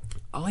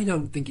 I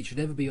don't think it should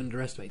ever be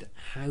underestimated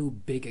how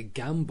big a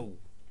gamble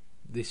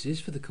this is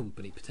for the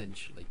company,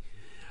 potentially.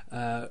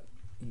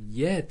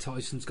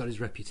 Tyson's got his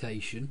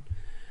reputation.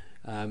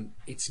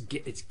 It's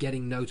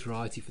getting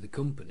notoriety for the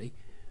company,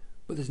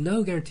 but there's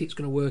no guarantee it's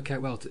going to work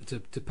out well. To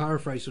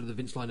paraphrase sort of the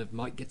Vince line of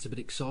Mike gets a bit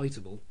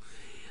excitable,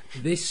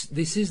 this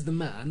is the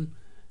man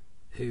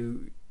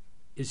who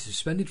is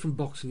suspended from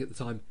boxing at the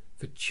time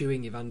for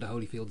chewing Evander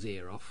Holyfield's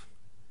ear off.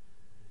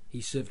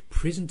 He served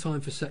prison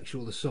time for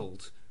sexual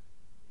assault.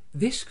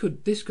 This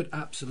could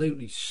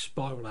absolutely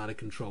spiral out of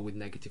control with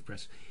negative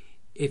press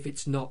if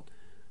it's not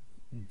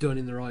done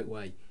in the right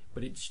way.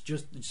 But it's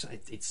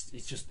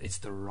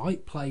the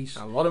right place.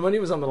 A lot of money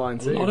was on the line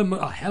too.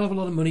 A hell of a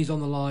lot of money's on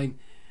the line,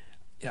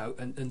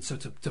 and so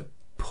to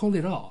pull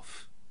it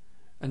off,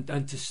 and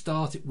to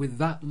start it with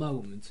that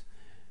moment,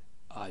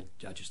 I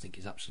just think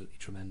is absolutely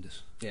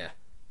tremendous. Yeah.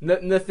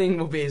 Nothing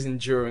will be as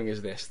enduring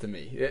as this to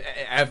me,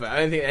 ever. I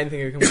don't think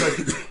anything can come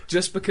close.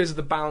 Just because of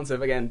the balance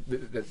of, again,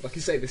 like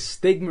you say, the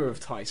stigma of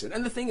Tyson.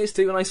 And the thing is,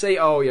 too, when I say,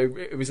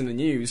 it was in the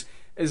news,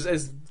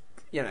 as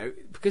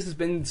because there's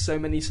been so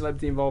many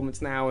celebrity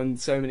involvements now, and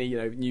so many,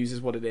 news is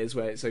what it is,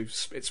 where it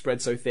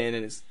spreads so thin,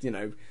 and it's,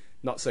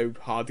 not so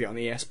hard to get on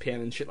ESPN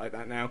and shit like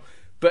that now.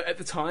 But at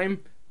the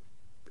time,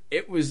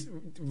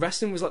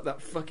 wrestling was like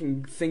that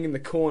fucking thing in the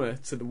corner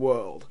to the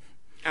world,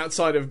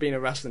 outside of being a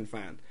wrestling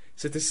fan.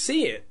 So to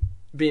see it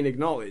being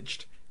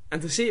acknowledged,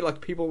 and to see it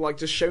like people like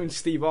just showing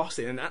Steve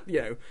Austin, and that,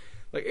 it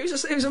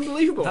was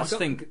unbelievable. That's the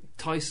thing.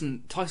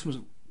 Tyson was,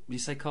 would you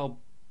say, Carl,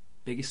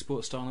 biggest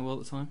sports star in the world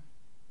at the time?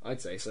 I'd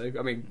say so.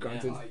 I mean,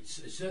 granted,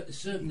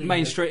 certainly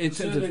mainstream in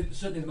terms of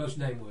certainly the most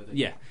nameworthy.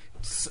 Yeah,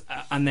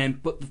 and then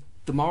but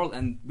the moral,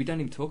 and we don't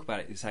even talk about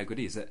it, is how good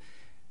he is. That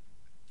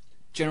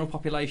general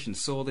population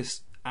saw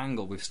this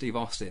angle with Steve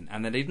Austin,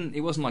 and then it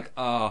wasn't like,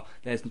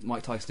 there's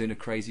Mike Tyson doing a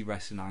crazy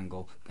wrestling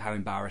angle, how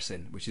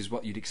embarrassing, which is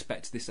what you'd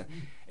expect this. It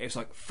was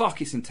like, fuck,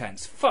 it's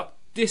intense. Fuck,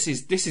 this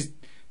is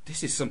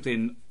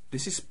something.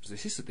 This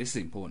is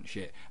important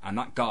shit. And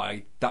that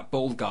guy, that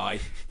bald guy,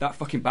 that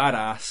fucking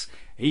badass,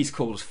 he's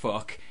cool as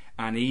fuck,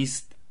 and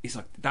he's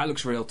like, that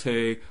looks real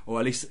too, or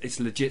at least it's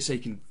legit, so you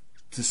can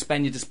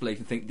suspend your disbelief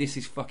and think this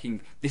is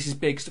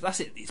big stuff. That's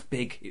it. It's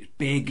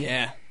big.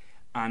 Yeah.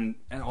 And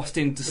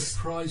Austin the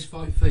prize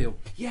fight feel.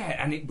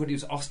 Yeah, but it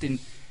was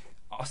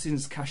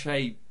Austin's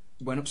cachet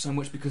went up so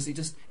much because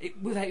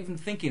without even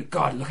thinking,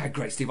 God, look how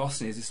great Steve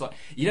Austin is. It's like,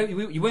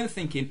 you weren't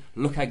thinking,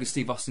 look how good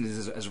Steve Austin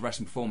is as a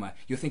wrestling performer.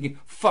 You're thinking,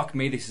 fuck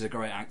me, this is a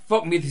great act.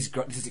 Fuck me, this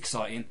is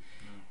exciting.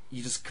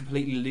 You just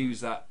completely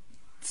lose that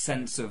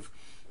sense of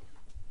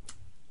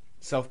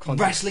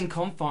self-confidence, wrestling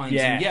confines,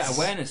 yes. and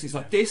awareness. It's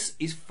like, this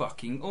is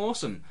fucking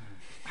awesome.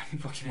 I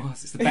mean, fucking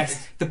was.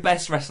 It's the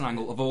best wrestling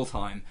angle of all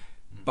time,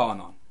 bar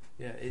none.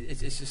 Yeah,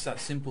 it's just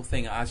that simple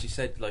thing, as you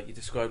said, like you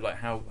described, like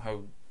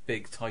how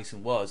big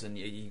Tyson was, and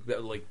you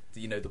got like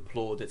the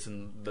plaudits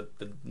and the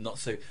not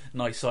so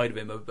nice side of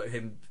him, but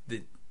him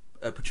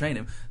portraying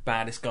him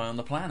baddest guy on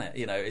the planet.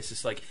 It's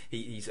just like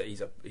he's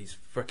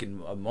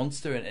freaking a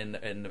monster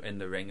in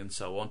the ring and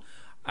so on,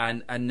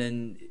 and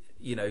then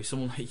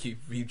someone like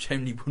you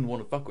generally wouldn't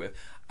want to fuck with,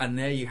 and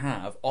there you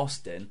have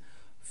Austin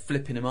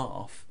flipping him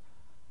off.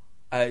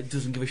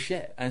 Doesn't give a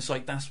shit, and it's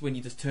like that's when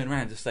you just turn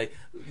around and just say,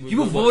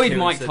 you avoid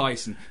Mike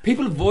Tyson.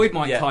 People avoid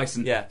Mike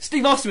Tyson. Yeah.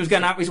 Steve Austin was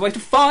going out of his way to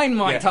find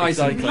Mike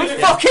Tyson.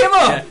 Exactly. Fuck him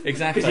up. Yeah,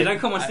 exactly. Because you don't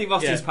come on Steve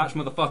Austin's patch,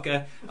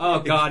 motherfucker. Oh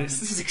God,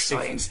 this is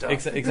exciting stuff.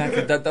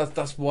 Exactly.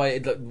 That's why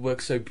it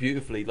works so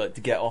beautifully, like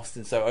to get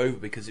Austin so over,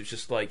 because it's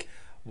just like,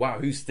 wow,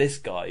 who's this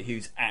guy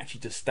who's actually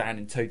just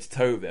standing toe to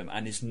toe with him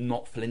and is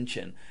not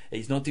flinching?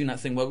 He's not doing that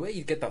thing where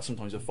you get that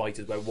sometimes with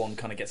fighters where one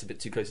kind of gets a bit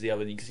too close to the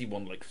other and you can see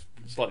one like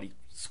slightly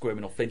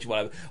squirming or flinching,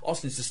 whatever.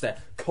 Austin's just there,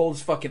 cold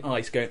as fucking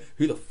ice, going,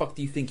 "Who the fuck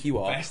do you think you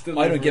are? I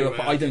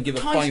don't give a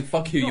flying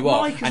fuck who you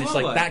are." And it's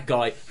like, that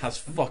guy has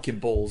fucking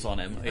balls on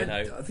him.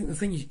 I think the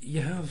thing is,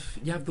 you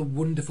have the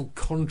wonderful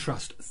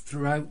contrast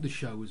throughout the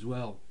show as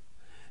well,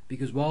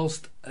 because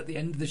whilst at the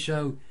end of the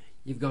show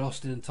you've got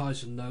Austin and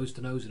Tyson nose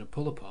to nose in a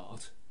pull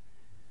apart,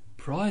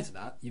 prior to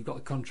that you've got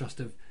the contrast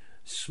of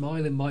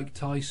smiling Mike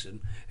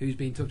Tyson, who's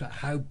been talked about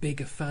how big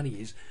a fan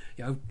he is.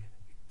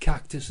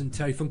 Cactus and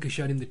Terry Funk are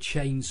showing him the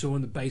chainsaw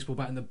and the baseball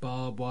bat and the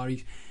barbed wire.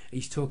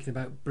 He's talking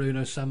about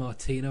Bruno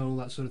Sammartino and all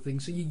that sort of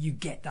thing. So you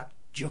get that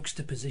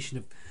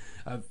juxtaposition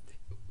of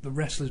the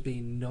wrestlers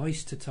being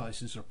nice to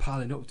Tyson, sort of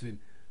piling up to him.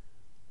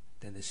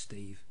 Then there's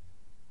Steve.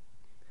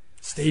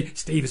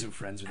 Steve isn't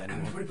friends with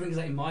anyone. Everybody brings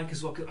that in Mike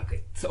as well.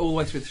 So all the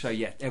way through the show,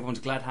 everyone's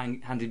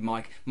glad-handed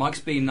Mike. Mike's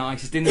being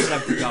nice. He's doing the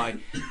celebrity guy,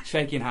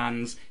 shaking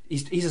hands.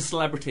 He's a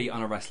celebrity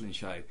on a wrestling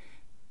show.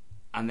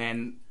 And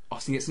then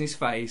Austin gets in his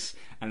face,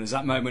 and there's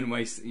that moment where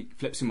he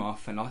flips him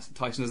off, and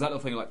Tyson does that little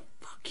thing like,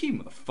 "Fuck you,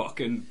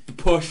 motherfucker," and the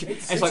push.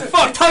 It's like,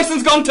 "Fuck,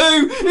 Tyson's gone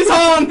too! It's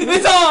on!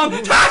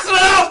 Tyson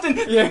and Austin!"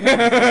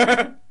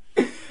 Yeah.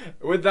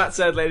 With that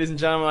said, ladies and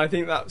gentlemen, I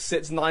think that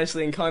sits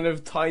nicely and kind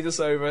of ties us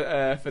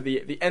over for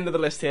the end of the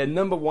list here.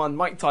 Number 1,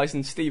 Mike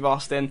Tyson, Steve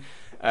Austin.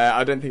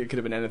 I don't think it could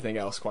have been anything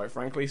else, quite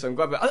frankly. So I'm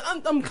glad.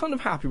 I'm kind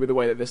of happy with the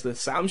way that this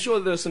list sat. I'm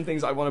sure there's some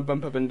things I want to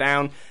bump up and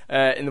down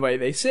in the way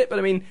they sit, but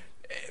I mean,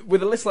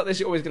 with a list like this,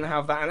 you're always going to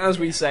have that. And as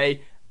we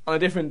say, on a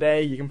different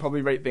day, you can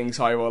probably rate things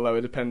higher or lower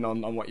depending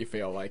on what you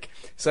feel like.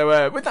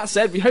 So with that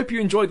said, we hope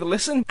you enjoyed the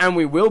listen, and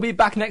we will be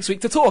back next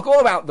week to talk all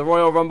about the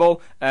Royal Rumble,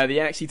 the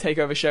NXT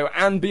TakeOver show,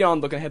 and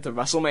beyond, looking ahead to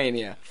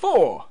WrestleMania.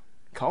 For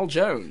Carl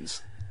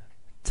Jones.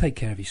 Take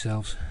care of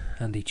yourselves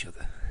and each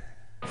other.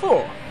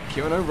 For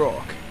Kieran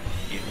O'Rourke.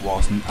 It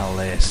wasn't a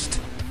list.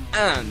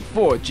 and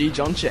for G.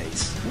 John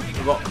Chase.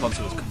 The rock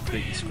concert was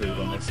completely screwed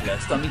on this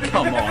list. I mean,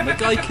 come on, the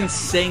guy can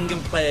sing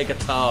and play a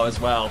guitar as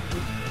well.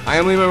 I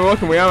am Liam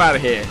O'Rourke, and we are out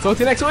of here. Talk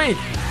to you next week.